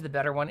 Constitution's the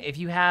better one. If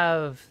you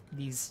have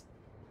these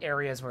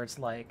areas where it's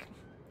like,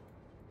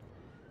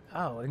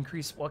 oh,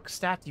 increase, what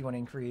stat do you want to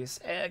increase?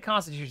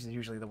 Constitution is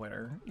usually the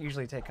winner.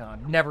 Usually take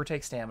on. Never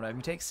take stamina. If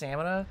you take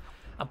stamina,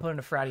 I'm putting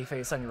a fratty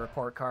face on your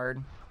report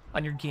card.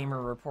 On your gamer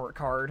report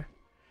card.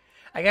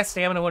 I guess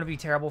stamina wouldn't be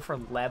terrible for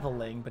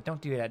leveling, but don't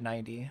do it at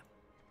 90.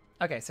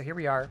 Okay, so here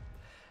we are.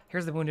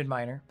 Here's the wounded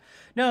miner.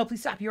 No,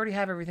 please stop. You already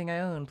have everything I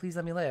own. Please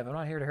let me live. I'm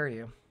not here to hurt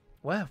you.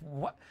 What?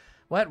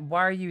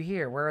 Why are you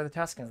here? Where are the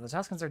Tuscans? The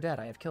Tuscans are dead.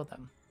 I have killed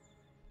them.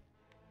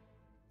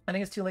 I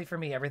think it's too late for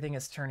me. Everything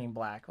is turning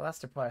black. Well, that's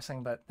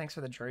depressing, but thanks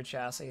for the droid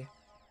chassis.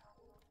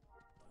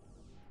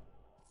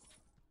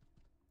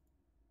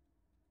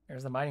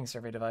 There's the mining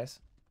survey device.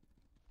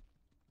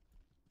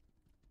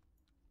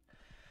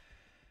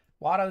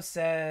 Watto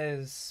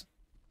says,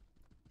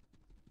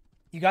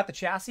 you got the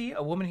chassis?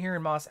 A woman here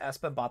in Mos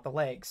Eisley bought the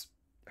legs.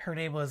 Her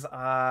name was,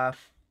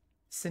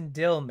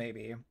 Sindil,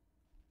 maybe.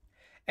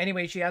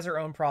 Anyway, she has her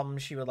own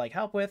problems she would like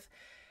help with,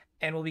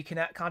 and will be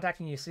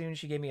contacting you soon.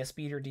 She gave me a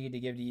speeder deed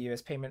to give to you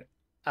as payment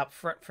up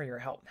front for your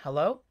help.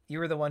 Hello? You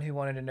were the one who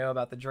wanted to know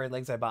about the droid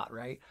legs I bought,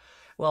 right?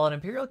 Well, an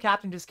Imperial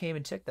captain just came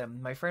and took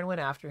them. My friend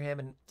went after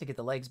him to get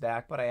the legs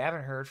back, but I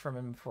haven't heard from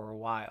him for a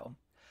while.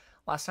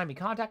 Last time he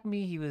contacted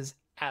me, he was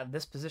at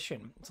this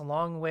position. It's a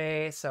long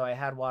way, so I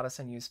had Watto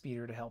send you a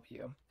speeder to help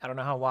you. I don't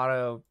know how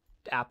Watto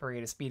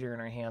operated a speeder in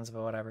her hands,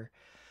 but whatever.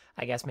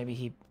 I guess maybe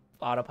he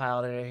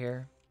autopiloted it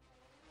here.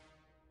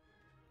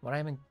 What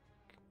I'm in...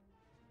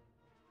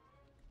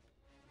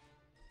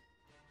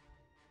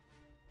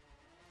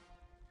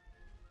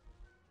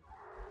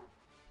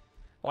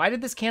 Why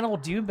did this cannibal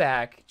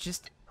dewback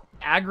just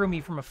aggro me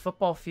from a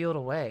football field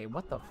away?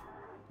 What the...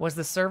 Was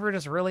the server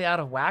just really out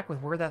of whack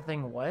with where that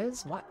thing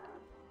was? What?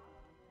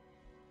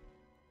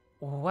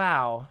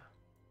 Wow.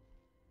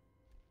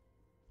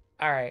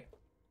 Alright.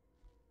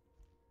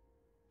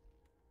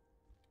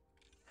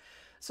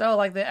 So,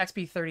 like the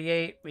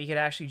XP38, we could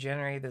actually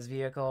generate this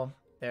vehicle.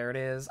 There it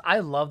is. I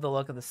love the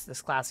look of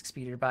this classic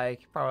speeder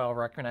bike. Probably all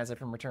recognize it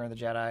from Return of the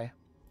Jedi.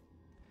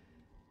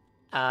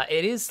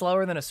 It is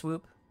slower than a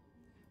swoop,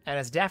 and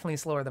it's definitely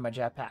slower than my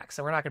jetpack,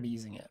 so we're not going to be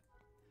using it.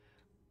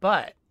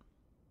 But,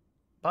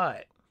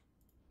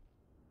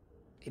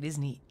 it is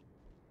neat.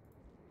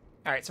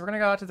 Alright, so we're going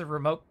to go out to the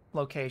remote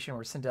location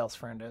where Sindil's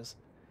friend is.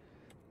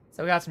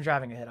 So we got some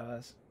driving ahead of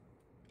us.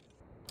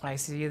 I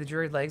see the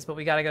droid legs, but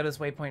we got to go to this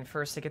waypoint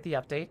first to get the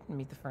update and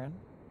meet the friend.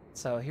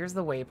 So here's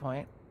the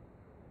waypoint.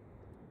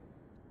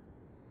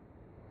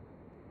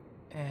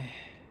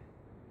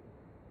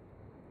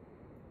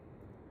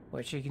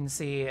 Which you can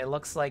see, it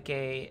looks like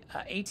a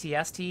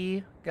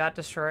ATST got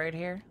destroyed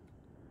here.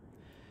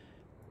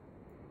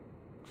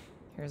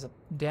 Here's a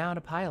down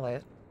a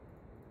pilot.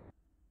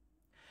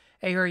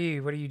 Hey, who are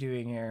you? What are you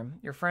doing here?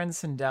 Your friend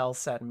Sindel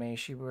sent me.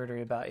 She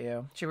worried about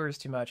you. She worries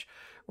too much.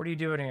 What are you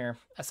doing here?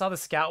 I saw the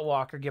scout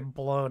walker get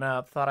blown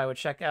up. Thought I would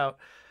check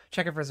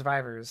it for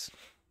survivors.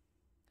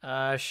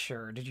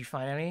 Sure. Did you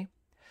find any?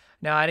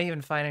 No, I didn't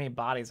even find any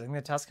bodies. I think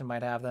the Tuscan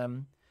might have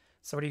them.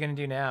 So what are you going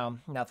to do now?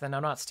 Nothing.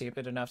 I'm not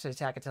stupid enough to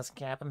attack a Tuscan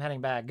camp. I'm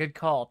heading back. Good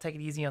call. Take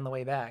it easy on the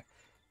way back.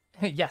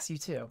 Yes, you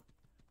too.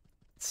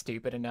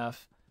 Stupid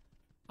enough.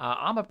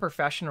 I'm a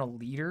professional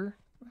leader.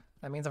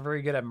 That means I'm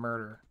very good at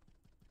murder.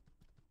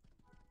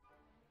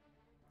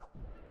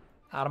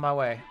 Out of my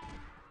way.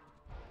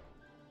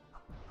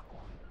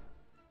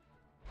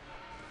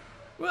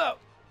 Whoa!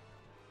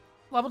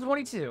 Level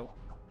 22.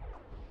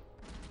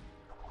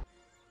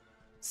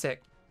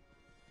 Sick.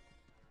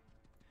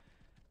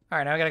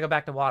 Alright, now we gotta go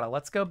back to Watto.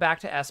 Let's go back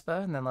to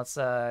Espa, and then let's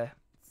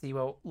see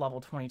what level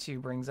 22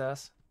 brings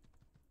us.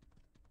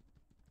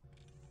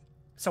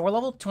 So we're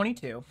level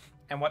 22,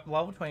 and what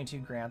level 22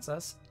 grants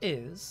us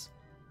is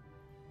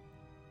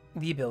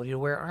the ability to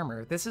wear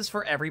armor. This is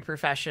for every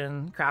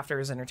profession,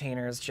 crafters,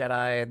 entertainers,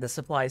 Jedi. This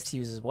applies to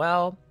use as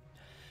well.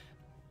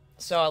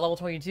 So at level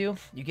 22,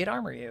 you get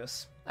armor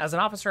use. As an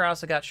officer, I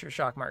also got Sure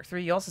Shock Mark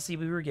III. You also see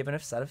we were given a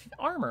set of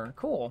armor.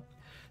 Cool.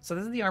 So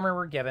this is the armor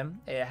we're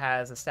given. It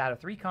has a stat of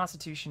 3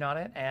 Constitution on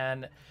it,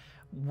 and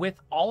with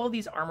all of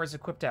these armors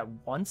equipped at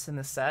once in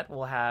the set,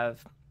 we'll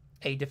have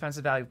a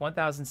defensive value of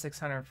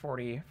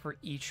 1,640 for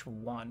each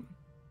one.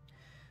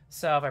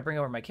 So if I bring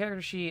over my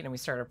character sheet and we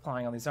start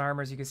applying all these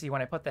armors, you can see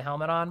when I put the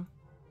helmet on,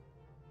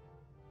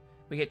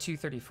 we get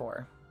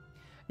 234.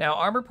 Now,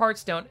 armor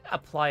parts don't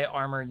apply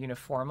armor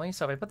uniformly,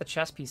 so if I put the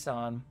chest piece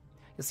on,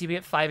 you'll see we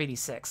get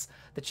 586.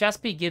 The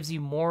chest piece gives you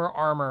more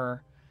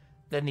armor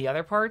than the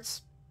other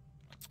parts,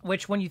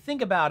 which when you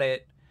think about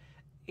it,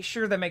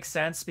 sure, that makes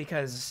sense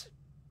because,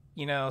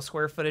 you know,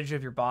 square footage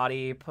of your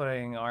body,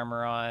 putting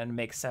armor on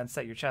makes sense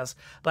at your chest.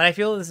 But I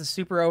feel this is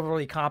super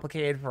overly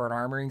complicated for an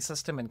armoring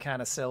system and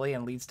kind of silly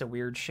and leads to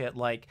weird shit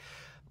like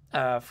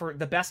for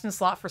the best in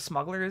slot for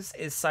smugglers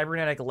is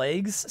cybernetic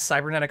legs,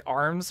 cybernetic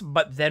arms,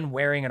 but then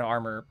wearing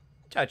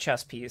a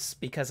chest piece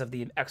because of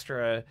the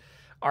extra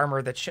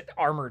armor that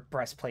armored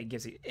breastplate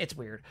gives you. It's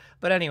weird.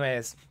 But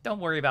anyways, don't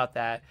worry about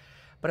that.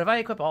 But if I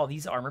equip all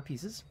these armor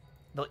pieces,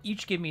 they'll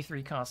each give me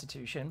 3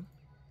 constitution.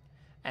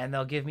 And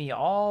they'll give me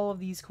all of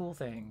these cool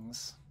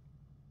things.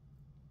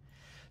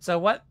 So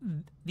what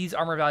these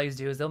armor values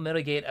do is they'll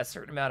mitigate a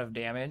certain amount of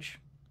damage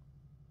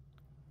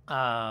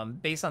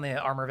based on the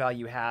armor value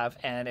you have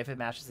and if it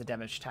matches the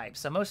damage type.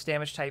 So most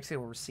damage types you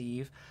will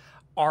receive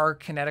are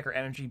kinetic or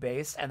energy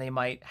based, and they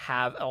might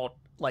have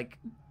like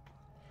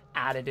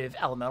additive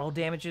elemental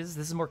damages.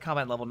 This is more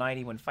common at level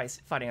 90 when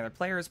fighting other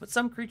players, but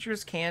some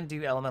creatures can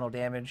do elemental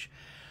damage.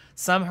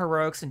 Some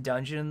heroics and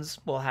dungeons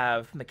will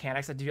have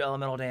mechanics that do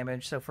elemental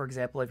damage. So, for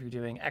example, if you're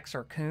doing X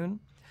or Coon,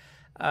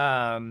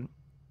 the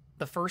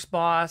first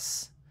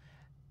boss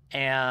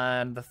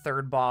and the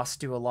third boss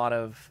do a lot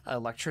of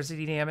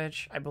electricity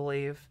damage, I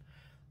believe.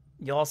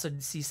 You'll also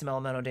see some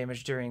elemental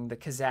damage during the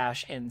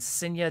Kazash and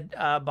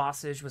Sinya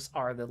bosses, which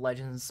are the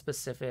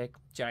Legends-specific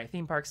Giant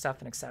Theme Park stuff,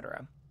 and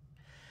etc.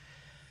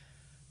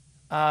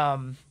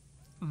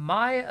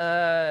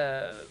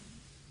 My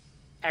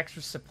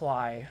extra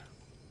supply...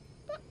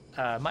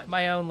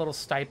 my own little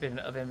stipend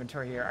of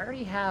inventory here. I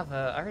already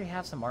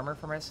have some armor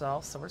for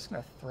myself, so we're just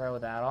gonna throw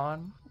that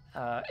on.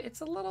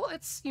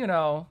 It's you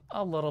know,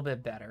 a little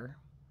bit better,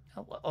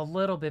 a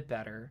little bit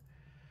better.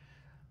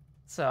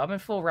 So I'm in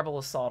full Rebel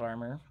Assault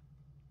armor.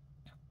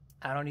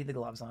 I don't need the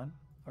gloves on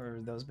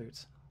or those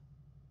boots.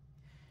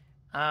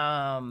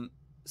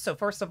 So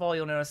first of all,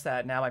 you'll notice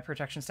that now my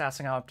protection stats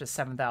are up to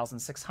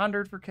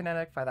 7,600 for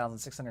kinetic,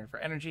 5,600 for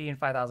energy, and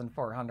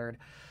 5,400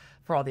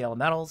 for all the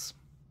elementals.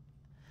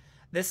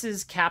 This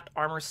is capped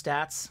armor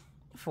stats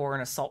for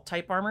an assault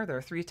type armor. There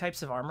are 3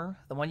 types of armor.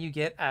 The one you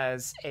get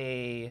as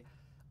a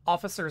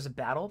officer is a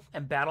battle,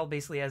 and battle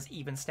basically has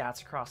even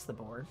stats across the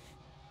board.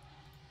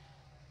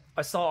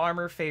 Assault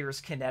armor favors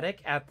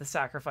kinetic at the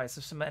sacrifice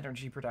of some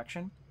energy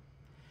protection.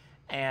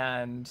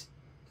 And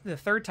the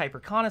third type,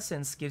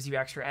 reconnaissance, gives you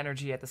extra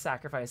energy at the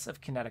sacrifice of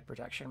kinetic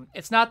protection.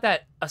 It's not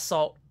that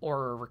assault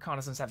or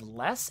reconnaissance have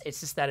less, it's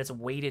just that it's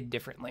weighted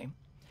differently.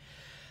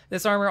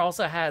 This armor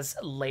also has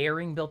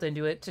layering built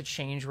into it to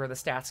change where the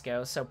stats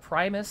go. So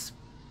Primus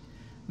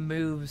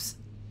moves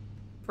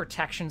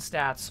protection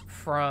stats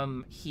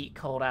from heat,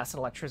 cold, acid,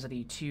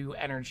 electricity to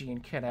energy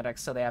and kinetics,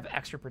 so they have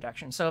extra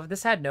protection. So if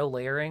this had no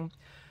layering,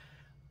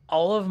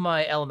 all of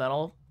my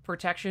elemental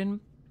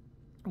protection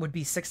would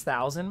be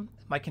 6,000,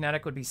 my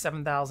kinetic would be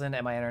 7,000,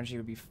 and my energy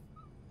would be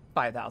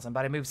 5,000.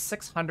 But I moved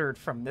 600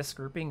 from this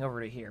grouping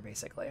over to here,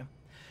 basically.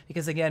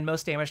 Because again,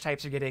 most damage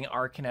types are getting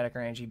are kinetic or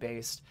energy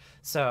based,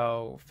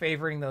 so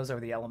favoring those over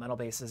the elemental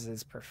bases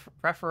is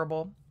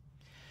preferable.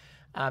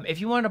 If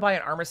you want to buy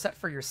an armor set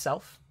for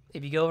yourself,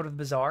 if you go over to the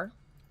bazaar,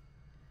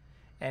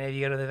 and if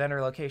you go to the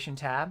vendor location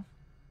tab,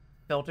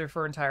 filter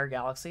for entire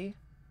galaxy,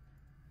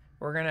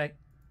 we're gonna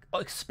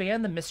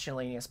expand the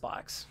miscellaneous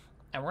box,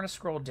 and we're gonna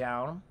scroll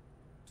down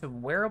to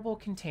wearable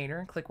container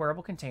and click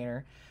wearable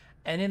container,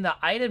 and in the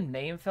item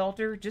name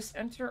filter, just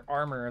enter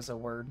armor as a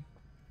word.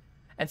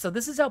 And so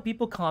this is how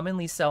people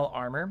commonly sell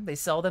armor. They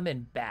sell them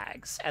in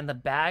bags, and the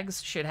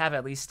bags should have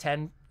at least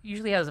 10,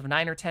 usually has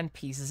 9 or 10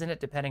 pieces in it,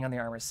 depending on the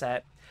armor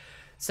set.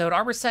 So an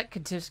armor set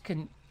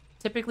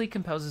typically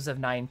composes of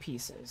 9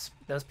 pieces.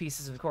 Those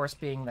pieces, of course,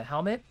 being the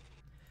helmet,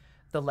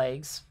 the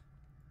legs,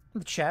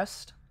 the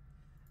chest,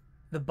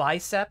 the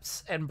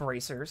biceps and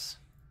bracers,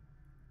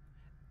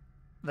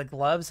 the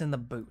gloves, and the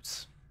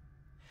boots.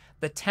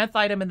 The 10th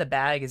item in the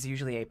bag is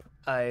usually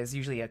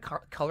a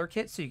color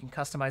kit, so you can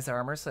customize the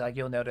armor. So like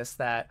you'll notice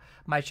that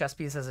my chest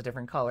piece has a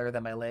different color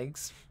than my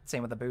legs.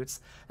 Same with the boots.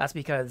 That's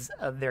because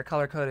they're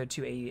color coded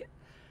to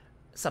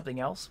something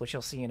else, which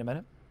you'll see in a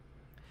minute.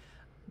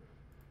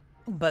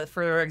 But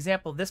for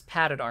example, this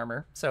padded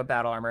armor, so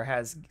battle armor,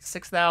 has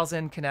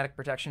 6,000 kinetic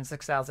protection,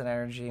 6,000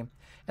 energy,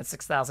 and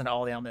 6,000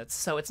 all the elements.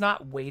 So it's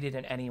not weighted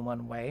in any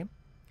one way.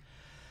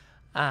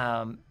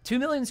 2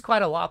 million is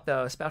quite a lot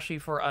though, especially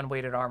for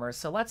unweighted armor.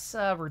 So let's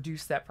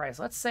reduce that price.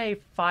 Let's say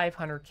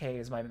 500k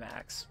is my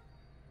max.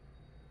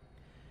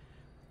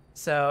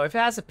 So if it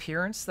has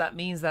appearance, that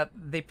means that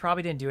they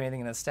probably didn't do anything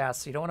in the stats,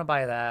 so you don't want to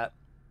buy that.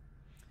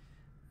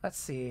 Let's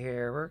see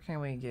here. Where can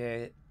we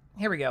get...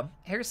 Here we go.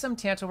 Here's some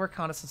Tantal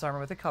Reconnaissance armor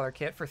with a color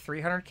kit for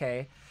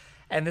 300k.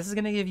 And this is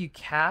going to give you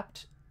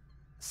capped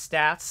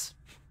stats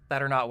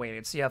that are not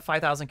weighted. So you have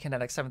 5,000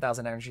 kinetic,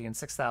 7,000 energy, and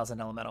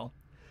 6,000 elemental.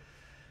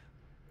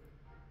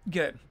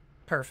 Good.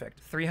 Perfect.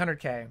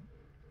 300k.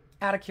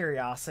 Out of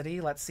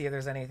curiosity, let's see if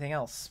there's anything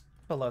else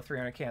below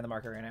 300k on the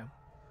market right now.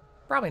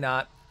 Probably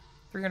not.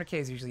 300k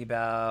is usually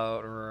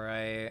about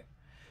right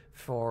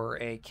for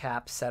a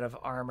cap set of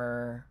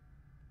armor.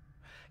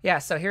 Yeah,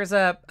 so here's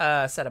a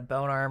set of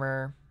bone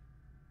armor.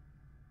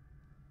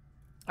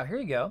 Oh, here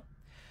you go.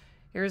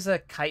 Here's a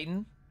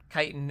chitin.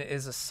 Chitin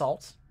is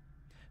assault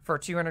for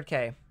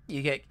 200k.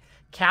 You get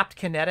capped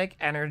kinetic,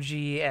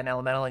 energy, and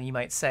elemental, and you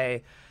might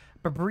say,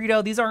 but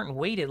Burrito, these aren't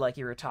weighted like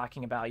you were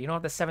talking about. You don't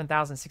have the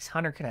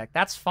 7,600 kinetic.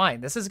 That's fine.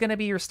 This is going to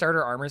be your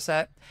starter armor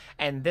set,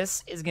 and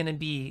this is going to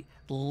be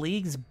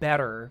leagues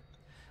better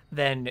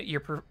than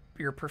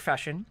your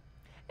profession,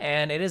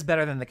 and it is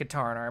better than the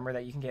Kataran armor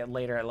that you can get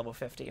later at level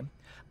 50.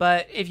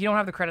 But if you don't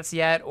have the credits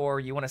yet, or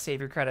you want to save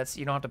your credits,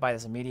 you don't have to buy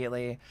this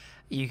immediately.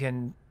 You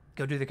can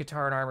go do the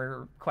Kataran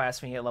armor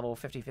quest when you get level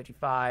 50,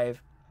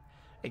 55,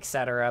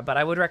 etc. But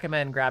I would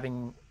recommend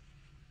grabbing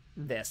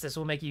this. This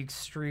will make you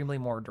extremely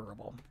more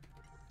durable.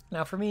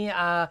 Now for me,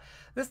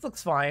 this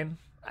looks fine,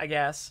 I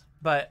guess,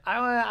 but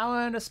I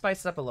want to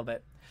spice it up a little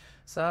bit.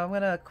 So I'm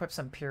going to equip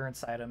some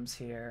appearance items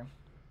here.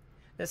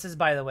 This is,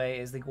 by the way,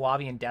 is the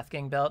Guavian Death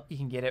Gang belt. You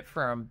can get it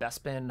from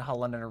Bespin,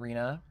 London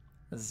Arena.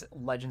 This is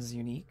Legends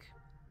unique.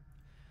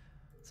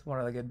 It's one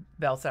of the good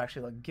belts that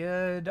actually look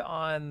good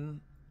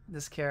on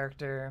this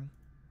character.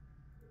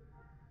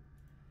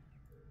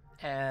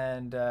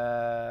 And,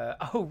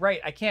 oh,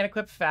 right, I can't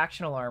equip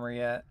factional armor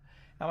yet.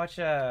 How much,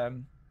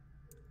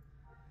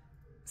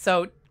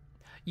 So,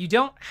 you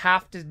don't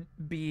have to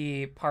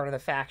be part of the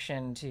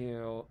faction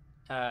to,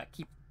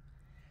 keep,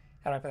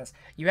 how do I put this?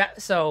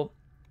 So,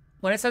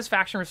 when it says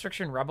faction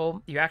restriction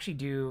rebel, you actually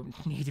do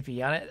need to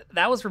be on it.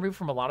 That was removed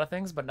from a lot of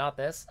things, but not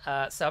this.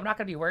 So I'm not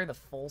going to be wearing the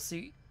full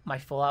suit, my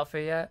full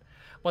outfit yet.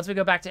 Once we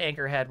go back to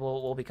Anchorhead,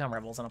 we'll become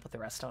rebels, and I'll put the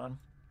rest on.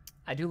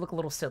 I do look a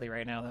little silly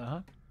right now, though,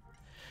 huh?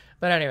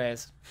 But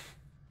anyways.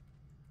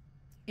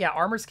 Yeah,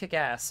 armors kick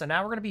ass. So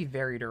now we're going to be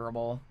very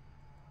durable.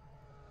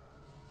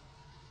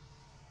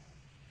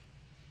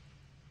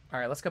 All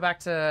right, let's go back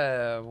to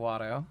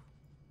Watto.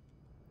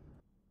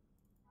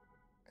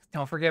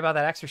 Don't forget about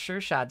that extra sure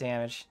shot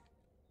damage.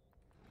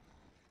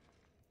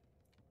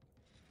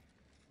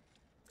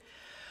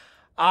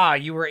 Ah,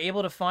 you were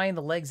able to find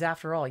the legs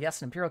after all.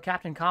 Yes, an Imperial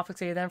captain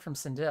confiscated them from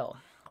Sindil.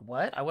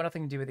 What? I want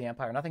nothing to do with the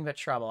Empire. Nothing but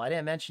trouble. I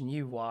didn't mention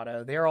you,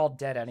 Watto. They're all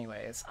dead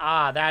anyways.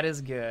 Ah, that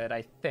is good,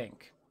 I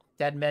think.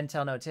 Dead men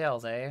tell no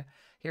tales, eh?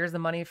 Here's the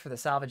money for the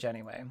salvage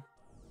anyway.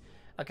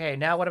 Okay,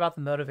 now what about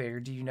the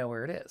motivator? Do you know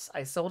where it is?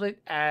 I sold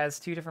it as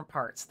 2 different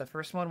parts. The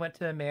first one went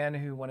to a man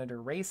who wanted to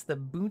race the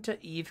Bunta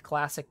Eve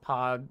Classic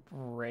Pod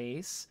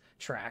race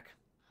track.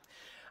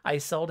 I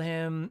told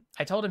him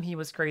he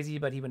was crazy,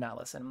 but he would not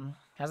listen.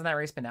 Hasn't that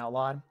race been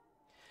outlawed?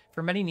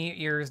 For many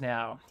years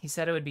now. He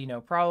said it would be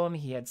no problem.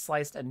 He had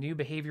sliced a new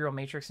behavioral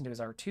matrix into his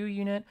R2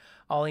 unit.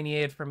 All he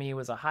needed from me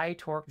was a high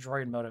torque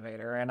droid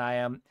motivator,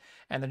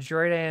 and the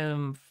droid I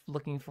am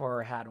looking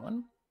for had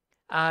one.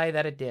 Aye,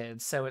 that it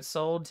did. So it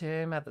sold to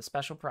him at the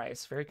special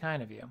price. Very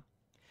kind of you.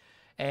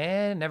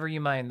 And never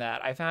you mind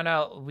that. I found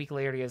out a week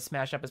later he had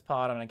smashed up his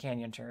pod on a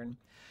canyon turn.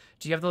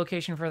 Do you have the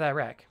location for that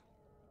wreck?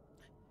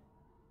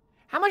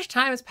 How much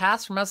time has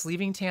passed from us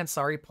leaving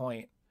Tansari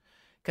Point?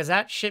 Because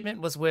that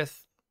shipment was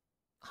with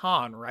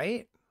Han,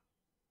 right?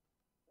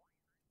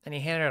 And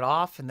he handed it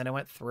off, and then it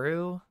went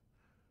through.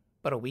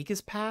 But a week has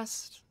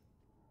passed?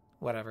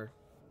 Whatever.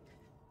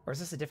 Or is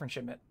this a different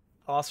shipment?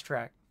 I lost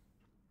track.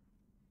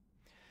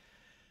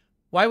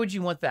 Why would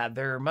you want that?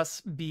 There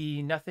must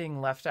be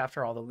nothing left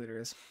after all the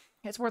looters.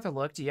 It's worth a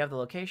look. Do you have the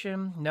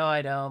location? No,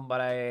 I don't,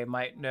 but I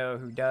might know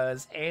who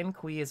does. Anne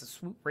Kui is a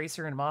swoop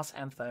racer in Mos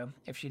Eisley.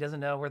 If she doesn't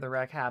know where the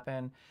wreck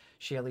happened,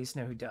 she at least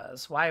know who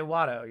does. Why,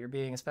 Watto? You're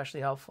being especially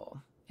helpful.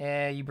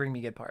 You bring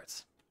me good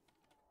parts.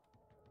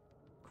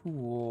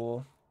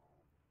 Cool.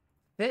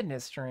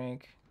 Fitness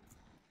drink.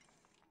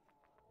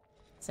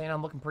 Saying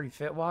I'm looking pretty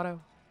fit, Watto?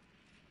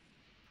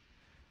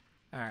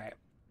 Alright.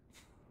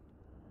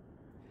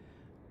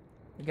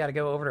 We gotta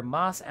go over to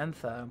Mos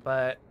Eisley,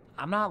 but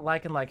I'm not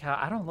liking how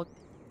I don't look.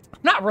 I'm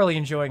not really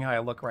enjoying how I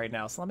look right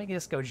now, so let me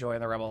just go join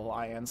the Rebel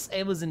Alliance.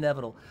 It was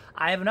inevitable.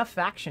 I have enough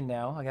faction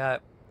now. I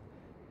got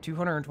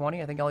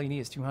 220. I think all you need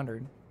is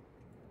 200.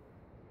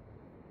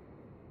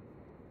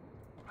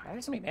 Why are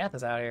there so many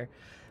Manthas out here?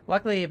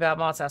 Luckily about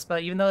Mos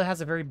Eisley, even though it has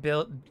a very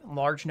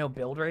large no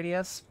build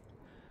radius,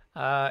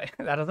 that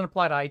doesn't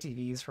apply to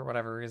ITVs for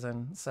whatever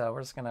reason. So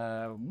we're just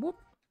gonna whoop.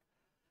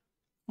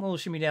 We'll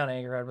shimmy down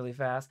Anchorhead really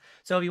fast.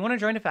 So if you want to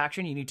join a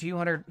faction, you need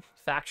 200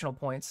 factional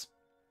points.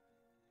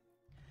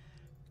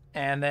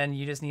 And then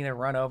you just need to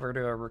run over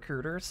to a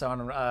recruiter. So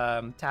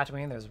on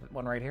Tatooine, there's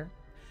one right here.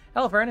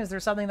 Hello, friend. Is there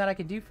something that I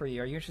can do for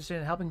you? Are you interested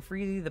in helping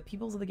free the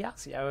peoples of the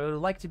galaxy? I would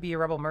like to be a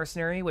rebel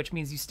mercenary, which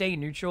means you stay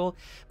neutral,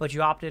 but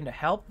you opt in to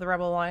help the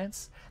Rebel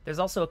Alliance. There's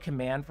also a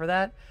command for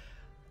that.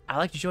 I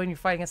like to join your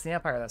fight against the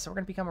Empire, though, so we're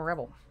going to become a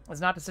rebel. It's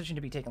not a decision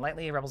to be taken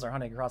lightly. Rebels are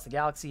hunting across the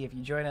galaxy. If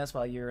you join us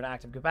while you're an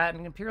active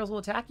combatant, Imperials will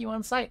attack you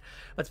on sight.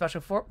 But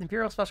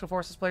Imperial Special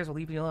Forces players will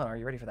leave you alone. Are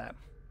you ready for that?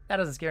 That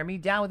doesn't scare me.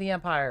 Down with the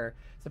Empire.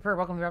 Superb.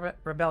 Welcome to the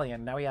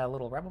Rebellion. Now we got a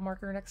little rebel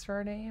marker next to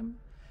our name.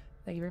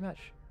 Thank you very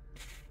much.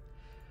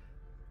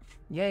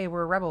 Yay,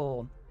 we're a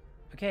rebel.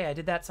 Okay, I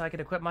did that so I could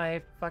equip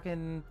my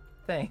fucking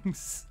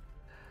things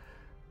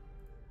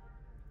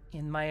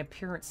in my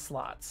appearance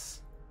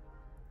slots.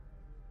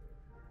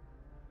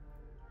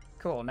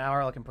 Cool, now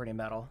we're looking pretty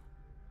metal.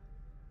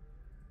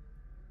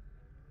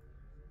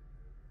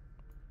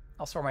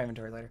 I'll store my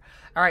inventory later.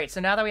 Alright,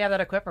 so now that we have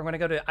that equipped, I'm going to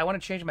go to... I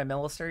want to change my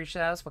military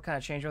status. What kind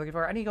of change are we looking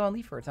for? I need to go on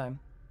leave for a time.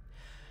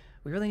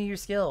 We really need your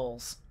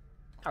skills.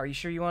 Are you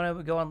sure you want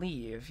to go on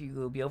leave? You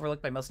will be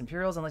overlooked by most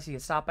Imperials unless you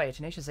get stopped by a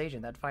tenacious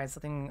agent that finds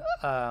something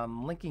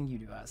linking you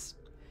to us.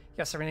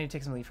 Yes, so we need to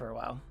take some leave for a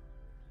while.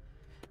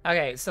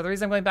 Okay, so the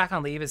reason I'm going back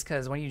on leave is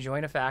because when you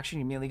join a faction,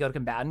 you immediately go to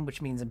combatant,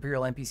 which means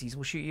Imperial NPCs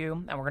will shoot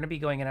you. And we're going to be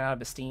going in and out of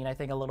Bespin, I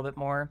think, a little bit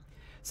more.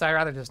 So I'd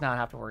rather just not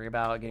have to worry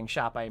about getting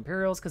shot by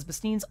Imperials, because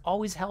Bestin's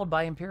always held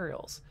by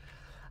Imperials.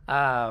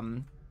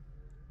 So,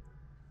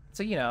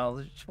 you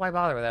know, why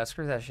bother with that?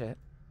 Screw that shit.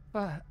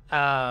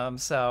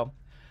 So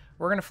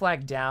we're going to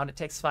flag down. It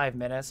takes 5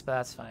 minutes, but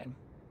that's fine.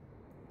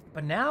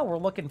 But now we're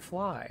looking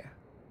fly.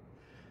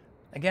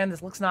 Again,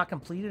 this looks not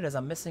completed as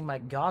I'm missing my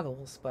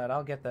goggles, but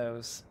I'll get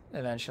those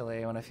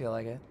eventually when I feel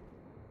like it.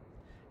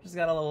 Just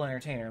got a little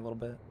entertainer a little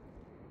bit.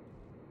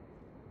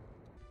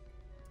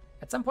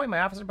 At some point, my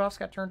officer buffs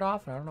got turned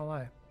off, and I don't know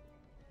why.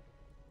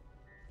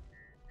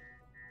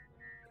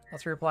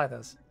 Let's reapply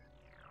those.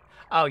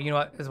 Oh, you know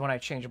what? Is when I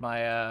change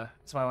my,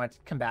 is when I went to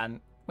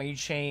combatant. When you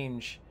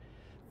change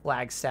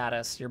flag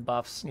status, your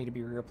buffs need to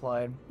be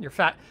reapplied.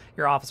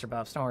 Your officer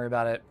buffs, don't worry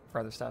about it for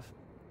other stuff.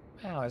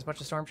 Wow, there's a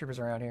bunch of stormtroopers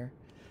around here.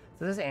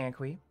 So this is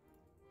Anqui.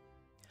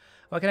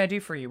 What can I do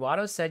for you?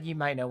 Watto said you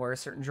might know where a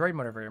certain droid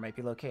motivator might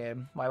be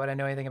located. Why would I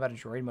know anything about a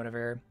droid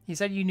motivator? He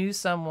said you knew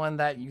someone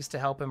that used to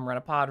help him run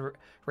a pod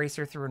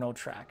racer through an old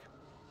track.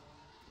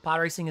 Pod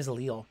racing is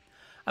illegal.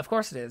 Of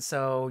course it is.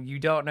 So you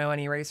don't know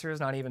any racers,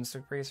 not even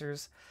super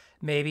racers?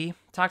 Maybe.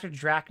 Talk to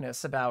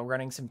Dracnus about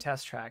running some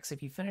test tracks.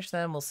 If you finish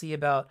them, we'll see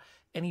about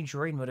any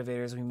droid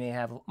motivators we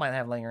might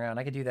have laying around.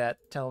 I could do that.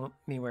 Tell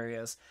me where he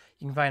is.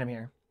 You can find him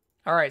here.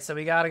 All right, so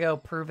we gotta go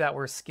prove that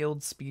we're a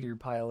skilled speeder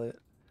pilot.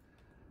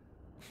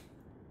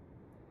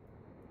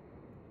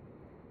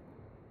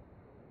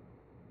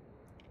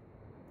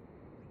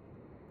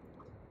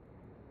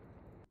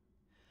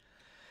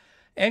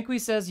 Anqui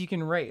says you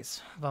can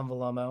race,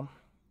 Vumvalomo.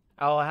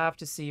 I'll have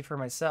to see for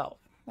myself.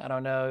 I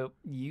don't know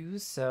you,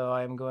 so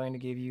I'm going to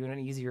give you an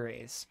easy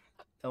race.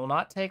 It will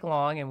not take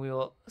long, and we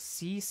will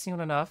see soon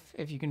enough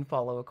if you can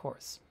follow a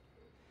course.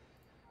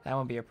 That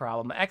won't be a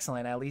problem.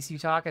 Excellent. At least you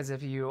talk as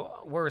if you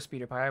were a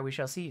speeder pilot. We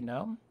shall see,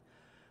 no?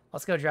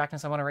 Let's go,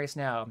 Dracnus. I want to race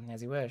now,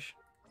 as you wish.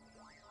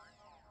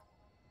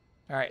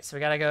 Alright, so we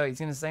gotta go. He's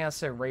gonna send us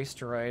to a race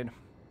droid.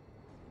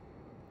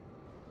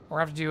 We'll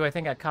have to do, I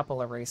think, a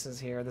couple of races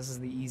here. This is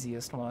the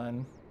easiest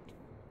one.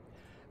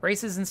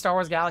 Races in Star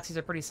Wars Galaxies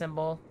are pretty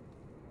simple.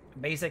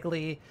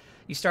 Basically,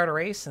 you start a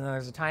race, and then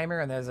there's a timer,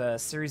 and there's a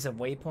series of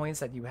waypoints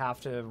that you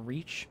have to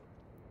reach.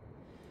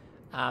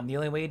 The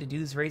only way to do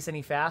this race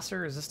any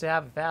faster is just to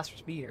have a faster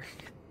speeder.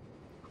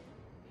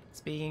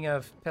 Speaking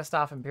of pissed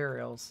off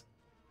Imperials.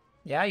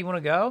 Yeah, you want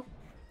to go?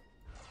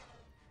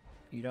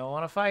 You don't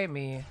want to fight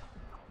me.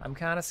 I'm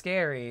kind of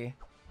scary.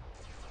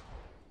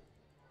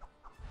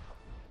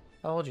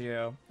 Told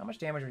you. How much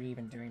damage are you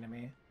even doing to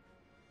me?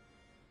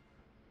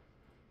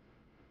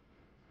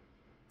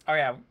 Oh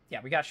yeah,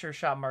 we got Sure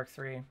Shot Mark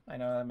III. I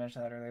know I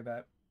mentioned that earlier,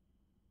 but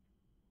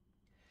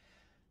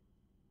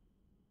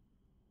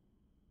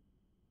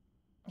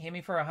hit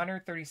me for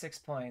 136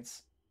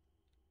 points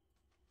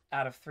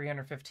out of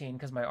 315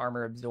 because my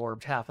armor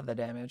absorbed half of the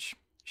damage.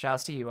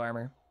 Shouts to you,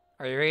 armor.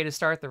 Are you ready to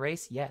start the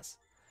race? Yes.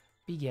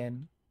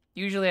 Begin.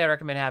 Usually I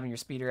recommend having your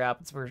speeder out,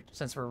 but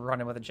since we're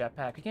running with a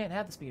jetpack, we can't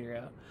have the speeder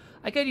out.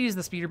 I could use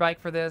the speeder bike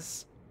for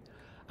this.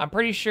 I'm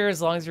pretty sure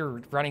as long as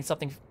you're running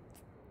something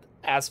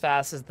as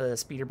fast as the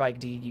speeder bike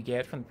deed you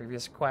get from the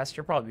previous quest,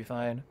 you'll probably be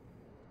fine.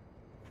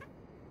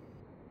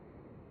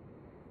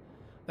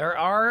 There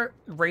are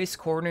race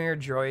coordinator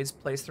droids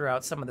placed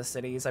throughout some of the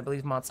cities. I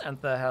believe Mos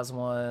Eisley has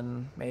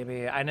one,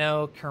 maybe. I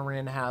know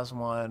Corinne has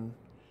one.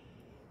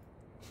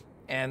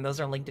 And those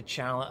are linked to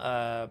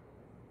channel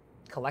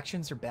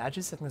collections or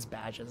badges. I think it's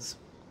badges.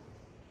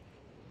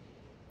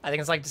 I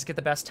think it's like just get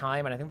the best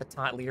time, and I think the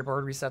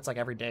leaderboard resets like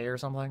every day or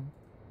something.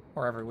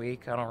 Or every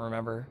week, I don't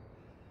remember.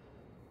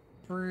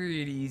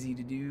 Pretty easy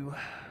to do.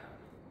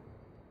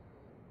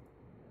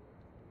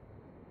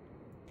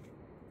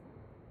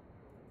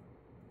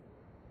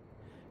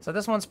 So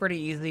this one's pretty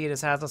easy. It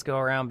just has us go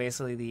around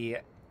basically the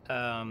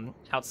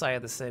outside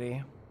of the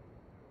city.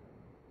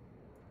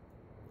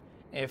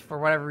 If for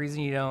whatever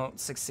reason you don't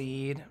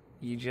succeed,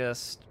 you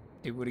just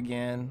do it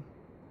again.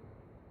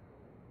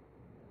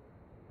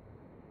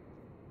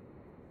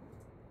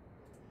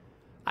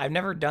 I've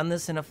never done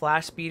this in a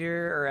flash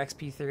speeder or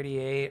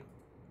XP38.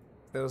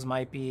 Those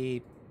might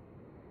be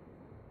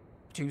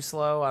too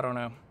slow. I don't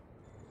know.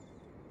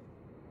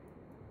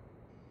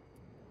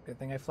 Good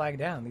thing I flagged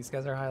down. These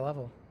guys are high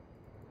level.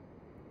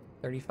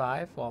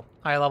 35? Well,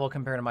 high level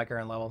compared to my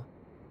current level.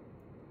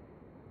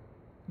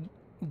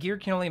 Gear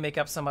can only make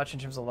up so much in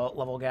terms of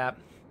level gap.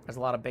 There's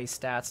a lot of base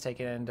stats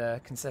taken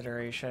into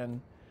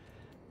consideration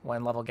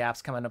when level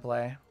gaps come into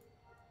play.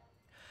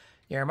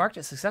 You're marked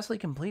as successfully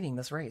completing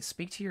this race.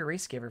 Speak to your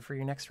race giver for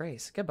your next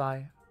race.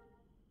 Goodbye.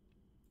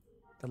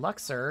 Good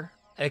luck, sir.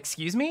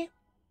 Excuse me?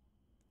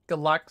 Good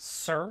luck,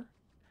 sir.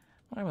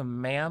 I'm a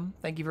ma'am.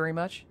 Thank you very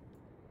much.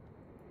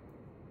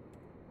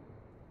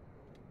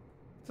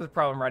 This is a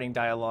problem writing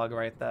dialogue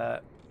right there.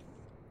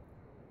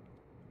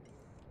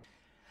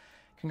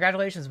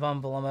 Congratulations,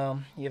 Von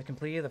Volamo. You have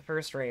completed the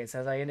first race.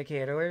 As I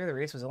indicated earlier, the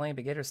race was only a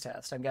beginner's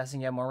test. I'm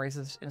guessing you have more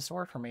races in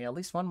store for me. At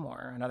least one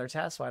more. Another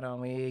test. Why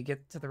don't we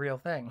get to the real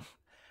thing?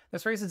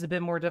 This race is a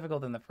bit more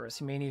difficult than the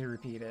first. You may need to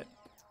repeat it.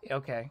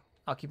 Okay.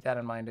 I'll keep that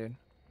in mind, dude.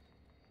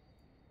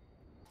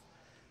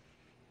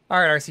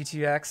 Alright,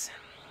 RC2X.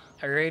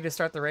 Are you ready to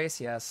start the race?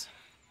 Yes.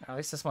 At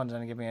least this one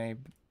doesn't give me any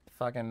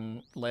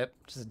fucking lip.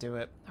 Just do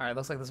it. Alright,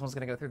 looks like this one's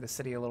gonna go through the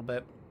city a little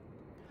bit.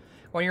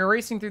 When you're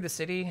racing through the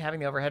city, having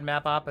the overhead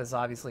map up is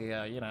obviously,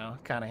 you know,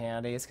 kind of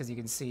handy. It's because you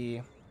can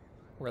see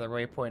where the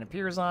waypoint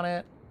appears on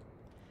it,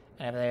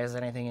 and if there's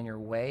anything in your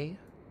way.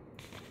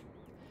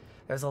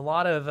 There's a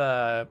lot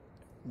of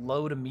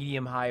low to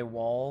medium-high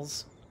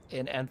walls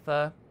in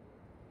Entha,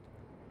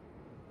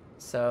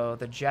 so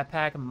the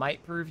jetpack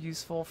might prove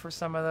useful for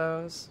some of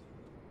those.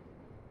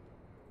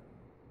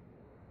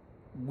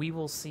 We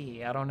will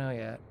see. I don't know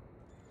yet.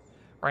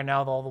 Right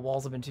now, all the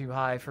walls have been too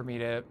high for me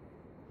to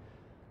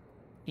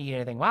eat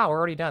anything. Wow, we're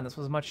already done. This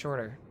was much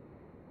shorter.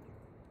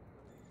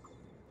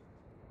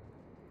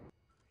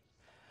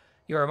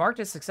 You are marked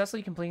as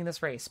successfully completing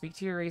this race. Speak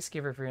to your race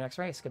giver for your next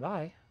race.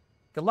 Goodbye.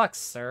 Good luck,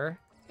 sir.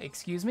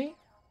 Excuse me?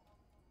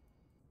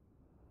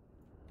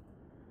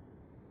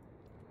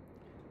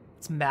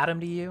 It's madam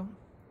to you?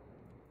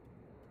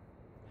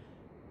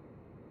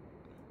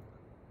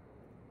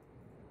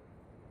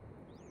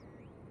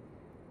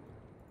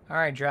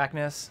 Alright,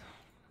 Dracnus.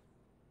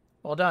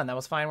 Well done. That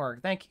was fine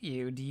work. Thank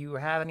you. Do you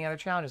have any other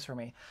challenges for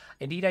me?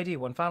 Indeed, I do.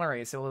 One final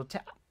race.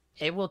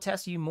 It will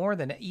test you more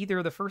than either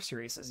of the first two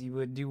races. You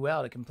would do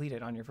well to complete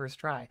it on your first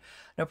try.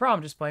 No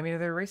problem. Just play me to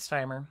the race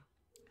timer.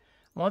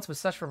 Once with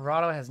such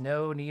bravado has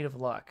no need of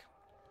luck.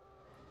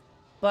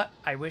 But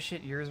I wish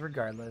it yours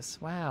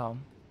regardless. Wow.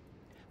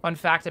 Fun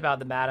fact about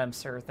the Madam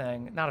Sir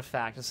thing. Not a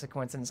fact, it's a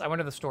coincidence. I went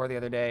to the store the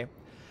other day,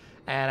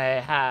 and I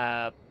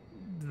had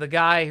the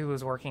guy who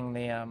was working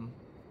the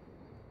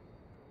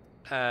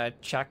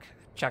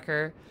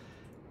checker.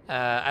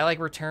 I like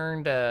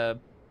returned a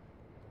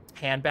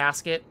hand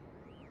basket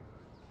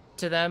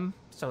to them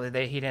so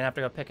that he didn't have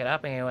to go pick it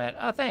up, and he went,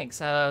 "Oh, thanks."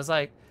 I was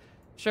like,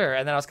 "Sure."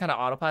 And then I was kind of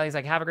autopilot. He's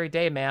like, "Have a great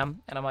day,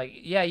 ma'am." And I'm like,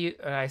 "Yeah, you."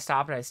 And I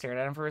stopped and I stared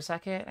at him for a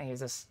second, and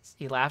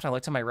he laughed. And I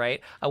looked to my right.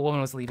 A woman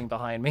was leaving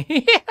behind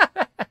me.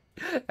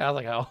 And I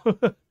was like,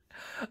 "Oh."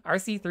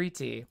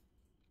 RC3T.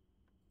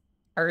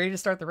 Are you ready to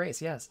start the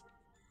race? Yes.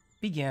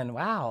 Begin.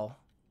 Wow.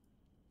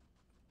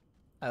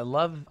 I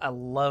love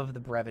the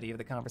brevity of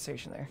the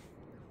conversation there.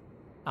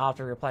 I'll have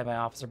to reapply my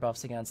officer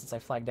buffs again since I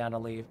flagged down to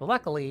leave. But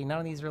luckily, none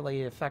of these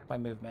really affect my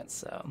movements,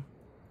 so.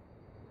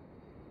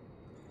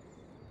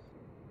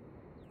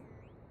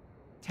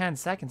 10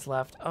 seconds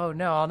left. Oh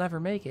no, I'll never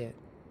make it.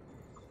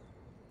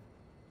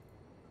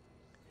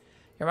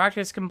 Your mark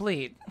is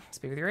complete.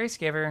 Speak with your race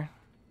giver.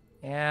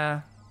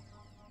 Yeah.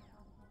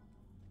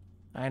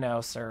 I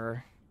know,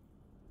 sir.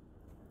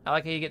 I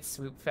like how you get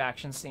Swoop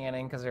Faction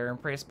standing because they're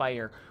impressed by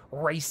your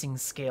racing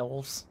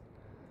skills.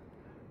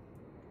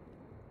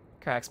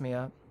 Cracks me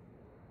up.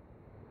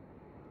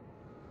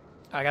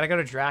 I gotta go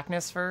to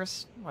Dracnus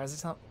first? Why is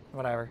it not?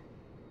 Whatever.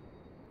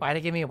 Why'd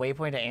it give me a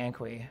waypoint to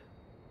Anqui?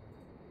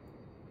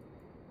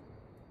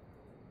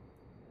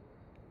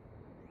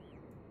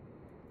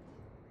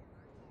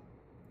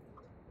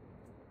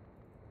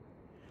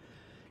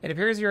 It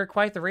appears you are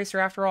quite the racer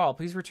after all.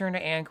 Please return to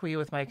Anqui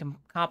with my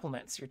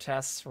compliments. Your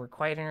tests were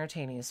quite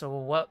entertaining.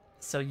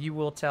 So you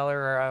will tell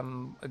her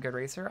I'm a good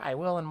racer? I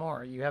will, and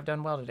more. You have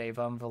done well today,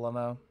 Von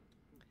Volamo.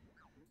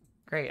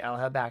 Great, I'll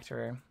head back to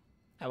her.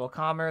 I will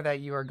calm her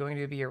that you are going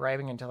to be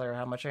arriving and tell her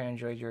how much I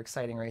enjoyed your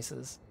exciting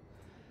races.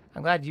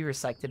 I'm glad you were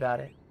psyched about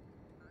it.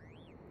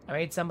 I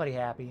made somebody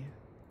happy.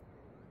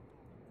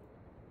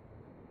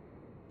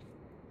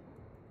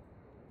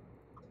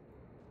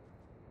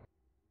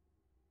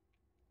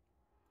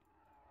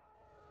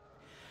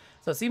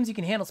 So it seems you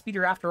can handle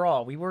Speeder after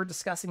all. We were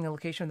discussing the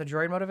location of the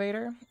droid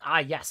motivator. Ah,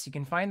 yes, you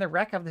can find the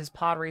wreck of this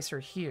pod racer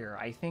here.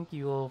 I think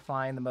you will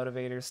find the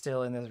motivator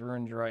still in this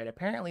ruined droid.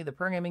 Apparently, the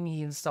programming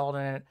he installed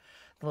in it,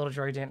 the little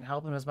droid didn't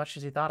help him as much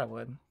as he thought it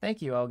would.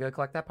 Thank you, I'll go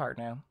collect that part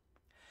now.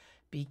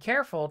 Be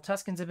careful,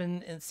 Tuskens have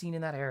been seen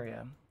in that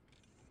area.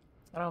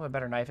 I don't have a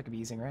better knife I could be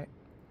using, right?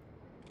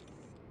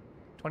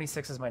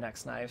 26 is my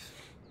next knife.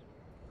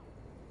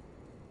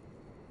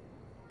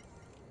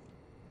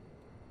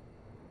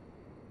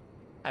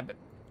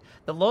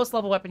 The lowest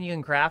level weapon you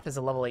can craft is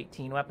a level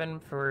 18 weapon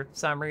for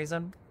some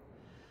reason.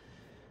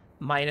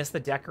 Minus the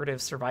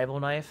decorative survival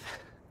knife,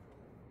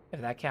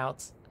 if that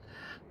counts.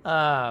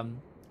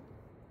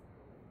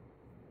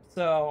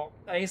 So,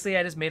 basically,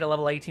 I just made a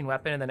level 18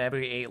 weapon, and then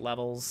every 8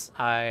 levels,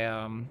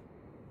 I,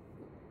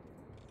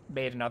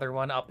 made another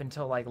one up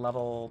until, like,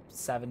 level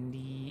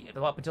 70,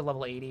 up until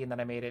level 80, and then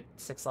I made it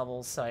 6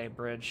 levels, so I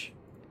bridge.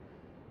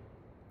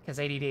 Because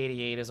 80 to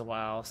 88 is a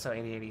while, so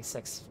 80 to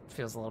 86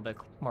 feels a little bit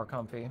more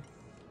comfy.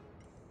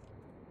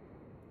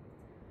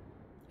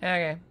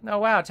 Okay. Oh,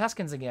 wow,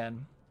 Tuscans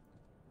again.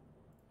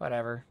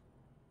 Whatever.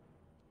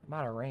 I'm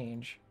out of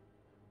range.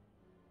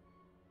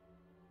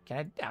 Can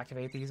I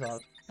activate these? Well,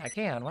 I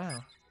can, wow.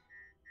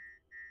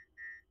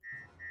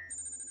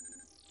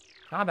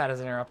 Combat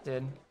is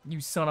interrupted. You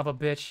son of a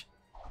bitch.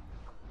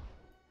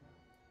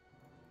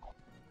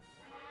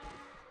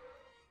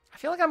 I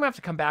feel like I'm gonna have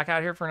to come back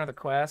out here for another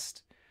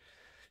quest.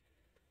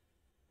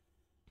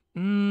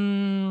 Do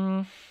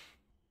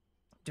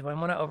I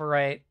want to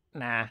overwrite?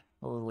 Nah,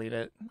 we'll leave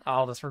it.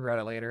 I'll just regret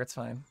it later. It's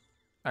fine.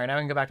 All right, now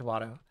we can go back to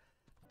Watto.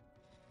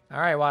 All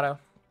right, Watto.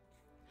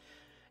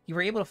 You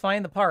were able to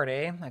find the part,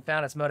 eh? I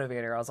found its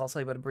motivator. I was also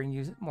able to bring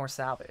you more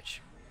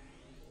salvage.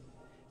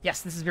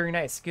 Yes, this is very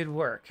nice. Good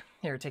work.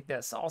 Here, take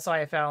this. Also,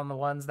 I found the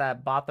ones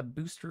that bought the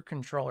booster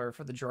controller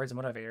for the droid's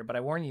motivator, but I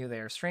warn you, they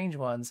are strange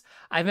ones.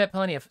 I've met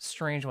plenty of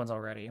strange ones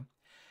already.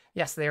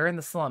 Yes, they are in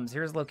the slums.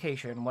 Here's the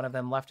location. One of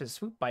them left his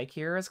swoop bike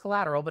here as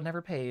collateral, but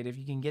never paid. If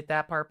you can get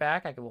that part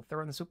back, I will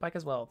throw in the swoop bike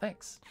as well.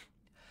 Thanks.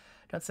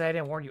 Don't say I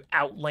didn't warn you,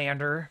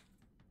 Outlander.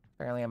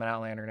 Apparently, I'm an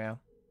Outlander now.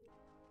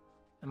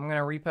 I'm going to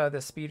repo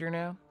the speeder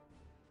now.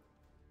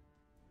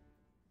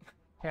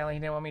 Apparently,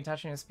 he didn't want me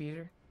touching his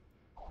speeder.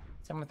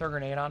 So I'm going to throw a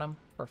grenade on him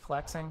for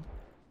flexing.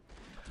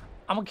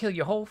 I'm going to kill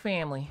your whole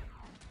family.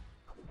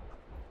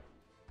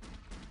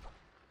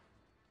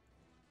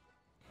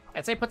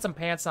 I'd say put some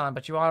pants on,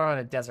 but you are on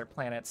a desert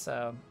planet,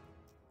 so...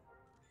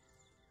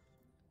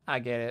 I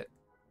get it.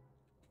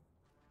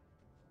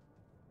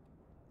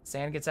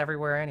 Sand gets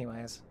everywhere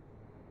anyways.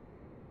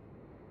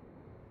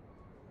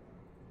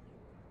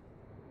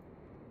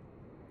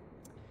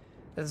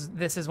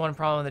 This is one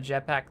problem with the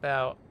jetpack,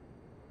 though.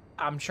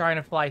 I'm trying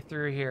to fly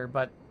through here,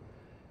 but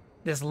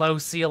this low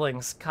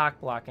ceiling's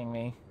cock-blocking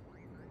me.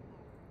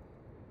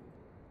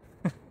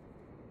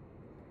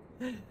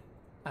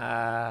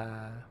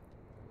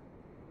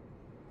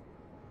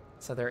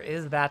 So there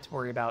is that to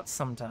worry about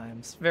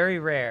sometimes. Very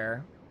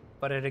rare,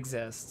 but it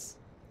exists.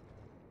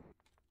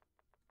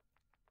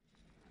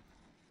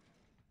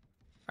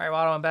 Alright,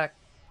 Watto, I'm back.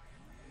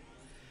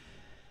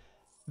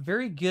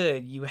 Very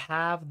good. You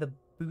have the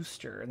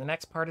booster. The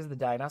next part is the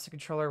diagnostic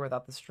controller.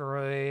 Without the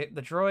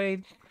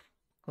droid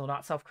will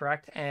not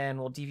self-correct and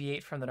will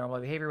deviate from the normal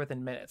behavior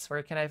within minutes.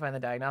 Where can I find the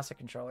diagnostic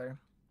controller?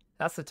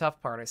 That's the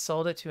tough part. I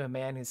sold it to a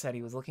man who said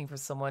he was looking for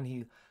someone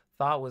he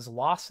thought was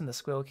lost in the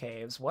Squill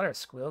Caves. What are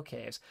Squill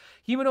Caves?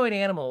 Humanoid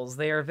animals.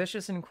 They are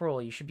vicious and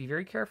cruel. You should be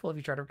very careful if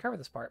you try to recover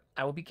this part.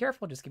 I will be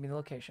careful. Just give me the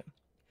location.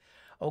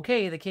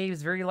 Okay, the cave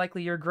is very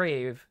likely your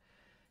grave.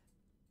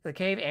 The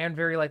cave and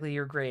very likely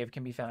your grave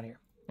can be found here.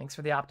 Thanks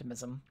for the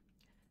optimism.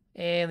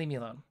 And leave me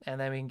alone. And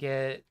then we can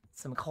get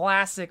some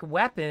classic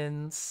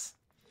weapons.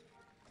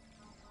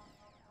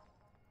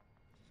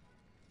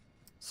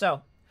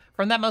 So,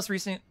 from that most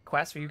recent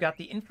quest where you got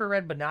the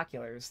infrared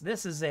binoculars,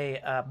 this is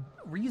a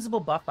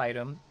reusable buff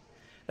item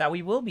that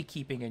we will be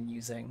keeping and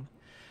using.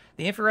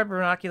 The infrared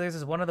binoculars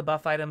is one of the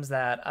buff items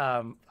that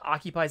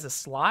occupies a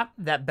slot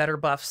that better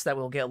buffs that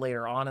we'll get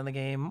later on in the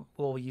game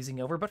we'll be using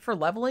over. But for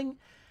leveling,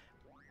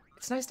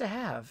 it's nice to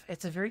have.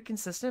 It's a very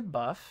consistent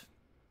buff.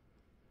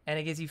 And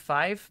it gives you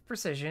 5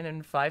 precision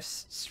and 5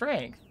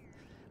 strength,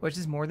 which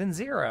is more than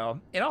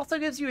 0. It also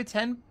gives you a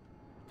 10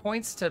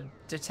 points to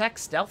detect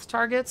stealth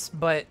targets,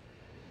 but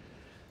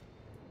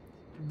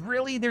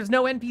really there's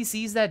no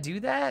NPCs that do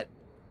that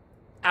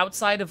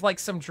outside of like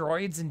some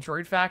droids in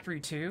Droid Factory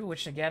 2,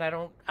 which again, I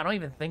don't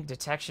even think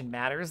detection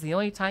matters. The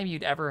only time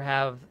you'd ever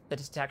have the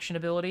detection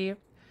ability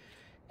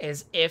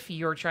is if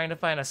you're trying to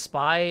find a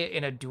spy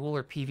in a duel or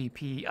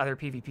other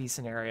PvP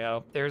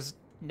scenario. There's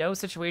no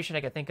situation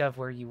I could think of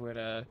where you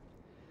would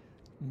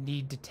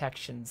need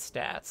detection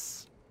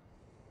stats.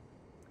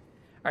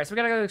 Alright, so we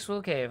gotta go to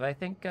Squill Cave. I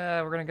think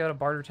we're gonna go to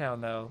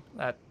Bartertown, though.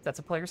 That's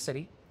a player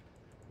city.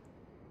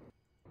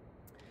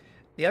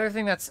 The other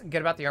thing that's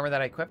good about the armor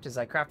that I equipped is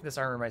I crafted this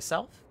armor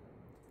myself.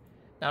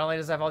 Not only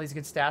does it have all these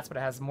good stats, but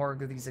it has more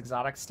of these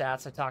exotic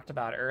stats I talked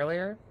about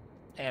earlier.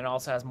 And it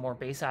also has more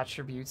base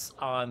attributes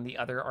on the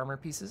other armor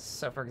pieces.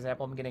 So, for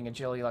example, I'm getting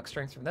agility, luck,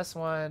 strength from this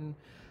one.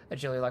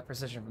 Agility, luck,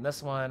 precision from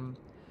this one.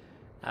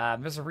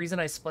 There's a reason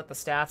I split the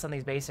stats on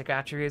these basic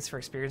attributes for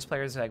experienced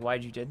players. Like,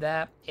 why'd you did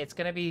that? It's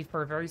going to be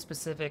for a very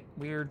specific,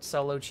 weird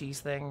solo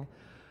cheese thing.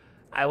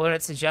 I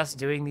wouldn't suggest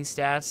doing these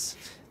stats.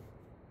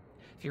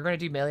 If you're going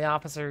to do melee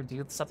officer,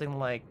 do something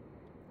like...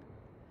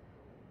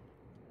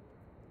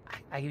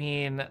 I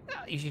mean,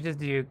 you should just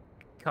do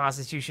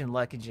constitution,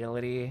 luck,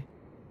 agility.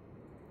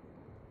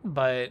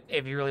 But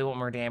if you really want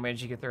more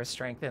damage, you could throw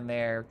strength in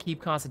there.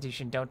 Keep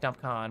Constitution, don't dump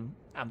Con.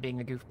 I'm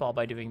being a goofball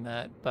by doing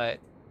that, but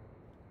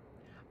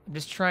I'm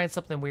just trying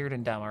something weird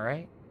and dumb,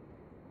 alright?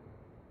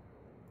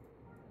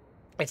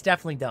 It's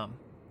definitely dumb.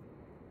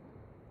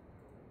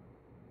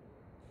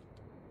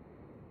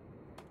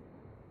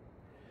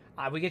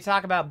 We could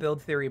talk about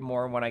build theory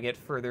more when I get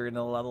further into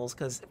the levels,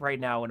 because right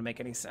now it wouldn't make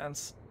any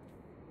sense.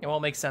 It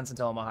won't make sense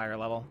until I'm a higher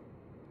level.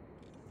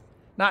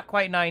 Not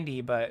quite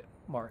 90, but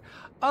more.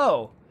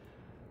 Oh!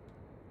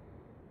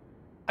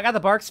 I got the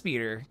Bark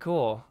Speeder.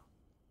 Cool.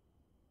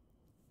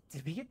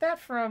 Did we get that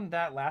from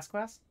that last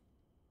quest?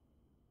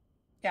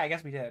 Yeah, I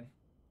guess we did.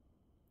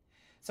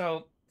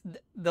 So,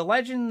 the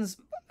Legends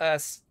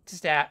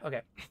staff...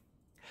 Okay.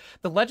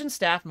 The Legend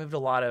staff moved a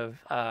lot of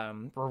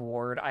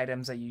reward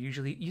items that you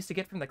usually used to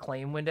get from the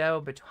claim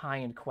window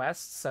behind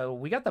quests. So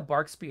we got the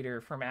Bark Speeder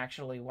from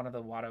actually one of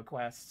the Watto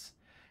quests.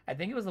 I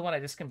think it was the one I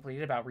just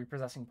completed about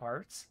repossessing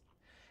parts.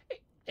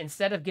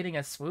 Instead of getting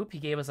a swoop, he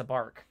gave us a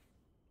bark.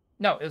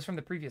 No, it was from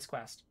the previous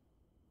quest.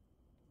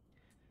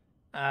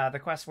 The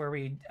quest where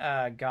we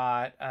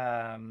got...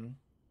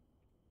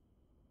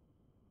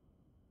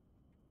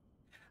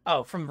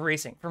 Oh, from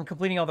racing. From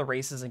completing all the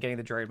races and getting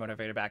the droid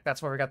motivator back.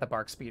 That's where we got the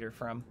Bark Speeder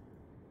from.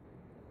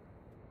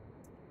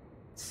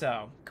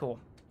 So, cool.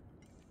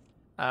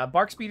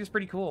 Bark Speeder's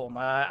pretty cool.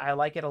 I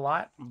like it a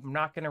lot. I'm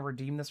not going to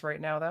redeem this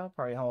right now, though.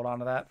 Probably hold on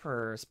to that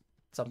for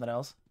something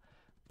else.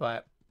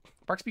 But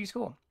Bark Speeder's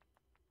cool.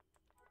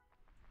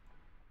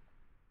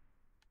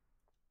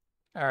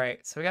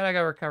 Alright, so we gotta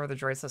go recover the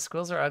droids. The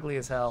squills are ugly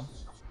as hell.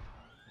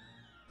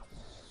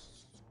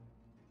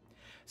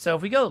 So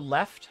if we go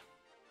left...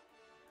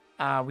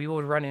 we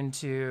will run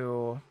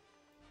into...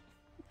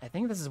 I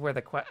think this is where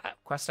the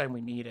quest item we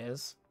need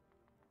is.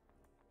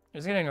 I'm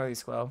just gonna ignore these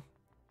squirrel.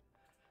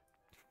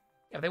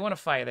 If they want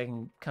to fight, they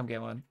can come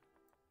get one.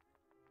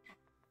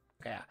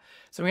 Okay, yeah.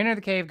 So we enter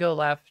the cave, go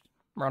left,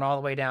 run all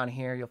the way down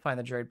here. You'll find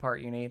the droid part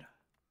you need.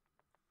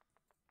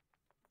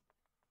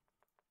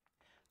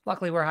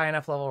 Luckily, we're high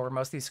enough level where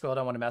most of these squirrel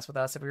don't want to mess with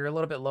us. If we were a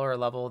little bit lower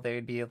level,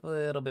 they'd be a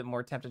little bit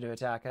more tempted to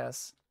attack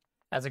us.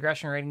 As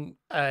aggression rating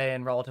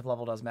and relative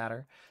level does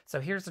matter. So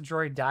here's the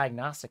droid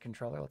diagnostic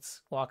controller.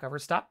 Let's walk over,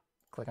 stop,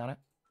 click on it.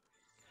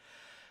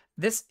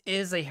 This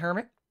is a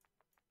hermit,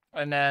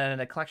 and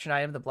then a collection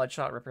item, the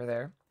Bloodshot Ripper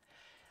there.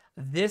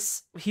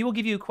 He will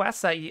give you a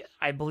quest that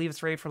I believe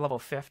it's rated for level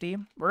 50.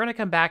 We're going to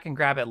come back and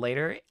grab it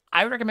later.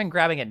 I would recommend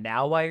grabbing it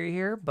now while you're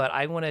here, but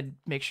I want to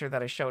make sure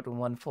that I show it in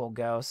one full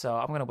go, so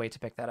I'm going to wait to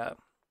pick that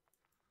up.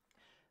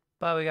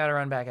 But we got to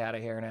run back out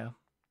of here now.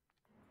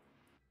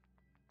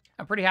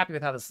 I'm pretty happy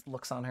with how this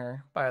looks on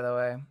her, by the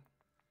way.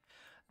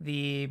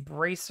 The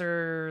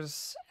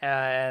bracers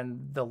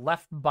and the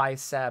left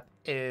bicep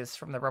is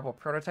from the Rebel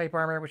Prototype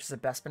armor, which is a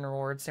Bespin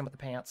reward. Same with the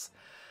pants.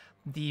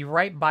 The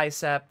right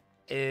bicep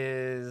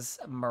is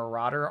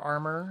Marauder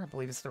armor. I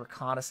believe it's the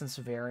reconnaissance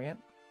variant.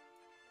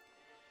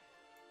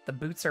 The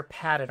boots are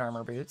padded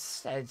armor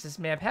boots. It's just,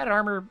 man, padded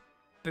armor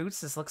boots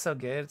just look so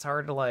good. It's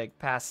hard to, like,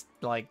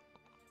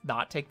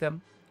 not take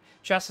them.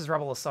 Chest is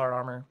Rebel Assault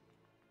armor.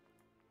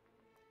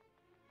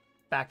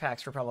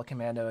 Backpack's Republic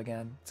Commando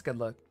again. It's a good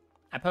look.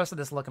 I posted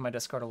this look in my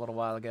Discord a little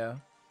while ago.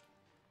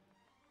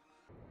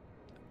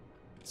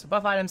 So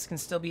buff items can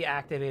still be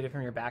activated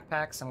from your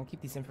backpack, so I'm going to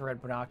keep these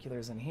infrared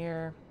binoculars in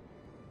here.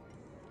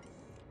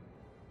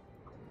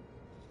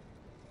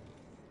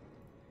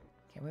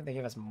 Can't believe they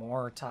gave us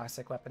more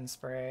toxic weapon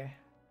spray.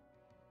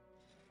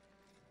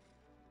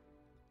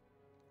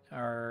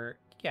 Or,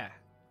 yeah,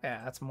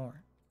 that's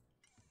more.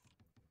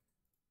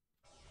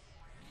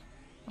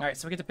 Alright,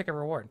 so we get to pick a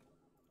reward.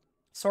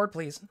 Sword,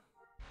 please.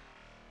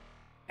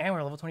 And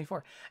we're level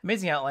 24.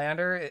 Amazing,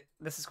 Outlander.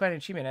 This is quite an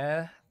achievement,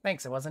 eh?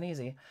 Thanks, it wasn't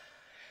easy.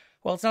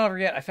 Well, it's not over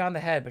yet. I found the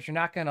head, but you're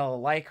not going to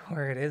like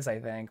where it is, I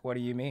think. What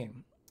do you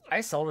mean?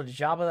 I sold it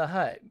to Jabba the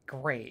Hutt.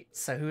 Great.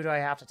 So who do I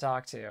have to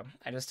talk to?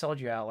 I just told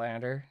you,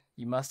 Outlander.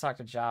 You must talk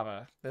to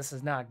Jabba. This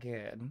is not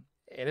good.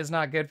 It is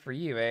not good for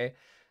you, eh?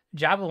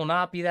 Jabba will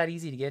not be that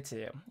easy to get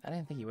to. I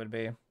didn't think he would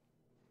be.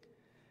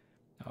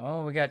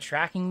 Oh, we got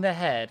tracking the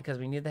head, because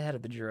we need the head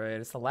of the droid.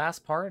 It's the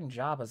last part, and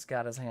Jabba's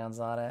got his hands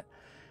on it.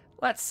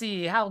 Let's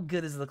see, how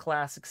good is the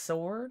classic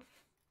sword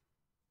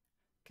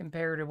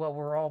compared to what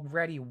we're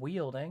already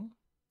wielding?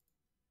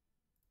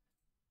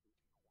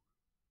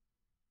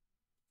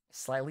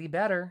 Slightly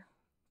better.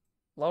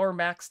 Lower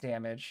max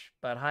damage,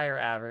 but higher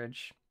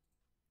average.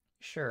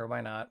 Sure, why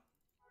not?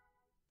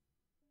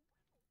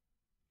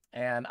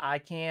 And I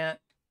can't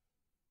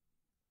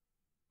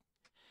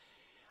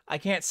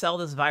sell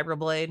this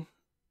Vibroblade.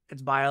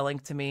 It's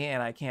BioLink to me,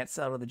 and I can't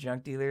sell to the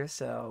junk dealer,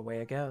 so away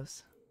it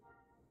goes.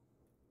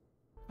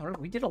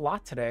 We did a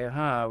lot today,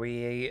 huh?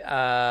 We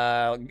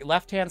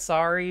left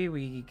Tansari,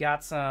 we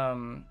got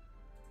some...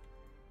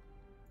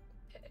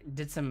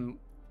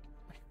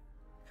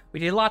 We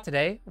did a lot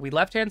today. We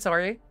left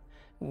Tansari.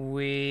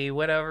 We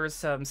went over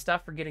some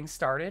stuff for getting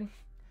started.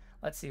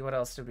 Let's see, what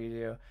else did we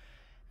do?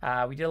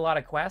 We did a lot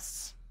of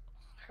quests.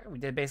 We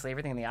did basically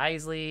everything in the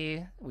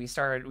Eisley. We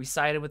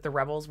sided with the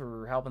rebels. We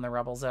were helping the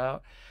rebels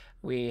out.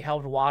 We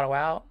helped Watto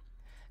out.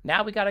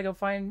 Now we gotta go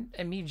find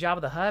and meet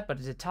Jabba the Hutt,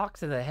 but to talk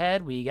to the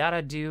head, we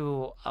gotta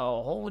do a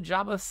whole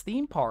Jabba's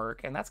theme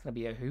park, and that's gonna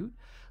be a hoot.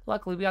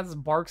 Luckily, we got this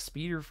bark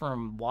speeder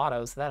from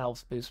Watto, so that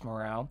helps boost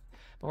morale.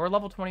 But we're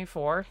level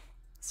 24,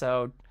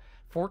 so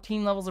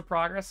 14 levels of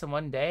progress in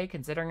one day,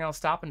 considering I'll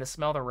stop to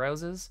smell the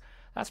roses.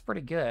 That's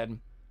pretty good.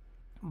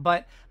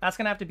 But that's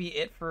gonna have to be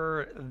it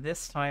for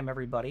this time,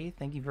 everybody.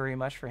 Thank you very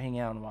much for hanging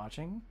out and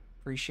watching.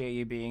 Appreciate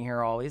you being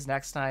here always.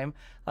 Next time,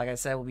 like I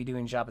said, we'll be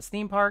doing Jabba's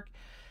theme park.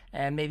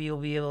 And maybe you'll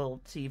be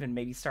able to even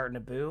maybe start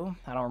Naboo.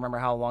 I don't remember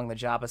how long the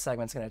Jabba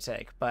segment's going to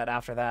take. But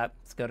after that,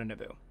 let's go to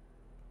Naboo.